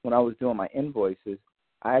story. When I was doing my invoices,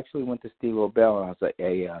 I actually went to Steve O'Bell and I was like,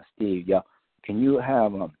 hey, Steve, yo, can you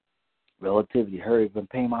have Relativity hurry up and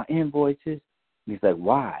pay my invoices? And he's like,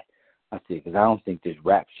 why? I said, because I don't think this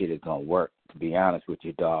rap shit is going to work, to be honest with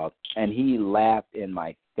you, dog. And he laughed in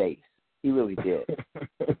my face. He really did.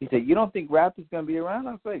 He said, you don't think rap is going to be around?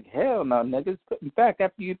 I was like, hell no, niggas. In fact,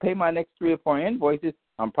 after you pay my next 3 or 4 invoices,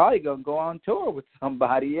 I'm probably going to go on tour with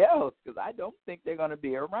somebody else because I don't think they're going to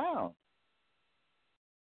be around.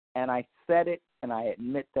 And I said it, and I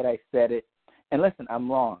admit that I said it. And listen,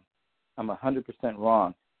 I'm wrong. I'm 100%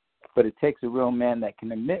 wrong. But it takes a real man that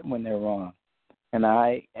can admit when they're wrong. And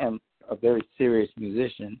I am a very serious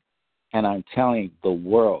musician, and I'm telling the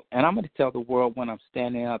world, and I'm going to tell the world when I'm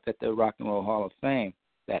standing up at the Rock and Roll Hall of Fame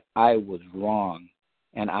that I was wrong,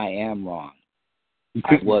 and I am wrong. You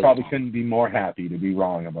probably couldn't be more happy to be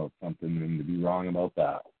wrong about something than to be wrong about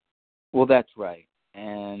that. Well, that's right.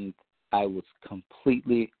 And I was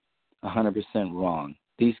completely 100% wrong.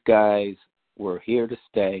 These guys were here to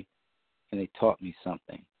stay, and they taught me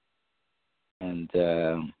something.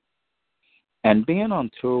 And being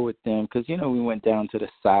on tour with them, because, you know, we went down to the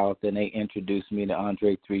South, and they introduced me to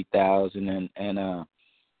Andre 3000 and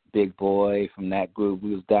Big Boy from that group.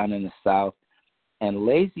 We was down in the South, and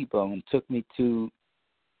Lazy Bone took me to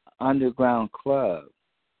an underground club,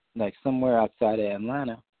 like somewhere outside of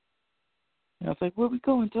Atlanta. And I was like, where we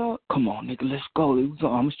going, dog? Come on, nigga, let's go. I'm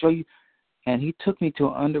going to show you. And he took me to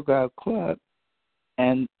an underground club,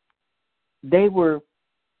 and they were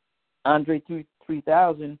Andre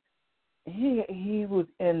 3000. He was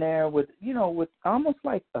in there with, you know, with almost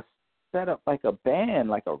like a setup, like a band,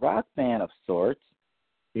 like a rock band of sorts.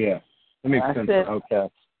 Yeah, that makes sense. Okay.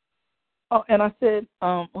 Oh, and I said,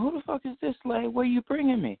 who the fuck is this, like? Where you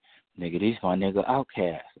bringing me? Nigga, these my nigga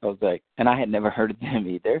Outkast. I was like, and I had never heard of them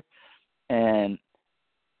either. And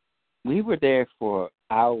we were there for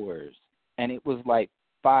hours, and it was like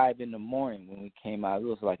 5 in the morning when we came out. It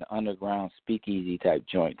was like an underground speakeasy type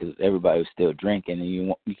joint because everybody was still drinking, and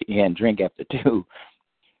you can't drink after 2,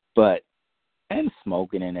 and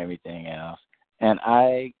smoking and everything else. And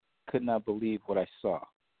I could not believe what I saw.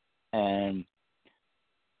 And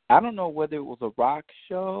I don't know whether it was a rock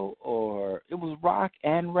show or it was rock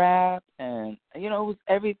and rap, and, you know, it was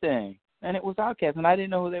everything. And it was Outkast, and I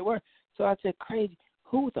didn't know who they were. So I said, crazy,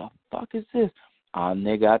 who the fuck is this? Oh,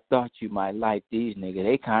 nigga, I thought you might like these, nigga.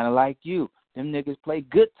 They kind of like you. Them niggas play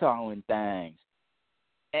guitar and things.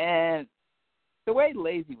 And the way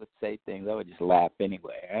Lazy would say things, I would just laugh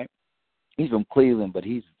anyway, right? He's from Cleveland, but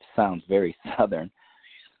he sounds very Southern.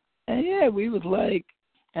 And, yeah, we was like,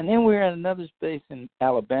 and then we were in another space in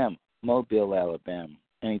Alabama, Mobile, Alabama.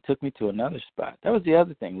 And he took me to another spot. That was the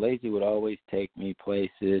other thing. Lazy would always take me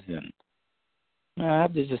places, and I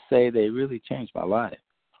have to just say they really changed my life.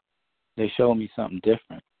 They showed me something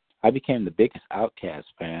different. I became the biggest Outkast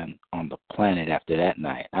fan on the planet after that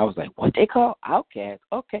night. I was like, what they call Outkast?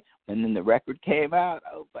 Okay. And then the record came out.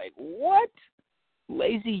 I was like, what?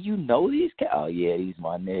 Lazy, you know these guys? Oh, yeah, these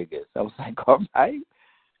my niggas. I was like, all right.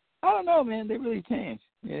 I don't know, man. They really changed.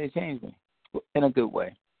 Yeah, they changed me in a good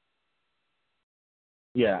way.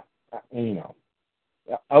 Yeah, you know,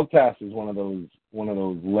 Outkast is one of those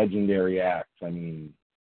legendary acts. I mean,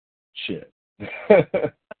 shit.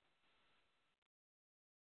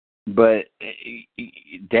 But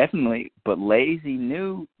definitely, but Lazy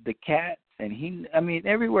knew the cats, and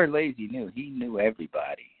everywhere Lazy knew, he knew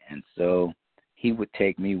everybody. And so he would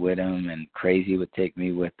take me with him, and Crazy would take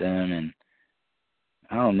me with them, and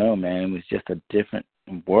I don't know, man, it was just a different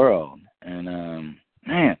world. And,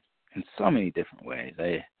 man, in so many different ways.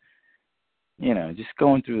 Just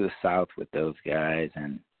going through the South with those guys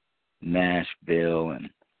and Nashville and,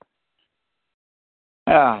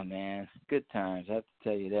 oh, man, good times. I have to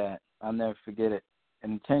tell you that. I'll never forget it.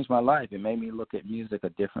 And it changed my life. It made me look at music a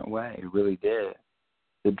different way. It really did.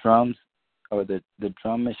 The drums, or the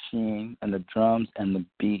drum machine and the drums and the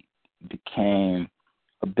beat became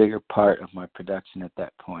a bigger part of my production at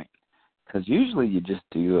that point. Because usually you just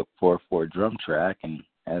do a 4/4 drum track, and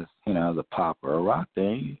as, you know, the pop or a rock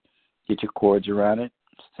thing, you get your chords around it,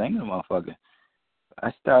 sing the motherfucker.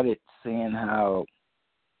 I started seeing how,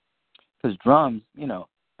 because drums, you know,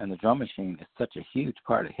 and the drum machine is such a huge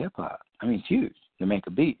part of hip-hop. I mean, it's huge to make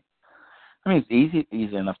a beat. I mean, it's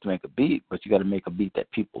easy enough to make a beat, but you got to make a beat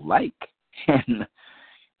that people like. And,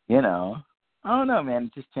 you know, I don't know, man.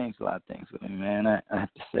 It just changed a lot of things with me, man. I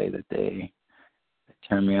have to say that they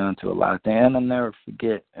turned me on to a lot of things. And I'll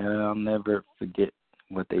never forget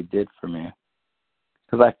what they did for me.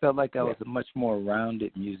 Because I felt like I was a much more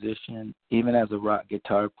rounded musician, even as a rock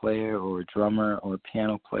guitar player or a drummer or a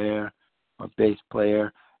piano player or bass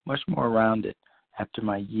player, much more rounded after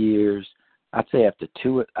my years I'd say after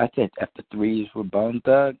three were Bone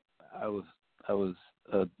Thug, I was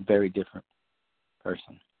a very different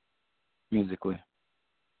person musically.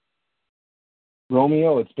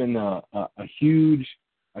 Romeo, it's been a huge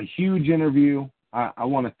interview. I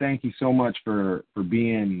want to thank you so much for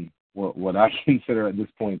being what I consider at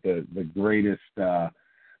this point the greatest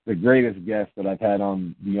guest that I've had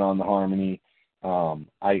on Beyond the Harmony.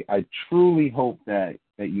 I truly hope that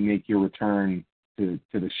you make your return to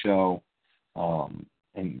the show, and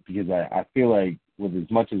because I feel like with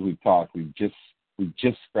as much as we've talked, we've just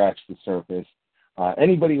scratched the surface.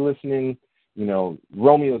 Anybody listening,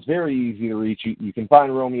 Romeo is very easy to reach. You can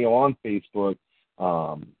find Romeo on Facebook.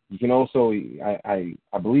 You can also, I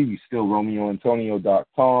believe he's still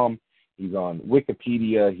RomeoAntonio.com. He's on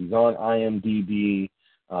Wikipedia. He's on IMDb.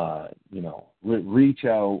 Reach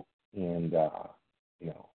out and,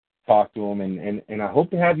 talk to him. And I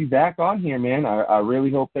hope to have you back on here, man. I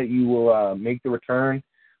really hope that you will make the return.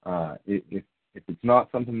 If it's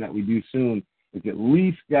not something that we do soon, it's at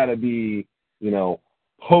least got to be,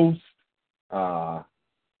 post Sons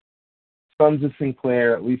of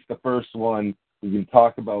Sinclair, at least the first one. We can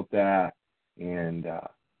talk about that, and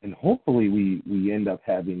hopefully we end up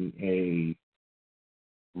having a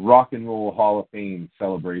Rock and Roll Hall of Fame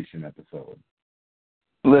celebration episode.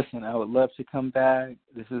 Listen, I would love to come back.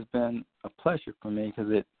 This has been a pleasure for me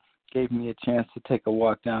because it gave me a chance to take a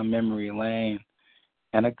walk down memory lane,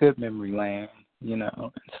 and a good memory lane,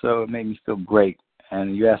 So it made me feel great.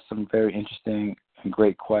 And you asked some very interesting and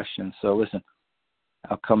great questions. So listen,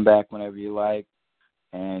 I'll come back whenever you like,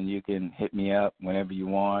 and you can hit me up whenever you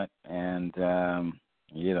want, and,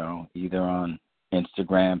 either on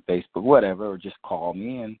Instagram, Facebook, whatever, or just call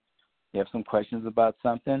me and you have some questions about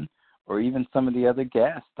something, or even some of the other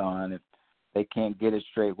guests on. If they can't get it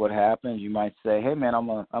straight what happens, you might say, hey, man, I'm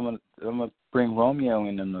gonna bring Romeo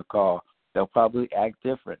in on the call. They'll probably act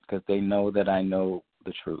different because they know that I know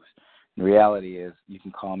the truth. The reality is you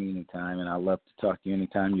can call me anytime, and I love to talk to you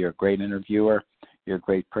anytime. You're a great interviewer. You're a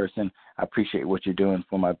great person. I appreciate what you're doing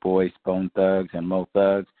for my boys, Bone Thugs and Mo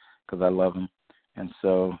Thugs, because I love them. And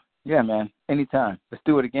so, yeah, man, anytime. Let's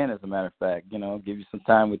do it again, as a matter of fact. Give you some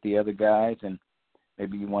time with the other guys, and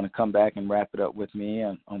maybe you want to come back and wrap it up with me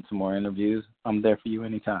on some more interviews. I'm there for you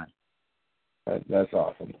anytime. That's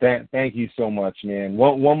awesome. Thank you so much, man.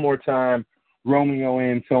 One more time, Romeo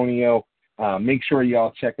Antonio. Make sure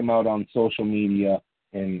y'all check him out on social media,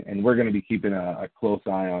 and we're going to be keeping a close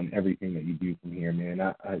eye on everything that you do from here, man.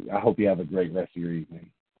 I hope you have a great rest of your evening.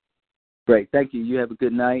 Great. Thank you. You have a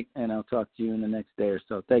good night, and I'll talk to you in the next day or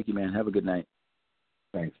so. Thank you, man. Have a good night.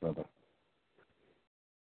 Thanks, brother.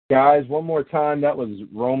 Guys, one more time, that was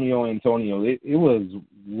Romeo Antonio. It was,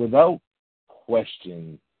 without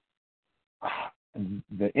question,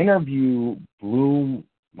 the interview blew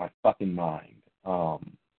my fucking mind.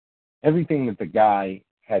 Everything that the guy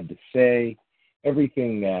had to say,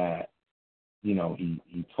 everything that,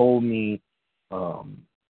 he told me,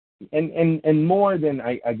 and more than,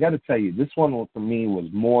 I got to tell you, this one for me was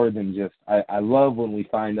more than just, I love when we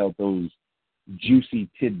find out those juicy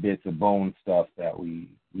tidbits of Bone stuff that we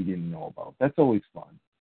didn't know about. That's always fun.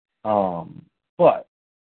 But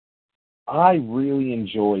I really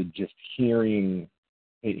enjoyed just hearing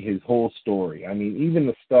his whole story. I mean, even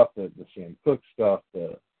the stuff, the Sam Cooke stuff,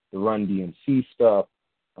 the Run DMC stuff.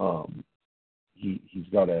 He's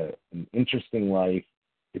got an interesting life.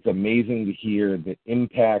 It's amazing to hear the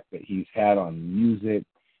impact that he's had on music.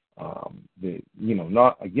 Not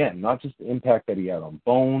just the impact that he had on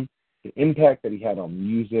Bone, the impact that he had on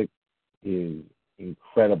music is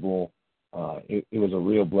incredible. It was a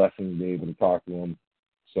real blessing to be able to talk to him.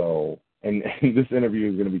 So, and this interview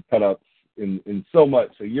is going to be cut up in so much.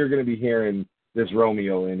 So you're going to be hearing this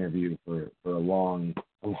Romeo interview for a long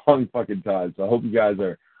fucking time. So I hope you guys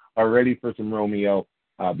are ready for some Romeo.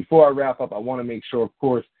 Before I wrap up, I want to make sure, of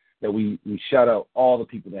course, that we shout out all the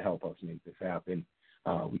people that help us make this happen.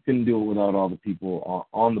 We couldn't do it without all the people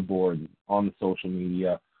on the board, on the social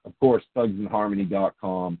media. Of course,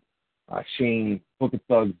 thugsandharmony.com, Shane,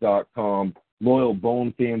 bookofthugs.com,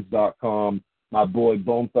 loyalbonefans.com, my boy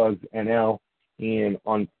Bone Thugs NL, and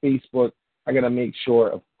on Facebook, I got to make sure,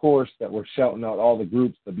 of course, that we're shouting out all the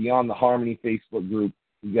groups, the Beyond the Harmony Facebook group,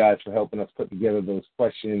 you guys for helping us put together those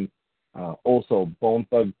questions. Also, Bone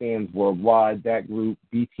Thug Fans Worldwide, that group,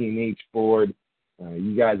 BTNH board.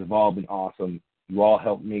 You guys have all been awesome. You all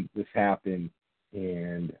helped make this happen,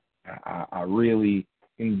 and I really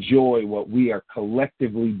enjoy what we are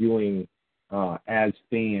collectively doing as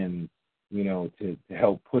fans, to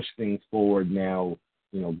help push things forward now,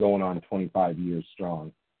 going on 25 years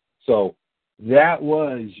strong. So that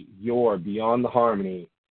was your Beyond the Harmony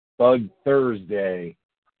Bug Thursday.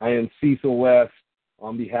 I am Cecil West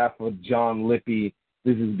on behalf of John Lippy.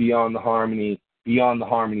 This is Beyond the Harmony,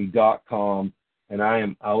 BeyondTheHarmony.com, and I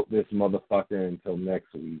am out this motherfucker until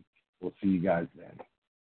next week. We'll see you guys then.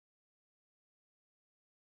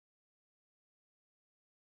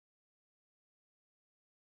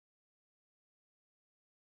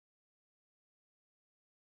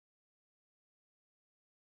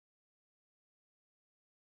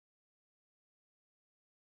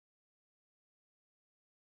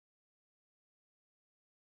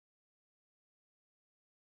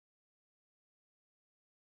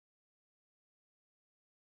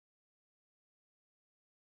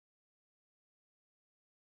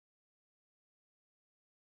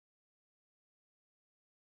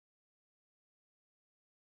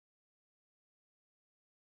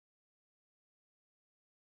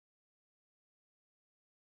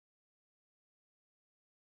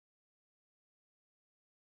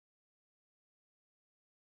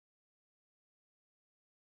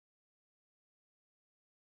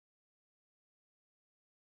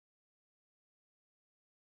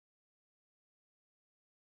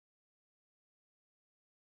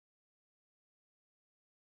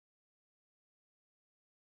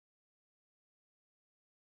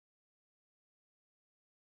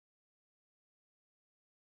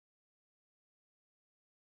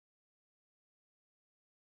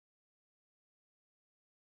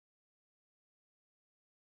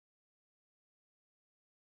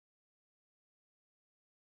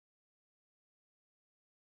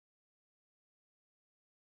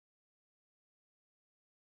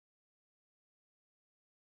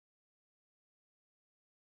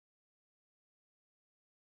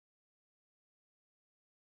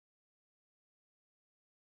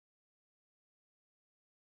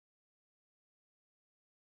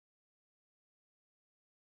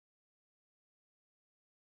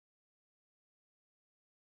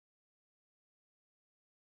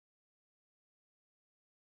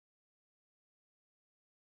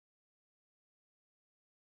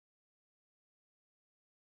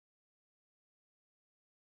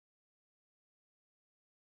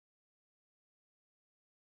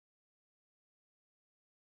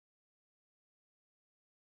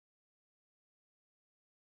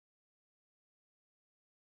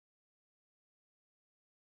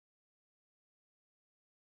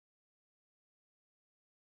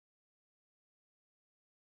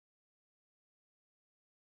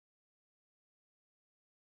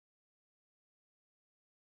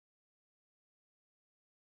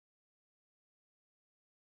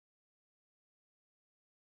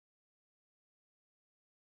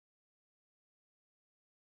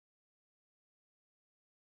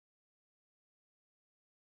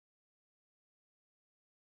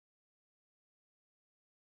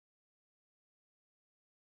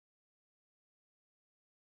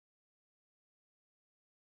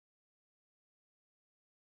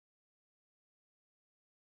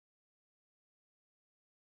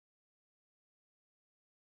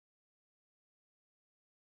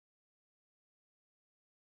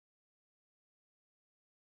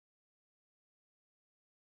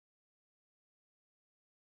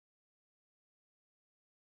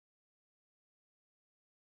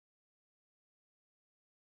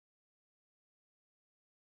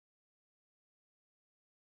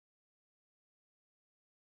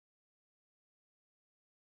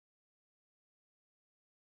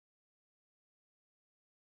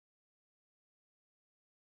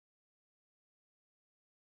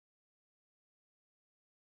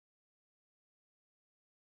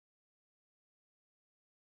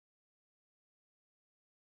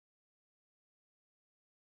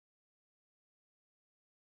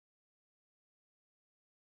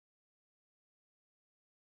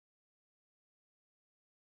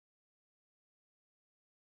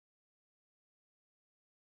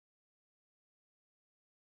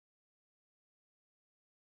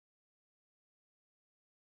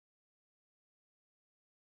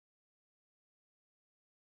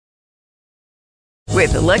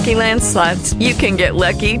 With the Lucky Land Slots, you can get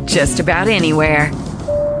lucky just about anywhere.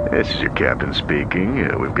 This is your captain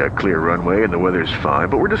speaking. We've got clear runway and the weather's fine,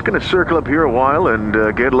 but we're just going to circle up here a while and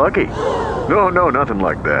get lucky. No, nothing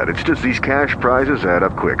like that. It's just these cash prizes add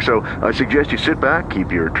up quick. So I suggest you sit back,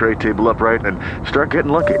 keep your tray table upright, and start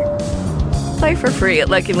getting lucky. Play for free at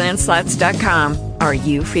LuckyLandSlots.com. Are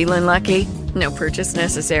you feeling lucky? No purchase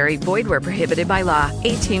necessary. Void where prohibited by law.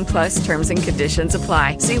 18+ terms and conditions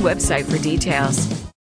apply. See website for details.